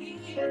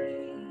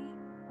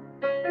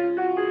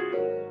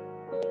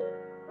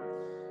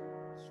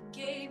 You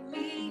gave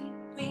me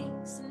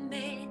wings and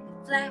made me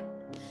fly.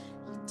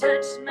 You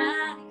touched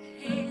my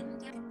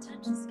hand, I could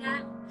touch the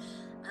sky.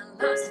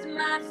 I lost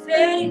my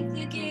faith,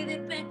 you gave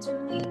it back to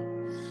me.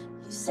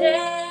 You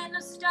said no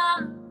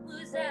star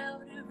was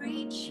out of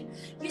reach.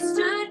 You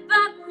stood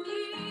by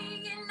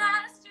me and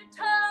I stood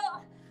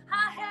tall.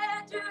 I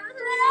had your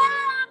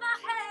love, I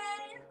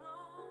had it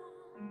all.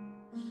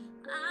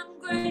 I'm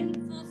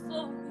grateful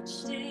for each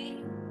day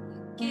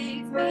you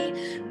gave me.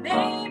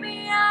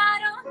 Maybe I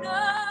don't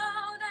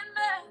know that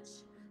much,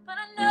 but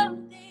I know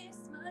this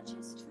much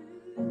is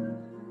true.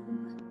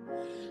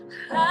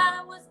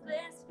 I was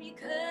blessed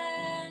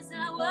because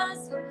I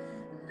was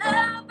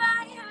loved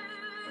by you.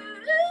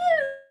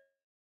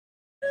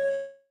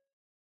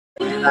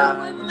 You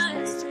were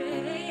my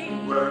strength.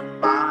 You were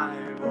my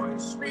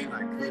voice when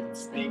I couldn't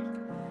speak.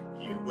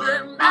 You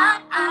were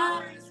my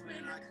eyes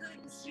when I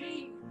couldn't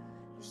see.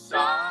 You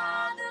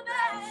saw the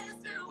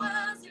best there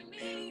was in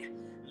me,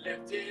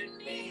 lifted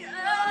me up.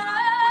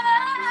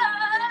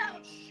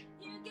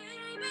 You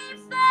gave me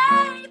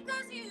faith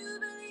because you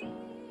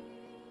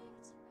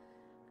believed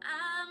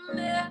I'm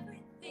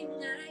everything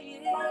I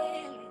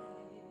am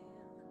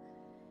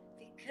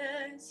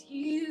because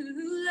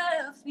you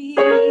love me.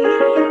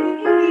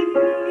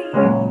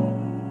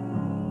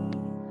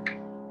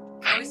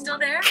 Are we still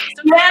there?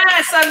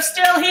 Yes, I'm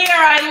still here.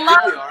 I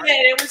loved it.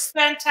 It was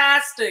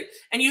fantastic.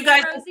 And you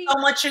guys are so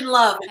much in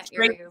love. It's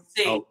great to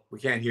see. Oh, we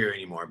can't hear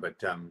anymore, but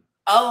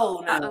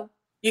Oh, no.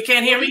 You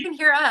can't hear Well, me? you can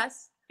hear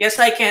us. Yes,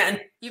 I can.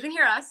 You can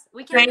hear us.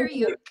 We can't hear Thank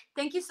you. you.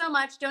 Thank you so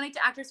much. Donate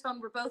to Actors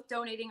Fund. We're both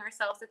donating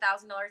ourselves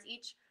 $1,000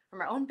 each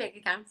from our own bank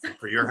accounts.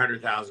 for your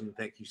 100,000,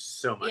 thank you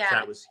so much. Yeah.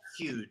 That was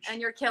huge. And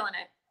you're killing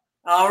it.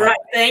 All right.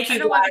 Thank you. I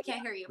don't know why we guys.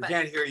 can't hear you, We but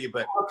can't hear you,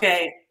 but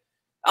Okay.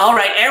 All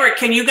right, Eric,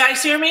 can you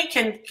guys hear me?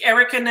 Can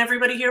Eric and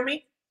everybody hear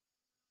me?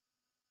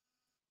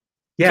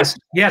 Yes,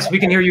 we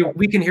can hear you.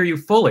 We can hear you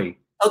fully.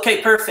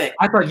 Okay, perfect.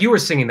 I thought you were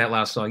singing that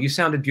last song. You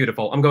sounded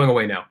beautiful. I'm going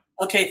away now.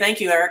 Okay,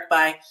 thank you, Eric.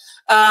 Bye.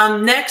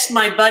 Next,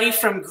 my buddy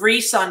from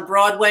Greece on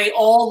Broadway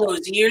all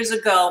those years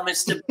ago,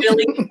 Mr.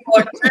 Billy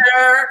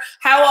Porter.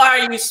 How are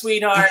you,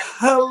 sweetheart?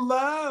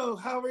 Hello,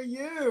 how are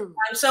you?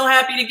 I'm so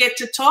happy to get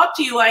to talk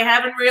to you. I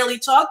haven't really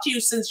talked to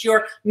you since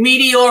your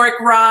meteoric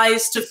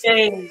rise to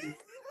fame.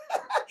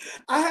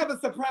 I have a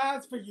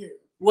surprise for you.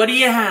 What do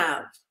you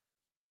have?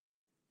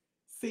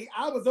 See,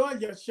 I was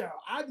on your show.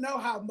 I know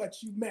how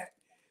much you meant.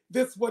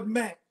 This one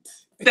meant.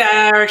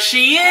 There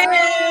she is,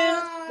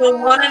 the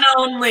one and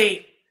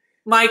only,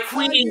 my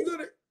queen.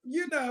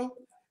 You know,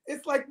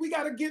 it's like we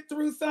got to get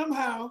through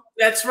somehow.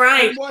 That's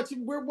right.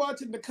 We're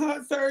watching the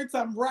concerts.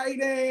 I'm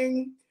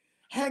writing.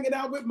 hanging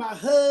out with my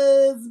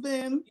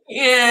husband.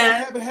 Yeah. I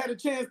haven't had a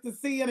chance to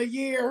see in a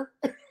year.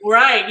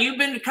 Right. You've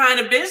been kind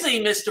of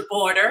busy, Mr.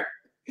 Porter.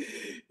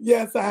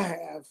 Yes, I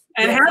have.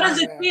 And yes, how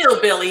does it feel,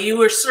 Billy? You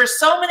were for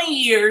so many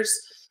years,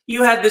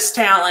 you had this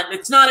talent.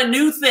 It's not a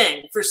new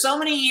thing. For so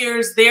many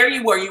years, there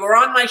you were. You were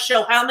on my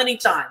show how many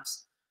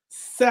times?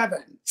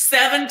 7.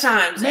 7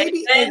 times.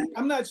 Maybe 8.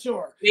 I'm not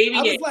sure. Maybe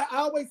I was 8. like, I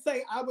always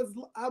say I was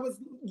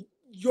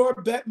your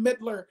Bette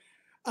Midler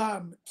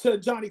to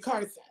Johnny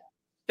Carson.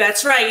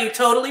 That's right. You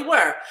totally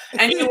were.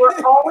 And you were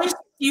always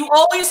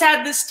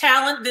had this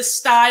talent, this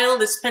style,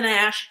 this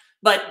panache,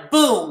 but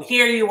boom,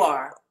 here you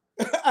are.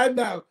 I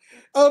know.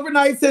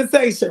 Overnight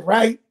sensation,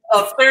 right?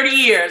 Of 30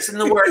 years in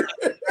the work,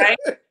 right?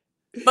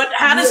 But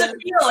how does it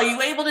feel? Are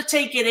you able to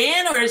take it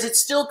in, or is it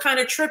still kind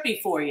of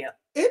trippy for you?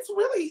 It's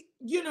really,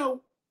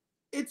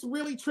 it's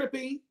really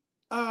trippy.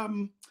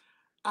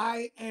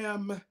 I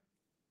am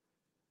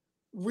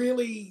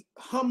really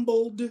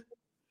humbled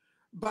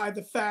by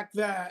the fact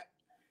that,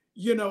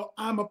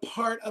 I'm a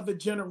part of a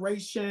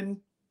generation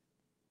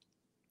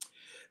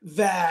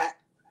that,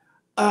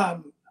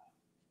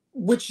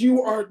 which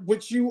you are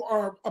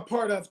a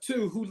part of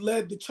too, who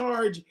led the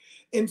charge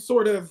in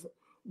sort of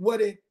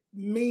what it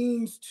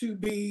means to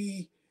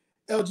be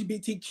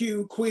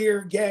LGBTQ,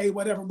 queer, gay,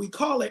 whatever we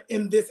call it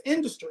in this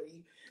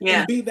industry,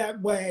 and be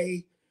that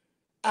way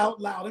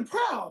out loud and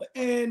proud.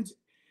 And,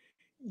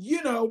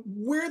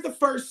 we're the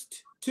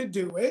first to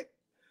do it.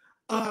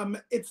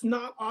 It's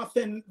not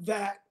often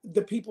that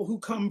the people who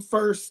come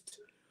first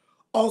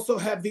also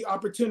have the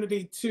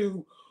opportunity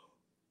to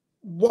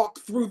walk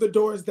through the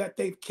doors that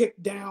they've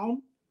kicked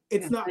down.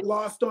 It's not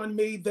lost on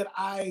me that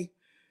I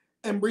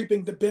am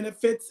reaping the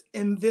benefits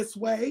in this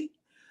way.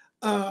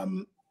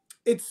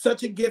 It's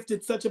such a gift.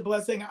 It's such a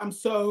blessing. I'm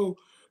so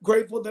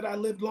grateful that I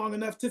lived long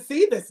enough to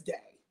see this day.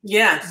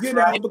 Yes.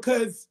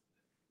 Because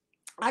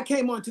I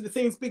came onto the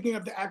scene, speaking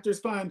of the Actors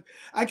Fund,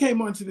 I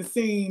came onto the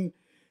scene,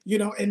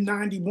 in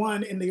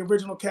 91 in the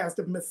original cast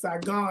of Miss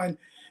Saigon.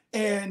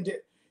 And,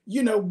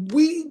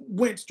 we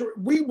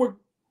were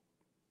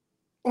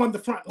on the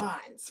front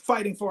lines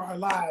fighting for our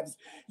lives.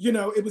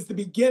 It was the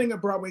beginning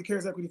of Broadway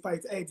Cares Equity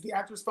Fights AIDS. The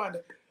Actors Fund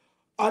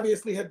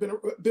obviously had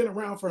been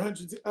around for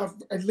hundreds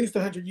of, at least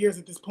 100 years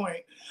at this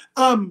point.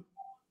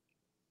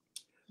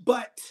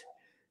 But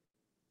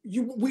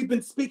we've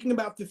been speaking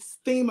about this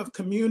theme of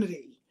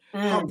community,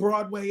 how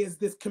Broadway is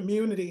this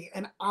community.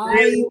 And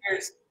I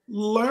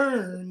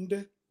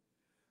learned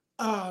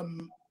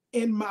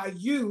in my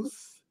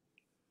youth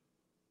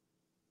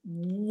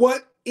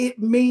what it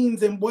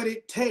means and what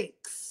it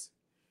takes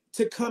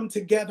to come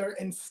together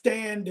and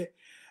stand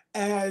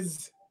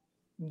as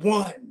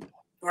one.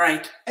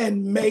 Right.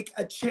 And make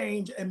a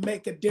change and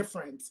make a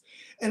difference.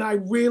 And I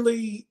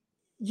really,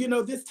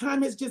 this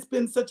time has just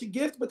been such a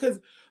gift because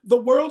the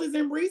world is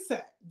in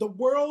reset. The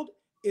world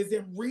is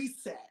in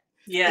reset.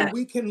 Yeah. And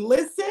we can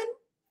listen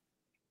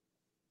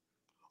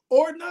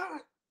or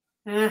not.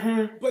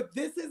 Mm-hmm. But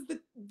this is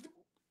the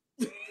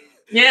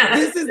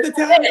this is the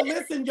time to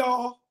listen,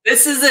 y'all.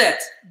 This is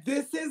it.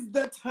 This is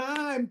the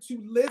time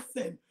to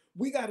listen.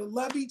 We got to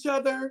love each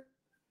other.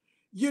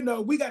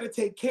 We got to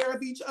take care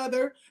of each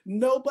other.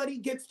 Nobody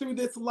gets through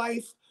this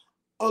life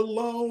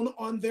alone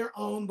on their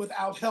own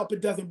without help. It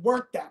doesn't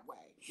work that way.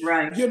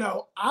 Right.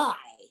 I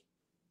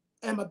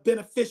am a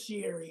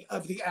beneficiary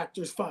of the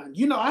Actors Fund.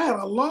 I had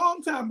a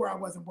long time where I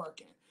wasn't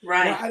working.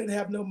 Right. Where I didn't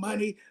have no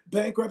money,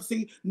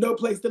 bankruptcy, no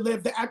place to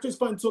live. The Actors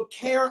Fund took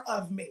care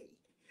of me.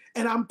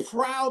 And I'm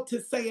proud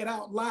to say it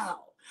out loud.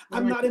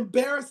 I'm not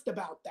embarrassed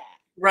about that.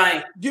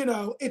 Right.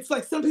 It's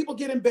like some people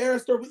get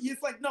embarrassed, or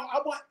it's like, no,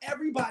 I want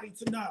everybody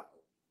to know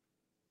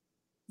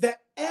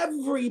that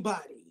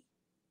anybody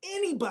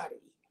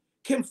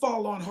can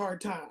fall on hard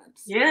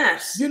times.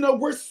 Yes.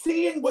 We're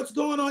seeing what's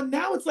going on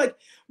now. It's like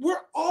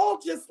we're all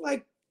just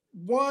like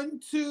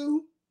 1,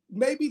 2,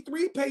 maybe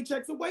 3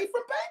 paychecks away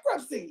from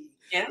bankruptcy.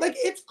 Yeah. Like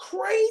it's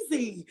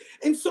crazy.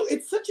 And so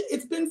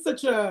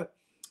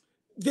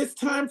this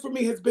time for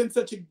me has been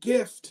such a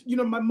gift.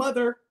 My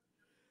mother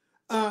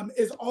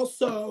is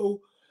also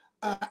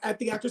at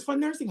the Actors Fund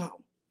nursing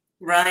home.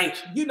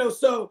 Right.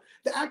 So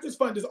the Actors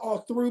Fund is all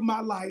through my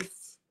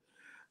life.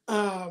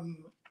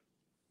 And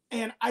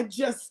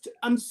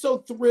I'm so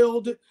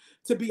thrilled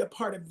to be a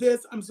part of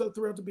this. I'm so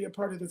thrilled to be a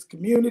part of this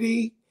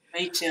community.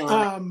 Me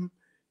too.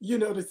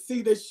 To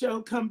see this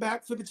show come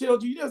back for the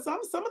children.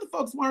 Some of the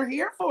folks weren't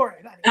here for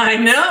it. I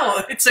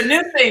know. It's a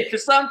new thing for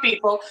some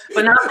people,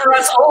 but not for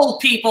us old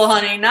people,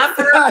 honey. Not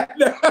for us.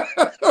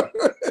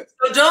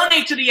 So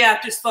donate to the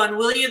Actors Fund,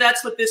 will you?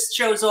 That's what this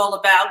show's all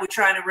about. We're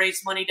trying to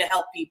raise money to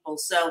help people.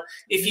 So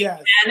if you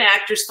can,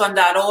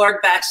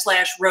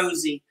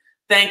 actorsfund.org/Rosie.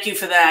 Thank you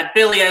for that.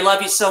 Billy, I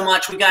love you so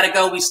much. We got to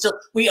go.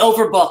 We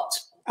overbooked.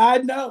 I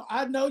know,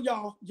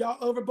 y'all. Y'all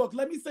overbooked.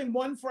 Let me sing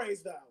one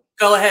phrase, though.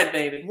 Go ahead,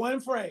 baby. One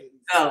phrase.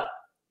 Go.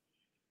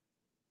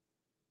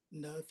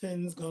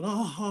 Nothing's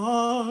gonna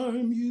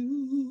harm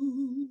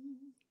you,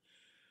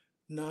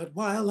 not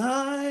while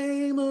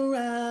I'm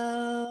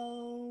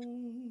around.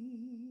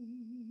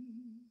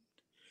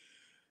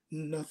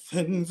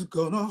 Nothing's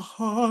gonna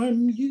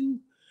harm you,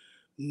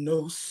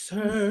 no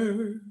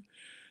sir,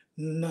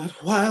 not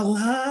while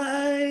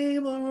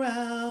I'm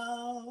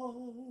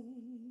around.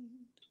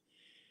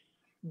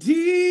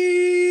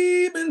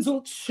 Demons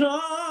will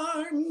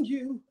charm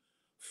you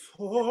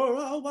for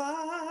a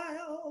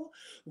while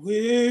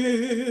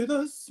with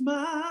a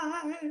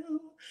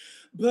smile,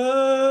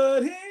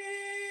 but in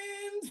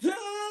time,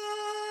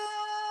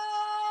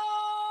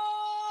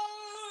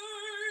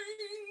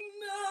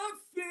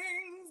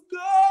 nothing's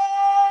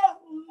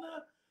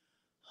gonna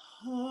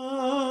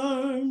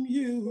harm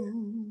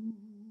you,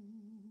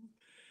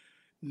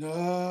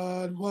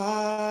 not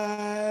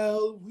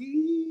while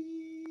we're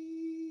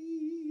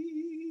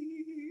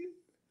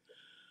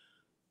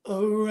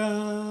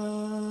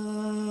around.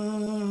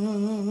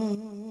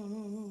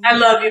 I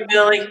love you,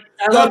 Billy.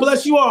 God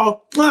bless you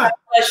all. God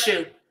bless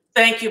you.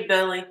 Thank you,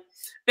 Billy.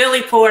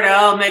 Billy Porter,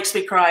 oh, makes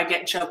me cry,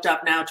 getting choked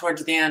up now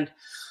towards the end.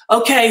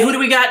 Okay, who do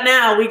we got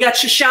now? We got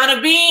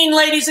Shoshana Bean,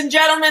 ladies and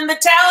gentlemen, the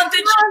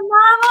talented. Hi,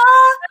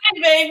 Mama. Hi,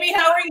 baby.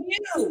 How are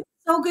you?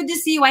 So good to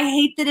see you. I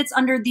hate that it's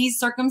under these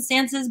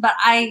circumstances, but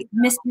I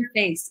miss your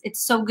face. It's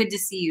so good to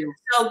see you.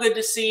 So good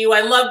to see you.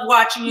 I love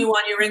watching you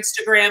on your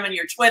Instagram and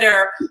your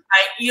Twitter.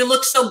 You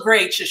look so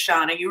great,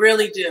 Shoshana. You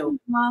really do.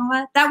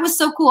 Mama, that was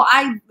so cool.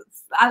 I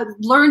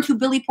learned who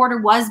Billy Porter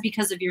was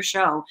because of your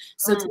show.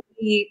 So to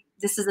me,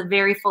 this is a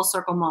very full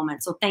circle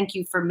moment. So thank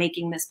you for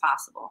making this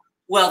possible.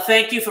 Well,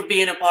 thank you for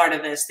being a part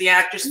of this. The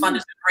Actors Fund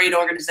is a great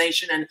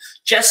organization and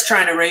just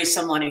trying to raise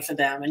some money for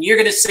them. And you're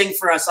going to sing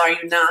for us, are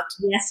you not?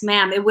 Yes,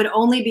 ma'am. It would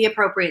only be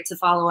appropriate to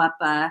follow up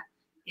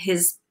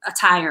his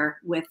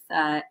attire with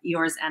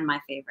yours and my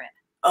favorite.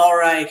 All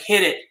right,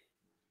 hit it.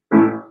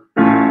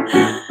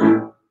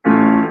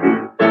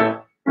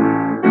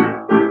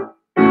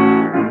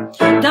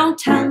 Don't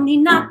tell me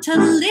not to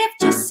live,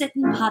 just sit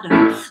and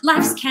putter.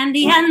 Life's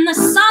candy and the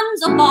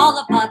sun's a ball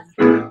of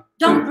butter.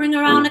 Don't bring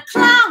around a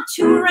cloud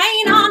to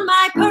rain on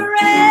my parade.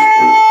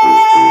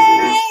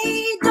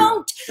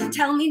 Don't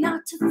tell me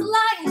not to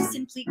fly, I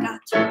simply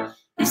got to.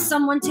 If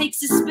someone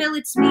takes a spill,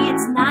 it's me,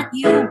 it's not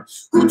you.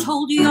 Who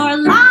told you you're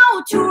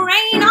allowed to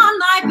rain on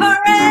my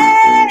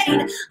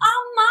parade?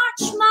 I'll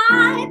march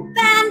my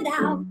band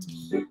out,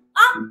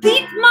 I'll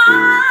beat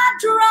my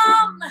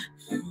drum,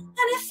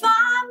 and if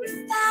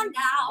I'm found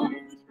out,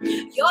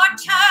 your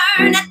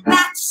turn at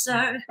bat,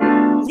 sir.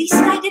 At least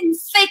I didn't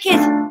fake it.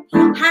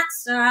 Hat,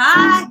 sir,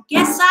 I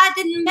guess I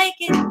didn't make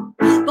it.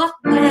 But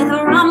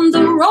whether I'm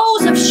the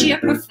rose of sheer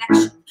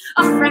perfection,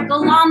 a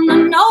freckle on the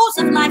nose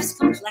of life's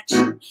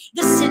complexion,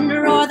 the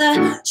cinder or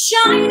the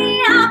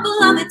shiny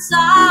apple of its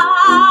eye,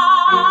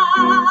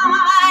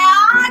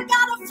 I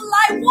gotta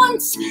fly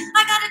once,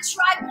 I gotta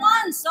try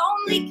once,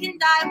 only can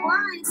die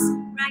once,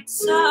 right,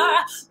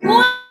 sir?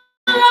 One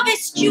love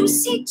is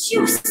juicy,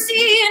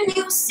 juicy, and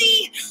you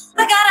see,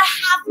 I gotta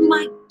have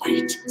my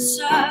bite,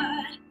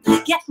 sir.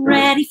 Get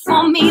ready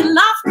for me,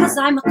 love, cause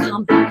I'm a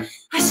comer.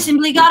 I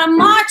simply gotta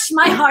march,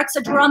 my heart's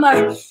a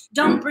drummer.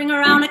 Don't bring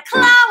around a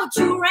cloud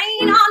to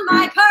rain on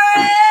my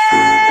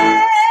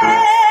parade.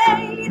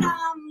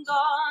 I'm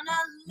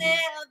gonna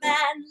live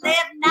and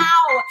live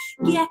now.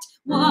 Get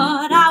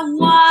what I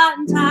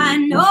want, I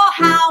know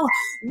how.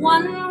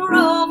 One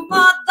roll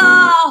for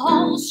the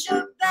whole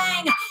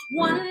shebang.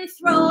 One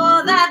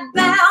throw, that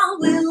bell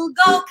will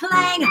go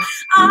clang.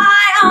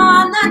 Eye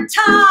on the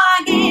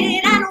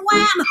target and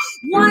wham.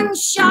 One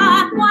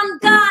shot, one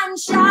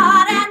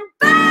gunshot, and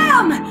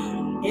bam!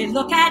 Hey,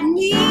 look at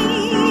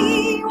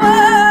me,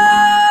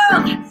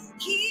 world.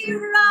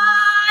 Here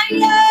I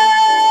am.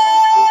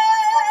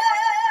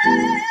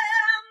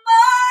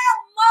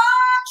 I'll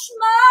march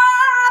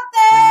my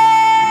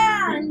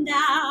band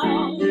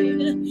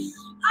down.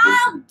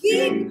 I'll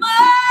beat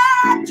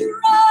my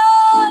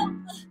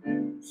drum.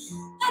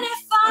 And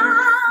if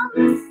I'm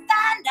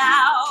stand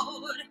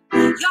out,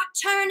 your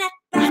turn at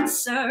bat,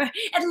 sir.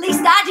 At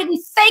least I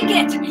didn't fake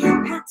it.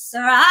 Hat,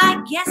 sir,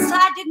 I guess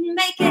I didn't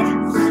make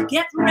it.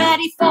 Get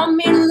ready for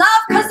me,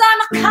 love, cause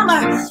I'm a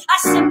comer. I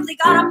simply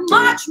gotta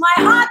march, my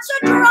heart's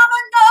a drummer.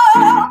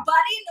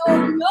 Nobody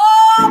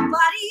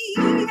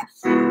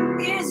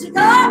is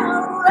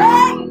gonna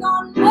rain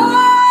on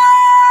my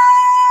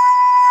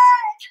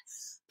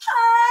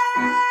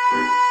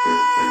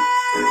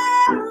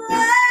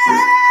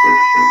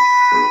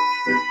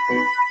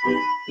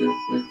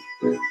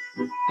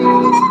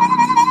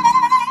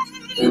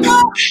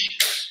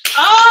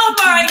Oh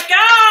my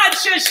God,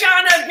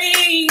 Shoshana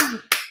Bean!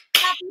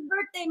 Happy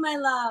birthday, my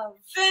love.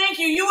 Thank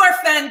you. You are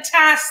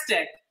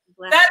fantastic.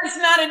 That is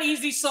not an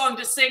easy song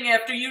to sing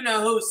after you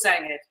know who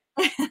sang it.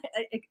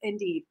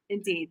 Indeed,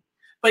 indeed.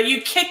 But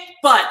you kicked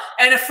butt.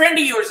 And a friend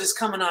of yours is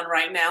coming on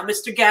right now,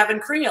 Mr. Gavin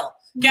Creel.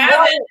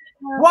 Gavin.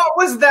 What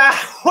was that?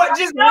 What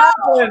just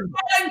happened?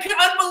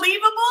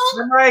 Unbelievable.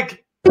 I'm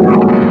like,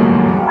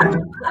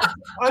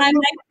 hi,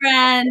 my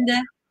friend.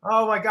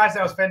 Oh my gosh,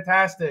 that was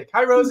fantastic.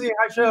 Hi, Rosie.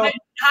 Hi, Show.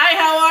 Hi,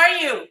 how are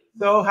you?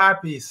 So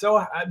happy. So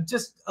I'm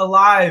just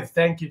alive.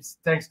 Thank you.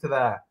 Thanks to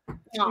that.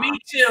 Me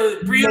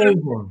too.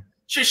 Beautiful.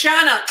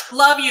 Shoshana,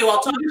 love you. I'll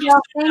talk to you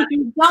soon. Thank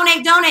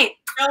you. Donate.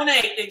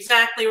 Donate.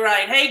 Exactly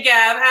right. Hey,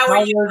 Gav, how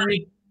are you?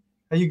 Rosie.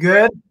 Are you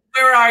good?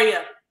 Where are you?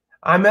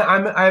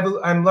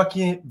 I'm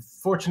lucky,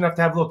 fortunate enough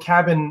to have a little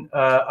cabin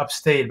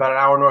upstate, about an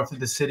hour north of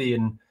the city,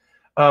 and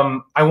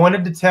I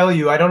wanted to tell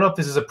you, I don't know if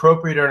this is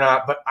appropriate or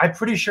not, but I'm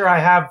pretty sure I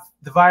have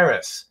the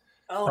virus.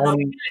 Oh,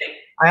 okay.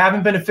 I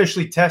haven't been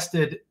officially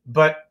tested,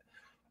 but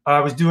I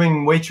was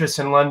doing Waitress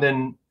in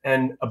London,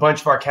 and a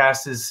bunch of our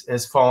cast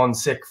has fallen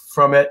sick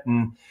from it.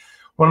 And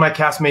one of my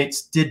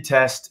castmates did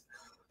test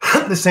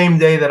the same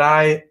day that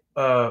I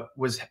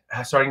was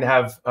starting to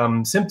have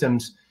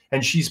symptoms,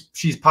 and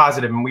she's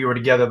positive, and we were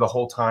together the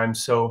whole time.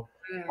 So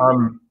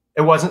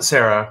it wasn't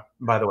Sarah,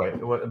 by the way.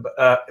 It was,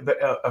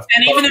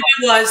 and even if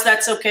it was,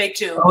 that's okay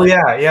too. Oh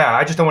yeah.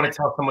 I just don't want to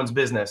tell someone's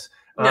business.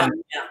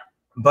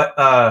 But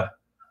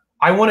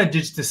I wanted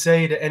just to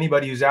say to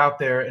anybody who's out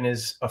there and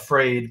is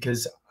afraid,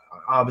 because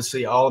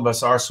obviously all of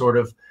us are sort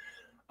of,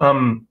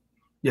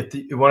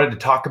 you wanted to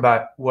talk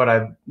about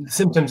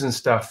symptoms and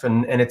stuff,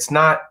 and it's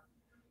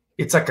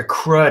like a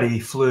cruddy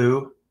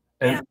flu.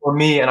 And for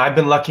me, and I've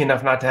been lucky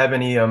enough not to have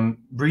any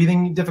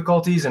breathing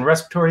difficulties and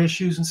respiratory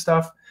issues and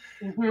stuff.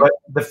 But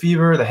the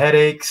fever, the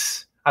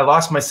headaches, I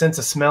lost my sense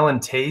of smell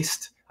and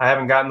taste. I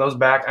haven't gotten those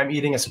back. I'm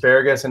eating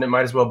asparagus, and it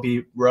might as well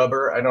be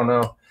rubber. I don't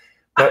know.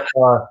 But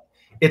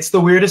it's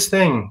the weirdest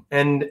thing.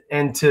 And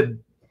to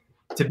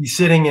be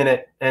sitting in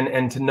it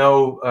and to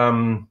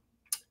know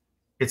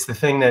it's the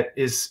thing that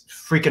is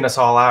freaking us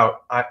all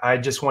out. I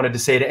just wanted to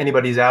say to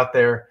anybody who's out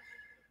there,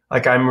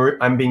 like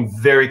I'm being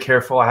very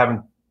careful. I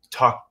haven't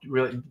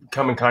really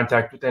come in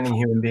contact with any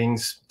human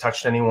beings,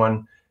 touched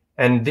anyone.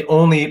 And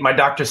my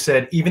doctor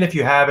said, even if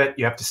you have it,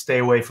 you have to stay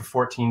away for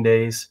 14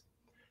 days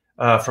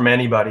from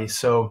anybody.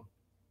 So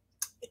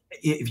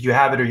if you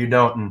have it or you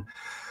don't,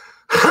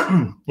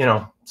 and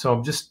so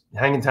I'm just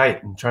hanging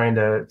tight and trying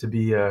to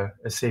be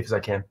as safe as I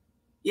can.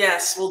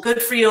 Yes, well,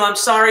 good for you. I'm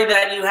sorry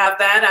that you have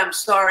that. I'm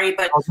sorry,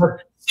 but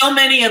so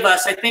many of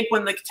us, I think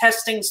when the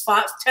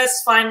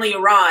tests finally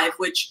arrive,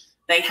 which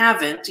they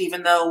haven't,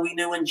 even though we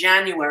knew in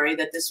January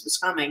that this was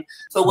coming,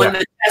 but when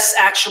the tests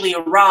actually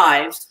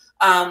arrive,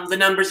 the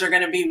numbers are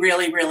going to be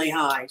really, really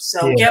high.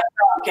 So get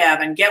well,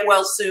 Gavin. Get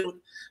well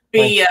soon.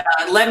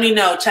 Let me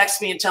know.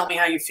 Text me and tell me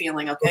how you're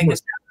feeling, okay?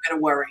 Because I'm going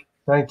to worry.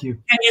 Thank you.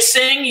 Can you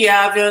sing? You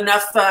have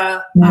enough?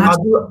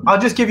 I'll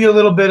just give you a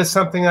little bit of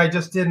something I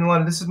just did in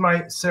London. This is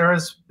my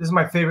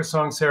favorite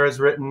song Sarah's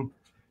written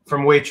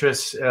from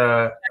Waitress.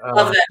 I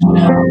love that show.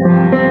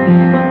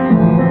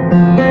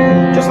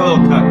 Just a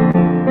little cut.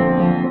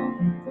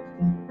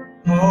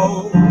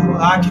 Oh,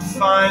 I could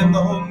find the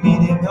whole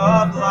meaning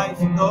of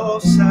life in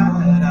those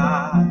sad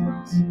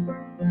eyes.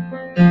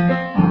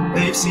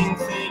 They've seen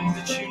things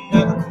that you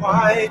never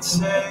quite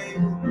say,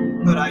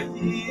 but I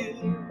hear.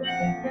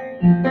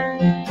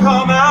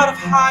 Come out of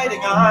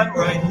hiding, I'm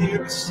right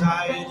here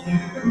beside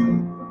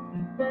you.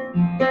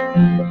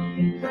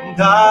 And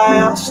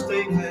I'll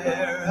stay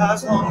there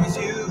as long as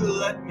you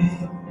let me.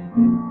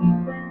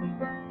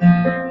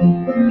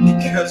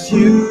 Because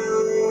you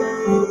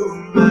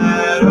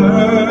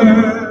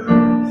matter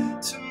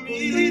to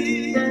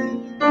me.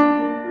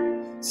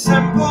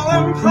 Simple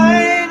and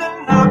plain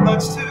and not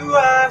much to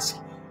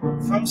ask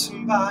from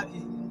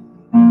somebody.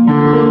 You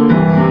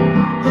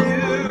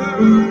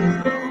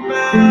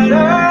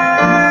matter.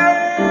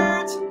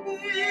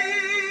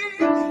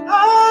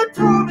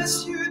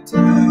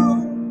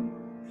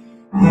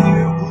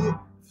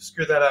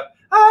 Screw that up.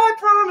 I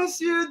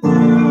promise you do. You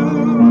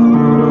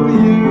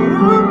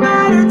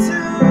matter too.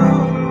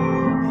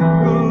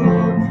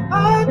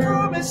 I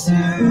promise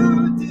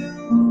you do.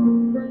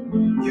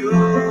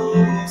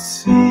 You'll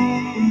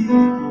see.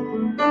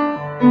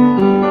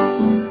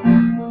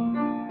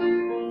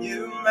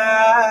 You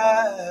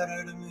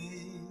matter to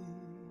me.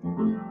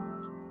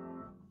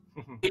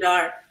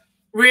 Sweetheart.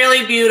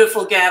 Really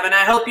beautiful, Gavin.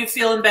 I hope you're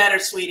feeling better,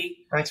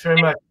 sweetie. Thanks very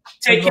much.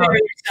 Take care of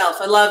yourself.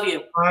 I love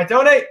you. All right,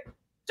 donate.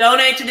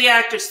 Donate to the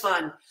Actors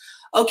Fund.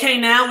 Okay,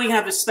 now we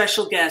have a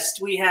special guest.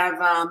 We have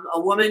a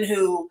woman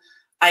who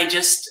I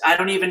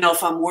don't even know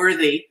if I'm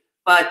worthy,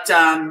 but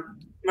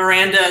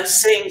Miranda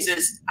sings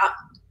as,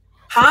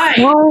 hi.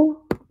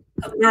 Hello?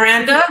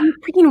 Miranda? Are you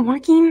freaking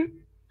working?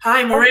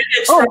 Hi, Miranda.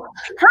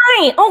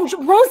 Hi. Oh, Rosie,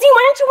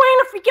 why aren't you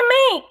wearing a freaking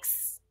mask?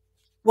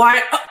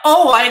 Why?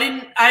 Oh, I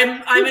didn't.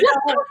 I'm you just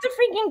talked to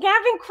freaking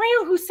Gavin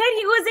Creel, who said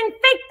he was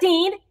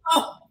infected.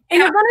 Oh. And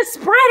you're going to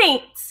spread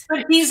it.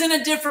 But he's in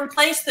a different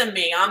place than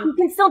me. You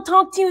can still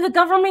talk to you. The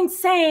government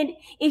said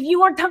if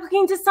you are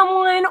talking to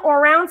someone or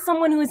around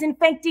someone who is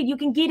infected, you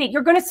can get it.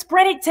 You're going to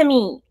spread it to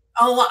me.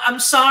 Oh, I'm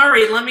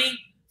sorry. Let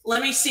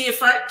me see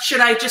if should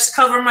I just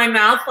cover my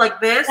mouth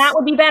like this? That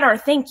would be better.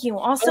 Thank you.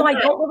 Also, Okay.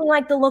 I don't really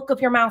like the look of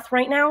your mouth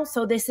right now,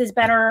 so this is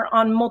better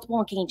on multiple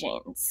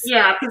occasions.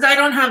 Yeah, because I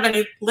don't have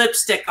any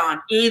lipstick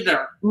on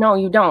either. No,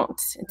 you don't.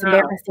 It's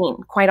embarrassing,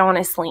 quite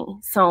honestly.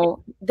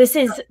 So this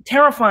is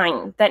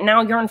terrifying that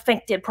now you're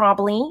infected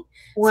probably.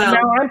 Well, so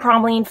now I'm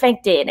probably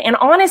infected. And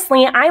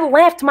honestly, I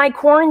left my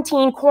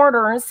quarantine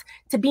quarters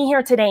to be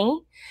here today.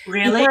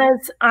 Really?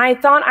 Because I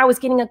thought I was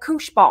getting a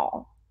koosh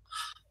ball.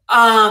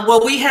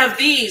 Well, we have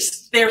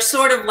these. They're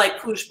sort of like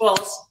koosh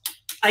balls.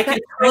 I can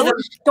throw them.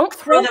 Don't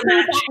throw them at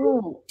at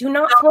you. me. Do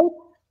not throw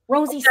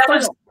Rosie.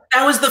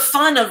 That was the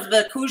fun of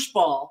the koosh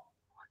ball.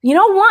 You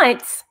know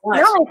what? What?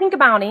 Now I think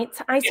about it,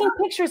 I seen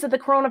pictures of the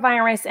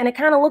coronavirus, and it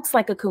kind of looks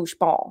like a koosh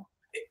ball.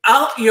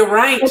 Oh, you're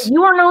right. And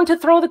you are known to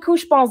throw the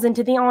koosh balls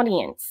into the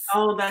audience.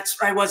 Oh,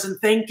 I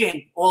wasn't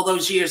thinking all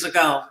those years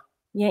ago.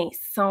 Yes.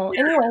 So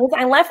anyways,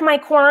 I left my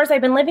quarters.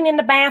 I've been living in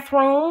the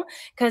bathroom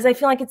because I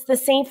feel like it's the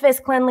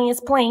safest,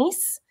 cleanliest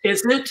place.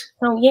 Is it?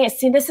 So yeah,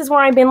 see, this is where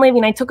I've been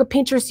living. I took a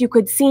picture so you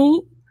could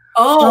see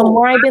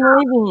where I've been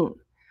living.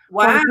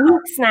 Wow. For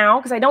weeks now,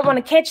 because I don't want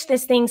to catch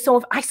this thing. So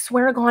if I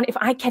swear to God, if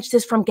I catch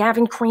this from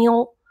Gavin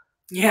Creel,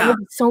 I would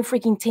be so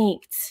freaking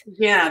taked.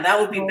 Yeah, that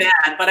would be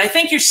bad. But I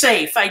think you're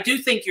safe. I do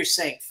think you're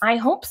safe. I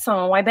hope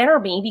so. I better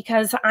be,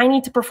 because I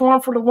need to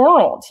perform for the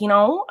world. You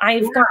know,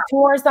 I've got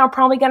tours that are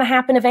probably going to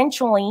happen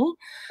eventually.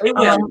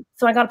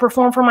 So I got to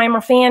perform for my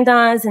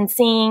Merfandas and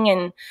sing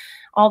and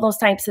all those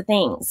types of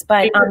things.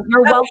 But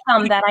you're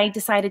welcome that I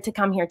decided to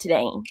come here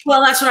today.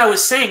 Well, that's what I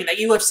was saying, that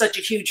you have such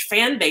a huge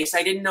fan base.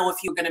 I didn't know if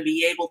you were going to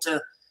be able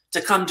to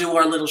come do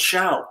our little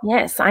show.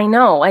 Yes, I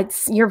know.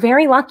 You're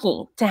very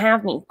lucky to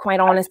have me, quite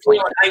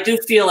honestly. I do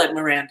feel it,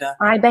 Miranda.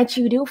 I bet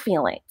you do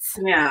feel it.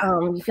 Yeah.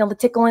 You feel the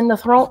tickle in the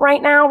throat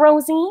right now,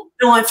 Rosie?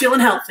 No, I'm feeling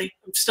healthy.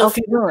 I'm still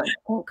feeling good.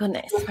 Oh,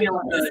 goodness. Still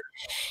feeling good.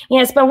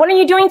 Yes, but what are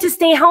you doing to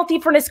stay healthy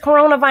for this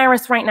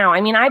coronavirus right now? I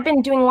mean, I've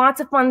been doing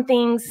lots of fun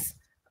things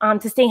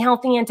to stay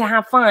healthy and to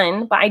have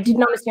fun, but I did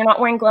notice you're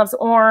not wearing gloves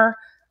or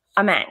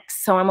a mask,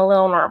 so I'm a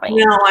little nervous.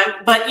 No,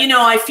 but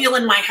I feel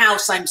in my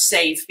house I'm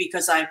safe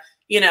because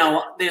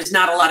there's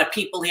not a lot of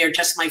people here,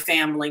 just my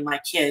family, my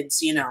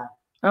kids,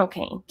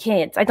 Okay,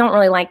 kids. I don't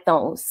really like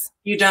those.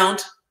 You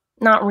don't?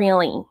 Not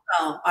really.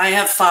 Oh, I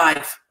have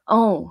 5.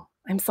 Oh,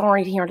 I'm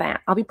sorry to hear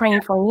that. I'll be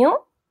praying for you.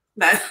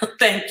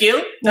 Thank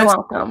you. You're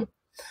welcome.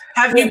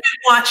 Have you been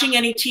watching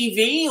any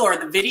TV or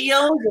the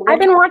videos? I've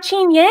been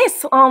watching,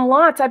 yes,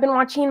 lots. I've been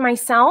watching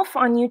myself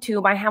on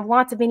YouTube. I have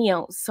lots of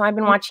videos. So I've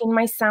been watching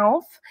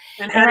myself.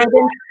 And I've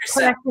been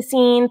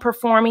practicing,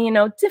 performing,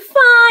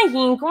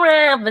 defying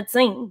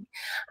gravity.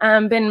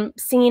 I've been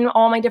singing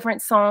all my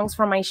different songs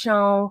for my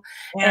show.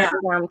 Yeah.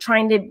 And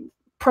trying to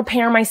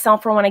prepare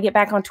myself for when I get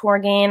back on tour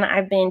again.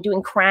 I've been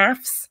doing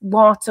crafts,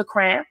 lots of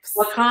crafts.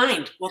 What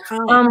kind?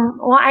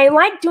 Well, I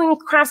like doing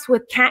crafts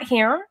with cat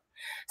hair.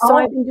 So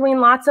I've been doing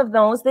lots of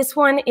those. This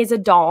one is a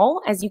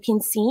doll, as you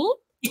can see.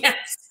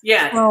 Yes,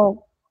 yes.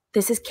 So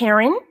this is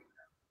Karen.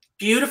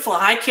 Beautiful.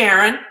 Hi,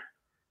 Karen.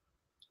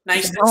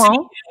 Nice to see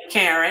you,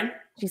 Karen.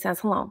 She says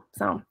hello.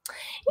 So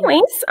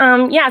anyways,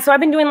 yeah, so I've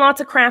been doing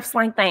lots of crafts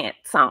like that.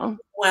 So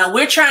well,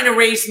 we're trying to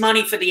raise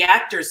money for the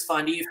Actors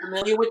Fund. Are you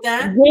familiar with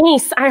that?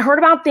 Yes, I heard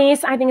about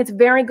this. I think it's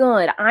very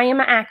good. I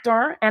am an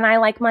actor and I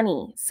like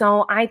money.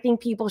 So I think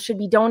people should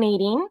be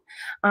donating.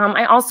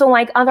 I also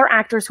like other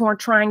actors who are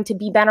trying to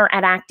be better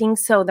at acting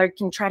so they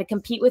can try to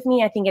compete with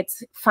me. I think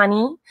it's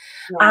funny.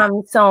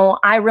 Wow. So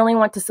I really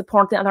want to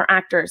support the other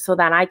actors so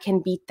that I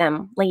can beat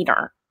them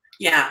later.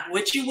 Yeah,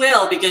 which you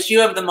will because you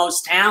have the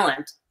most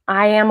talent.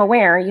 I am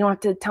aware. You don't have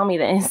to tell me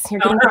this. You're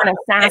getting kind of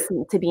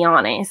sassy, to be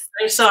honest.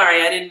 I'm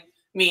sorry. I didn't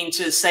mean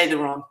to say the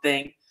wrong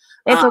thing.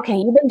 It's okay.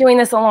 You've been doing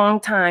this a long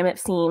time, it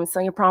seems. So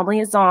you're probably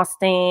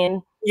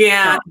exhausted.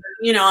 Yeah.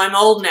 I'm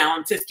old now.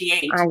 I'm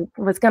 58. I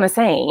was going to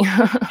say.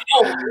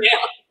 Oh, yeah.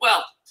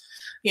 Well,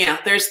 yeah,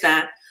 there's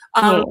that.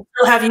 So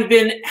have you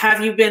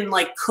been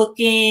like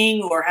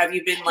cooking or have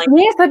you been like?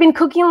 Yes, I've been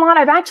cooking a lot.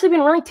 I've actually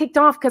been really ticked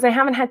off because I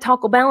haven't had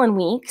Taco Bell in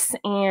weeks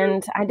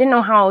and I didn't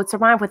know how I would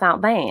survive without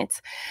that.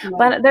 Yeah.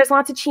 But there's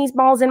lots of cheese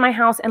balls in my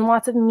house and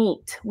lots of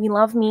meat. We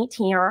love meat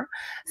here.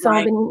 So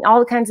I've been eating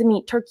all kinds of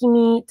meat, turkey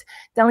meat,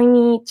 deli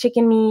meat,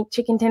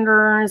 chicken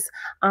tenders,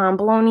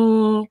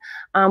 bologna,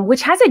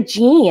 which has a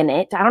G in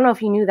it. I don't know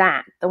if you knew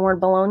that, the word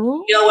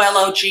bologna.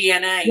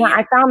 B-O-L-O-G-N-A. Yeah,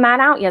 I found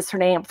that out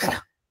yesterday.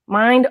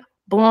 Mind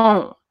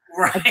blown.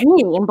 Right.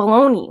 And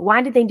bologna.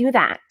 Why did they do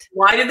that?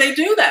 Why did they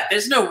do that?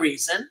 There's no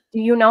reason. Do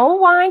you know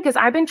why? Because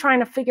I've been trying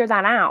to figure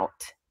that out.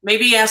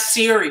 Maybe ask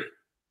Siri.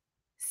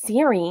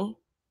 Siri?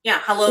 Yeah,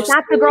 hello. Is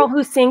that the girl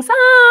who sings,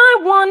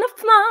 I want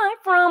to fly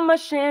from a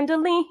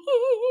chandelier?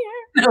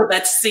 No,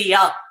 that's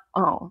Sia.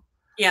 Oh.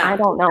 Yeah. I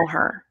don't know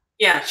her.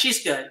 Yeah,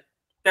 she's good.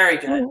 Very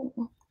good.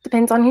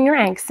 Depends on who you're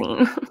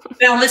asking.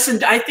 Now,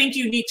 listen, I think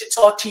you need to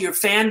talk to your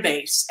fan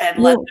base and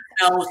let them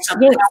know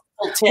some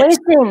helpful tips.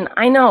 Listen,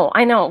 I know.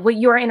 Well,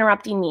 you're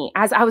interrupting me.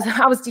 As I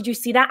was, did you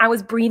see that? I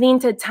was breathing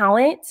to tell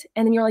it.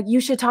 And then you're like,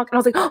 you should talk. And I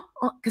was like,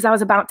 oh, because I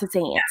was about to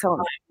say it.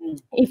 So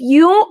if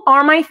you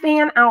are my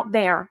fan out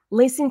there,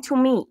 listen to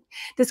me.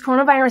 This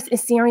coronavirus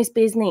is serious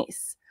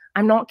business.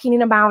 I'm not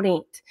kidding about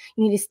it.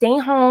 You need to stay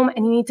home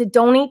and you need to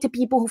donate to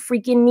people who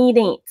freaking need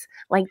it.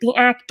 Like the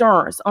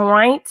actors, all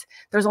right?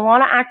 There's a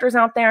lot of actors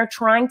out there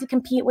trying to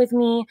compete with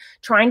me,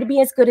 trying to be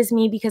as good as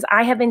me because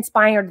I have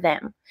inspired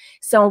them.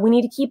 So we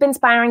need to keep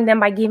inspiring them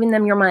by giving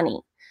them your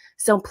money.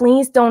 So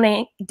please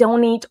donate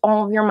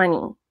all of your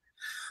money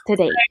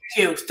today.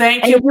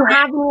 Thank you. And if you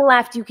have any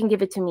left, you can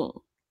give it to me.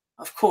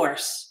 Of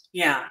course.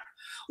 Yeah.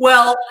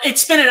 Well,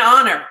 it's been an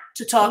honor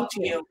to talk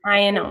to you.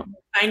 I know.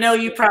 I know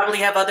you probably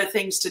have other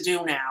things to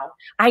do now.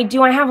 I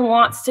do. I have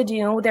lots to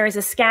do. There is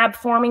a scab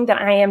forming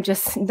that I am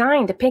just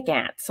dying to pick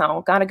at,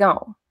 so gotta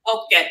go.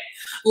 Okay.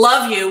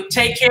 Love you.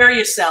 Take care of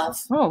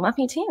yourself. Oh, love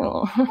you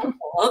too.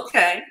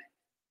 Okay.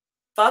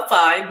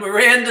 Bye-bye.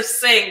 Miranda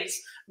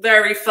sings.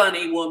 Very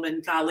funny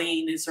woman.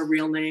 Colleen is her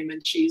real name,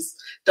 and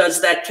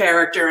does that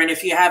character. And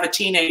if you have a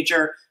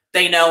teenager,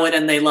 they know it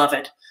and they love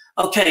it.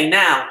 Okay,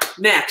 now,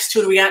 next.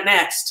 Who do we got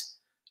next?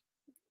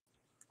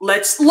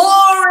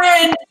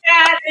 Lauren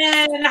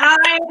Patton.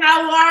 Hi,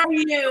 how are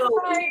you?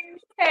 Hi.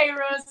 Hey,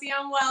 Rosie,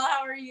 I'm well.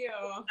 How are you?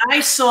 I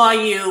saw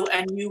you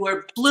and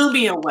you blew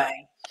me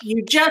away.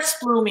 You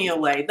just blew me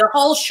away. The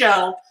whole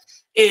show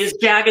is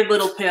Jagged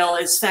Little Pill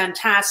is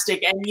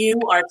fantastic, and you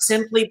are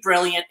simply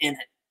brilliant in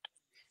it.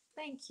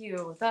 Thank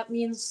you. That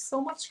means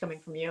so much coming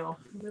from you.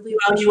 Really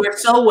well, you are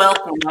so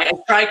welcome. I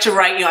tried to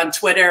write you on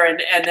Twitter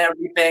and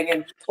everything,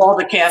 and all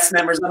the cast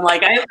members. I'm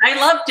like, I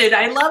loved it.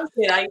 I loved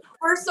it.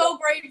 We're so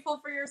grateful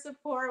for your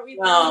support. We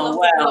love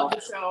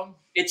the show.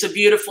 It's a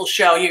beautiful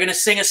show. You're going to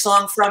sing a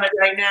song from it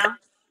right now?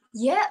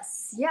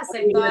 Yes. I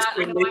thought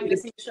I know I'm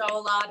missing the show a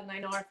lot, and I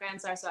know our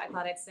fans are, so I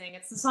thought I'd sing.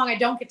 It's the song I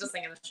don't get to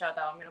sing in the show,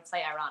 though. I'm going to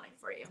play ironic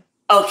for you.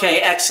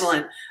 Okay,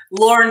 excellent.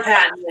 Lauren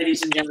Patton,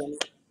 ladies and gentlemen.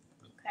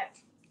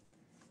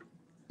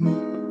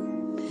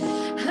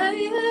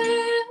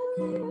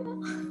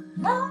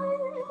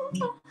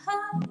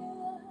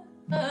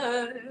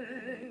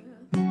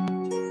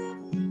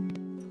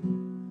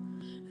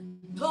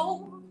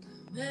 Old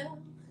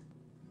man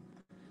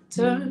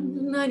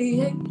turned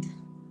 98.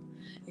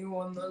 You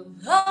won the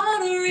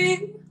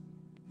lottery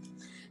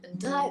and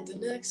died the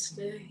next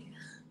day.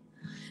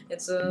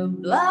 It's a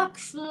black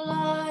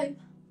fly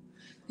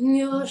in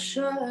your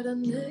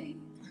Chardonnay.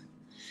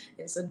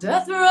 It's a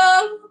death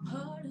row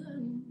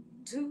pardon,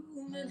 2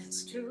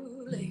 minutes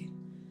too late.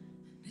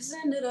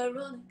 Isn't it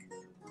ironic?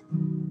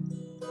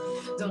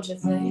 Don't you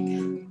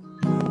think?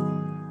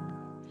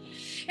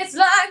 It's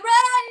like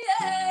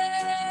rain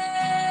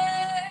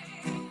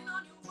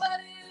on your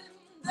wedding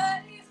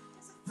day.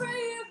 It's a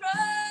free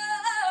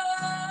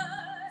ride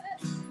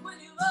when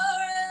you've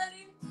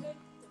already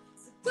picked.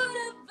 It's a good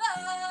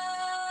advice.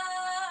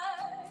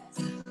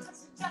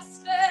 That's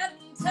just and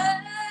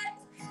take.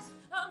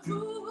 Who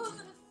would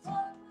have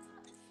thought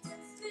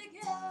it's the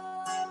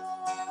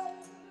guys?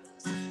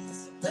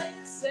 So they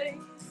say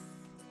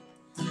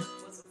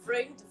was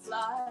afraid to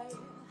fly.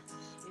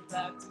 He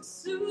packed his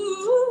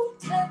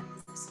suitcase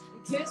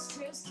and kissed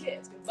his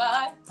kids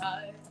goodbye.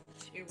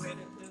 He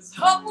waited his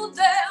whole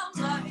damn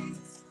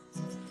life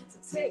to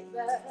take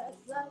that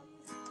flight.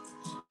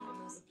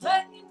 And as the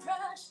plane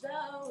crashed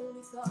down,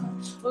 he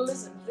thought, well,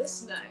 isn't this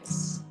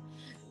nice?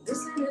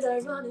 Isn't it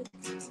ironic?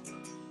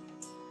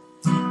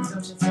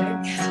 Don't you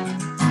think?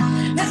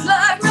 It's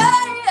like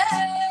rain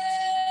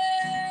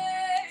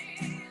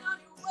on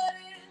your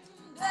wedding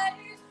day.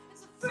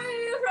 It's a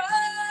free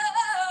ride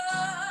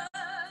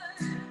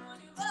when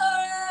you've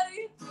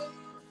already paid.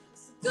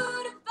 It's a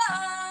good advice,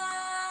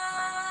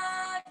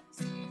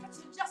 but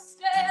you just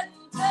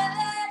didn't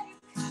take.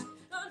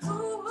 And who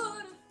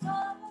would have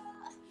thought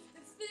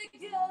it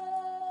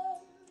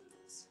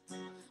figures?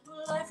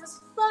 Well, life is a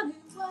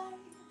funny way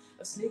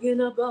of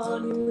sneaking up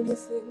on you when you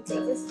think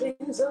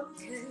everything's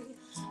okay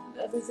and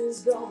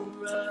everything's going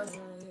right.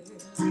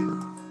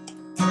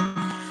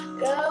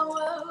 Yeah,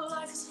 well,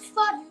 life is a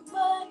funny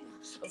way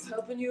of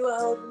helping you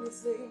out when you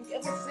think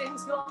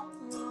everything's gone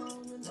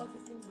wrong and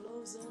everything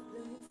blows up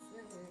in your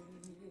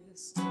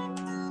face.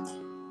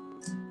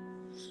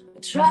 A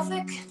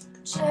traffic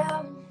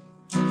jam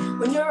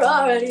when you're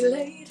already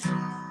late,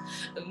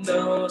 and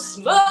no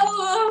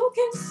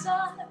smoking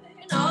sign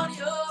on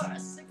your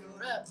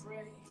cigarette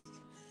break.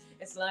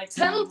 It's like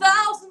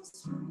 10,000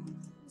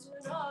 spoons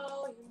when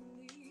all you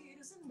need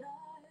is a knife.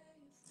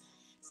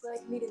 It's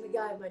like meeting the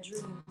guy of my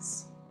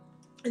dreams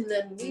and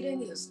then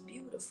meeting his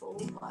beautiful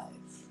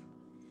wife.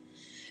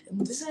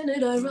 And isn't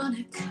it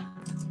ironic?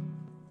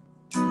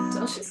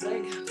 Don't you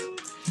think?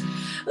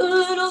 A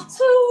little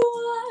too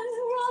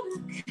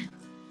ironic.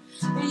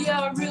 Yeah,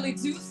 I really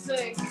do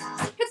think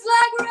it's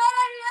like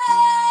rain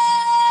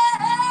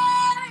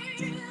on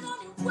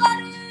your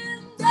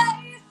wedding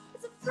day.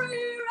 It's a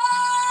free ride.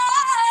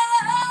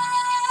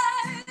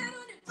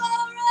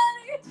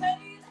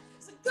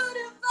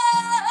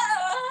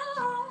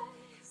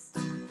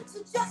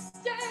 Just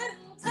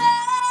didn't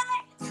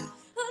take, and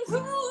who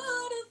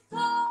would have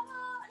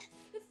thought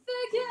it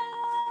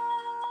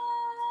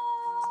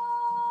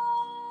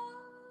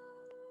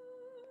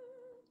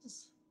figures?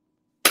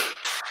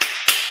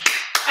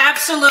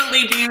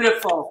 Absolutely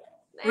beautiful.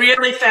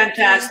 Really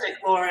fantastic,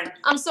 Lauren.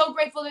 I'm so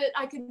grateful that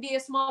I could be a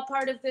small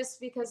part of this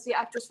because the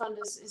Actors Fund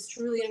is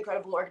truly an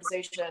incredible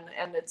organization,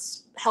 and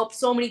it's helped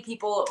so many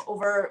people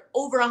over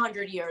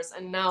 100 years.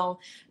 And now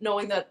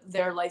knowing that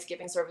their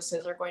life-giving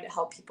services are going to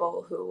help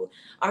people who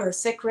are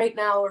sick right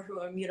now or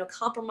who are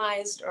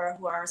immunocompromised or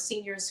who are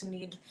seniors who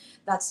need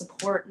that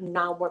support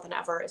now more than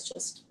ever, it's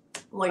just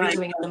What you're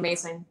doing is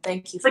amazing.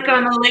 Thank you. Click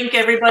on the link,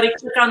 everybody.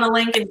 Click on the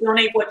link and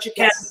donate what you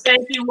can. Yes.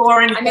 Thank you,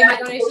 Lauren. I made my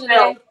donation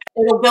today.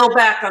 It'll go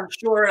back. I'm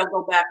sure it'll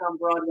go back on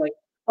Broadway.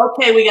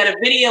 Okay, we got a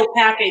video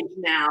package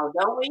now,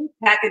 don't we?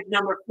 Package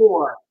number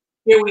 4.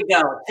 Here we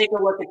go. Take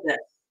a look at this.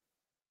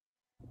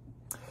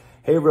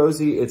 Hey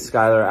Rosie, it's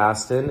Skylar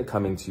Astin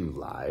coming to you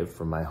live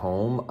from my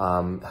home.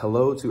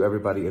 Hello to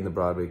everybody in the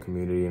Broadway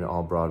community and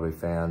all Broadway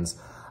fans.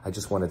 I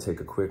just want to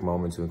take a quick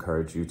moment to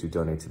encourage you to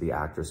donate to the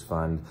Actors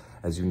Fund.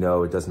 As you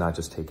know, it does not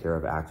just take care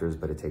of actors,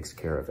 but it takes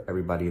care of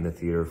everybody in the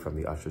theater, from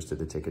the ushers to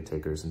the ticket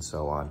takers and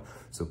so on.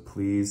 So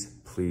please,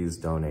 please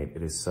donate.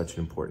 It is such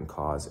an important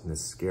cause in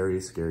this scary,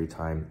 scary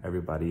time.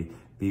 Everybody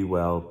be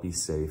well, be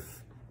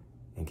safe,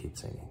 and keep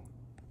singing.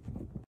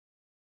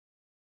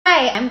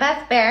 Hi, I'm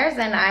Beth Bears,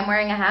 and I'm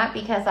wearing a hat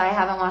because I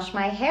haven't washed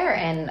my hair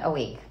in a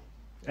week.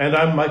 And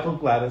I'm Michael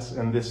Gladys,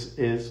 and this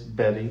is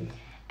Betty.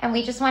 And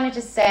we just wanted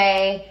to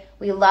say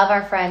we love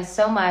our friends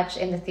so much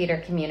in the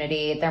theater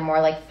community. They're more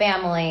like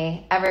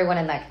family. Everyone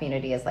in that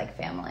community is like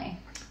family.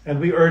 And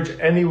we urge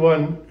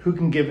anyone who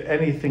can give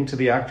anything to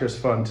the Actors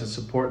Fund to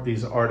support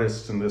these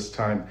artists in this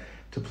time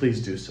to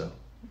please do so.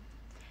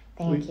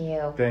 Thank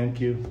you. Thank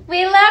you.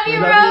 We love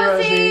you,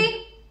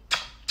 Rosie.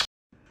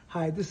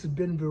 Hi, this is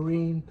Ben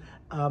Vereen.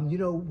 You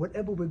know,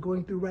 whatever we're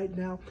going through right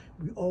now,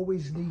 we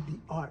always need the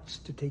arts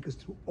to take us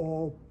through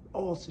all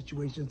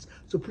situations.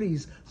 So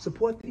please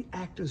support the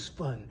Actors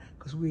Fund,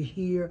 because we're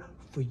here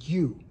for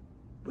you.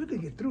 We're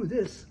gonna get through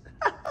this.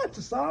 It's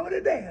a song and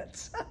a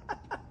dance.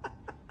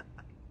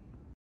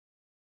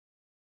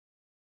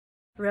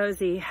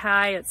 Rosie,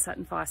 hi, it's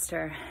Sutton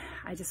Foster.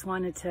 I just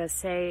wanted to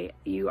say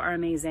you are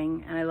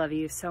amazing and I love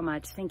you so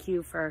much. Thank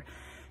you for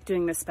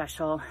doing this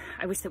special.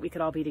 I wish that we could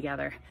all be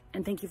together.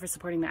 And thank you for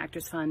supporting the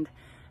Actors Fund.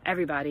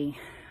 Everybody,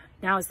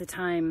 now is the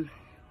time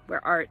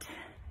where art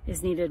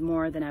is needed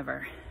more than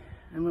ever.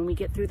 And when we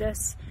get through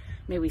this,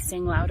 may we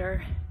sing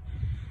louder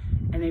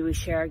and may we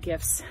share our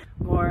gifts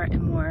more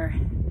and more,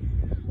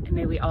 and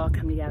may we all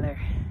come together.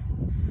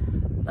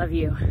 Love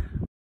you.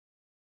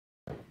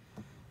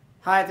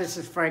 Hi, this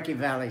is Frankie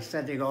Valli,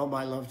 sending all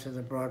my love to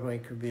the Broadway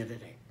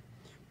community.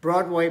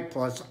 Broadway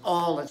plus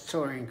all its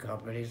touring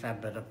companies have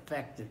been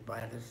affected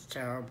by this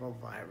terrible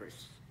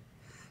virus.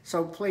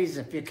 So please,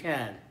 if you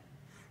can,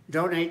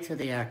 donate to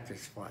the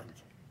Actors Fund.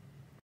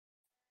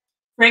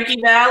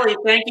 Frankie Valli,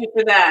 thank you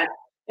for that.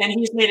 And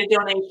he's made a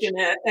donation,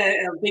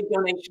 a big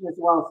donation as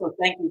well. So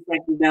thank you,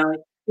 Frankie Valli.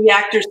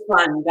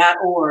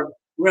 TheActorsFund.org,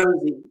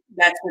 Rosie.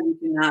 That's where you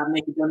can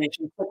make a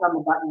donation. Click on the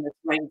button that's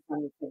right in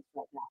front of your face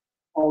right now.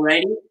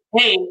 Alrighty.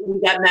 Hey,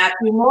 we got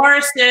Matthew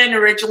Morrison,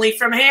 originally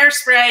from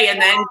Hairspray,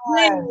 and then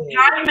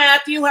hi,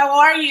 Matthew. How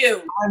are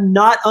you? I'm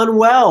not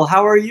unwell.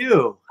 How are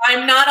you?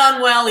 I'm not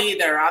unwell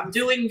either. I'm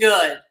doing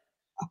good.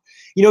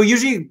 You know,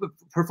 usually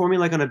performing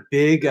like on a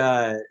big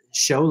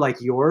show like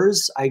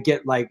yours, I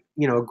get like,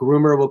 you know, a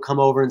groomer will come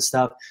over and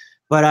stuff.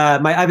 But I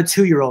have a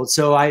 2-year-old,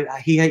 so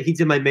he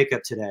did my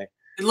makeup today.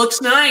 It looks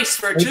nice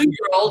for a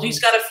 2-year-old. He's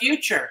got a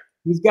future.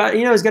 He's got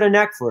a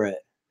knack for it.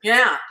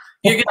 Yeah.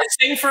 You're going to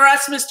sing for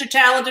us, Mr.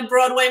 Talented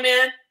Broadway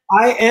Man?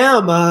 I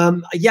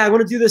am. Yeah, I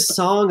want to do this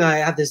song. I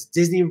have this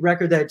Disney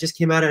record that just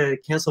came out and I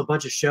canceled a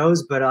bunch of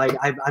shows, but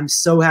I'm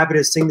so happy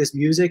to sing this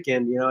music.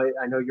 And, you know,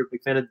 I know you're a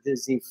big fan of the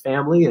Disney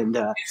family. And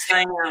yes,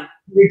 I am. Here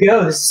we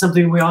go. This is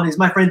something we all need. It's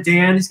my friend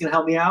Dan. He's going to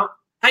help me out.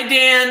 Hi,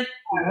 Dan.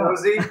 Hi,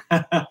 Rosie.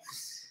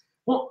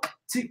 1,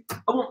 2,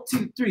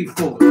 3,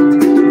 4.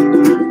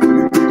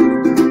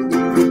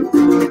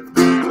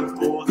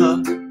 For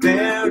the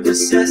bare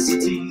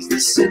necessities, the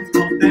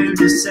simple bare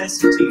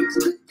necessities.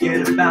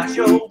 Forget about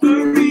your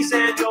worries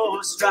and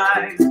your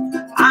strife.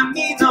 I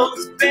mean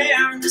those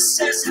bare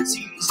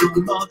necessities of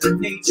Mother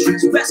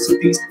Nature's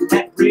recipes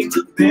that bring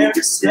the bare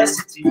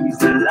necessities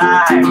to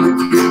life.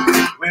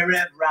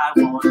 Wherever I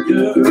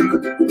wander,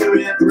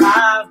 wherever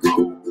I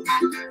go,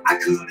 I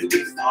couldn't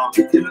be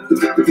fonder.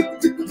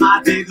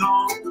 My big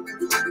home.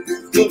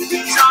 The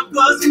bees are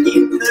buzzing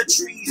in the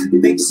trees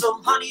and make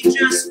some honey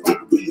just for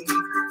me.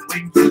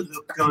 When you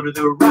look under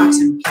the rocks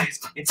and plants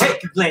and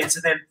take a glance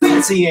at them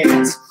fancy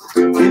ants,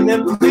 and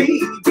then maybe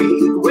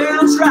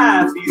we'll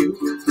try for you.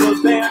 The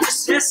bare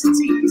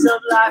necessities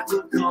of life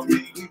will come to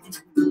you.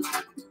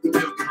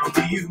 Will come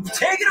to you.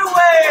 Take it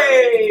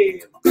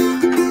away.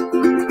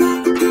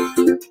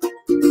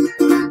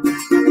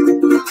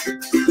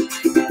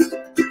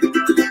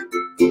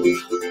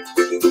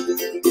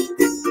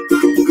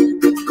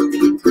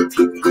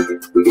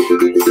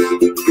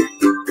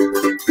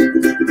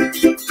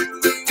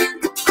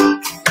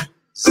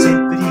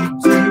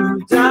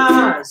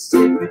 Sippity-doo-dah,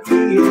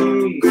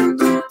 sippity-yay.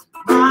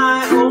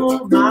 My,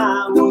 oh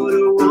my, what a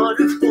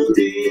wonderful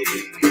day.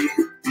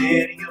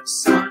 Plenty of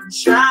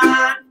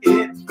sunshine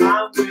in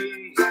my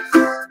way.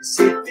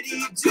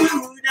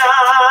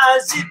 Zippity-doo-dah,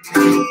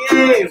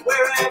 zippity-yay.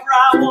 Wherever I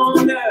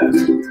wander,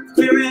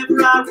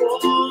 wherever I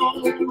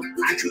roam,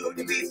 I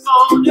couldn't be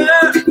fonder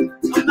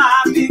of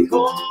my big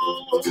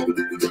home.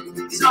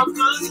 Some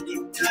buzzing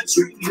in the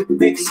tree and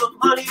make some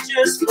honey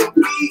just for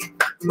me.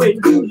 When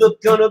you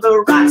look under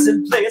the rocks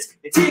and plants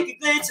and take a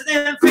glance at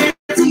them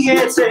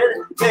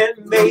Hansen, then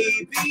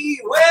maybe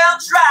we'll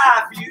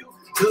drive you.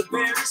 The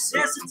bare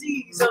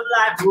necessities of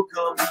life will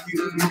come to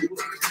you.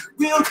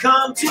 We'll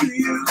come to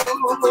you.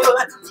 We'll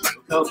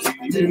come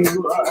to you.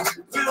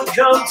 We'll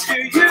come to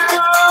you.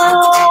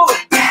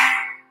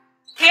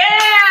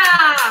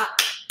 Yeah!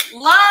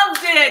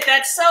 Loved it.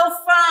 That's so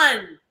fun.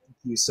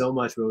 Thank you so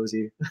much,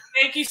 Rosie.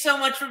 Thank you so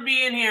much for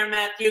being here,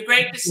 Matthew.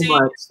 Great to see So you.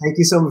 much. Thank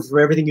you so much for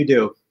everything you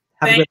do.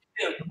 Have a Thank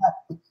great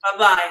you.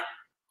 Bye-bye.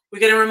 We're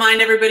going to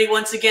remind everybody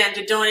once again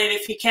to donate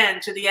if you can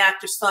to the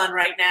Actors Fund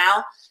right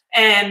now.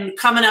 And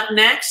coming up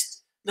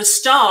next, the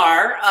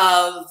star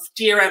of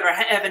Dear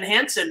Evan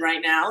Hansen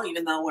right now,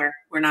 even though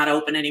we're not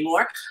open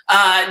anymore,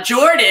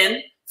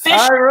 Jordin.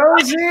 Hi,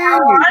 Rosie. How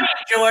are you,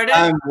 Jordin?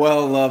 I'm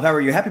well, love. How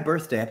are you? Happy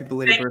birthday. Happy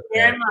belated Thank birthday.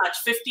 you very much.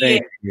 58.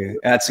 Thank you.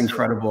 That's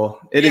incredible.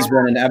 It has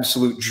been an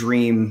absolute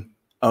dream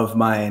of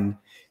mine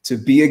to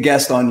be a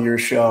guest on your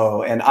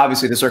show. And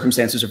obviously the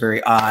circumstances are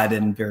very odd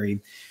and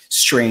very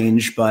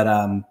strange, but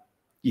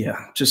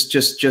yeah, just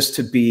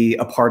to be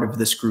a part of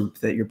this group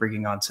that you're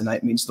bringing on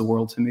tonight means the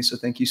world to me. So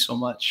thank you so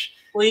much.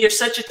 Well, you're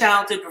such a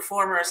talented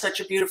performer,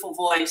 such a beautiful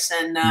voice,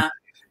 and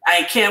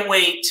I can't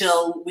wait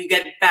till we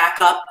get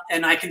back up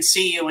and I can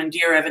see you in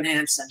Dear Evan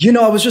Hansen. You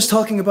know, I was just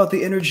talking about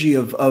the energy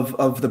of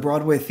the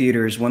Broadway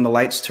theaters when the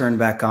lights turn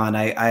back on.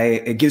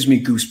 It gives me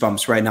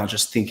goosebumps right now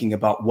just thinking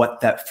about what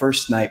that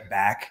first night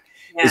back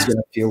is going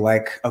to feel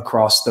like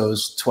across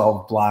those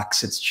 12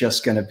 blocks. It's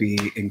just going to be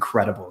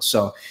incredible.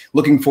 So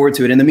looking forward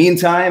to it. In the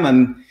meantime,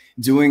 I'm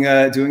doing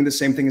the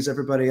same thing as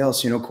everybody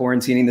else, you know,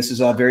 quarantining. This is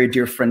a very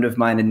dear friend of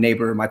mine and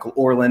neighbor, Michael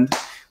Orland,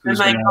 who's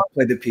going to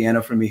play the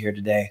piano for me here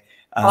today.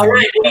 All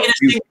right, what are you going to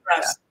sing for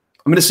us?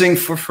 I'm going to sing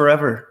For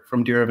Forever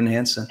from Dear Evan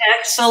Hansen.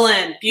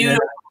 Excellent.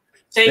 Beautiful.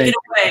 Take it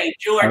away,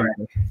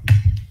 Jordan.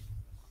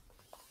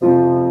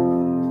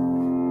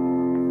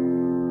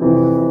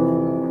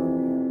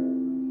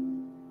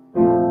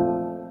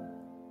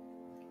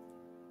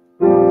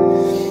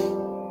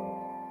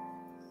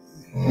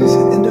 It's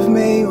the end of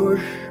May or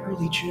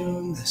early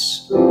June,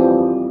 this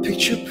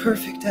picture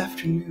perfect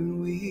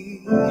afternoon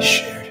we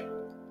shared.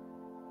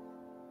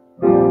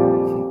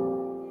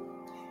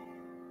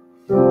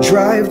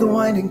 Drive the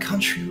winding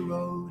country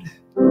road,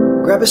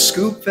 grab a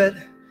scoop at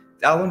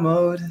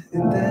Alamode,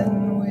 and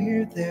then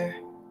we're there.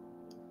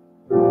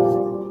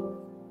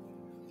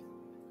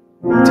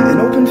 To an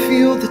open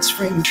field that's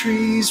framed with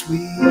trees, we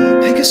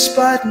pick a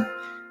spot and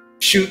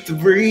shoot the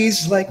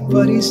breeze like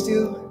buddies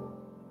do.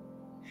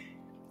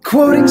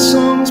 Quoting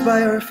songs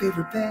by our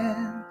favorite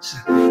bands,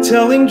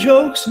 telling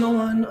jokes no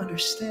one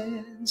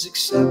understands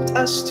except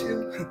us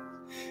two.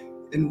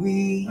 And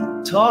we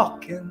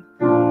talk and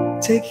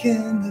take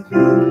in the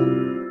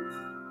view.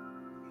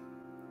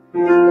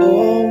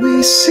 All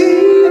we see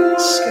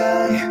is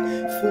sky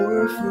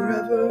for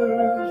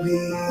forever. We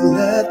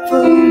let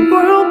the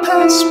world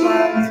pass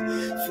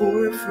by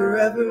for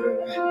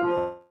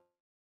forever.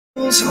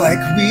 Feels like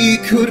we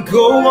could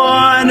go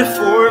on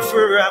for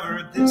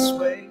forever this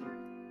way.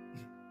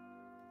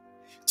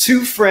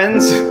 Two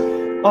friends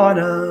on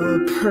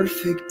a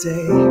perfect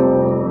day.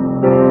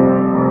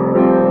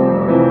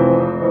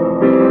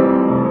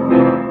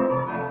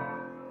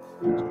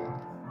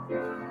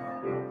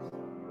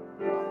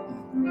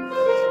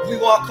 We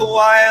walk a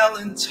while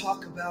and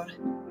talk about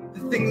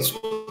the things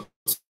we'll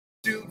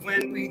do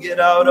when we get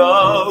out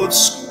of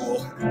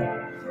school.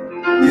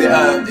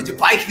 Yeah, to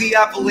bike the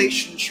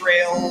Appalachian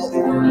Trail,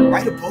 or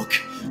write a book,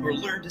 or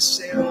learn to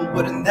sail.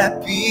 Wouldn't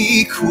that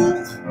be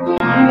cool?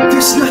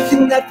 There's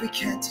nothing that we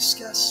can't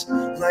discuss,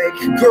 like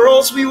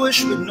girls we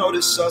wish would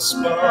notice us,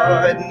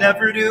 but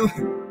never do.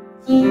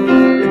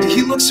 And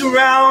he looks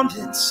around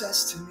and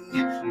says to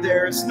me,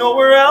 there's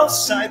nowhere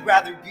else I'd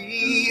rather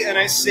be. And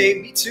I say,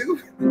 me too.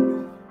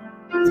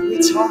 And we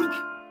talk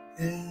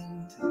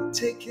and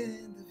take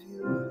in the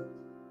view.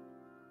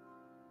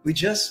 We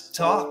just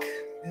talk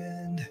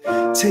and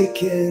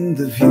take in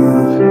the view.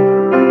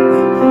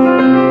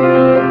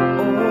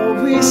 All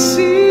we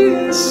see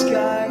is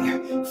sky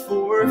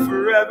for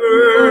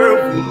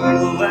forever. We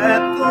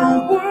let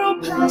the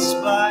world pass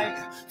by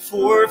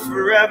for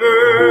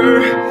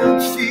forever.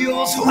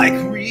 Feels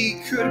like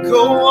we could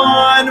go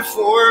on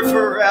for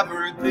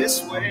forever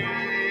this way,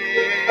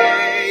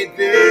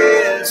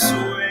 this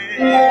way.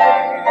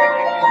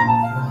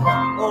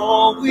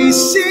 All we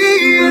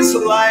see is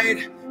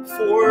light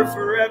for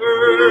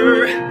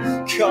forever,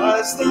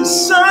 'cause the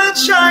sun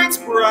shines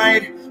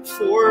bright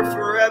for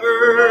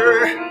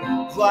forever,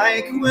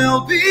 like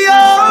we'll be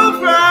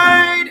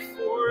alright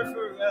for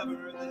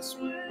forever this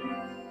way.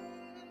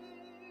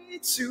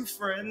 Two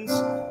friends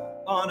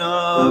on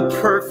a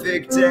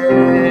perfect day,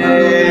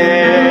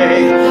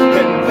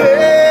 and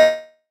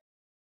they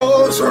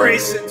goes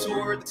racing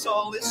toward the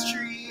tallest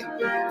tree.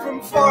 From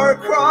far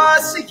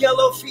across the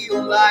yellow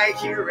field, I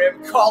hear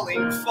him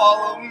calling,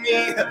 follow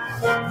me.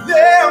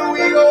 There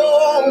we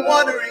go,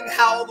 wondering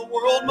how the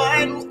world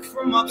might look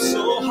from up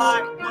so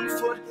high. One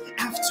foot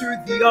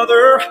after the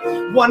other,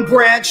 one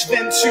branch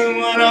then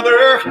to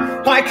another.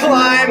 I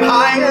climb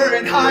higher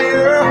and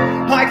higher,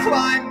 I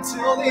climb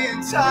till the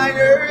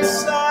entire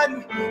sun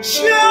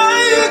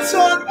shines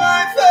on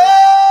my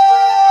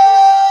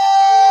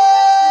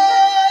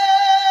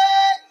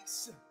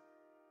face,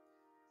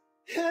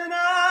 and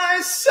I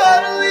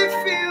suddenly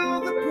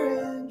feel the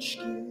branch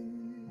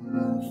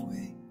give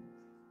way.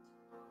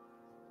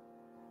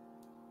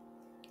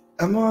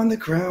 I'm on the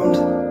ground,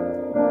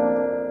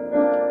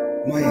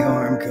 my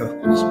arm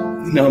goes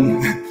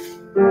numb.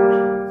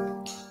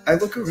 I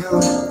look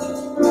around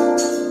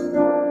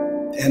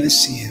and I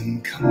see him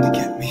come to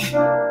get me.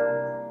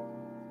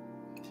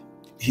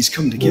 He's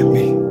come to get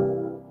me.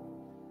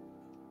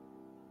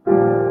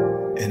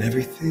 And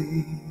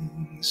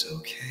everything's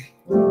okay.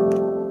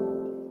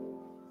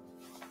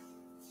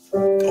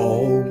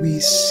 All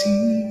we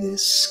see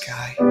is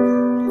sky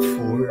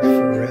for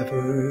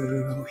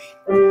forever. We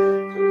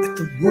let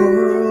the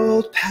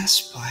world pass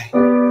by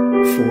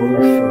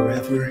for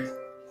forever.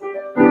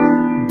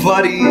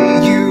 Buddy,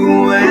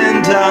 you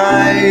and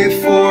I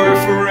for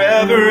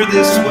forever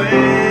this way,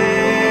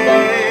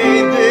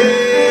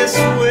 this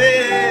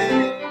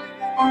way.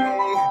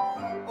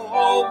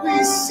 All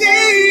we see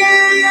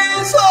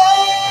is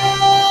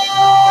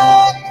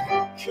light,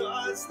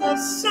 'cause the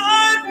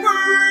sun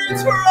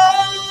burns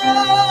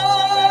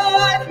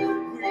bright.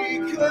 We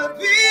could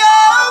be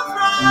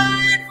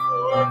alright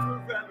for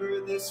forever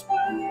this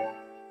way.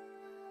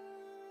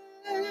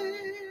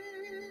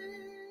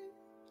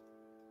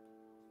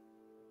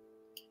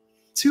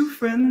 Two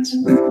friends,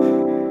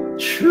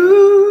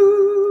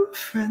 true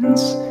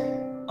friends,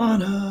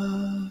 on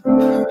a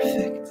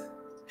perfect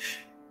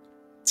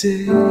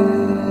day.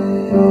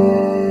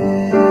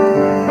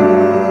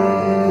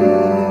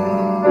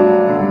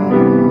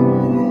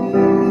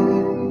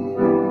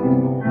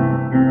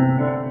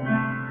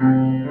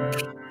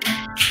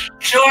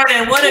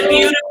 Jordin, what a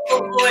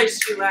beautiful voice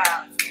you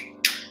have.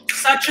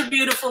 Such a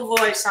beautiful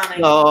voice,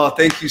 honey. Oh,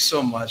 thank you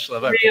so much,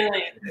 love.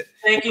 Really.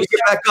 Thank you.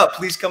 Get back up.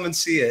 Please come and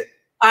see it.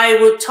 I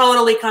would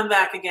totally come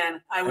back again.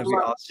 I would That'd be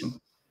love awesome.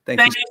 to. Thank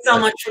Thank you you so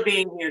much for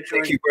being here, Jordin.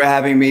 Thank you for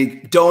having me.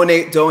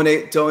 Donate,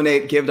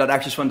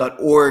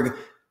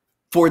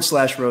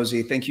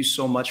 give.actorsfund.org/Rosie. Thank you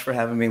so much for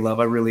having me, love.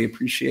 I really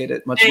appreciate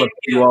it. Much love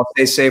to you all.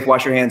 Stay safe.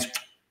 Wash your hands.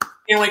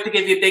 Can't wait to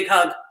give you a big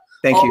hug.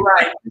 Thank you. All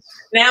right.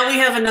 Now we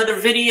have another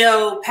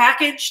video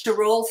package to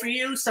roll for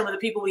you. Some of the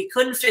people we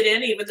couldn't fit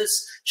in. Even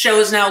this show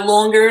is now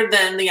longer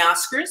than the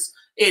Oscars.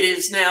 It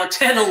is now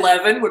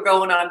 10:11. We're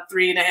going on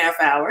 3.5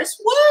 hours.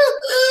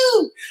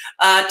 Woohoo!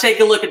 Take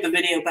a look at the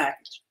video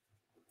package.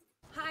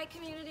 Hi,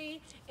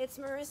 community. It's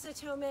Marissa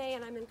Tomei,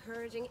 and I'm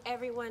encouraging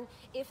everyone,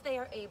 if they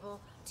are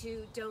able,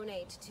 to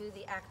donate to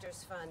the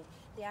Actors Fund.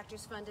 The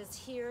Actors Fund is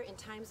here in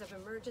times of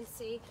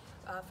emergency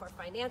for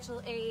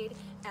financial aid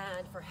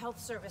and for health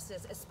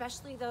services,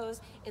 especially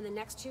those in the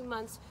next 2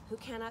 months who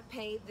cannot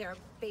pay their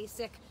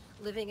basic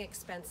living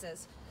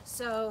expenses.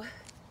 So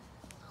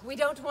we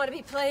don't want to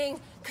be playing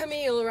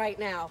Camille right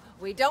now.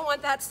 We don't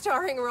want that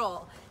starring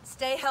role.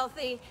 Stay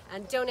healthy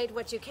and donate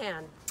what you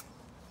can.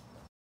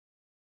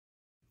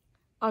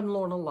 I'm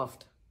Lorna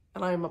Luft,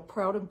 and I am a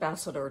proud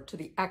ambassador to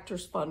the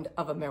Actors Fund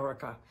of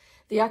America.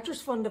 The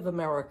Actors Fund of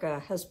America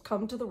has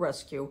come to the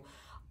rescue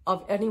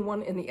of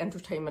anyone in the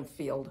entertainment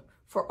field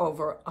for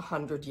over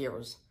 100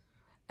 years,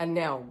 and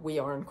now we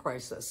are in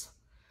crisis.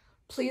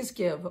 Please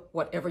give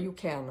whatever you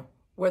can,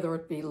 whether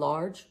it be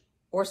large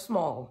or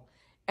small,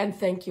 and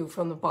thank you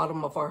from the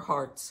bottom of our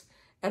hearts.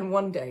 And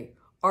one day,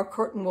 our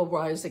curtain will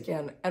rise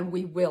again, and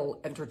we will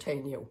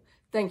entertain you.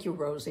 Thank you,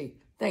 Rosie.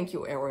 Thank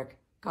you, Eric.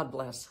 God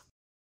bless.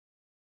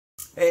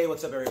 Hey,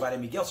 what's up, everybody?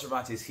 Miguel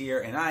Cervantes here,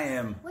 and I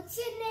am... What's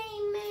your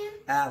name, man?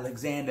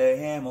 Alexander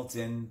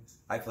Hamilton.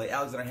 I play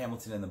Alexander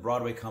Hamilton in the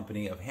Broadway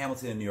company of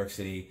Hamilton in New York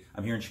City.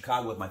 I'm here in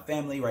Chicago with my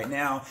family right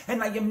now,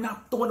 and I am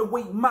not throwing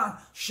away my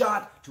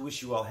shot to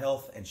wish you all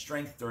health and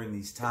strength during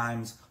these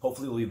times.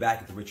 Hopefully we'll be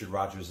back at the Richard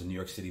Rodgers in New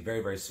York City very,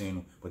 very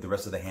soon with the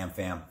rest of the Ham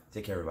fam.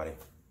 Take care, everybody.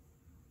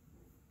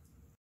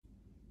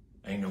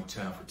 Ain't no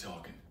time for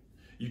talking.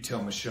 You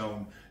tell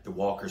Michonne the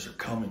walkers are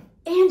coming.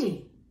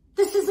 Andy,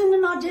 this isn't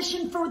an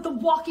audition for The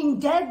Walking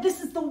Dead. This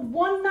is the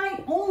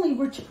one-night only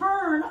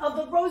return of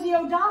the Rosie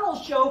O'Donnell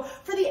show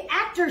for the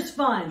Actors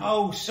Fund.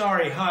 Oh,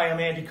 sorry. Hi,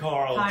 I'm Andy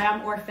Carl. Hi, I'm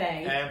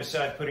Orfeh. And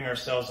besides putting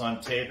ourselves on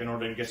tape in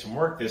order to get some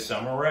work this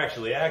summer, we're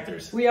actually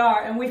actors. We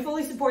are, and we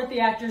fully support the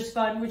Actors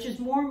Fund, which is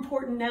more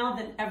important now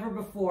than ever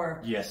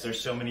before. Yes,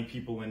 there's so many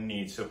people in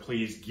need, so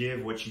please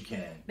give what you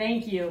can.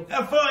 Thank you.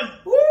 Have fun!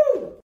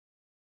 Woo!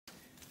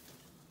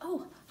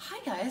 Oh, hi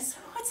guys.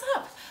 What's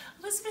up?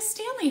 Elizabeth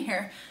Stanley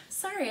here.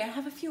 Sorry, I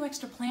have a few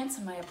extra plants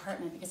in my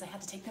apartment because I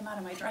had to take them out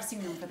of my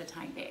dressing room for the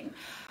time being.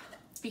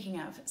 Speaking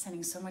of,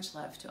 sending so much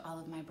love to all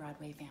of my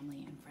Broadway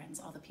family and friends,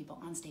 all the people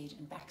on stage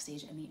and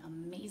backstage, and the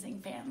amazing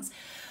fans.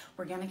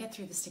 We're gonna get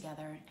through this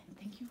together, and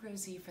thank you,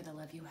 Rosie, for the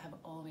love you have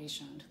always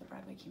shown to the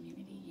Broadway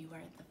community. You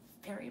are the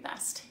very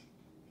best.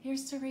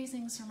 Here's to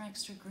raising some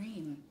extra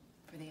green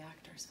for the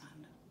Actors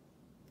Fund.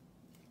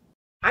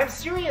 I'm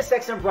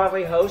SiriusXM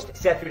Broadway host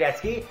Seth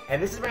Rudetsky,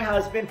 and this is my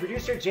husband,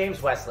 producer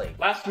James Wesley.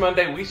 Last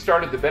Monday, we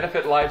started the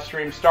benefit live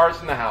stream Stars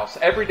in the House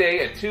every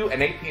day at 2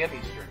 and 8 p.m.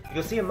 Eastern.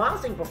 You'll see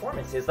amazing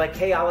performances like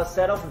Kay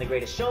Alaceto from The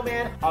Greatest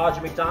Showman,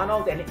 Audra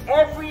McDonald, and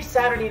every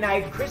Saturday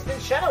night, Kristin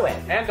Chenoweth.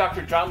 And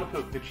Dr. John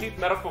LaPook, the chief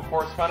medical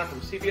correspondent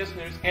from CBS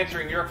News,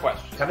 answering your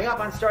questions. Coming up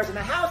on Stars in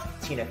the House,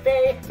 Tina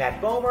Fey,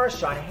 Matt Bomer,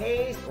 Sean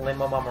Hayes,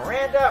 Lin-Manuel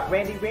Miranda,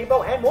 Randy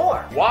Rainbow, and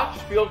more. Watch,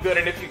 feel good,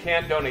 and if you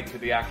can, donate to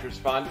the Actors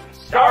Fund.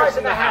 Stars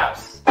in the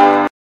House.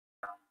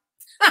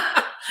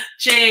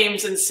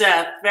 James and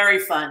Seth, very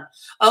fun.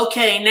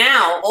 Okay,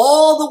 now,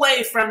 all the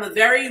way from a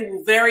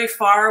very, very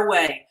far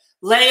away,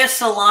 Lea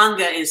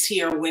Salonga is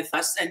here with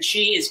us, and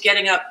she is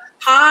getting up.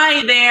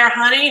 Hi there,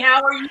 honey. How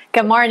are you?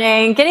 Good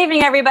morning. Good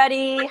evening,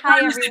 everybody.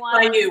 Hi,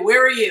 everyone.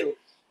 Where are you?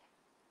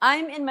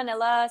 I'm in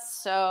Manila,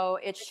 so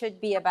it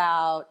should be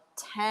about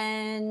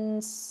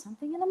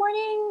 10-something in the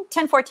morning,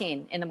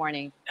 10:14 in the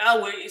morning.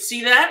 Oh, well, you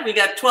see that? We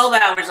got 12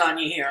 hours on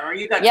you here. Or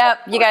you got?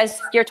 Yep, you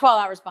guys, you're 12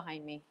 hours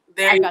behind me.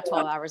 I've got you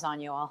 12 go. hours on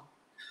you all.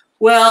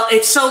 Well,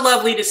 it's so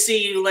lovely to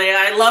see you, Leah.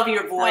 I love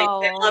your voice.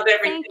 Oh, I love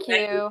everything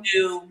thank that you.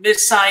 you do.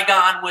 Miss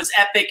Saigon was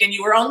epic, and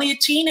you were only a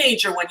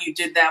teenager when you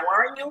did that,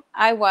 weren't you?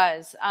 I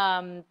was,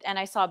 and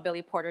I saw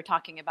Billy Porter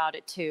talking about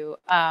it too.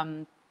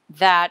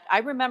 That I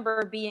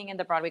remember being in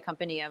the Broadway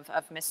company of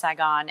Miss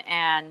Saigon,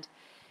 and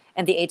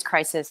the AIDS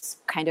crisis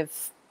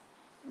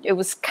it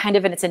was kind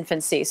of in its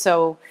infancy.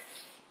 So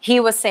he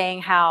was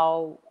saying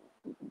how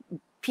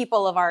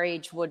people of our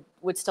age would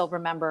still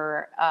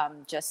remember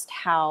just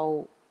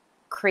how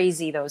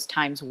crazy those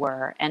times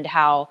were, and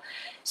how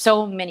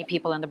so many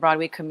people in the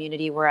Broadway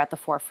community were at the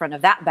forefront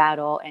of that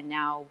battle, and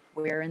now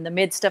we're in the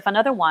midst of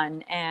another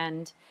one.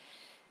 And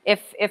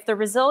if the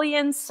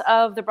resilience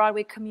of the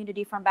Broadway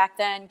community from back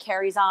then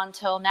carries on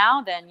till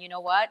now, then you know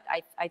what,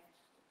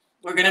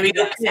 we're going to be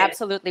yes,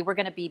 absolutely, we're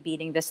going to be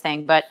beating this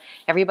thing. But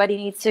everybody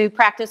needs to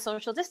practice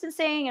social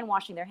distancing and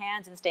washing their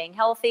hands and staying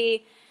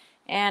healthy.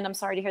 And I'm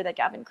sorry to hear that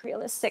Gavin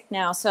Creel is sick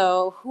now.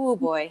 So, oh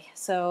boy.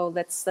 So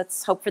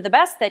let's hope for the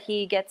best, that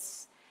he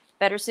gets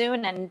better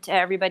soon. And to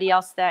everybody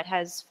else that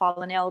has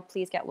fallen ill,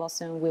 please get well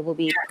soon. We will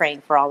be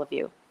praying for all of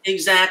you.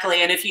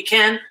 Exactly. And if you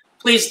can,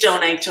 please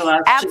donate to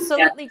us.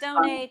 Absolutely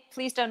donate.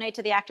 Please donate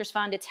to the Actors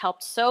Fund. It's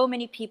helped so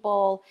many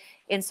people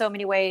in so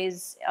many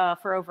ways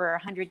for over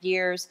 100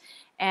 years.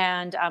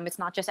 And it's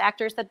not just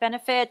actors that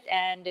benefit,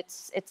 and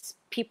it's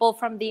people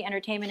from the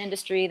entertainment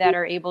industry that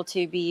are able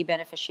to be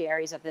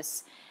beneficiaries of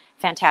this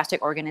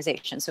fantastic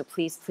organization. So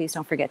please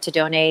don't forget to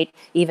donate,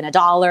 even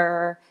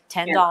 $1,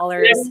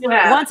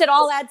 $10. Once it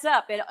all adds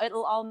up,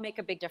 it'll all make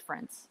a big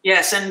difference.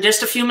 Yes, and in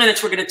just a few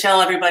minutes, we're going to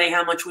tell everybody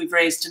how much we've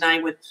raised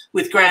tonight with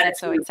gratitude that's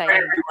so exciting.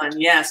 for everyone.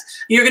 Yes,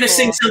 you're going to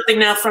sing something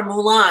now from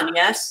Mulan.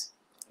 Yes.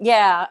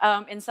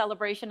 Yeah, in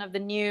celebration of the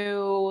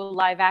new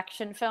live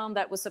action film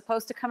that was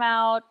supposed to come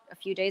out a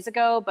few days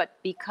ago, but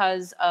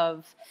because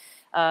of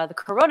the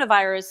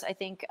coronavirus, I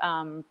think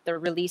the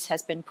release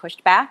has been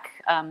pushed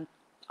back,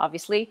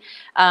 obviously.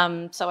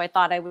 So I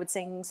thought I would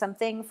sing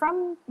something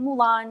from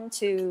Mulan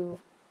to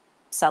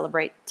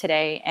celebrate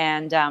today.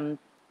 And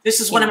this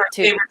is one of my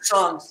favorite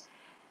songs.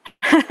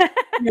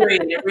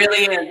 It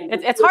really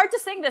is. It's hard to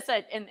sing this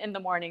in the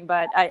morning,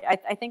 but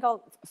I think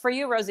for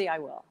you, Rosie, I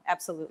will.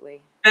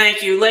 Absolutely.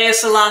 Thank you. Lea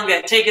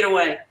Salonga, take it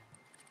away.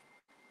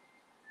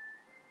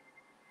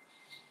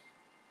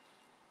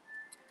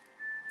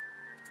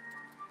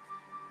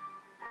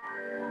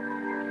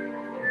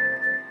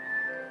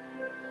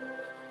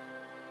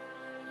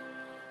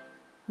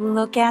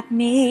 Look at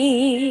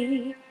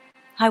me.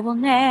 I will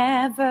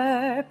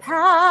never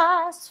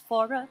pass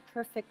for a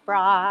perfect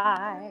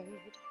bride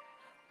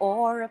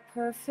or a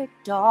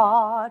perfect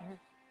daughter.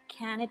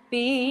 Can it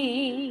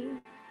be?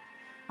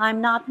 I'm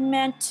not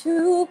meant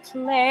to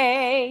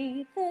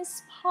play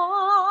this part.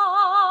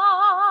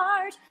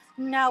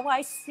 Now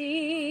I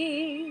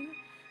see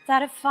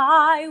that if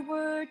I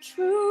were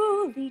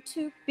truly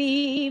to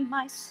be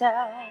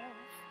myself,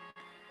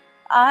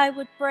 I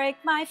would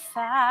break my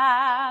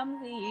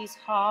family's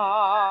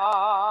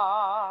heart.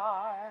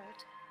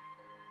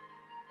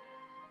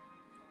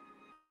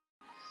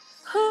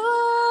 Who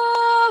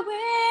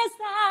is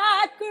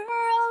that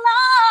girl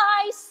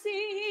I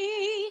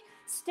see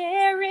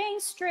staring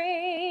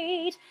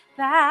straight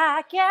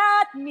back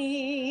at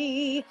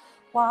me?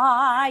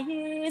 Why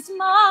is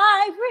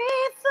my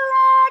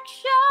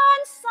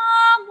reflection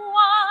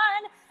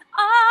someone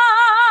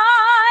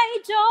I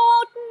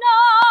don't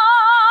know?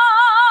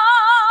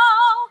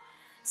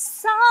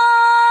 Somehow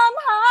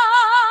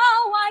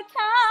I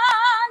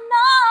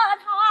cannot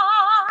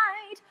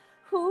hide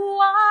who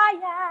I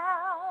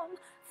am,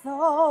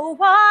 though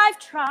I've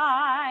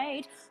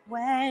tried.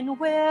 When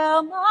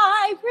will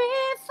my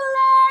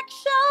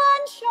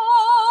reflection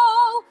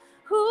show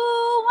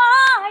who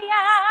I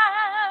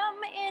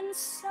am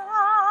inside?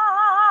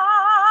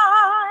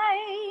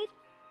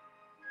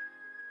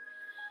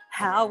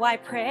 How I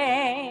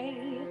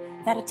pray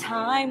that a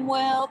time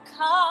will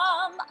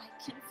come I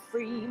can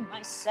free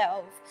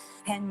myself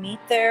and meet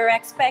their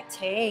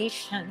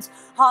expectations.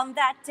 On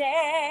that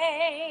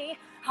day,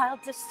 I'll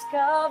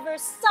discover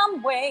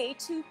some way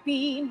to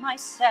be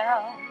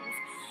myself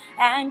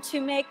and to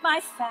make my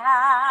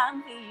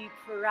family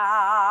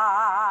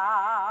proud.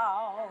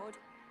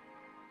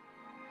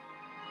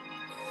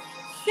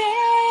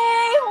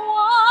 They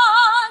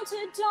want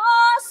a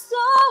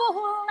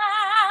docile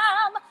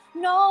lamb.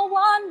 No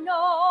one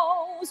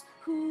knows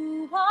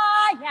who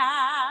I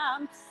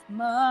am.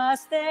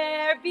 Must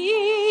there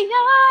be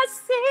a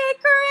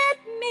secret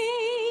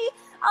me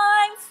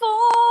I'm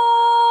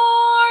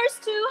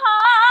forced to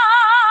hide?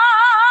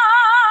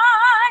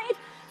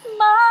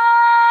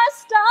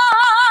 Must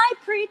I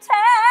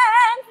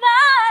pretend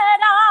that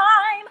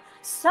I'm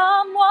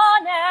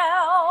someone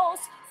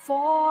else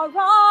for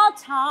all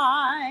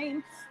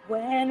time?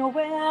 When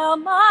will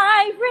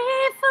my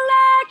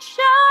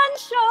reflection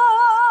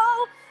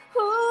show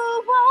who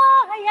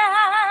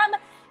I am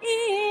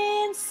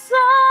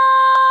inside?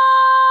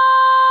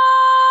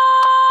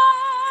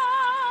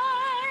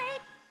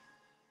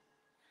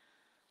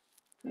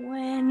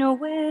 When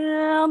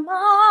will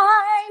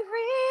my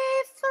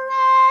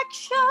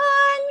reflection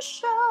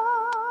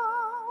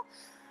show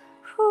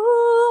who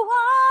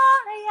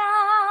I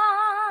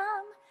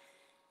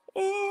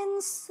am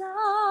inside?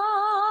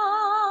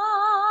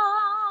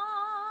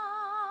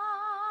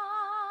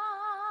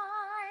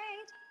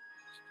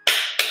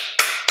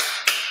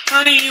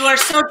 Honey, you are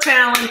so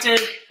talented.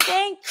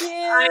 Thank you.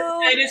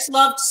 I just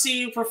love to see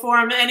you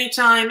perform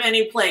anytime,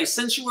 any place.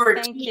 Since you were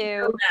a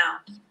teenager now.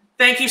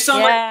 Thank you so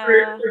much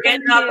for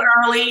getting up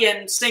early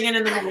and singing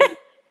in the morning.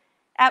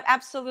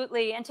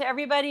 Absolutely. And to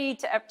everybody,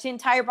 to the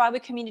entire Broadway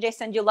community, I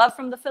send you love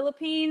from the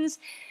Philippines.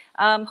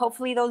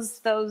 Hopefully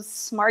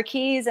those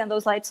marquees and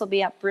those lights will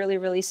be up really,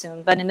 really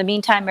soon. But in the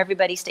meantime,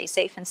 everybody stay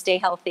safe and stay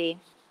healthy.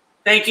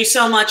 Thank you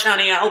so much,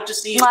 honey. I hope to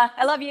see you.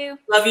 I love you.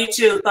 Love you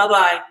too.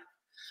 Bye-bye.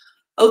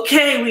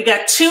 Okay, we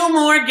got 2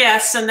 more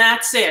guests and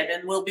that's it.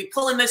 And we'll be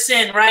pulling this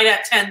in right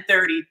at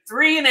 10:30.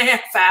 3.5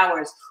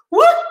 hours.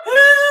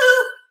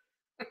 Woohoo!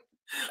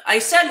 I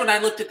said when I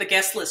looked at the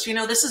guest list, you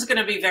know, this is going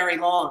to be very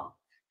long.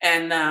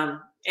 And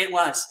it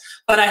was.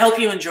 But I hope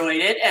you enjoyed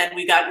it. And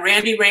we got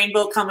Randy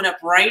Rainbow coming up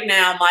right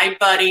now, my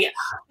buddy.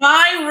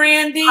 Hi,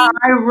 Randy.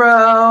 Hi,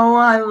 Ro.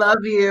 I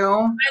love you.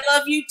 I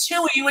love you too.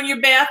 Are you in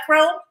your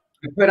bathrobe?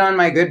 I put on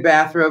my good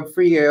bathrobe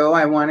for you.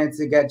 I wanted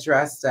to get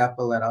dressed up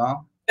a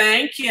little.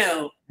 Thank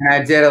you. And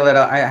I did a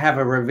little, I have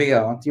a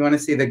reveal. Do you want to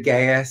see the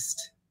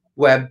gayest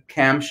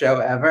webcam show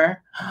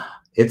ever?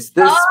 It's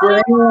the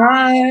spring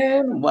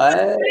line. What?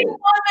 He won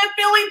that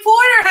Billy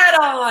Porter had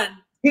on.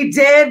 He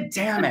did?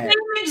 Damn it. The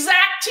same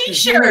exact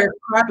t-shirt.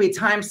 Crappy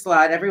time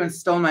slot. Everyone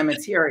stole my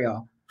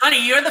material.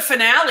 Honey, you're the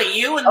finale.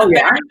 You and the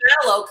Barry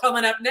Manilow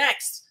coming up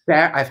next.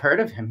 I've heard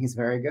of him. He's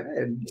very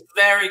good. He's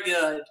very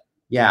good.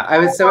 Yeah, I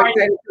was so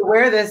excited to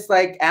wear this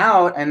like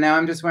out, and now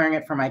I'm just wearing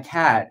it for my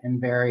cat in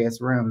various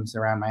rooms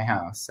around my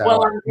house. So,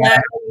 well, I'm glad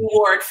you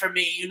wore it for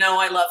me. You know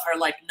I love her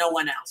like no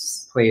one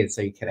else. Please,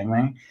 are you kidding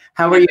me?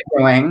 How are you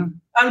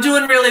doing? I'm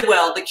doing really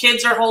well. The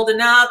kids are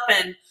holding up,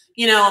 and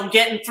you know I'm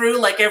getting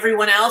through like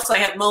everyone else. I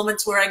have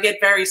moments where I get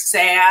very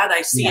sad.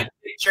 I see a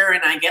picture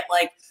and I get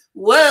like,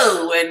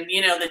 whoa, and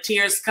you know the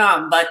tears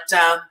come. But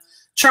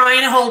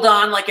trying to hold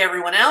on like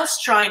everyone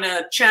else, trying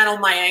to channel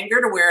my anger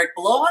to where it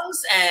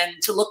belongs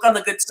and to look on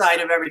the good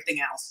side of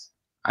everything else.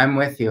 I'm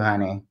with you,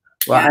 honey.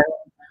 Well,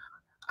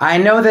 I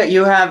know that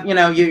you have, you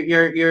know,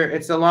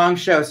 it's a long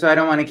show, so I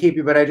don't want to keep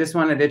you, but I just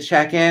wanted to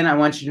check in. I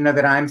want you to know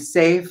that I'm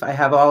safe. I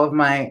have all of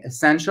my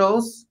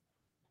essentials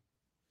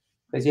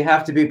because you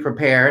have to be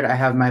prepared. I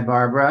have my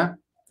Barbara.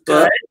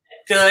 Good.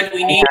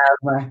 We need.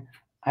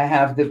 I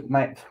have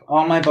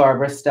all my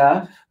Barbara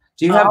stuff.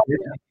 Do you have?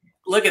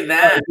 Look at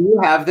that. Do you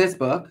have this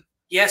book?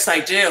 Yes, I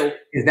do.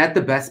 Is that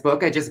the best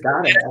book? I just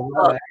got it. I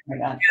love it. Oh my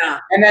God. Yeah.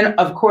 And then,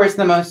 of course,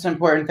 the most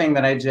important thing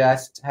that I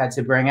just had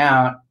to bring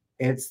out,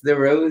 it's the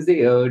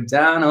Rosie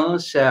O'Donnell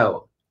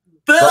Show.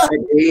 Boom!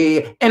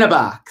 In a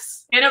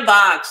box. In a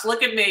box.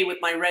 Look at me with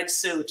my red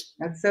suit.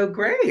 That's so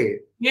great.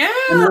 Yeah.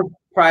 And your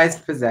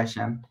prized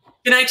possession.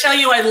 Can I tell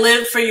you I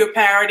live for your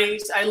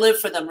parodies? I live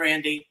for them,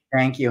 Randy.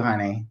 Thank you,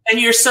 honey. And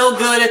you're so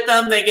good at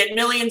them. They get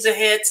millions of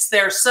hits.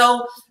 They're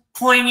so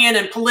poignant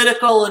and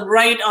political and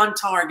right on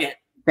target.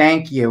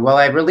 Thank you. Well,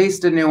 I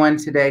released a new one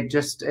today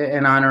just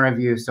in honor of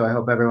you, so I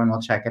hope everyone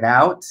will check it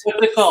out.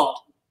 What's it called?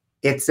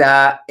 It's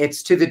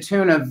to the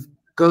tune of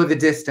Go the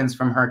Distance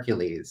from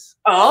Hercules.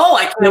 Oh,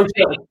 I can't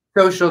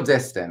Social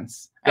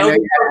Distance. I know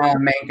you had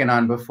Menken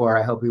on before.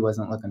 I hope he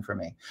wasn't looking for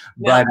me.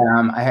 But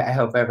I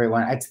hope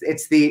everyone,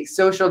 it's the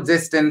social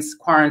distance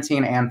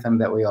quarantine anthem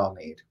that we all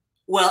need.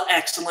 Well,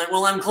 excellent.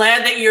 Well, I'm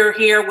glad that you're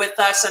here with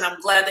us, and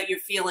I'm glad that you're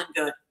feeling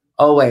good.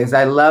 Always.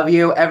 I love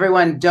you.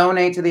 Everyone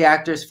donate to the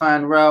Actors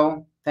Fund.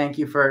 Ro, thank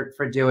you for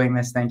doing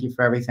this. Thank you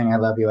for everything. I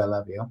love you. I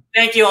love you.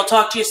 Thank you. I'll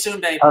talk to you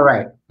soon, baby. All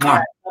right. All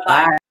right.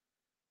 Bye-bye. Bye.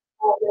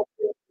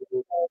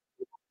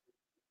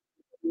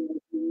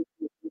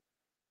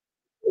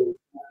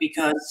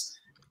 Because,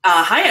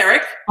 hi,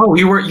 Eric. Oh,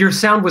 your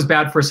sound was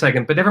bad for a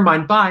second, but never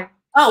mind. Bye.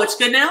 Oh, it's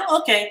good now?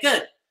 Okay,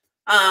 good.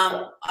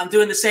 I'm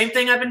doing the same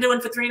thing I've been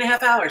doing for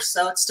 3.5 hours,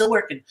 so it's still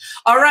working.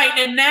 All right,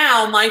 and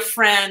now my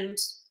friend,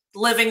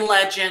 living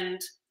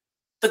legend,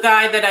 the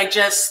guy that I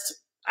just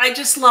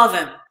love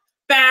him,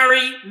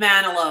 Barry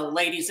Manilow,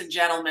 ladies and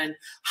gentlemen.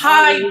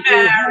 Hi,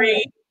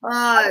 Barry.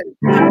 Hi.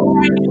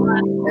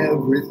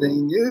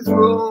 Everything is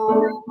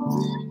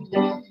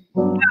rosy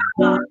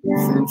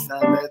since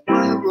I met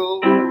my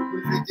Rosie.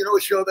 You know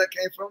what show that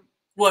came from?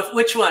 What?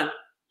 Which one?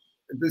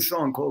 This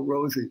song called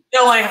Rosie.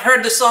 No, I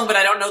heard the song, but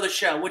I don't know the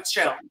show. Which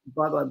show?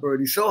 Bye Bye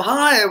Birdie. So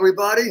hi,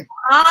 everybody.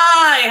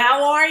 Hi,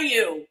 how are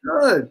you?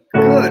 Good,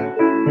 good.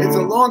 It's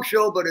a long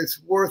show, but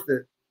it's worth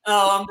it.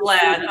 Oh, I'm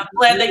glad. I'm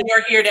glad that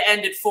you're here to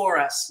end it for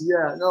us.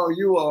 Yeah, no,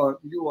 you are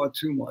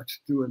too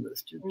much doing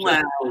this.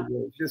 Wow.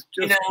 Just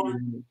you know,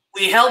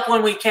 we help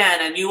when we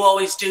can, and you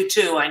always do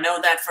too. I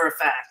know that for a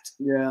fact.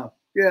 Yeah,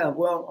 yeah.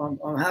 Well,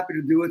 I'm happy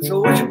to do it.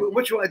 So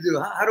what should I do?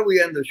 How do we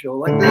end the show?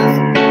 Like this?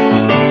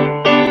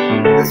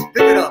 Let's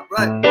pick it up,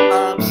 right?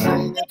 I'm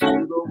singing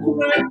to the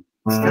world.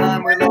 It's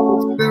time we let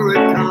the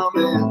spirit come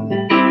in.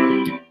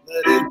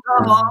 Let it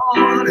come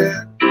on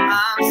in.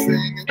 I'm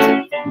singing to the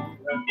world.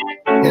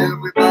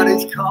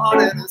 Everybody's caught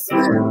in a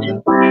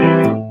spin.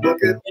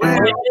 Look at where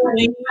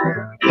we've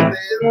been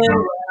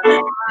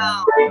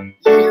around.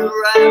 Year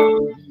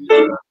after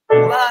year.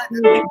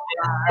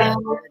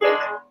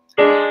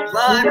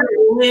 Blinded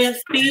with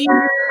fear.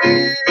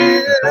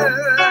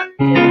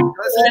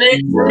 Let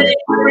it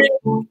take.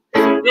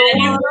 Then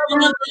you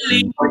wanna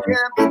believe I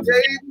can't be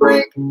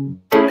daybreak.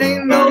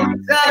 Ain't no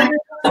time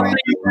for me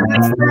to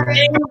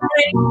stay.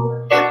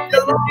 If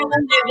you're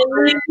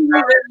lonely,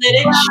 let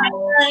it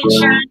shine,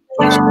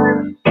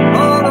 shine,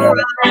 all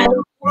around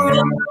the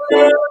world.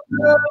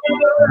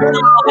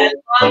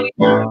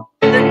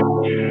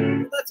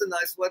 That's a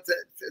nice one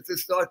to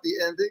start the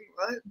ending,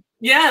 right?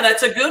 Yeah,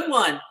 that's a good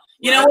one.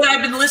 You know what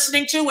I've been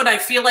listening to when I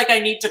feel like I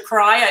need to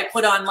cry? I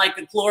put on like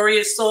a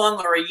Gloria song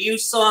or a You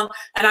song,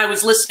 and I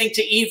was listening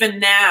to Even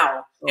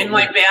Now in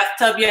my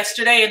bathtub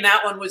yesterday, and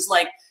that one was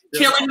like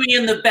killing me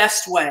in the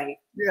best way.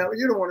 Yeah,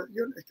 you don't want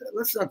to.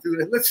 Let's not do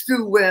that. Let's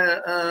do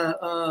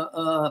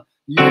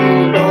you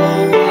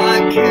know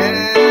I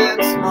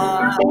can't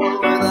smile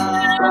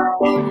without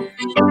you.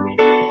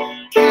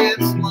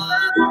 Can't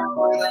smile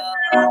without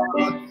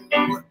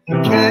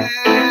you.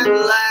 Can't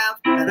laugh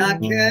and I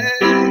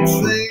can't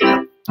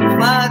sing.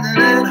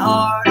 Finding it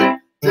hard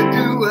to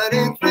do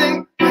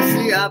anything. You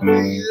see, I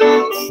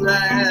feel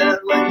sad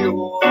when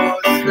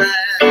you're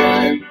sad.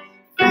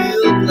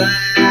 Feel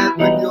glad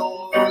when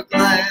you're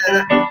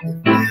glad. If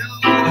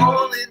you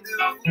only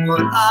knew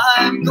what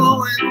I'm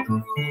going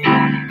through,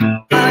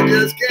 I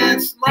just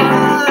can't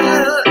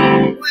smile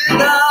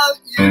without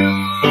you.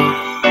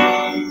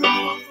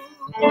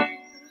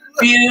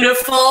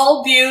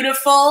 Beautiful,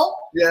 beautiful.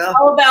 Yeah.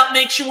 How about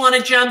makes you want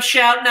to jump,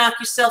 shout, knock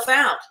yourself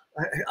out?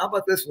 How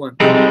about this one?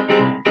 Her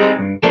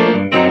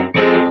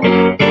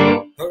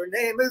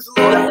name is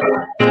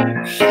Laura.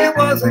 She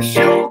was a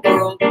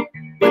showgirl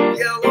with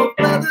yellow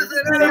feathers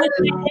in her head.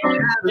 You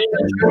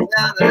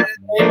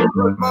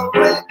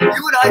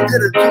and I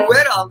did a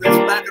duet on this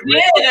back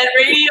in at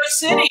Radio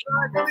City.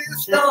 To be a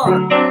star.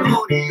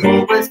 Tony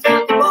always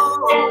kept the ball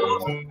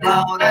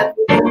down at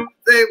four.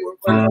 They were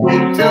from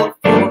 8 till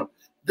 4.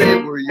 They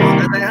were young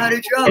and they had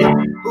each other.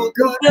 Who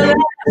could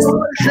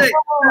say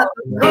that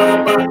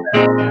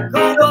the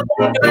caught up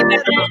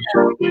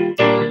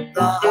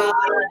the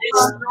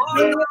hottest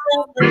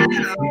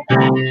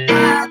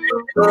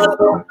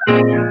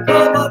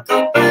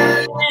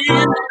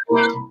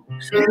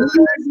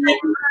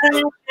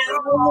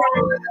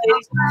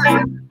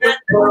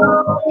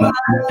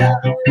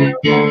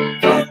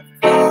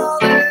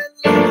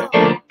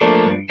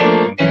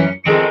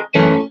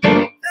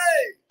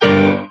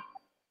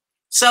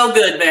So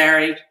good,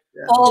 Barry.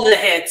 Yeah. All the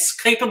hits.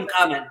 Keep them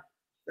coming.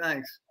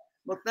 Thanks.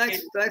 Well,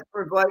 thanks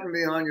for inviting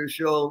me on your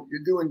show.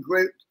 You're doing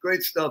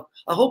great stuff.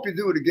 I hope you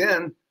do it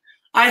again.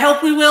 I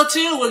hope we will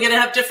too. We're going to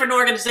have different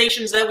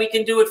organizations that we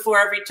can do it for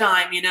every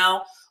time, you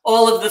know.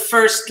 All of the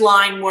first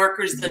line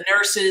workers, the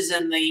nurses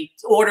and the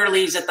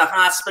orderlies at the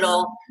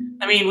hospital.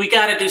 I mean, we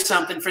got to do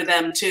something for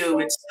them too.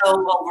 It's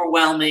so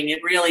overwhelming.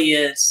 It really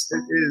is.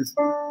 It is.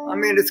 I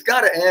mean, it's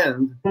got to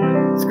end.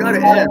 It's got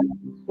to end.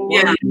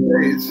 Yeah.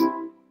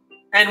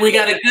 And we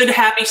got a good,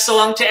 happy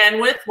song to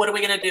end with. What are we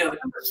going to do?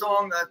 A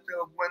song that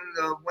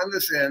when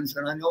this ends,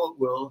 and I know it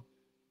will,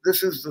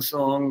 this is the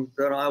song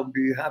that I'll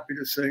be happy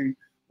to sing.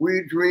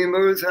 We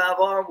dreamers have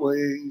our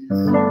ways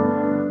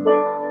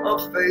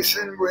of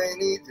facing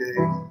rainy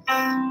days,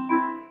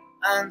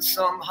 and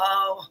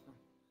somehow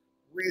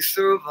we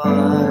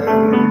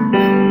survive.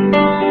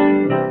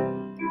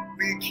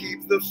 We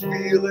keep the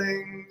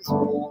feelings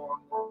warm,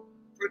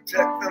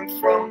 protect them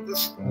from the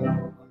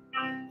storm,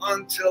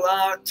 until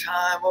our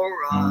time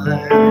arrives.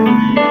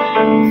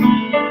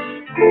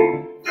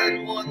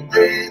 Then one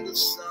day the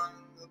sun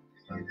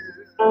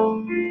appears.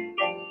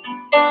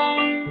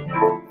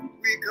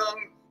 We come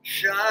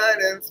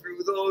shining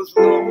through those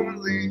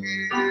lonely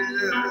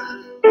years.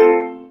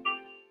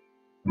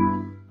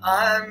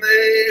 I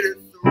made it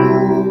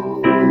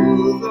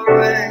through the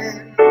rain.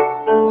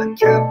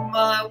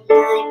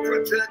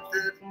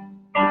 protected.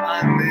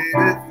 I made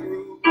it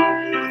through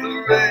the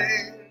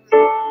rain.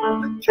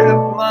 I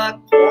kept my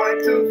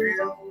point of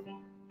view.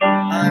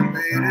 I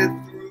made it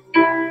through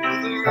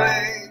the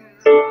rain.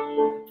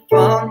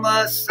 Found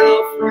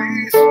myself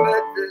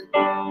respected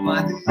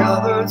by the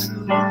others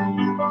who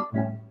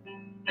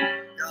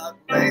got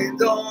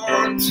rained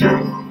on too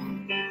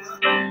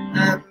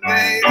and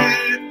made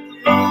it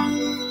through.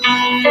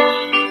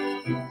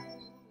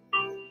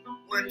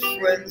 When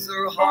friends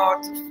are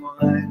hard to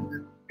find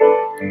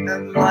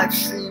and life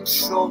seems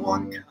so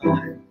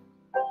unkind,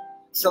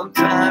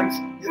 sometimes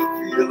you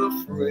feel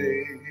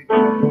afraid.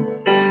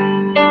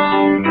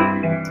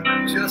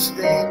 Just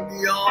aim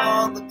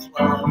beyond the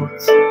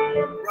clouds,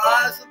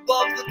 rise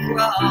above the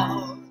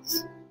clouds,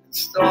 and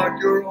start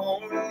your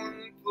own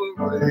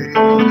parade.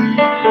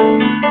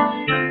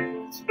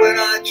 It's when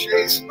I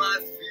chase my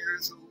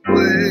fears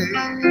away,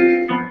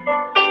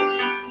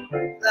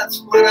 that's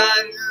when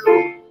I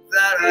knew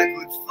that I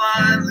could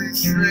finally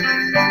say,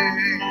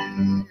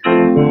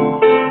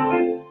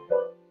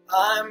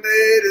 I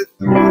made it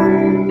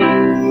through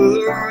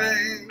the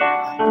rain.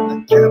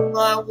 I kept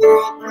my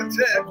world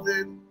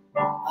protected.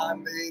 I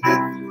made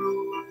it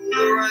through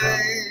the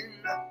rain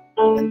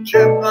and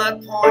kept my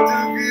point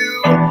of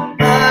view. I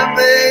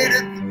made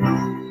it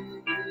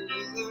through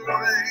the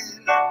rain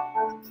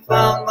and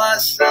found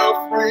myself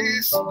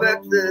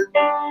respected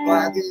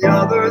by the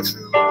others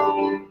who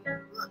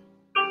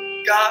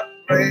got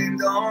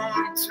rained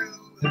on too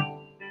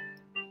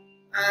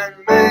and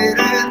made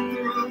it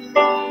through.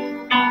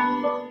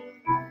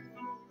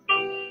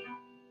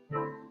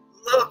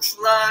 Looks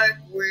like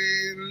we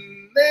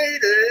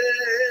made it.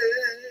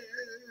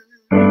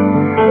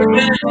 We're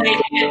gonna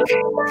make it.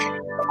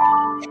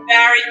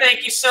 Barry,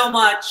 thank you so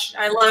much.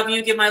 I love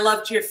you. Give my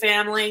love to your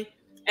family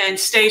and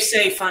stay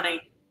safe,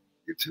 honey.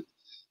 You too.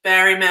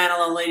 Barry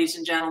Manilow, ladies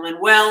and gentlemen.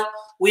 Well,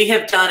 we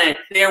have done it.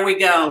 There we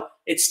go.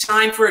 It's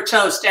time for a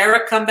toast.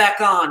 Eric, come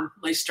back on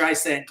my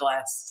Streisand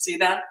glass. See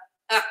that?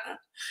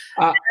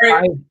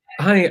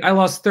 Honey, I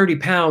lost 30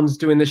 pounds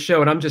doing this show,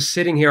 and I'm just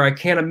sitting here. I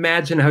can't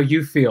imagine how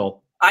you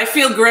feel. I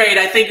feel great.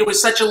 I think it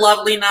was such a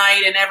lovely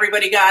night, and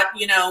everybody got,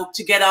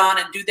 to get on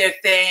and do their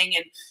thing,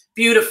 and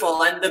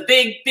beautiful. And the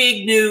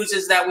big news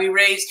is that we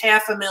raised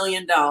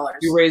 $500,000.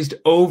 You raised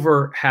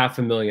over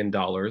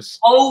 $500,000.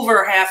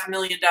 Over $500,000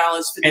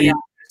 for the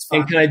Actors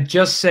Fund. And can I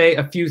just say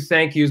a few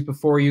thank yous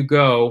before you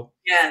go?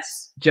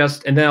 Yes.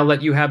 And then I'll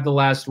let you have the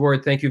last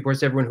word. Thank you, of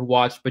course, everyone who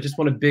watched. But just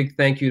want a big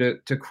thank you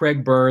to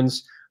Craig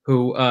Burns,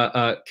 who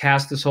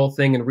cast this whole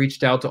thing and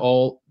reached out to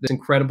all this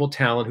incredible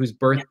talent whose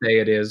birthday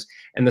it is,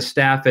 and the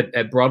staff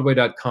at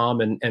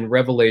Broadway.com and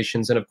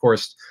Revelations, and of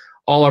course,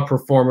 all our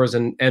performers.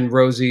 And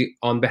Rosie,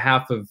 on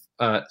behalf of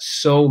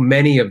so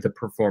many of the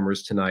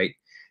performers tonight,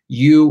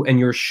 you and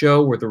your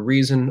show were the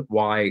reason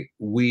why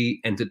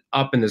we ended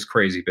up in this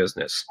crazy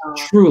business.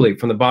 Truly,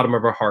 from the bottom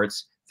of our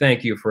hearts,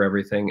 thank you for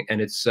everything.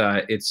 And it's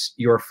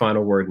your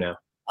final word now.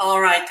 All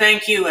right.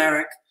 Thank you,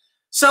 Eric.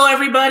 So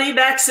everybody,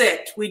 that's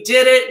it. We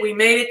did it. We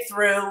made it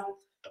through.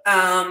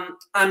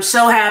 I'm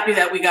so happy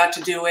that we got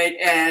to do it,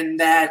 and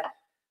that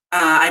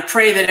I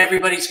pray that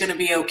everybody's going to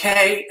be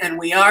okay, and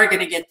we are going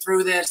to get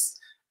through this.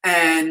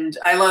 And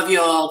I love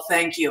you all.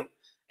 Thank you.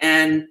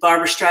 And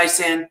Barbara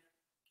Streisand,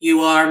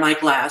 you are my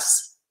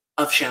glass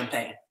of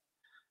champagne.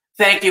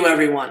 Thank you,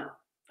 everyone.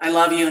 I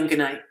love you, and good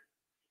night.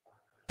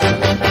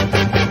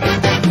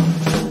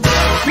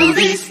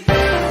 Movies,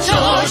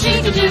 George,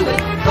 you can do it.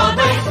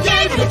 Broadway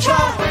gave it a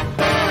try.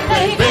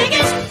 Hey,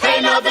 Vegas,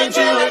 ain't nothing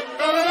to it.